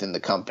within the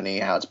company,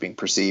 how it's being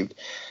perceived.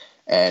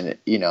 And,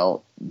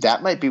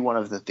 that might be one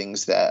of the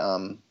things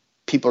that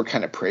people are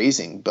kind of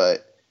praising,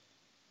 but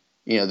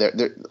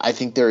I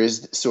think there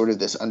is sort of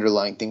this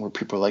underlying thing where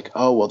people are like,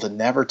 oh, well, the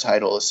Never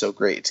title is so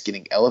great, it's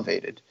getting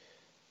elevated.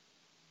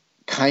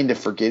 Kind of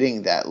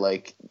forgetting that,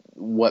 like,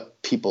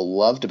 what people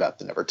loved about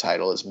the Never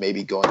title is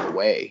maybe going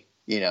away,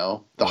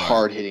 the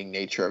hard-hitting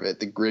nature of it,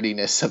 the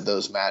grittiness of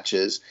those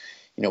matches.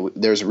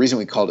 There's a reason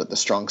we called it the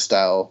strong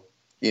style,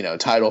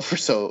 title for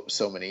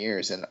so many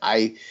years. And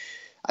I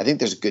think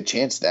there's a good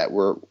chance that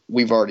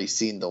we've already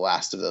seen the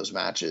last of those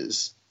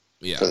matches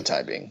for the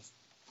time being.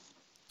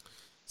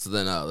 So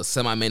then the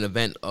semi-main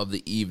event of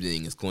the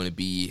evening is going to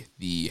be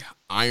the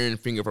Iron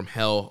Finger from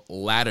Hell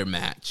ladder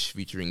match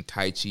featuring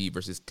Taichi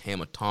versus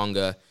Tama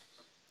Tonga.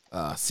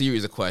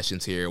 Series of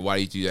questions here. Why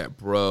do you do that,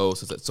 bro?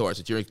 Sakura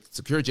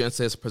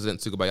Genesis President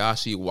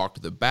Tsukubayashi walked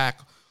to the back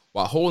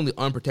while holding the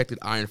unprotected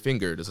Iron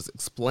Finger. Does this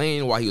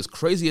explain why he was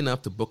crazy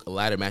enough to book a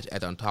ladder match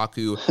at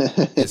Dontaku?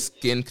 His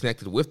skin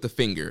connected with the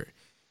finger.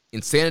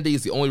 Insanity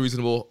is the only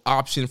reasonable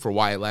option for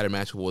why a ladder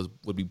match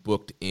would be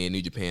booked in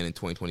New Japan in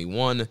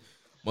 2021.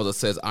 Mother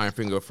says Iron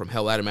Finger from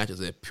Hell ladder match is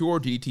a pure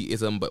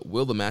DDT-ism, but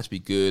will the match be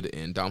good?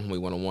 And Dom Homie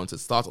 101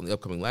 says thoughts on the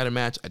upcoming ladder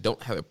match. I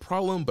don't have a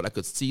problem, but I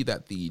could see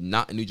that the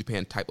not in New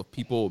Japan type of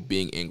people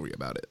being angry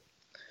about it.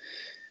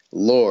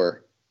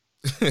 Lore.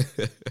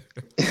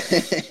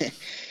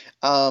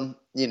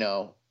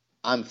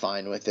 I'm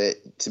fine with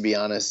it, to be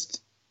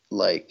honest.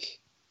 Like,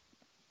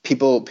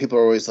 people are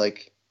always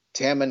like,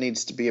 Tama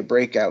needs to be a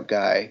breakout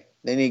guy.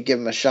 They need to give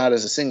him a shot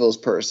as a singles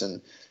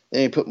person.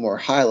 They need to put more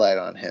highlight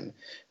on him.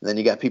 And then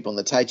you got people in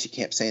the Taichi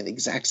camp saying the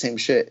exact same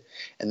shit.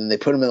 And then they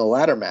put him in a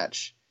ladder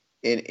match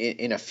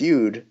in a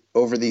feud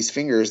over these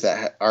fingers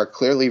that are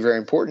clearly very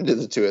important to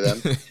the two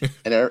of them.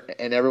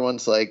 and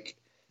everyone's like,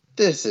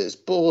 this is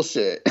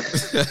bullshit.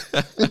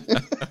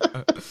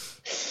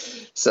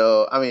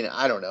 So, I mean,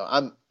 I don't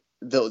know.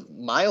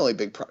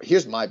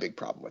 Here's my big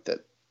problem with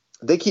it.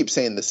 They keep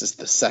saying this is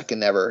the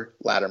second ever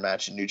ladder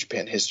match in New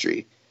Japan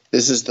history.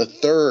 This is the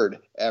third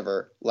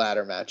ever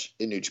ladder match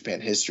in New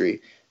Japan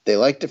history. They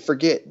like to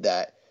forget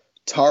that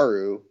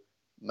Taru,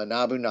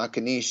 Manabu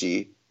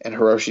Nakanishi, and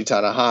Hiroshi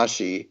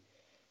Tanahashi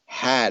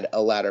had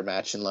a ladder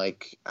match in,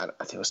 like, I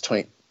think it was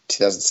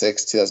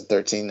 2006,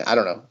 2013. I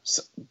don't know.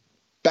 So,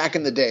 back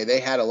in the day, they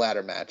had a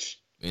ladder match.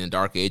 In the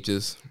Dark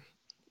Ages.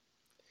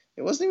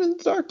 It wasn't even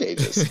the Dark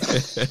Ages.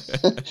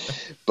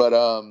 But,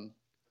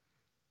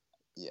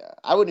 yeah,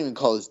 I wouldn't even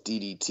call this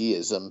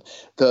DDT-ism.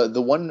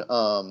 The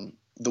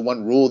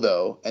one rule,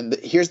 though, and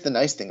here's the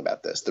nice thing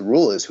about this. The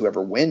rule is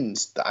whoever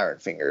wins the Iron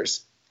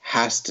Fingers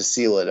has to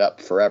seal it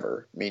up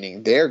forever,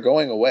 meaning they're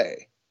going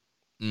away.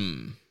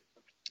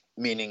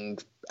 Meaning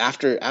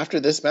after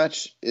this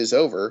match is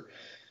over,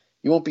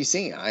 you won't be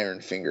seeing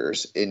Iron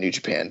Fingers in New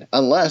Japan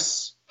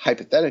unless,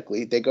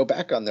 hypothetically, they go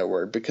back on their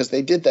word, because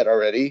they did that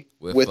already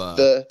with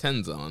the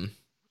Tenzan.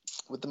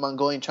 With the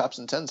Mongolian chops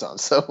and Tenzan.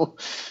 So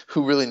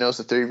who really knows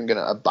if they're even going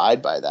to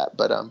abide by that?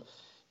 But, I'm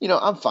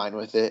fine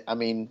with it. I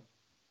mean,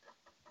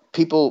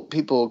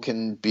 people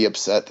can be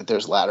upset that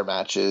there's ladder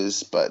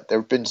matches, but there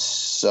have been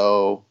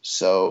so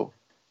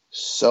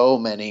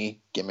many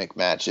gimmick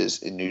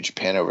matches in New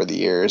Japan over the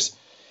years.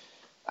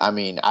 I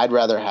mean, I'd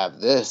rather have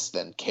this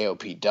than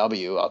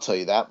KOPW, I'll tell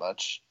you that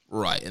much.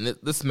 Right, and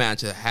this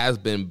match has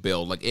been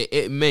built. Like,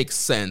 it makes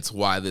sense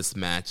why this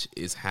match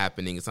is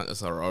happening. It's not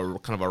just a kind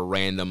of a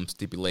random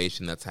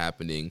stipulation that's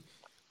happening.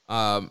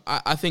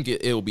 I think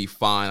it'll be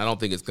fine. I don't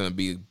think it's going to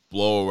be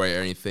blow away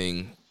or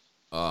anything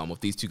with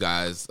these two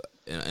guys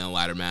in a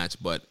ladder match,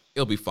 but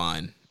it'll be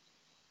fine.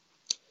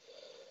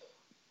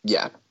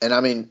 Yeah, and I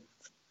mean,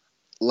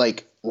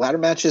 like, ladder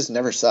matches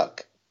never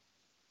suck.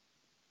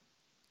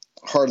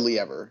 Hardly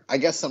ever. I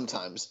guess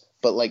sometimes.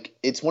 But, like,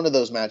 it's one of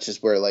those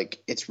matches where,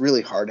 like, it's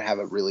really hard to have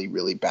a really,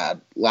 really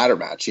bad ladder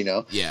match,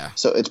 Yeah.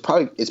 So it's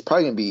probably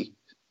going to be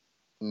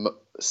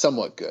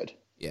somewhat good.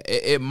 Yeah,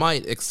 it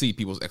might exceed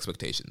people's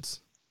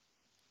expectations.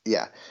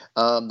 Yeah.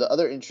 The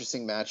other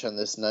interesting match on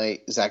this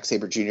night, Zack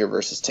Sabre Jr.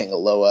 versus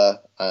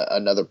Tangaloa,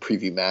 another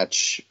preview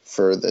match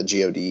for the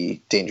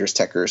GOD Dangerous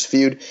Tekkers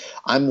feud.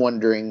 I'm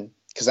wondering,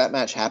 because that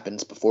match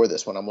happens before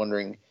this one, I'm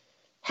wondering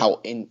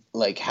how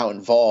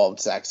involved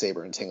Zack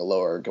Sabre and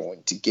Tangaloa are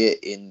going to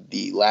get in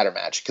the ladder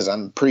match, because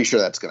I'm pretty sure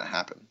that's going to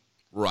happen.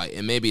 Right,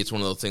 and maybe it's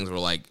one of those things where,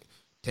 like,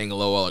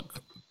 Tangaloa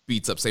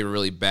beats up Sabre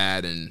really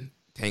bad, and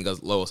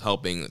Tangaloa's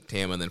helping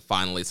Tama, and then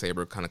finally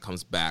Sabre kind of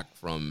comes back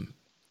from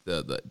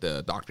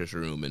the doctor's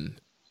room and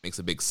makes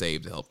a big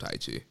save to help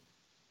Taichi.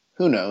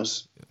 Who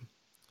knows? Yeah.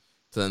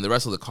 So then the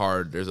rest of the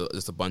card, there's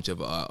just a bunch of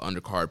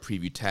undercard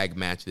preview tag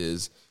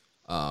matches.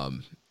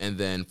 And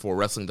then for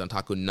Wrestling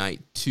Dontaku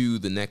Night 2,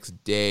 the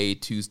next day,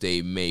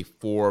 Tuesday, May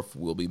 4th,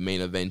 we'll be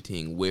main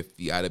eventing with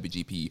the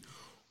IWGP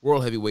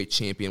World Heavyweight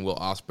Champion Will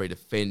Ospreay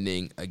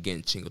defending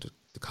against Shingo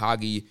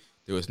Takagi.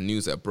 There was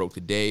news that broke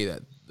today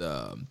that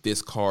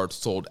this card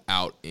sold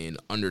out in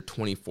under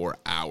 24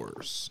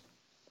 hours.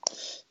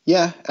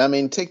 Yeah, I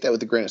mean, take that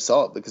with a grain of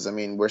salt, because, I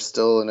mean, we're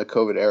still in a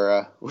COVID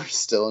era. We're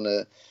still in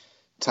a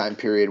time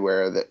period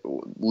where the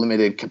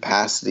limited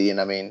capacity, and,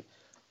 I mean,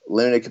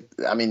 limited.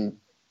 I mean,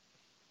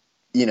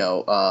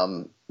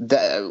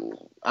 that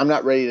I'm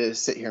not ready to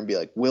sit here and be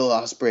like Will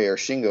Ospreay or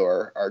Shingo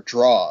are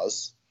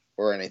draws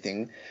or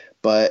anything,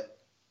 but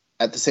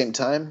at the same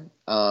time,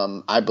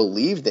 I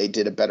believe they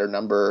did a better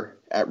number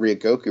at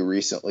Ryogoku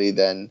recently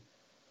than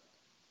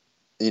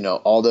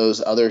all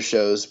those other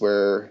shows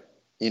where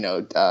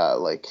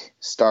like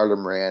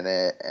Stardom ran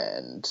it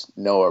and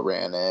Noah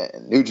ran it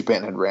and New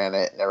Japan had ran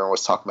it, and everyone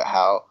was talking about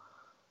how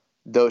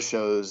those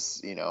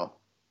shows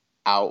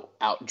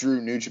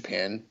outdrew New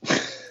Japan,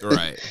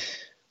 right?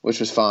 Which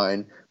was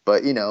fine.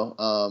 But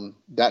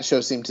that show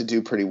seemed to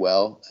do pretty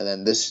well, and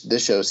then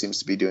this show seems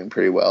to be doing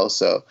pretty well.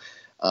 So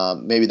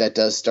maybe that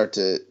does start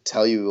to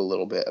tell you a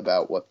little bit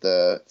about what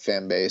the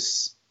fan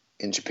base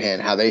in Japan,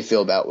 how they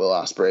feel about Will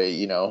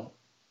Ospreay.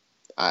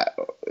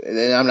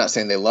 And I'm not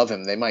saying they love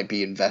him. They might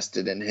be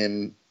invested in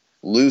him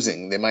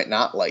losing. They might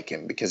not like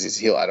him because he's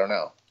a heel. I don't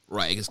know.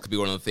 Right. It could be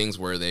one of the things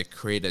where they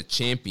create a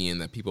champion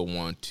that people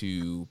want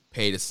to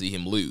pay to see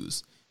him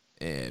lose,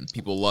 and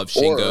people love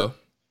Shingo.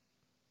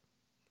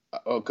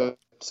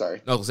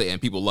 Sorry. No, I was gonna say,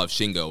 and people love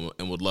Shingo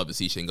and would love to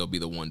see Shingo be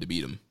the one to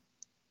beat him.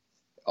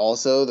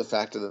 Also, the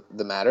fact of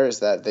the matter is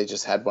that they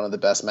just had one of the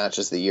best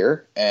matches of the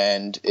year,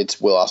 and it's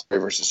Will Ospreay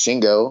versus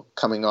Shingo,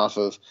 coming off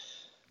of,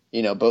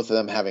 both of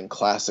them having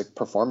classic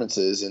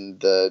performances in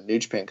the New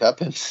Japan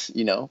Cup, and,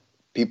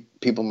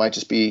 people might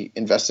just be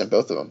invested in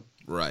both of them.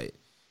 Right.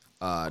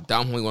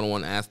 Dom Holy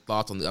 101 asked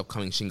thoughts on the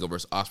upcoming Shingo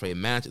versus Ospreay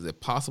match. Is it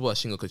possible that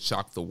Shingo could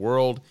shock the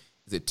world?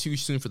 Is it too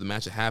soon for the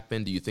match to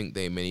happen? Do you think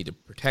they may need to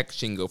protect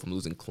Shingo from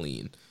losing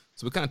clean?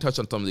 So we kind of touched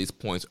on some of these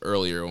points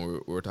earlier when we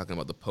were talking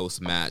about the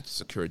post-match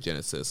Sakura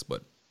Genesis,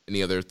 but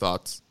any other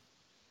thoughts?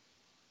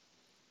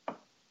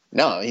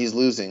 No, he's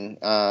losing.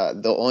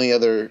 The only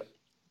other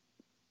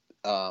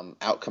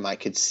outcome I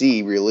could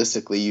see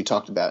realistically, you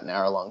talked about an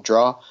hour-long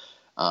draw.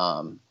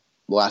 The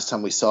last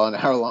time we saw an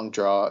hour-long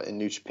draw in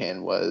New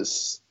Japan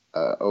was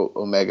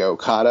Omega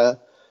Okada,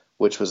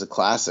 which was a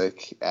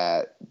classic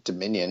at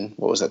Dominion.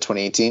 What was that,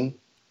 2018?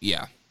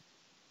 Yeah.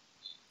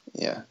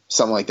 Yeah,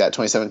 something like that,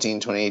 2017,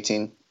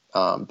 2018.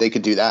 They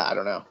could do that. I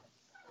don't know.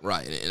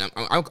 Right, and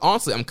I'm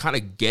honestly, I'm kind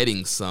of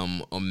getting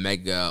some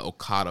Omega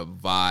Okada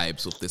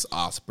vibes with this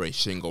Ospreay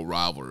Shingo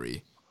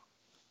rivalry.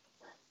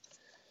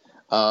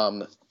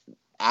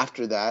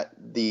 After that,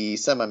 the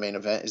semi-main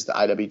event is the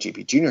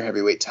IWGP Junior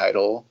Heavyweight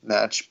title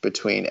match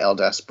between El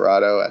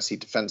Desperado as he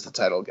defends the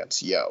title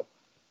against Yo.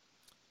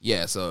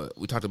 Yeah, so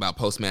we talked about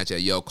post-match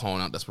at Yo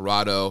calling out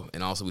Desperado,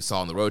 and also we saw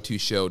on the Road 2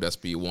 show,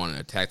 Desperado won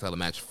a tag title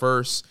match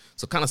first.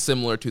 So kind of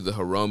similar to the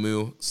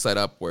Hiromu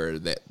setup where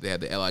they had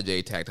the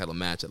LIJ tag title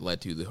match that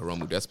led to the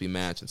Hiromu Despy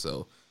match, and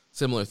so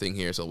similar thing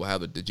here. So we'll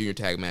have the junior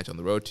tag match on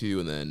the Road 2,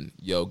 and then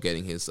Yo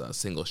getting his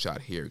single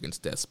shot here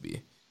against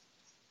Despy.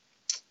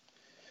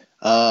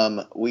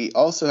 We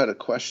also had a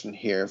question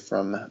here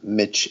from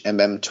Mitch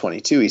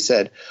MM22. He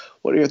said,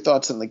 what are your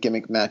thoughts on the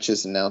gimmick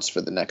matches announced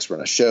for the next run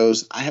of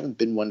shows? I haven't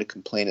been one to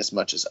complain as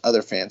much as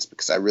other fans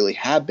because I really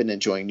have been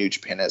enjoying New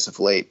Japan as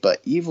of late,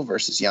 but Evil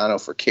versus Yano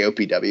for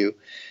KOPW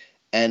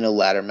and a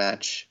ladder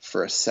match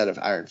for a set of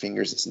Iron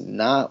Fingers is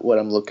not what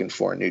I'm looking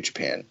for in New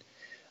Japan.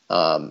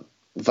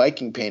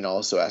 Viking Pain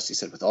also asked, he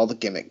said, with all the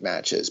gimmick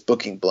matches,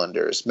 booking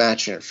blunders,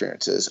 match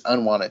interferences,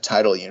 unwanted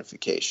title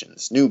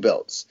unifications, new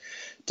belts,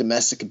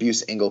 domestic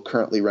abuse angle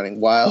currently running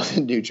wild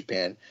in New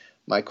Japan,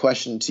 my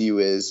question to you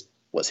is,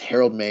 was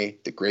Harold May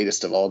the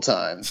greatest of all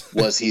time?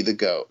 Was he the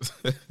GOAT?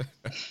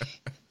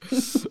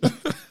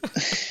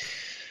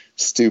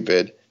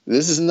 Stupid.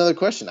 This is another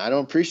question. I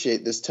don't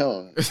appreciate this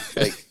tone.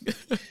 Like,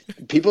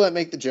 people that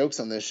make the jokes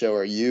on this show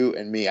are you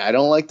and me. I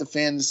don't like the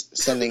fans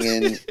sending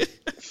in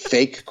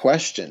fake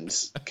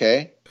questions,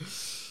 okay?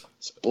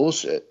 It's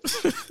bullshit.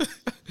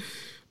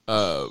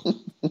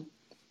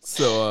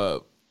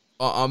 So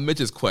on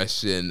Mitch's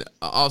question,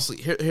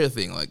 obviously, here's the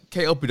thing. Like,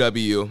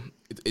 KOPW,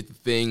 it's a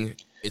thing.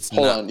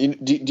 Hold on.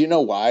 Do you know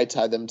why I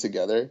tied them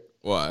together?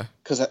 Why?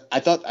 Because I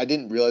thought I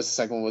didn't realize the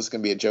second one was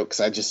going to be a joke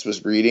because I just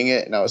was reading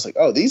it and I was like,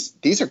 oh,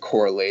 these are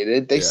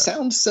correlated. They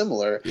sound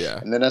similar. Yeah.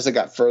 And then as I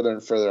got further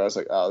and further, I was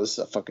like, oh, this is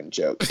a fucking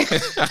joke.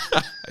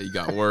 You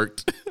got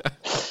worked.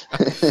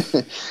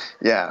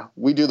 Yeah,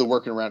 we do the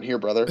working around here,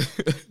 brother.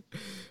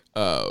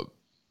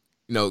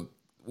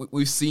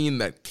 We've seen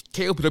that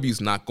KOPW is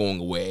not going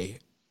away,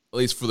 at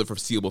least for the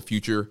foreseeable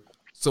future.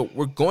 So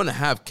we're going to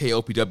have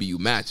KOPW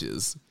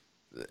matches.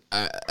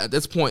 At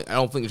this point, I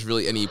don't think there's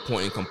really any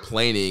point in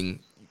complaining.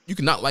 You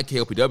can not like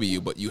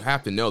KOPW, but you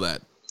have to know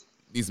that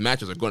these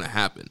matches are going to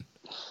happen.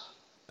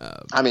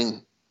 I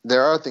mean,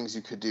 there are things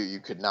you could do. You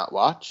could not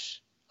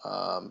watch.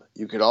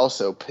 You could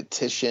also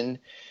petition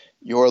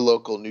your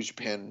local New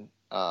Japan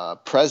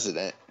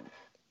president.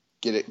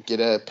 Get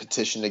a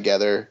petition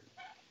together.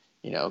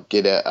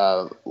 Get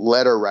a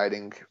letter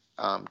writing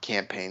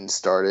campaign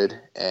started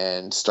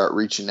and start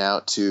reaching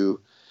out to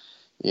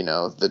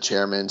the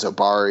chairmans,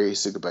 Obari,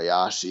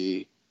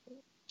 Sugabayashi,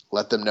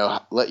 let them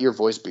know, let your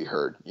voice be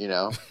heard,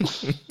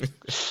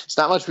 It's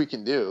not much we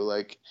can do.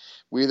 Like,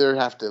 we either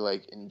have to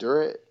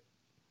endure it,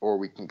 or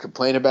we can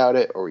complain about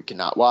it, or we can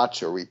not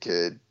watch, or we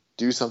could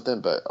do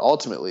something. But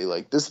ultimately,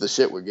 like, this is the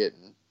shit we're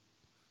getting.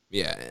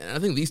 Yeah, and I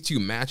think these two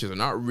matches are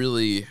not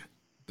really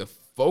the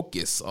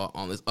focus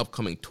on this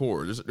upcoming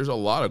tour. There's a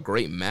lot of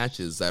great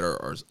matches that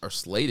are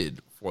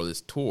slated for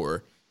this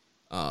tour.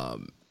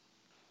 And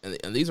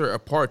these are a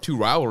part of two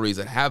rivalries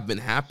that have been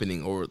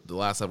happening over the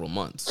last several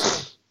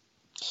months.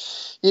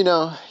 You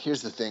know,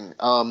 here's the thing.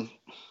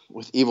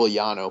 With Evil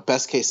Yano,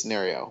 best case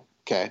scenario,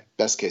 okay?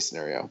 Best case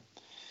scenario.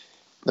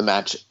 The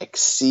match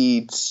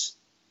exceeds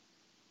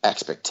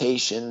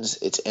expectations.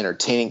 It's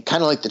entertaining,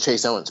 kind of like the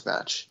Chase Owens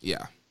match.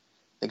 Yeah.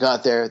 They go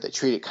out there, they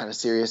treat it kind of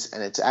serious,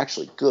 and it's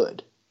actually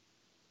good.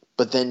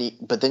 But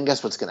then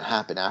guess what's going to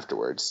happen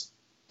afterwards?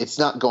 It's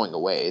not going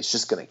away. It's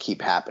just going to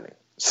keep happening.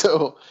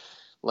 So,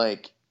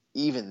 like,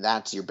 even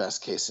that's your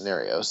best case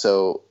scenario.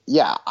 So,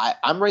 yeah,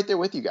 I'm right there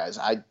with you guys.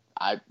 I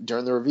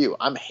during the review,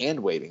 I'm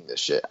hand waving this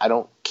shit. I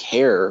don't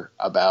care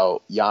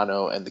about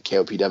Yano and the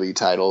KOPW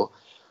title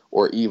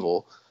or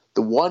Evil.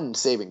 The one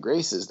saving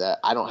grace is that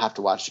I don't have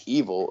to watch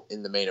Evil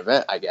in the main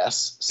event, I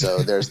guess. So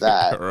there's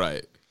that.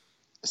 Right.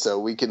 So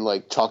we could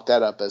like chalk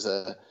that up as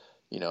a,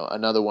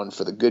 another one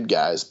for the good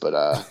guys. But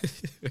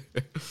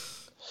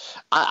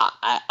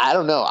I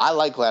don't know. I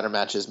like ladder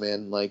matches,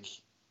 man. Like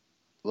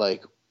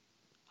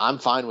I'm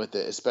fine with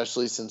it,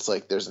 especially since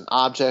like there's an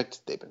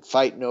object. They've been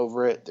fighting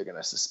over it. They're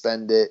gonna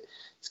suspend it.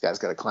 This guy's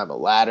got to climb a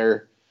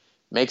ladder.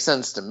 Makes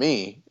sense to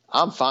me.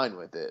 I'm fine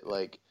with it.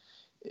 Like,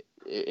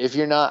 if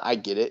you're not, I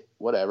get it.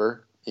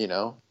 Whatever,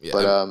 Yeah,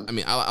 but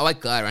I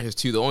like ladder matches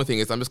too. The only thing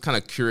is, I'm just kind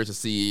of curious to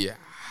see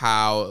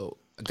how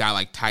a guy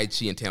like Tai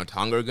Chi and Tama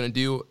Tonga are gonna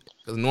do.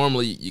 Because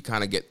normally you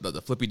kind of get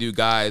the flippy do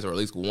guys, or at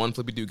least one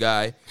flippy do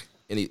guy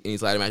in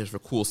these ladder matches for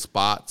cool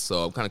spots.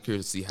 So I'm kind of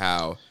curious to see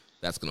how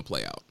that's gonna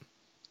play out.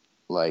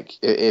 Like,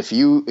 if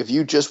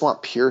you just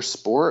want pure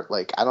sport,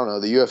 like, I don't know,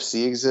 the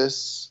UFC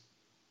exists.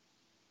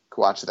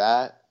 Watch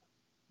that.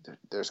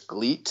 There's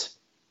GLEAT.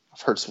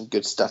 I've heard some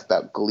good stuff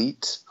about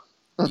GLEAT.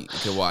 You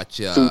can watch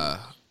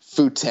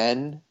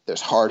Fu10.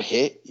 There's Hard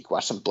Hit. You can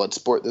watch some blood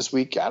sport this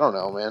week. I don't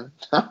know, man.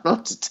 I don't know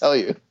what to tell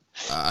you.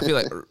 I feel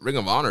like Ring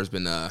of Honor has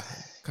been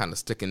kind of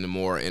sticking to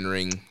more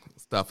in-ring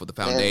stuff with the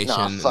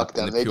Foundation. Fuck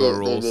them. And the Pure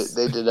Rules.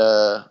 They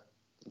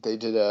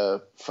did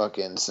a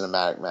fucking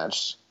cinematic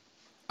match.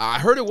 I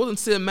heard it wasn't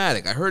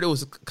cinematic. I heard it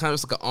was kind of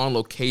just like an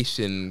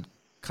on-location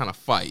kind of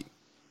fight.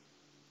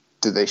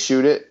 Did they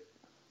shoot it?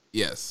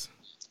 Yes.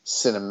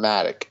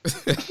 Cinematic.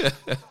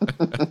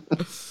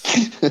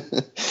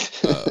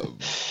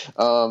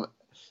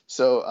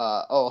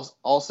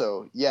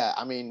 Also, yeah,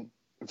 I mean,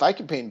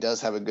 Viking Pain does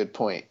have a good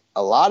point.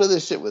 A lot of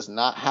this shit was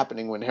not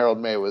happening when Harold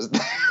May was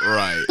there.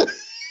 Right.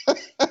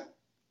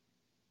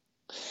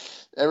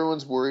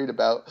 Everyone's worried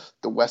about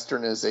the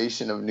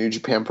westernization of New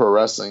Japan Pro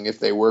Wrestling if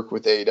they work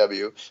with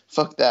AEW.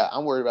 Fuck that.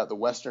 I'm worried about the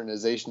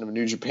westernization of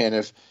New Japan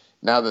if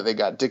now that they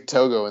got Dick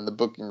Togo in the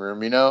booking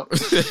room,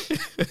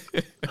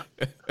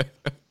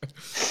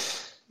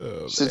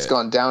 Shit's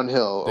gone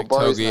downhill. Dick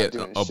Obari's Togo not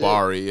doing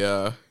Obari, shit.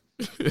 yeah.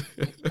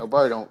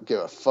 Obari don't give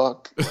a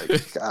fuck.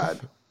 Like, God.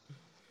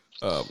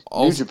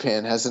 New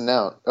Japan has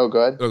announced. Oh, go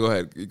ahead. Oh, go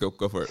ahead. Go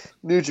for it.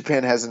 New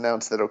Japan has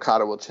announced that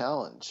Okada will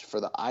challenge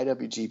for the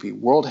IWGP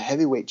World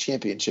Heavyweight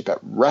Championship at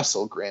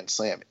Wrestle Grand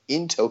Slam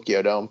in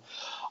Tokyo Dome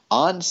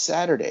on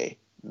Saturday,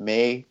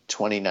 May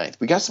 29th.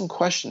 We got some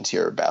questions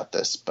here about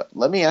this, but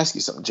let me ask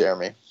you something,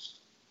 Jeremy.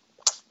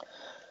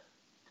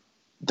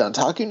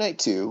 Dantaku Night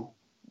 2,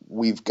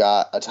 we've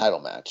got a title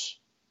match.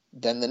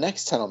 Then the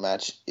next title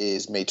match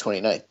is May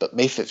 29th, but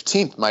May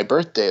 15th, my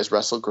birthday, is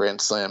Wrestle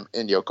Grand Slam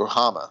in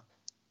Yokohama.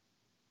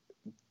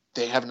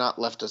 They have not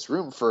left us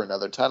room for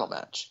another title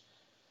match.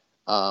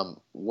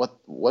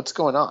 What's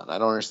going on? I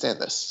don't understand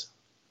this.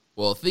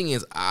 Well, the thing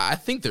is, I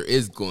think there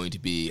is going to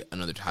be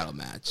another title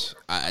match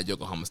at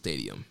Yokohama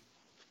Stadium.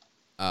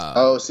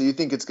 So you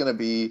think it's going to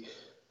be...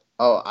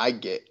 Oh,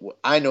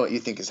 I know what you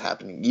think is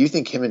happening. You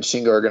think him and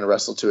Shingo are going to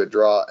wrestle to a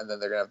draw, and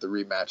then they're going to have the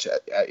rematch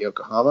at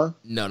Yokohama?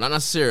 No, not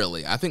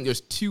necessarily. I think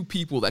there's two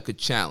people that could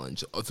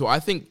challenge. So I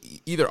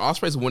think either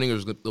Ospreay's winning or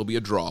there'll be a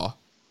draw,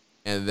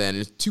 and then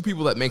there's two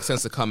people that make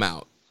sense to come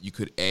out. You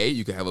could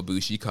have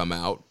Ibushi come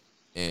out,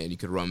 and you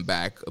could run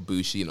back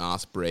Ibushi and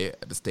Ospreay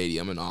at the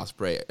stadium, and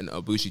Ospreay and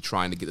Ibushi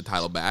trying to get the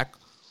title back.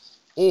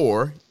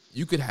 Or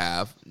you could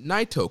have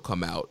Naito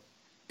come out.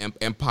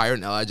 Empire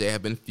and LIJ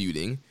have been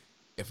feuding.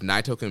 If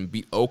Naito can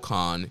beat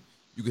Okan,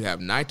 you could have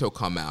Naito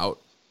come out.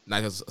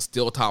 Naito's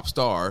still a top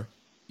star.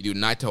 You do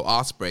Naito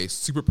Ospreay,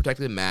 super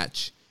protected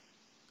match.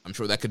 I'm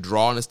sure that could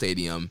draw in the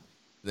stadium.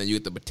 And then you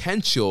get the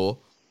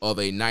potential of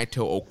a Naito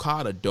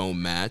Okada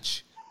dome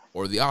match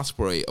or the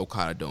Ospreay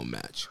Okada dome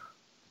match.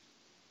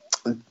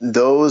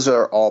 Those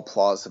are all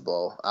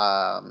plausible.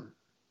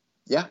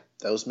 Yeah,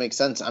 those make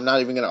sense. I'm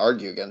not even going to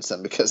argue against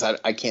them because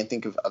I can't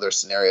think of other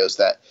scenarios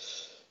that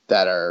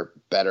are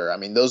better. I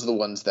mean, those are the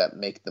ones that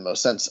make the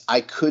most sense.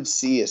 I could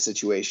see a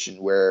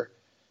situation where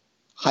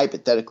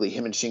hypothetically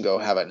him and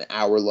Shingo have an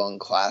hour-long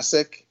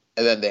classic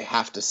and then they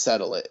have to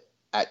settle it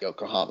at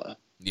Yokohama.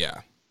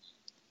 Yeah.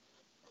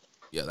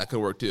 Yeah, that could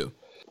work too.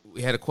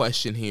 we had a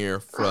question here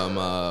from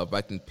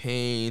Viking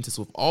Pain. Says,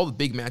 with all the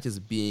big matches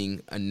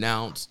being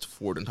announced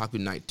for Dontaku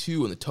Night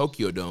 2 in the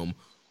Tokyo Dome,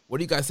 what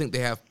do you guys think they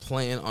have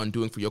planned on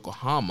doing for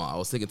Yokohama? I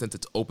was thinking since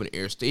it's open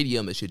air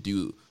stadium, they should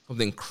do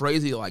something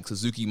crazy like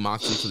Suzuki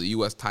Moxley for the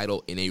U.S.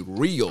 title in a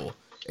real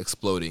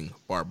exploding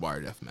barbed wire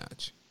death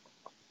match.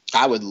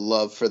 I would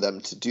love for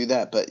them to do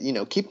that, but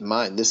keep in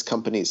mind this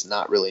company is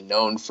not really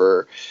known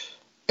for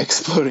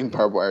exploding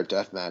barbed wire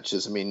death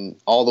matches. I mean,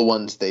 all the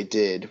ones they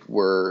did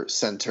were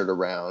centered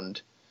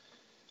around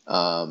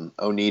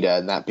Onita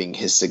and that being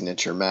his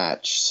signature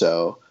match.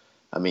 So,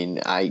 I mean,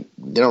 they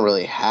don't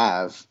really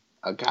have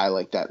a guy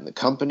like that in the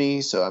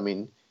company. So, I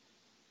mean,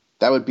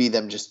 that would be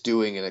them just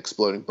doing an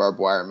exploding barbed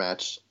wire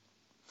match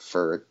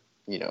for,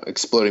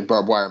 exploding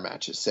barbed wire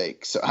match's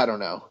sake. So, I don't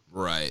know.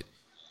 Right.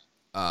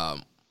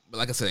 But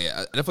like I said,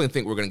 I definitely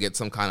think we're going to get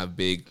some kind of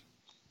big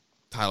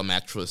title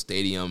match for the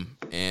stadium.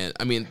 And,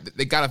 I mean,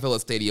 they got to fill a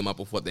stadium up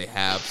with what they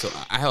have. So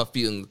I have a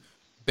feeling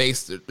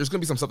there's going to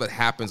be some stuff that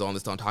happens on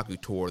this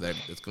Dontaku tour that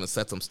is going to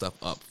set some stuff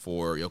up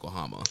for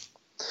Yokohama.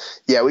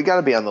 Yeah, we got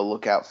to be on the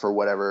lookout for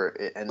whatever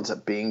it ends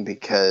up being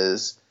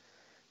because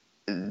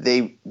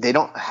they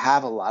don't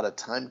have a lot of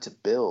time to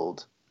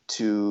build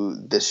to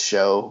this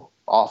show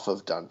off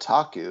of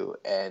Dontaku,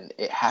 and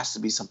it has to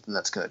be something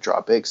that's going to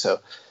draw big. So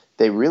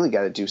they really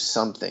got to do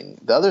something.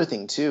 The other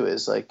thing too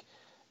is like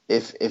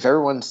if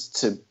everyone's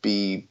to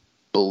be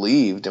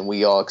believed, and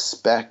we all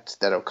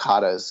expect that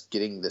Okada is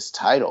getting this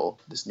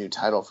new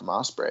title from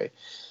Ospreay,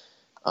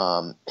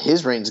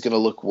 his reign's going to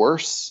look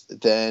worse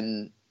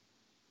than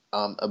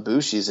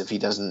Ibushi's if he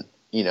doesn't,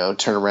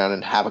 turn around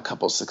and have a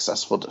couple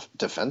successful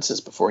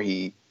defenses before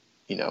he,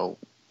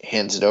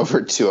 hands it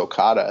over to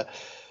Okada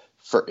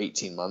for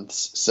 18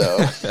 months. So,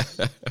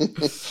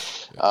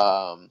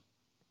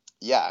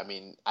 yeah, I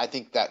mean, I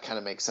think that kind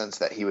of makes sense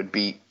that he would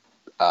beat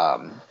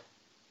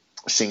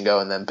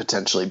Shingo and then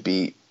potentially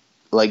beat,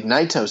 like,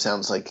 Naito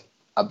sounds like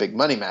a big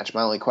money match.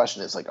 My only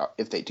question is, like,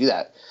 if they do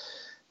that,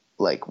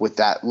 like, with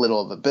that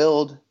little of a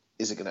build,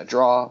 is it going to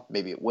draw?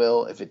 Maybe it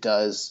will. If it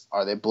does,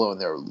 are they blowing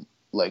their,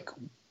 like,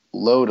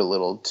 load a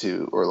little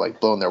too, or, like,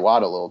 blowing their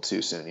wad a little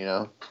too soon,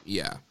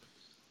 Yeah.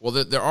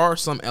 Well, there are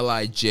some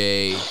LIJ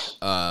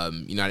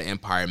United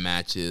Empire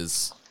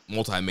matches,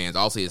 multi-mans.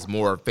 Obviously, it's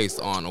more based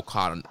on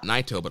Okada and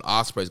Naito, but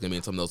Ospreay is going to be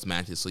in some of those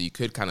matches, so you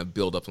could kind of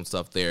build up some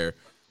stuff there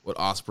with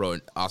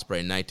Ospreay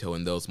and Naito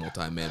in those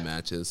multi-man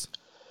matches.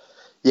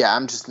 Yeah,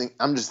 I'm just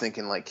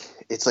thinking like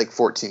it's like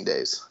 14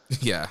 days.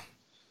 Yeah,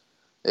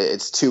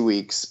 it's 2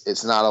 weeks.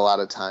 It's not a lot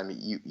of time.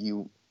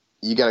 You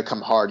got to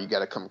come hard. You got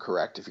to come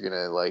correct if you're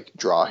gonna like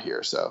draw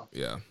here. So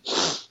yeah.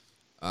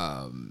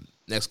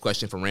 Next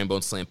question from Rainbow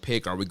and Slam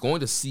Pig: are we going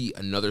to see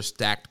another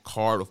stacked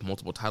card with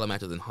multiple title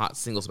matches and hot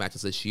singles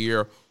matches this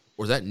year,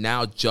 or is that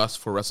now just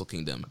for Wrestle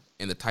Kingdom?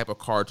 And the type of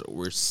cards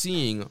we're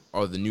seeing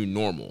are the new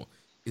normal.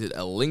 Is it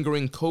a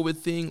lingering COVID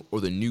thing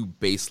or the new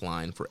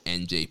baseline for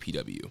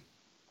NJPW?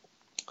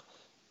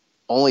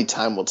 Only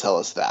time will tell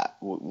us that.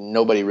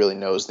 Nobody really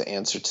knows the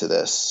answer to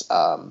this.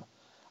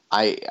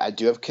 I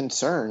do have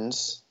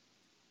concerns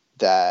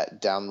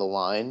that down the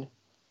line,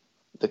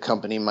 the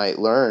company might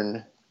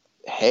learn,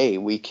 hey,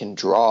 we can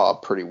draw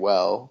pretty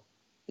well,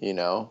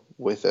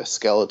 with a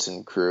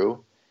skeleton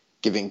crew,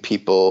 giving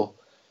people,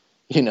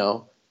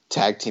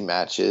 tag team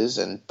matches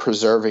and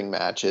preserving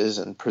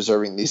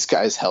these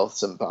guys'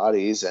 healths and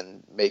bodies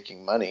and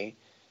making money,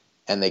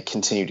 and they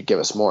continue to give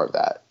us more of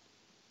that.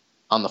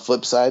 On the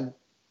flip side,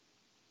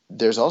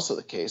 there's also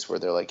the case where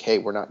they're like, hey,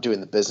 we're not doing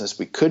the business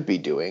we could be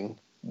doing.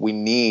 We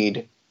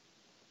need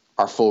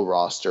our full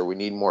roster. We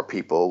need more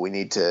people. We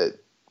need to,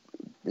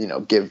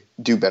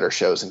 do better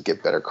shows and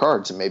give better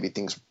cards, and maybe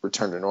things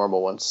return to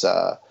normal once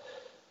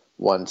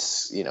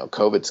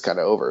COVID's kind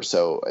of over.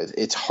 So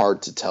it's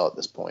hard to tell at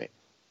this point.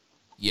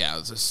 Yeah,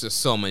 there's just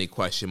so many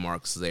question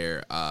marks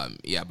there.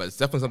 Yeah, but it's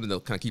definitely something to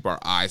kind of keep our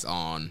eyes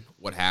on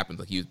what happens.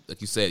 Like you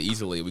said,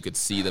 easily we could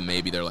see them.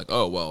 Maybe they're like,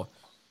 oh well,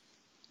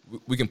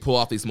 we can pull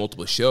off these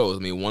multiple shows. I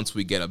mean, once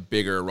we get a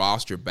bigger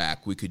roster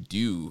back, we could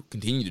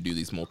continue to do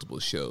these multiple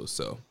shows.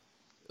 So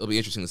it'll be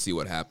interesting to see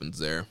what happens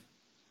there.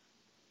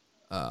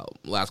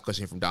 Last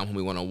question from Dom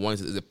Homie 101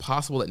 is it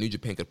possible that New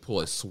Japan could pull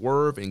a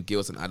swerve and give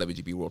us an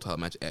IWGP World Title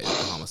match at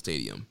Yokohama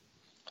Stadium?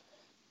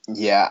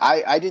 Yeah,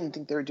 I didn't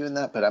think they were doing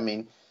that, but I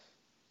mean,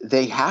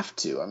 they have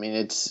to. I mean,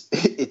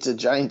 it's a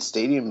giant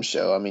stadium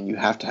show. I mean, you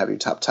have to have your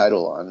top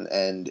title on,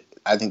 and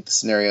I think the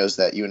scenarios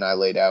that you and I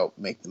laid out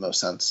make the most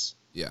sense.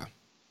 Yeah.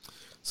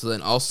 So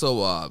then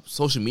also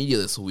social media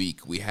this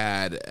week, we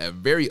had a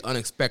very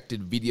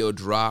unexpected video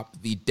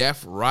drop. The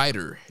Deaf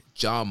Rider,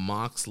 Jon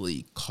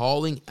Moxley,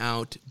 calling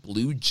out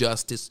Blue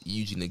Justice,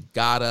 Yuji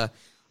Nagata.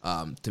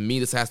 To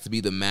me, this has to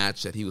be the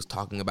match that he was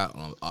talking about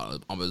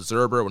on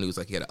Observer when he was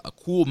like he had a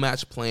cool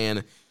match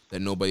plan that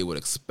nobody would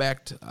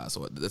expect.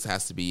 So this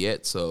has to be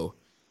it. So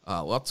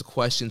lots of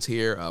questions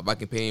here.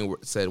 Viking Payne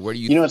said, where do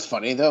you... You know what's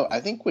funny, though? I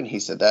think when he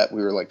said that,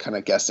 we were like kind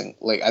of guessing.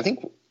 Like, I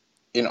think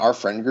in our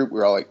friend group, we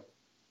were all like,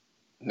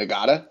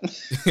 Nagata?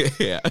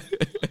 Yeah.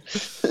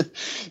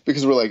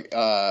 Because we're like,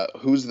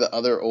 who's the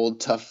other old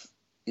tough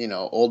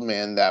old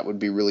man that would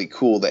be really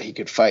cool that he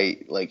could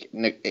fight. Like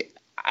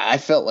I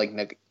feel like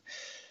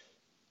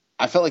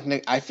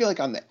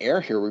on the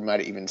air here we might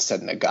have even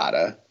said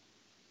Nagata.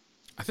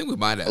 I think we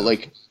might have.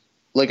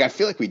 Like I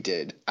feel like we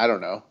did. I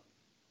don't know.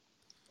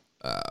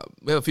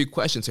 We have a few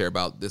questions here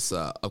about this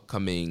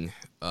upcoming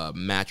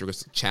match or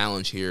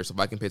challenge here. So if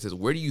I can pick this,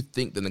 where do you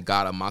think the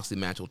Nagata-Moxley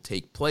match will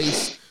take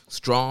place?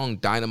 Strong,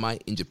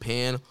 Dynamite, in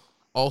Japan?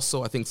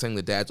 Also, I think sending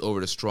the dads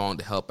over to Strong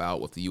to help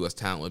out with the U.S.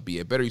 talent would be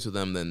a better use of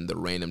them than the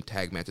random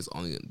tag matches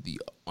on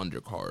the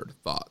undercard.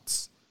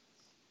 Thoughts?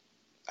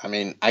 I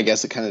mean, I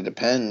guess it kind of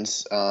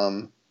depends.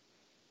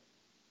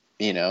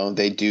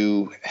 They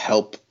do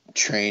help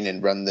train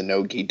and run the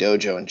No-Gi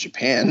dojo in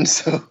Japan,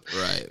 so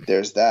right.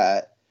 There's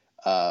that.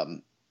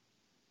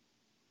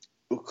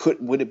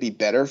 Would it be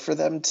better for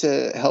them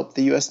to help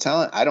the U.S.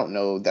 talent? I don't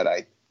know that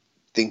I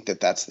think that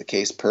that's the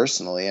case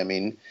personally. I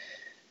mean,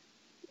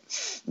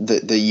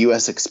 the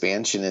U.S.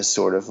 expansion is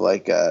sort of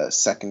like a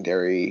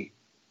secondary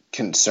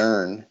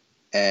concern,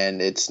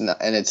 and it's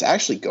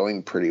actually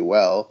going pretty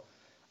well.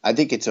 I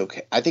think it's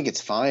okay. I think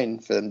it's fine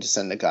for them to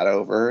send Nagata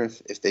over.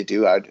 If they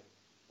do, I'd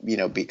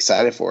be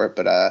excited for it.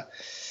 But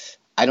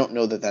I don't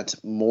know that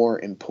that's more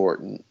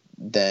important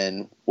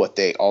than what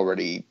they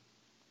already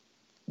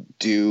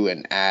do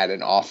and add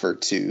and offer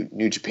to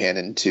New Japan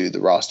and to the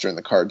roster and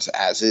the cards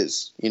as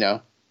is.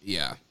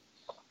 Yeah.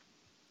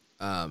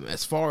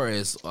 As far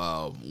as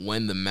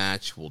when the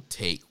match will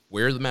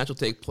where the match will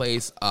take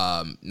place,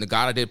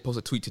 Nagata did post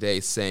a tweet today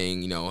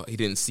saying, he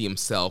didn't see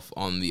himself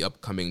on the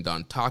upcoming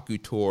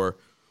Dontaku tour,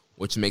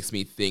 which makes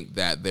me think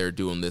that they're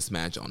doing this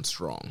match on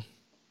Strong.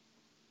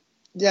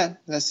 Yeah,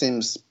 that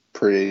seems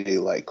pretty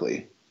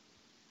likely.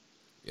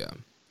 Yeah.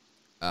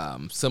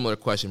 Similar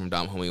question from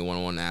Dom Homie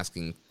 101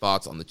 asking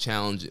thoughts on the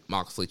challenge,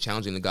 Moxley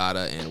challenging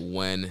Nagata, and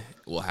when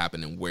it will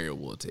happen and where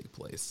will it take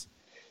place.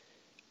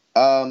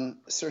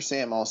 Sir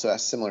Sam also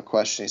asked a similar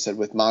question. He said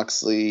with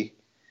Moxley,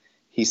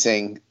 he's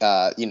saying,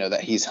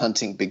 that he's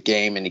hunting big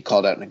game, and he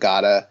called out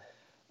Nagata.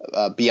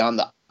 Beyond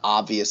the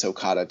obvious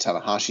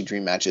Okada-Tanahashi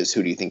dream matches,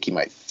 who do you think he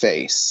might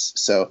face?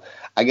 So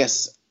I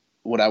guess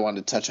what I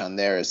wanted to touch on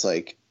there is,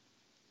 like,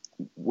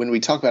 when we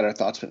talk about our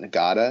thoughts with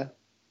Nagata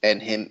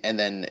and him, and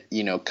then,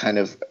 kind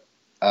of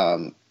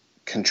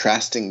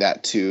contrasting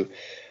that to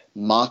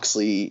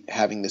Moxley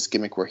having this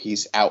gimmick where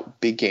he's out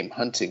big game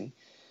hunting,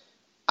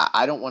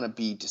 I don't want to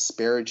be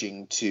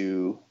disparaging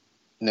to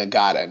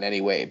Nagata in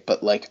any way,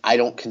 but like, I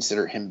don't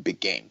consider him big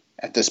game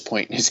at this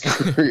point in his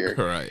career.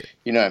 Right.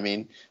 You know what I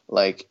mean?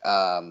 Like,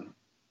 I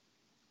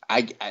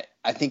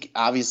think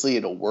obviously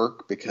it'll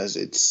work because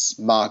it's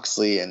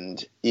Moxley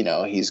and,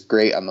 he's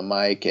great on the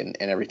mic and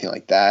everything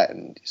like that.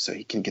 And so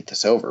he can get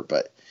this over,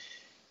 but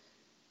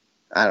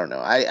I don't know.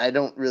 I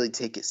don't really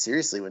take it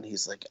seriously when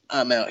he's like,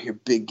 I'm out here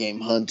big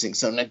game hunting.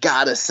 So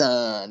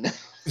Nagata-san.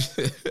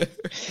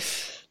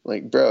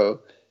 Like,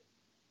 bro,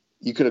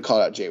 you could have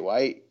called out Jay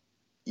White.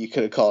 You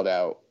could have called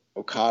out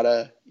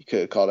Okada. You could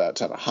have called out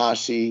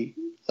Tanahashi.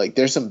 Like,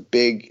 there's some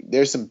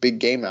big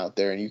game out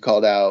there, and you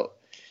called out,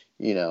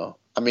 I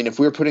mean, if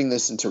we were putting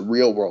this into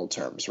real world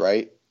terms,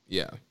 right?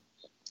 Yeah.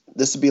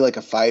 This would be like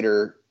a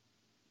fighter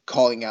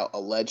calling out a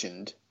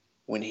legend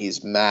when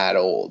he's mad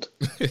old,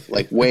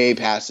 like way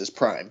past his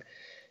prime.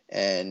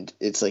 And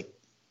it's like,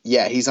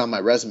 yeah, he's on my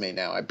resume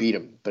now. I beat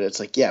him. But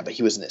it's like, yeah, but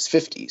he was in his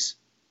 50s.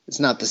 It's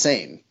not the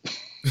same.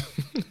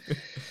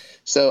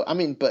 So, I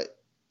mean, but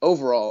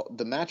overall,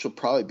 the match will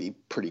probably be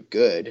pretty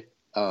good.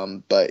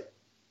 But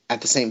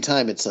at the same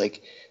time, it's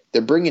like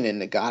they're bringing in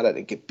Nagata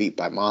to get beat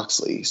by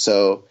Moxley.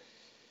 So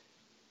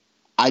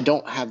I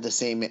don't have the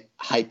same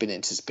hype and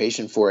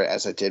anticipation for it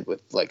as I did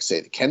with, like, say,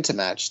 the Kenta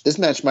match. This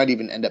match might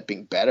even end up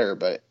being better,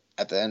 but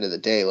at the end of the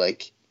day,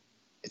 like,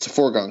 it's a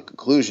foregone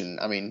conclusion.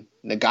 I mean,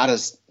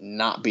 Nagata's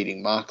not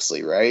beating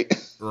Moxley, right?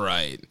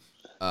 Right.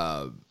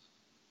 And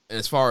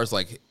as far as,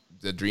 like,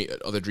 the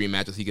other dream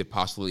matches he could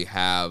possibly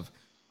have,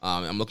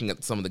 I'm looking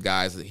at some of the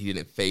guys that he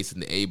didn't face in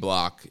the A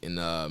block in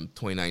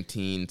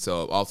 2019.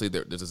 So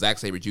obviously there's a Zack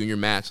Sabre Jr.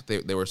 match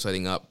they were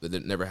setting up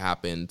that never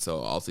happened.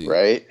 So obviously,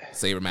 right,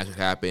 Sabre match would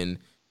happen.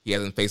 He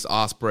hasn't faced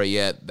Ospreay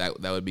yet.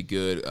 That would be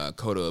good.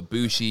 Kota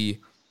Ibushi.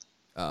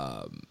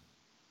 And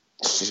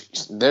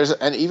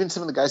even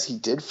some of the guys he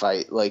did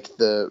fight, like,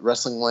 the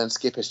wrestling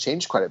landscape has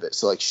changed quite a bit.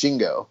 So like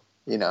Shingo,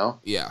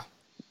 yeah,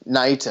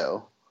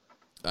 Naito,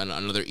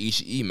 another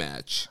Ishii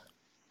match,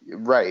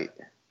 right.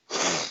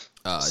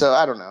 So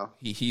I don't know.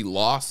 He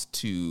lost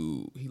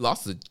to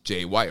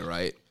Jay White,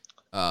 right?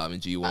 In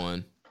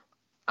G1.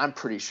 I'm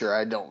pretty sure.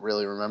 I don't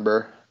really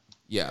remember.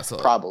 Yeah, so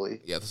probably.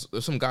 Yeah,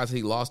 there's some guys that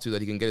he lost to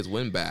that he can get his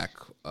win back.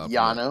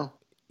 Yano.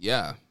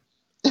 Yeah.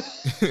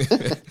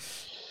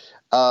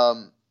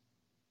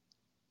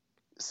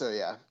 So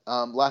yeah.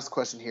 Last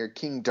question here.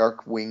 King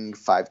Darkwing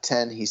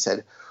 510. He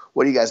said,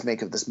 "What do you guys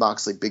make of this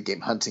Moxley big game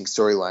hunting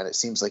storyline? It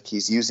seems like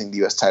he's using the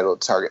U.S. title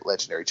to target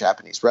legendary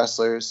Japanese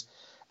wrestlers.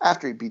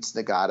 After he beats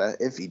Nagata,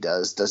 if he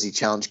does he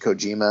challenge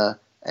Kojima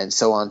and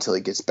so on until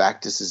he gets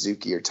back to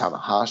Suzuki or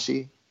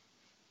Tanahashi?"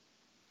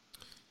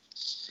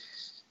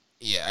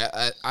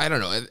 Yeah, I don't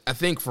know. I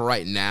think for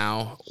right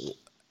now,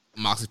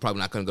 Moxley's probably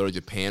not going to go to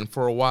Japan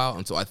for a while,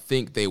 and so I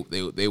think they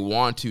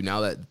want to,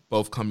 now that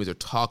both companies are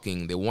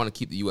talking, they want to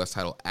keep the U.S.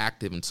 title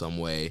active in some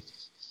way,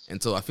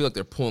 and so I feel like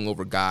they're pulling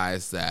over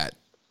guys that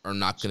are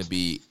not going to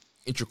be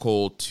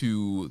integral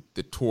to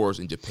the tours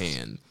in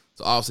Japan.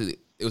 So obviously,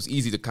 it was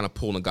easy to kind of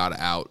pull Nagata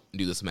out and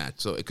do this match,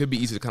 so it could be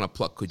easy to kind of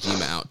pluck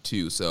Kojima out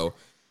too, so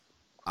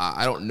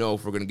I don't know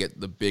if we're going to get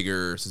the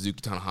bigger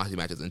Suzuki-Tanahashi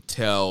matches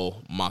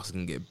until Mox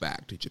can get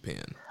back to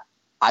Japan.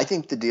 I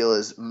think the deal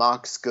is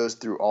Mox goes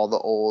through all the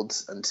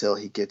olds until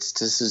he gets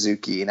to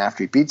Suzuki, and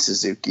after he beats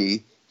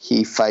Suzuki,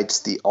 he fights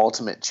the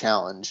ultimate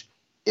challenge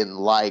in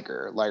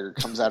Liger. Liger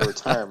comes out of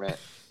retirement.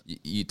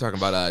 You talking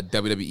about a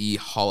WWE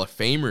Hall of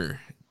Famer,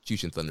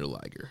 Jushin Thunder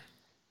Liger.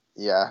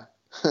 Yeah.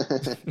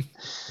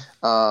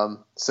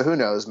 So who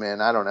knows, man?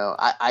 I don't know.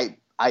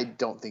 I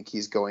don't think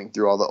he's going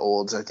through all the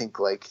olds. I think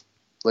like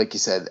you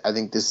said, I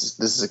think this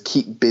is a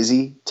keep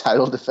busy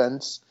title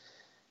defense,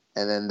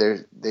 and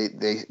then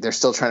they're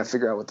still trying to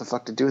figure out what the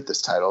fuck to do with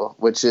this title,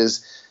 which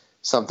is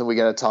something we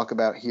got to talk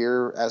about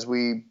here as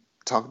we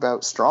talk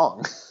about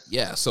Strong.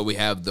 Yeah, so we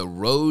have the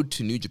Road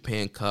to New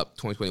Japan Cup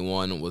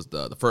 2021 was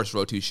the first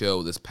Road to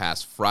show this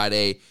past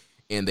Friday,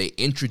 and they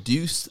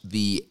introduced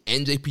the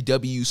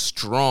NJPW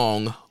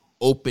Strong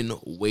Open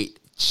Weight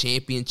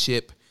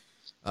Championship.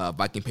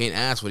 Viking Payne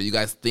asks, what do you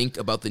guys think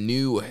about the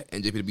new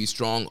NJPW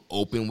Strong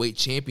Open Weight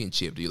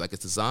Championship? Do you like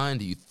its design?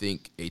 Do you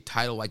think a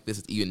title like this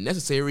is even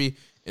necessary?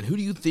 And who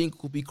do you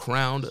think will be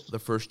crowned the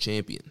first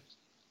champion?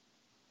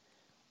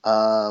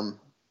 I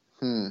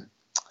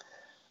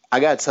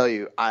gotta tell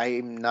you,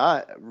 I'm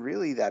not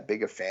really that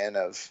big a fan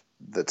of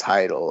the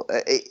title.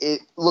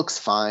 It looks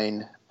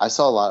fine. I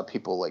saw a lot of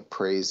people like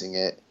praising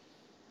it.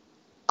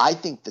 I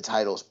think the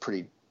title's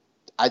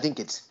I think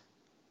it's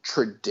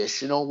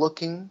traditional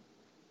looking.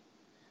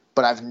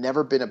 But I've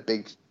never been a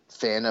big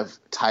fan of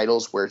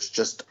titles where it's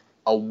just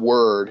a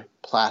word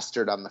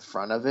plastered on the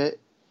front of it,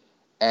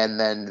 and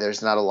then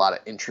there's not a lot of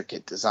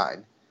intricate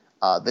design.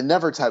 The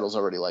Never title's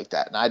already like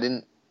that, and I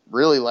didn't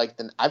really like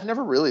I've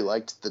never really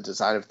liked the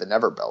design of the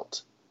Never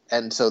belt,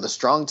 and so the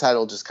Strong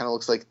title just kind of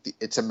looks like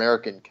its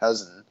American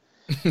cousin.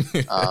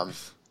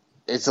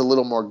 It's a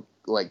little more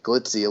like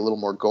glitzy, a little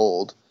more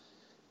gold,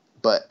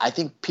 but I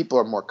think people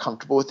are more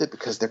comfortable with it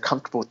because they're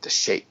comfortable with the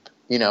shape.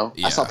 You know,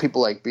 yeah. I saw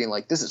people like being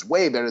like, this is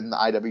way better than the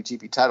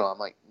IWGP title. I'm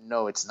like,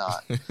 no, it's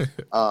not.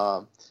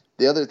 The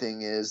other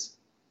thing is,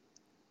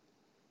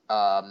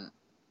 I'm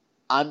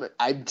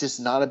just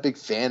not a big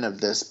fan of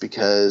this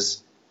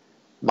because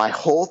my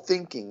whole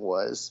thinking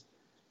was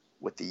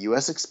with the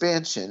U.S.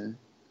 expansion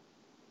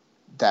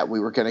that we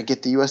were going to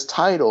get the U.S.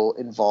 title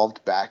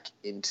involved back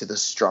into the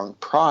Strong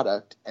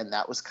product. And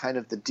that was kind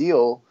of the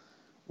deal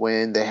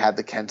when they had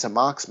the Kenta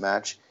Mox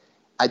match.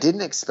 I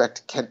didn't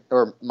expect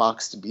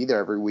Mox to be there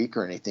every week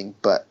or anything,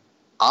 but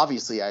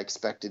obviously I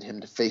expected him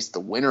to face the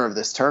winner of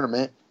this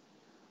tournament.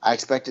 I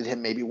expected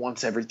him maybe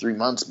once every 3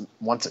 months,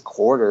 once a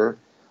quarter,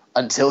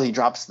 until he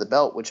drops the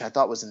belt, which I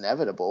thought was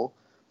inevitable.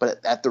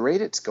 But at the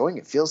rate it's going,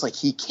 it feels like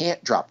he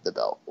can't drop the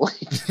belt.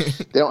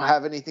 They don't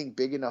have anything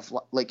big enough.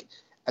 Like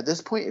at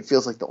this point, it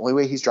feels like the only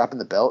way he's dropping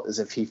the belt is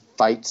if he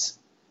fights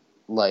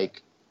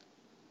like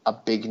a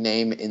big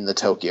name in the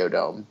Tokyo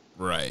Dome.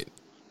 Right.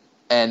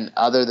 And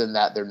other than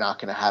that, they're not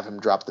going to have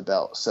him drop the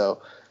belt.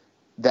 So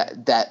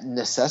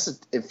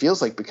it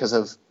feels like because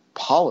of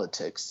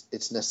politics,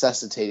 it's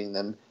necessitating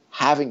them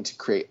having to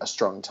create a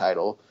Strong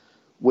title,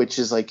 which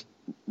is like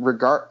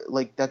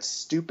that's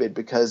stupid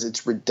because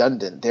it's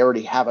redundant. They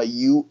already have a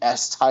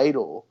U.S.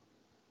 title,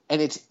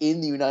 and it's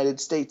in the United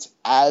States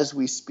as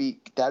we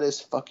speak. That is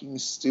fucking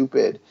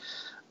stupid.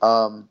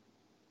 So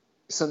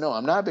no,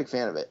 I'm not a big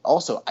fan of it.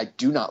 Also, I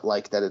do not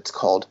like that it's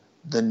called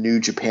the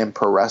New Japan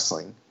Pro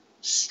Wrestling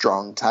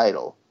Strong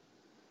title.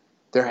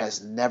 There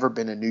has never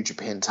been a New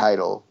Japan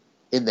title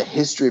in the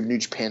history of New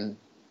Japan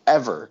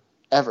ever,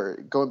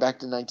 going back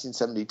to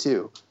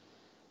 1972.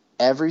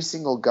 Every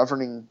single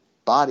governing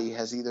body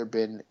has either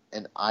been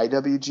an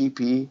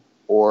IWGP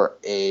or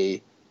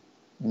a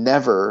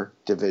Never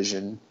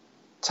division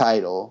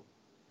title.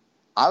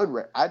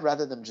 I'd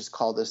rather them just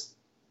call this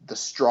the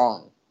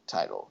Strong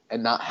title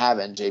and not have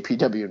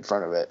NJPW in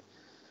front of it,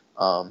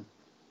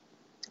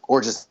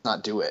 or just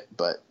not do it.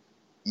 But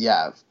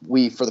yeah,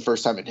 we, for the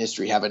first time in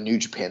history, have a New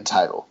Japan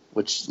title,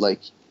 which,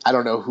 like, I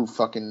don't know who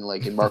fucking,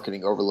 like, in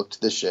marketing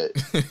overlooked this shit.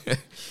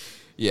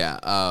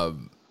 Yeah.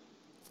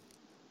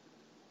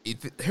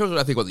 Here's what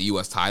I think about the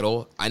U.S.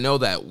 title. I know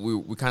that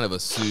we kind of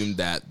assumed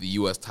that the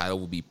U.S. title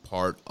would be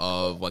part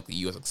of, like, the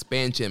U.S.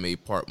 expansion, maybe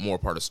part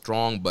of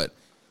Strong, but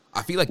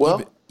I feel like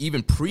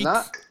even pre...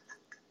 Go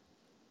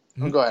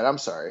ahead, I'm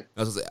sorry.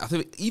 I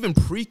think even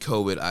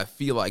pre-COVID, I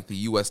feel like the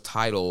U.S.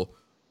 title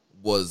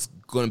was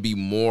going to be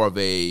more of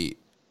a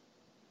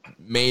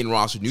main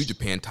roster New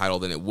Japan title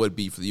than it would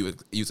be for the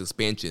U.S.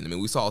 expansion. I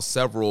mean, we saw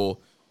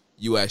several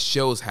U.S.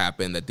 shows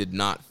happen that did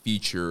not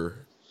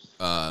feature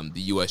the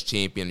U.S.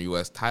 champion or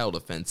U.S. title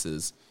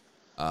defenses.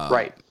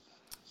 Right.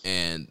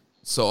 And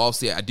so,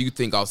 obviously, I do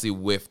think,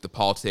 with the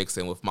politics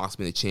and with Mox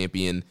being the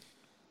champion,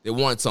 They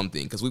wanted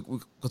something because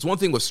one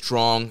thing was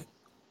strong.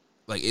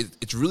 Like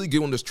it's really good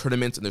when there's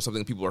tournaments and there's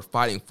something people are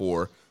fighting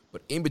for.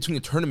 But in between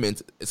the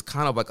tournaments, it's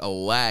kind of like a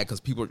lag because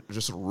people are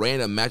just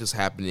random matches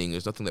happening.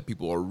 There's nothing that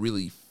people are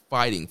really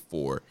fighting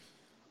for.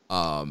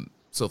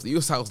 So if the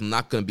U.S. title is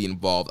not going to be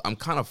involved, I'm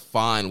kind of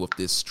fine with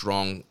this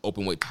strong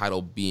openweight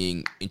title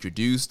being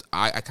introduced.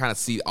 I kind of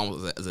see it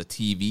almost as a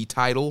TV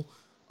title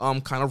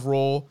kind of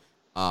role.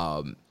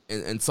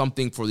 And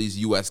something for these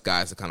U.S.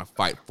 guys to kind of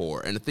fight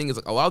for. And the thing is,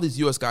 like, a lot of these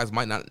U.S. guys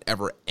might not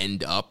ever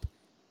end up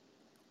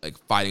like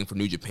fighting for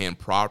New Japan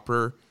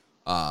proper.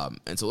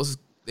 And so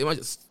they might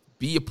just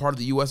be a part of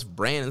the U.S.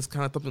 brand. It's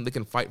kind of something they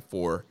can fight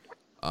for.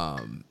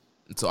 And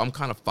so I'm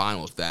kind of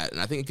fine with that. And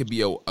I think it could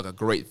be a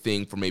great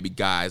thing for maybe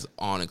guys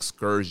on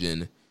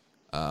excursion,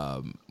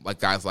 like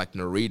guys like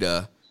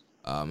Narita,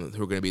 who are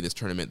going to be in this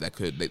tournament that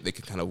they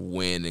could kind of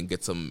win and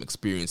get some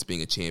experience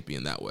being a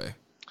champion that way.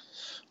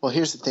 Well,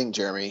 here's the thing,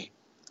 Jeremy.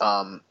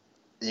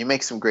 You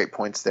make some great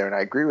points there, and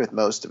I agree with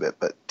most of it,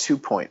 but 2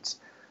 points.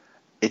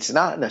 It's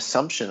not an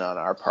assumption on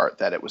our part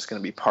that it was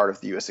going to be part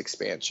of the U.S.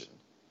 expansion.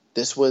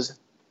 This was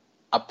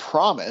a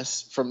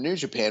promise from New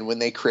Japan when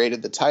they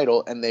created the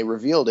title, and they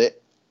revealed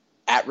it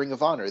at Ring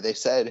of Honor. They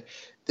said,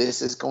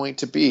 this is going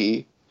to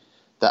be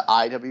the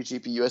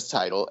IWGP US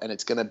title, and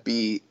it's going to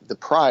be the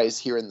prize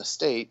here in the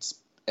States,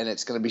 and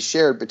it's going to be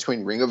shared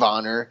between Ring of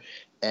Honor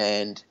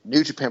and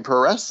New Japan Pro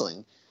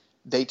Wrestling.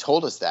 They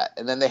told us that,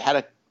 and then they had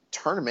a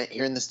tournament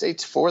here in the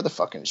States for the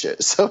fucking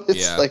shit. So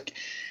it's like,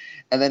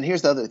 and then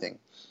here's the other thing.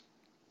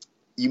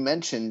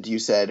 You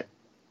said,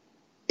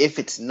 if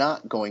it's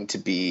not going to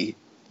be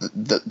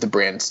the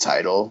brand's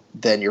title,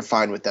 then you're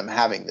fine with them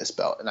having this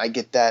belt. And I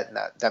get that, and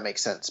that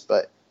makes sense.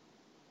 But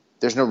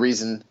there's no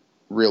reason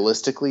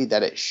realistically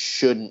that it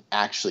shouldn't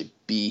actually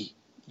be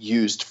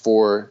used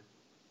for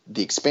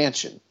the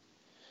expansion.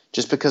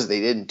 Just because they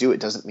didn't do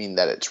it doesn't mean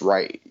that it's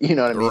right. You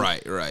know what I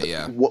mean? Right,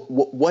 yeah.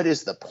 What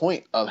is the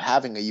point of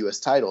having a U.S.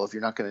 title if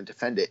you're not going to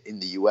defend it in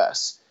the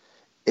U.S.?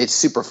 It's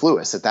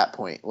superfluous at that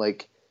point.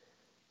 Like,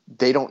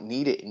 they don't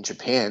need it in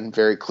Japan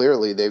very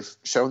clearly. They've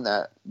shown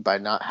that by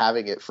not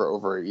having it for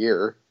over a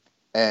year,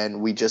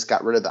 and we just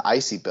got rid of the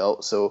IC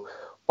belt. So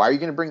why are you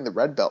going to bring the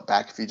red belt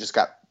back if you just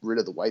got rid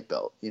of the white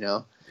belt, you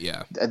know?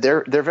 Yeah.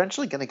 They're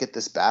eventually going to get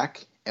this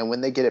back, and when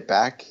they get it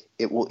back,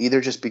 it will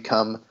either just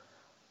become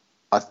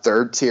a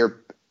third-tier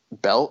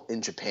belt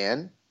in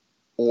Japan,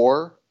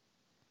 or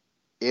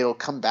it'll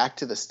come back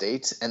to the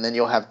States, and then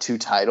you'll have two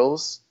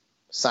titles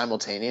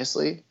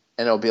simultaneously,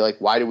 and it'll be like,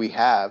 why do we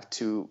have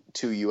two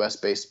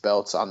U.S.-based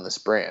belts on this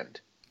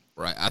brand?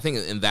 Right. I think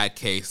in that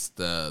case,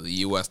 the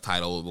U.S.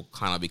 title will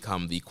kind of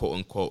become the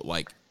quote-unquote,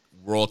 like,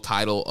 world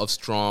title of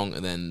Strong,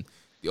 and then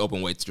the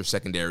open weight's your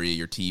secondary,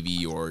 your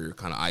TV, or your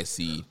kind of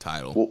IC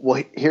title.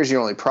 Well, here's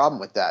your only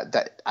problem with that.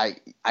 That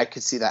I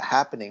could see that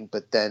happening,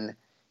 but then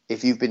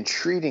if you've been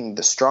treating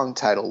the Strong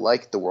title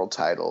like the world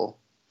title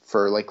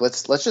for, like,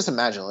 let's just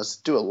imagine, let's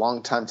do a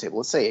long timetable.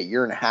 Let's say a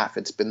year and a half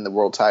it's been the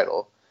world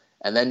title,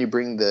 and then you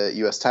bring the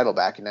U.S. title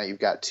back, and now you've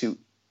got two.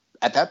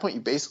 At that point, you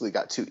basically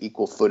got two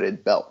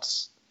equal-footed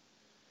belts.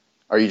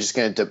 Are you just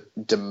going to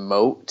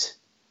demote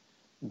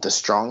the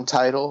Strong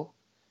title,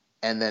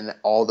 and then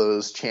all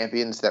those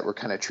champions that were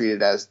kind of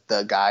treated as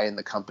the guy in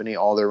the company,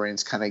 all their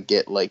reigns kind of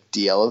get, like,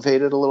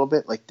 de-elevated a little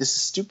bit? Like, this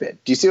is stupid.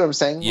 Do you see what I'm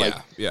saying? Yeah, like,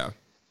 yeah.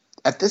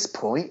 At this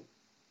point,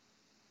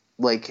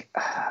 like,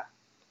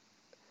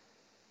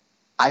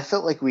 I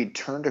felt like we'd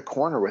turned a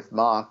corner with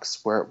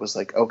Mox where it was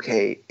like,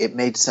 okay, it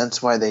made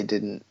sense why they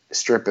didn't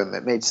strip him.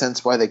 It made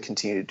sense why they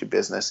continued to do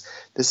business.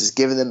 This is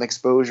giving them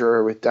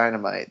exposure with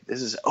Dynamite.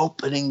 This is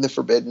opening the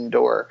forbidden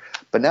door.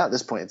 But now at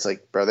this point, it's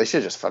like, bro, they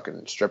should have just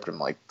fucking stripped him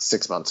like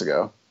 6 months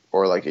ago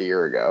or like a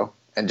year ago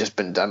and just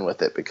been done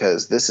with it,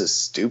 because this is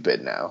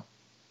stupid now.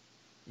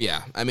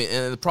 Yeah, I mean,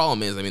 and the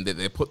problem is, I mean,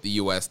 they put the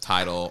U.S.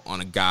 title on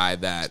a guy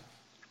that,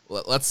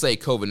 let's say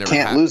COVID never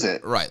can't lose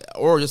it. Right,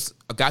 or just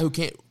a guy who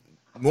can't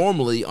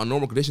normally, on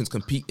normal conditions,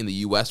 compete in the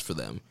U.S. for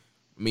them.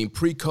 I mean,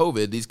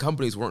 pre-COVID, these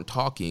companies weren't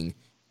talking,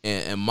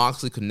 and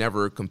Moxley could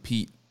never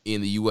compete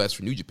in the U.S.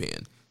 for New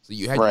Japan. So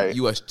you had your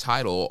U.S.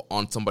 title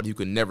on somebody who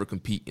could never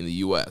compete in the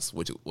U.S.,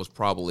 which was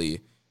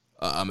probably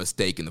a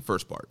mistake in the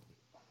first part.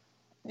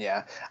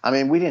 Yeah. I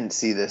mean, we didn't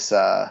see this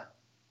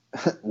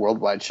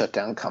worldwide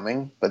shutdown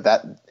coming, but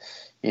that,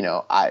 you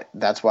know,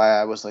 that's why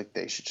I was like,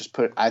 they should just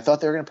I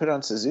thought they were going to put it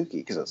on Suzuki,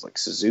 because I was like,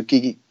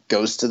 Suzuki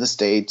goes to the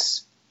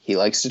States. He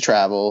likes to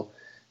travel.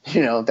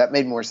 You know, that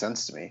made more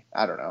sense to me.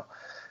 I don't know.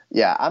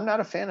 Yeah, I'm not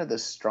a fan of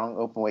this Strong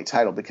openweight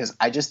title, because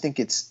I just think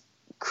it's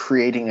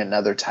creating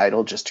another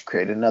title just to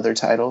create another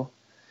title.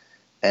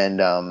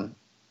 And,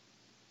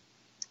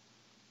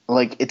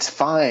 like, it's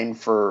fine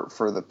for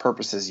the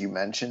purposes you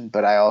mentioned,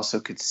 but I also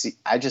could see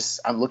 –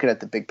 I'm looking at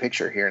the big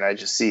picture here, and I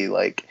just see,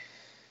 like,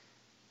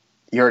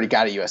 you already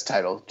got a U.S.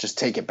 title. Just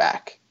take it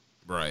back.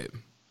 Right.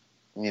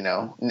 You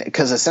know,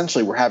 because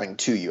essentially we're having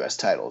two U.S.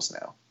 titles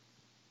now.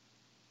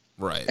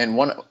 Right. And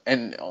one,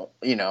 and,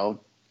 you know,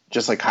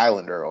 just like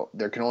Highlander,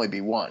 there can only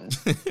be one.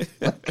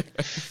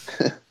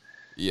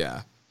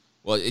 Yeah.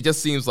 Well, it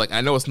just seems like,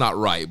 I know it's not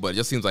right, but it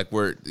just seems like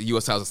the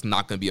U.S. House is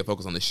not going to be a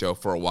focus on the show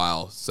for a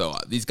while. So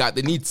these guys,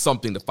 they need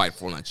something to fight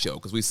for on that show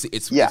because we see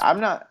it's. Yeah, I'm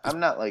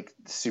not like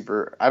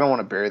super. I don't want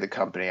to bury the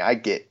company. I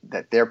get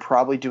that they're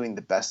probably doing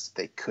the best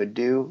they could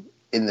do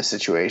in the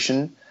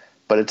situation,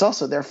 but it's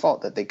also their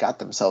fault that they got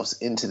themselves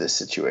into this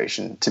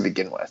situation to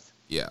begin with.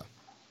 Yeah.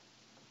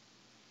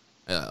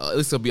 At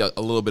least there'll be a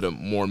little bit of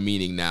more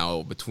meaning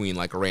now between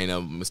like a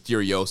random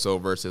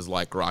Mysterioso versus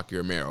like Rocky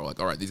Romero.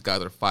 Like, all right, these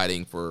guys are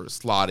fighting for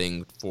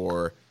slotting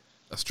for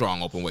a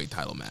strong open weight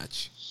title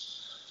match.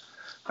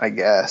 I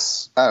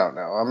guess. I don't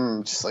know.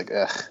 I'm just like,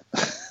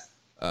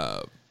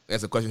 ugh.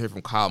 There's a question here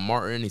from Kyle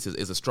Martin. He says,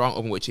 "Is a strong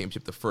open weight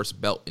championship the first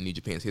belt in New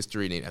Japan's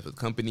history named after the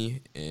company?"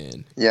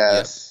 And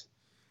yes.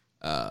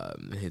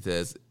 He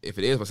says, "If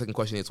it is, my second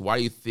question is, why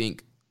do you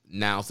think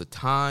now's the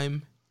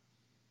time?"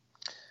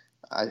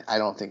 I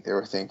don't think they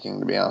were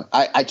thinking, to be honest.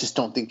 I just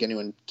don't think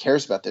anyone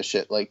cares about this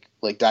shit like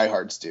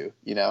diehards do,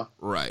 you know?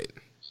 Right.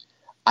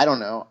 I don't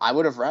know. I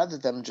would have rather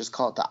them just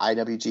call it the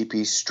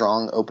IWGP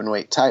Strong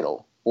Openweight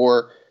title.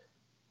 Or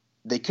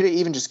they could have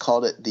even just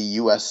called it the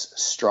U.S.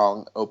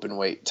 Strong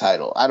Openweight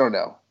title. I don't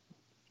know.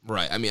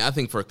 Right. I mean, I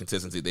think for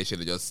consistency, they should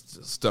have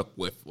just stuck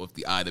with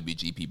the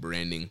IWGP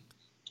branding.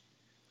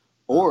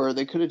 Or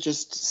they could have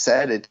just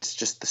said it's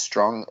just the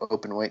Strong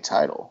Openweight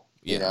title,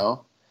 you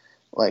know?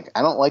 Like,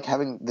 I don't like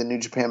having the New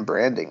Japan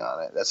branding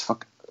on it. That's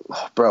fucking...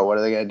 Bro, what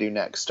are they going to do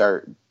next?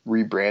 Start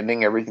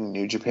rebranding everything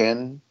New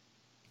Japan?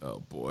 Oh,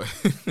 boy.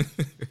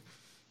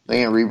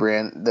 They're going to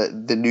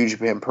rebrand the New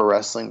Japan Pro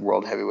Wrestling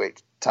World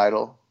Heavyweight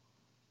title?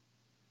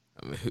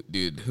 I mean,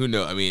 dude, who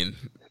knows? I mean,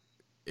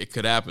 it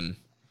could happen.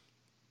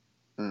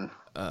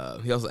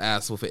 He also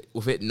asked,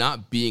 with it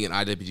not being an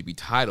IWGP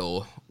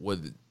title,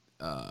 would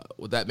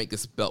that make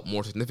this belt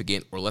more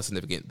significant or less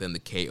significant than the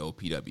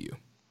KOPW?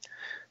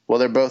 Well,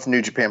 they're both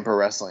New Japan Pro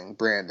Wrestling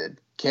branded.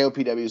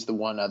 KOPW is the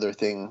one other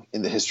thing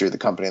in the history of the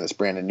company that's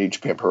branded New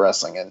Japan Pro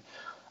Wrestling. And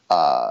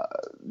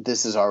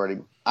this is already,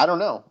 I don't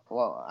know.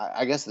 Well,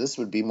 I guess this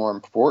would be more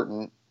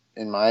important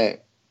in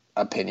my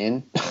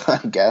opinion, I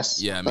guess.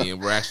 Yeah, I mean,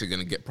 we're actually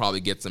going to probably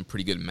get some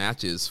pretty good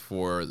matches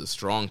for the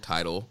Strong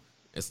title.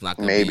 It's not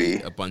going to be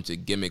a bunch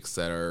of gimmicks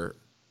that are,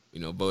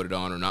 voted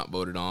on or not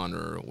voted on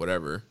or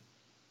whatever.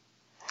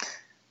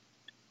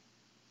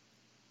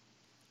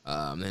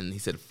 And he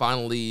said,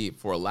 finally,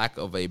 for a lack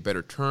of a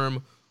better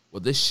term, will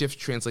this shift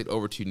translate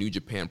over to New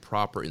Japan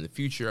proper in the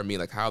future? I mean,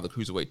 like how the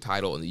Cruiserweight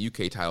title and the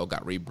UK title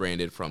got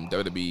rebranded from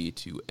WWE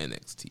to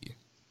NXT.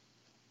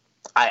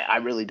 I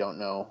really don't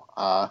know.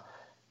 I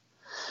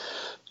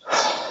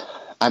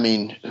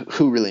mean,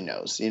 who really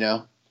knows,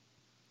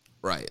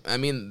 Right. I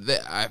mean, they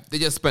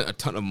just spent a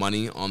ton of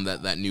money on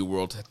that new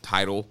world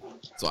title.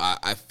 So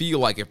I feel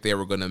like if they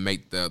were going to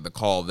make the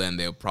call then,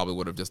 they probably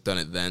would have just done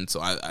it then. So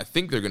I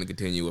think they're going to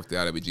continue with the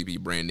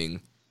IWGP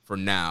branding for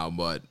now.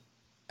 But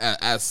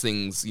as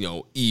things,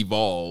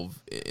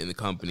 evolve in the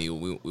company,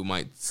 we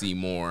might see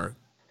more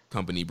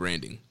company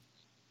branding.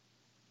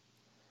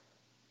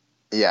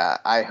 Yeah,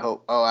 I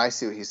hope. Oh, I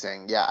see what he's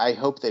saying. Yeah, I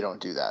hope they don't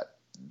do that.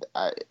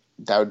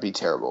 That would be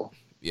terrible.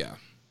 Yeah.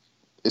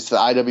 It's the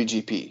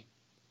IWGP.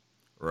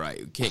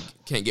 Right. Can't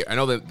get. I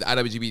know that the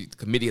IWGP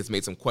committee has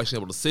made some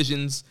questionable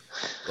decisions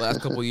the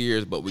last couple of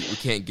years, but we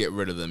can't get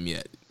rid of them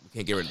yet. We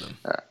can't get rid of them.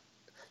 All right.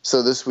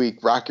 So this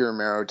week, Rocky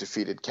Romero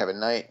defeated Kevin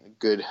Knight.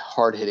 Good,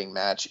 hard-hitting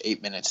match,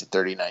 8 minutes and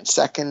 39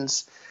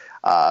 seconds.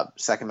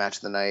 Second match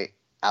of the night,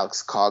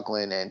 Alex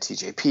Coughlin and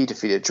TJP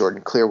defeated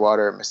Jordan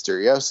Clearwater and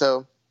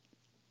Mysterioso.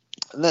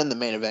 And then the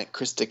main event,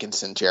 Chris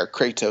Dickinson, JR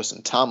Kratos,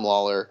 and Tom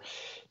Lawler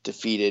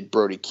defeated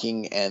Brody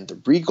King and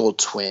the Regal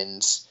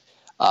Twins.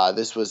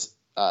 This was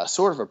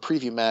sort of a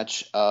preview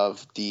match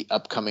of the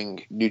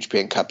upcoming New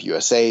Japan Cup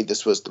USA.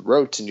 This was the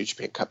road to New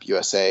Japan Cup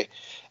USA.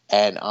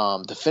 And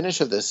the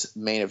finish of this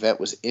main event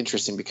was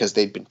interesting because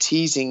they'd been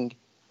teasing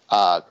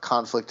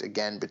conflict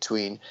again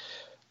between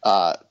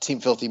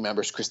Team Filthy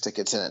members Chris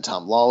Dickinson and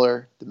Tom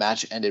Lawler. The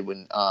match ended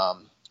when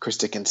Chris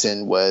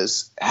Dickinson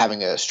was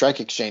having a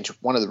strike exchange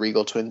with one of the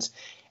Regal Twins,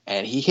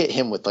 and he hit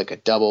him with like a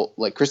double,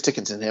 like Chris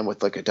Dickinson hit him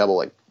with like a double,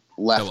 like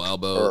left double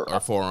elbow or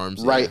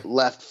forearms, right,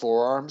 left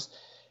forearms.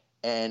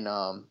 And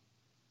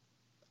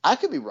I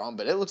could be wrong,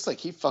 but it looks like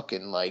he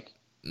fucking like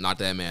knocked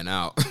that man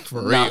out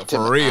for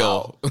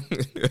real.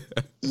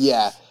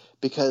 Yeah,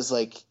 because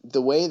like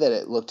the way that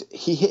it looked,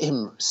 he hit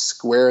him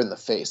square in the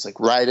face, like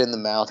right in the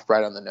mouth,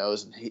 right on the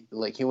nose, and he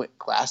went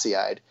glassy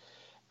eyed.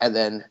 And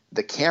then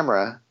the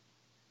camera,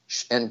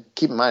 and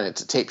keep in mind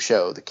it's a tape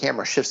show, the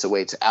camera shifts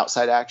away to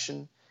outside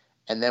action,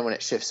 and then when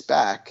it shifts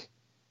back,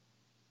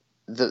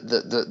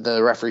 the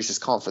referee's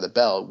just calling for the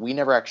bell. We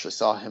never actually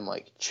saw him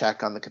like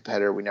check on the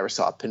competitor. We never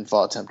saw a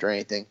pinfall attempt or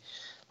anything.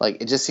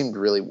 Like it just seemed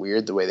really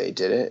weird the way they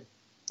did it.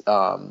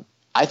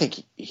 I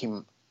think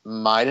he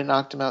might have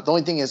knocked him out. The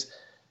only thing is,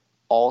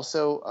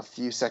 also a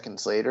few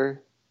seconds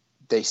later,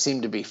 they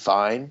seemed to be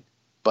fine.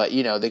 But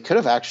they could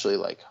have actually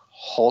like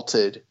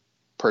halted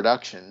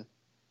production,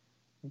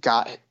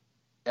 got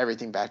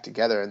everything back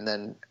together, and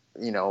then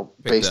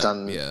based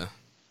on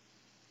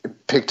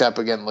picked up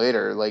again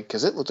later, like,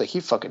 because it looked like he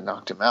fucking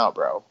knocked him out,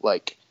 bro.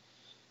 Like,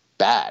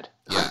 bad.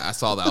 Yeah, I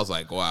saw that. I was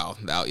like, wow.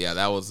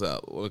 That was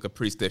like a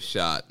pretty stiff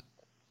shot.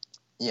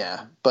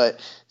 Yeah, but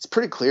it's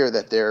pretty clear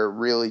that they're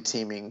really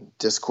teaming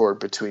discord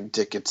between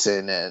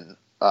Dickinson and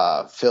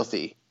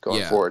Filthy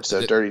going forward.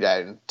 So Dirty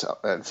Dad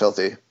and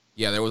Filthy.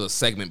 Yeah, there was a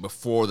segment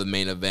before the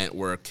main event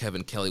where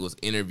Kevin Kelly was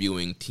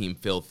interviewing Team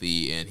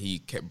Filthy, and he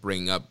kept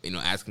bringing up,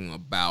 asking him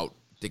about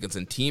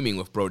Dickinson teaming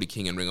with Brody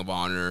King and Ring of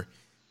Honor,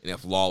 and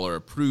if Lawler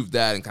approved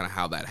that and kind of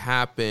how that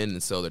happened.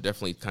 And so they're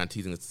definitely kind of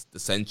teasing this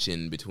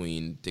dissension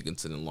between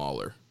Dickinson and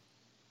Lawler.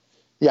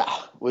 Yeah,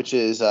 which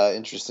is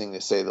interesting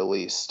to say the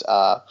least.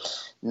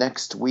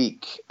 Next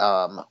week,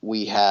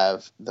 we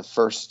have the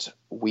first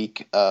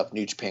week of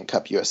New Japan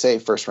Cup USA,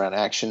 first round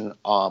action.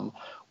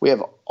 We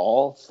have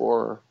all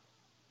 4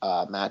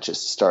 matches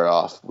to start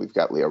off. We've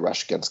got Leo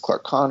Rush against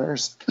Clark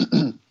Connors,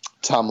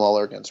 Tom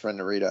Lawler against Ren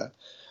Narita,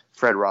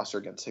 Fred Rosser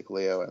against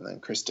Hikuleo, and then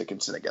Chris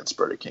Dickinson against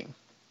Brody King.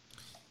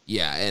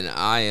 Yeah, and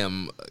I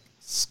am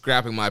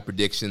scrapping my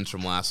predictions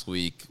from last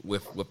week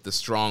with the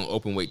strong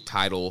openweight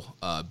title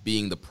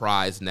being the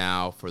prize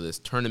now for this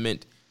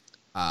tournament.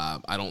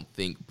 I don't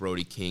think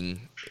Brody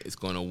King is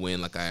going to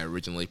win like I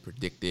originally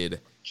predicted.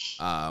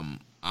 I'm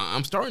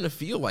starting to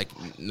feel like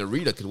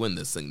Narita could win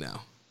this thing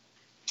now.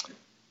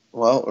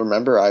 Well,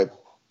 remember I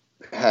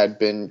had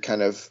been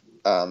kind of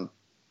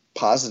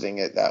positing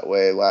it that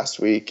way last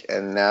week,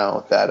 and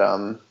now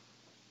that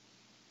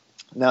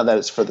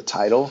it's for the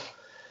title,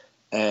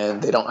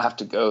 and they don't have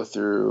to go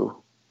through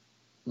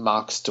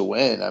Mox to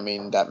win. I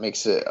mean, that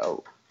makes it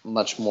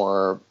much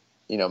more,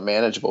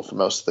 manageable for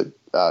most of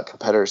the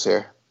competitors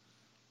here.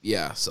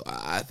 Yeah, so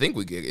I think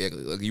we get,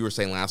 like you were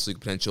saying last week,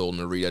 potential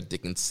Narita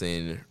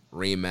Dickinson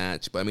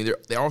rematch. But I mean,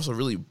 they're also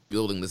really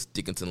building this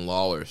Dickinson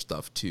Lawler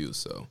stuff too.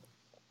 So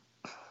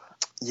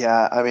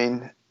yeah, I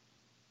mean,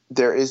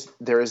 there is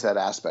that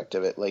aspect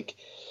of it. Like,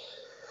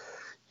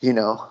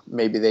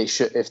 maybe they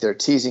should, if they're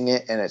teasing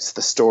it and it's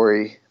the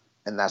story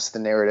and that's the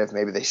narrative,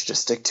 maybe they should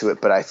just stick to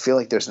it. But I feel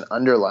like there's an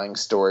underlying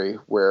story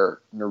where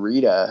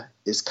Narita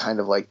is kind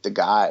of like the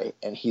guy,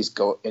 and he's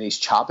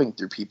chopping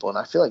through people. And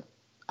I feel like,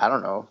 I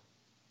don't know.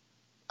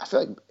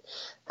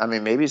 I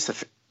mean, maybe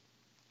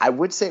I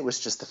would say it was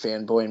just the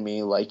fanboy in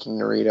me liking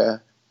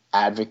Narita,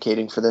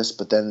 advocating for this.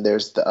 But then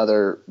there's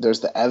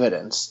the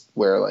evidence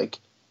where, like,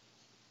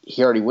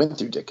 he already went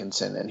through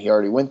Dickinson, and he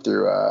already went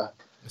through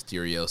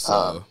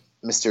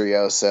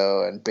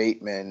Mysterioso and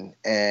Bateman,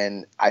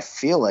 and I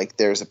feel like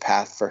there's a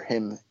path for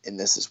him in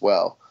this as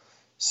well.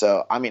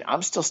 So, I mean,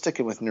 I'm still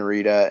sticking with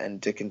Narita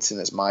and Dickinson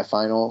as my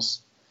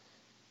finals,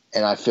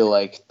 and I feel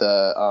like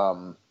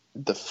the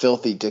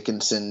Filthy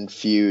Dickinson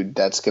feud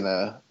that's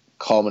gonna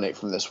culminate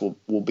from this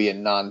will be a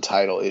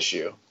non-title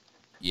issue.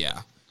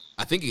 Yeah,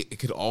 I think it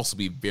could also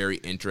be very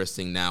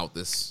interesting now with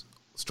this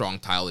strong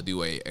title to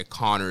do a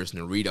Connors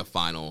Narita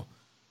final.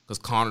 Because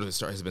Connors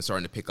has been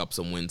starting to pick up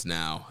some wins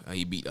now.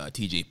 He beat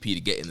TJP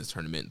to get in this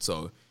tournament.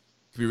 So it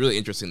could be really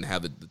interesting to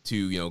have the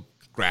two,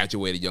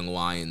 graduated young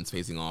lions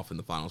facing off in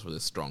the finals for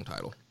this strong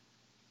title.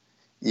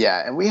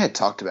 Yeah, and we had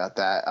talked about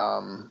that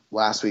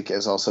last week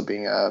as also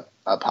being a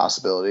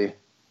possibility.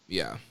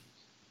 Yeah.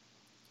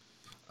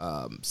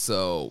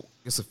 So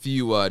just a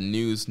few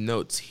news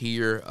notes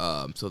here.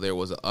 So there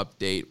was an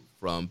update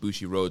from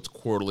Bushiroad's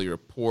quarterly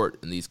report,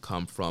 and these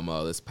come from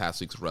this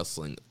past week's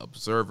Wrestling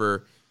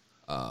Observer.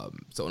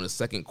 So in the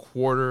second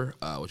quarter,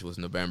 which was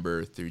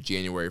November through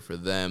January for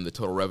them, the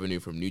total revenue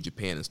from New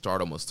Japan and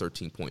Stardom was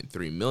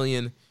 $13.3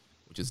 million,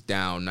 which is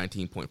down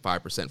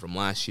 19.5% from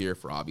last year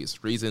for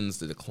obvious reasons.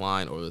 The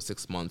decline over the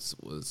 6 months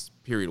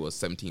period was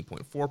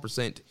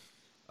 17.4%.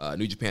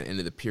 New Japan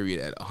ended the period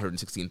at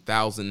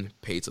 116,000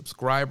 paid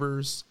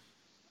subscribers.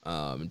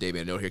 Dave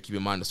made a note here, keep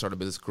in mind the Stardom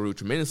business grew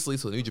tremendously,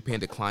 so the New Japan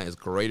decline is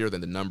greater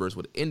than the numbers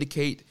would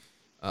indicate.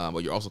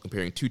 But you're also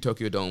comparing 2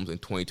 Tokyo Domes in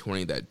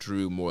 2020 that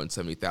drew more than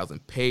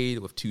 70,000 paid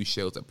with 2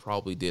 shows that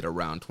probably did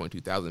around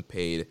 22,000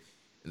 paid,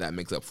 and that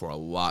makes up for a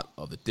lot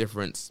of the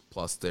difference.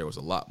 Plus, there was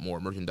a lot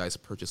more merchandise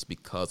purchased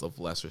because of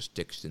less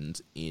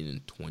restrictions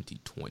in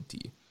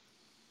 2020.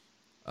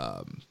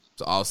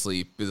 So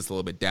obviously, business a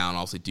little bit down,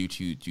 obviously due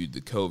to the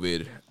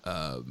COVID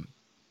and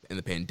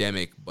the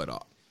pandemic, but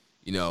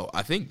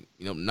I think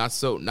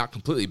not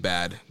completely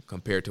bad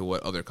compared to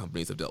what other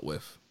companies have dealt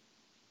with.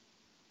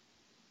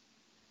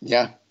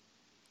 Yeah.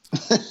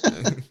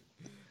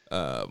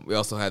 We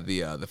also had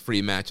the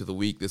free match of the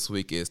week. This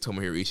week is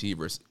Tomohiro Ishii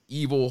versus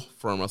Evil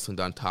from Wrestling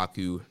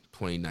Dontaku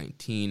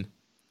 2019.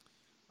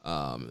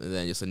 And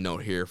then just a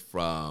note here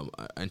from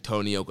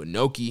Antonio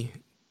Inoki,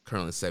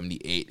 currently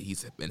 78.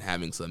 He's been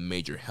having some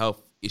major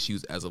health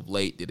issues as of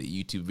late. Did a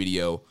YouTube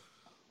video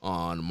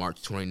on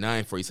March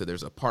 29th where he said,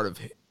 "There's a part of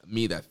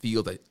me that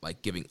feels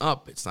like giving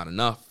up. It's not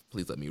enough.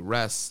 Please let me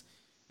rest."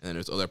 And then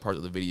there's other parts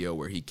of the video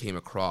where he came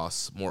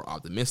across more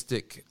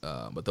optimistic,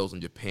 but those in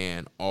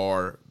Japan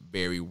are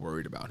very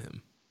worried about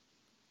him.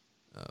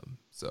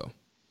 So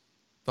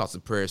thoughts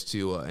and prayers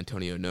to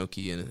Antonio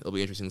Inoki, and it'll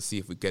be interesting to see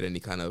if we get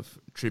any kind of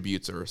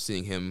tributes or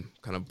seeing him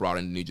kind of brought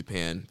into New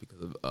Japan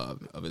because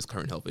of his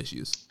current health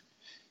issues.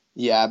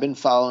 Yeah, I've been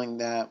following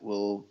that.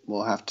 We'll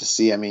have to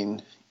see. I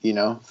mean,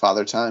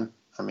 Father Time.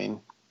 I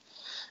mean,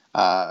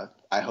 I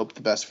hope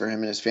the best for him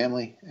and his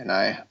family, and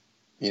I,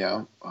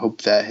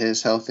 hope that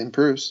his health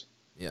improves.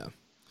 Yeah.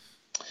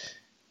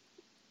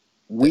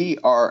 We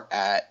are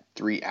at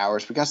 3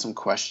 hours. We got some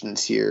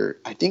questions here.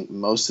 I think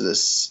most of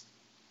these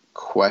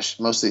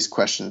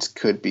questions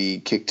could be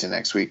kicked to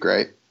next week,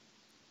 right?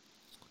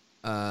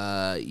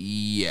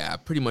 Yeah,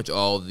 pretty much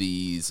all of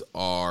these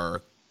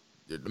are.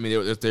 I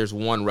mean, there's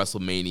one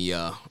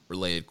WrestleMania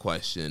related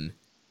question,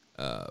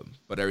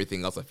 but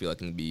everything else I feel like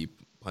can be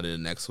punted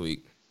to next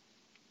week.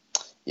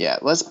 Yeah,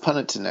 let's punt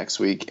it to next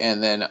week.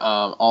 And then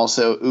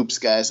also, oops,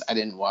 guys, I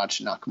didn't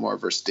watch Nakamura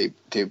versus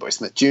Davey Boy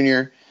Smith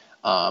Jr.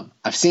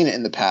 I've seen it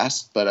in the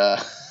past,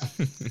 but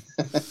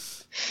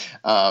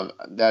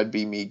that'd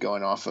be me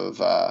going off of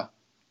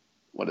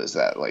what is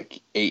that,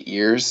 like 8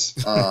 years?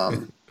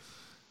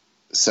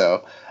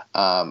 So,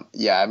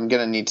 yeah, I'm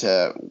gonna need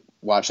to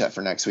watch that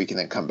for next week and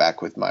then come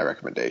back with my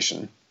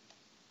recommendation.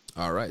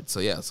 All right,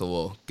 so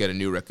we'll get a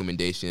new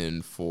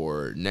recommendation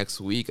for next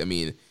week. I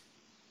mean,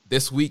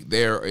 this week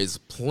there is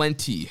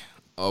plenty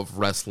of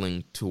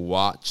wrestling to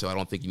watch, so I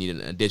don't think you need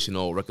an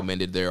additional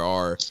recommended. There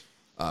are.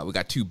 We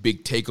got 2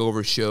 big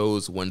takeover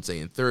shows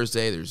Wednesday and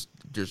Thursday. There's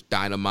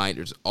Dynamite.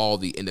 There's all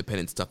the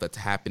independent stuff that's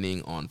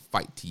happening on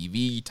Fight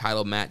TV,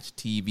 Title Match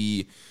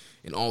TV,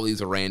 and all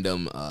these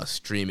random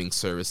streaming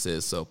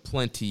services. So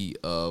plenty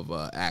of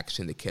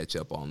action to catch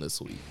up on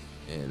this week.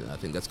 And I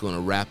think that's going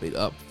to wrap it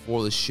up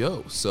for the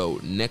show.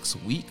 So next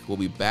week we'll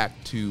be back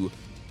to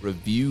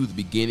review the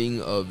beginning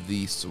of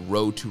the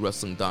Road to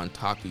Wrestling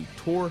Dontaku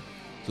tour.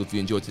 So if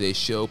you enjoyed today's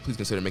show, please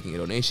consider making a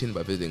donation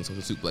by visiting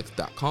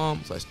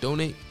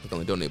socialsuplex.com/donate. Click on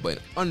the donate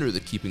button under the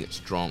Keeping It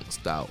Strong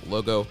Style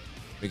logo.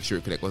 Make sure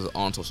you connect with us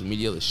on social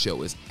media. The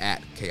show is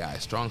at KI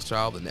Strong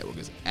Style. The network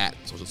is at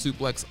Social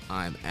Suplex.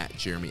 I'm at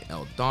Jeremy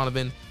L.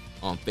 Donovan.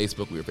 On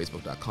Facebook, we are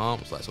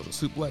facebook.com/Social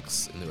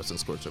Suplex. In the Wrestling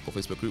Squared Circle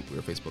Facebook group, we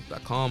are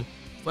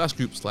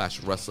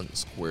facebook.com/group/Wrestling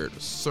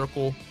Squared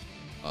Circle.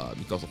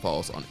 You can also follow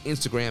us on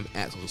Instagram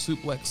at Social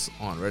Suplex,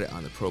 on Reddit,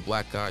 on the Pro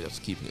Black Guy,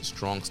 just Keeping It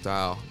Strong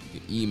Style. You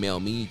can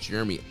email me,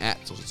 Jeremy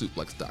at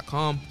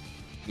socialsuplex.com.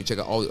 You can check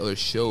out all the other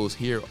shows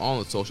here on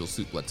the Social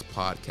Suplex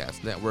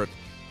Podcast Network.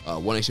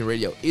 One Nation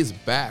Radio is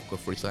back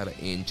with Rich Latta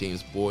and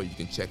James Boyd. You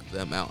can check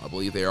them out. I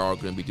believe they are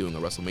going to be doing a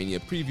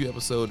WrestleMania preview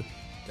episode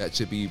that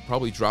should be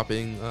probably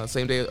dropping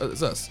same day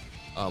as us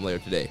later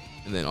today.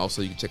 And then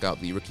also you can check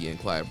out the Ricky and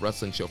Clive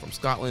Wrestling Show from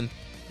Scotland.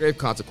 Grave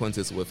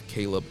Consequences with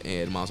Caleb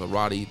and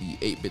Maserati, the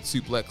 8-Bit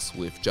Suplex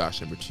with Josh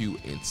number 2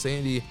 and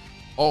Sandy,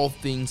 All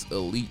Things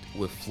Elite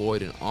with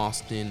Floyd and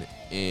Austin,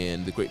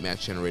 and the Great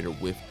Match Generator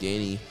with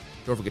Danny.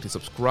 Don't forget to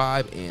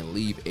subscribe and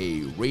leave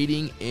a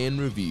rating and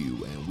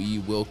review, and we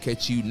will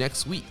catch you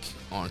next week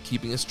on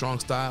Keeping It Strong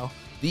Style,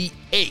 the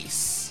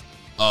ace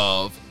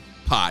of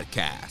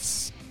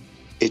podcasts.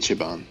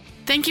 Ichiban.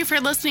 Thank you for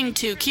listening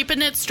to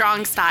Keepin' It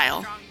Strong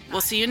Style.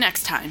 We'll see you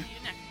next time.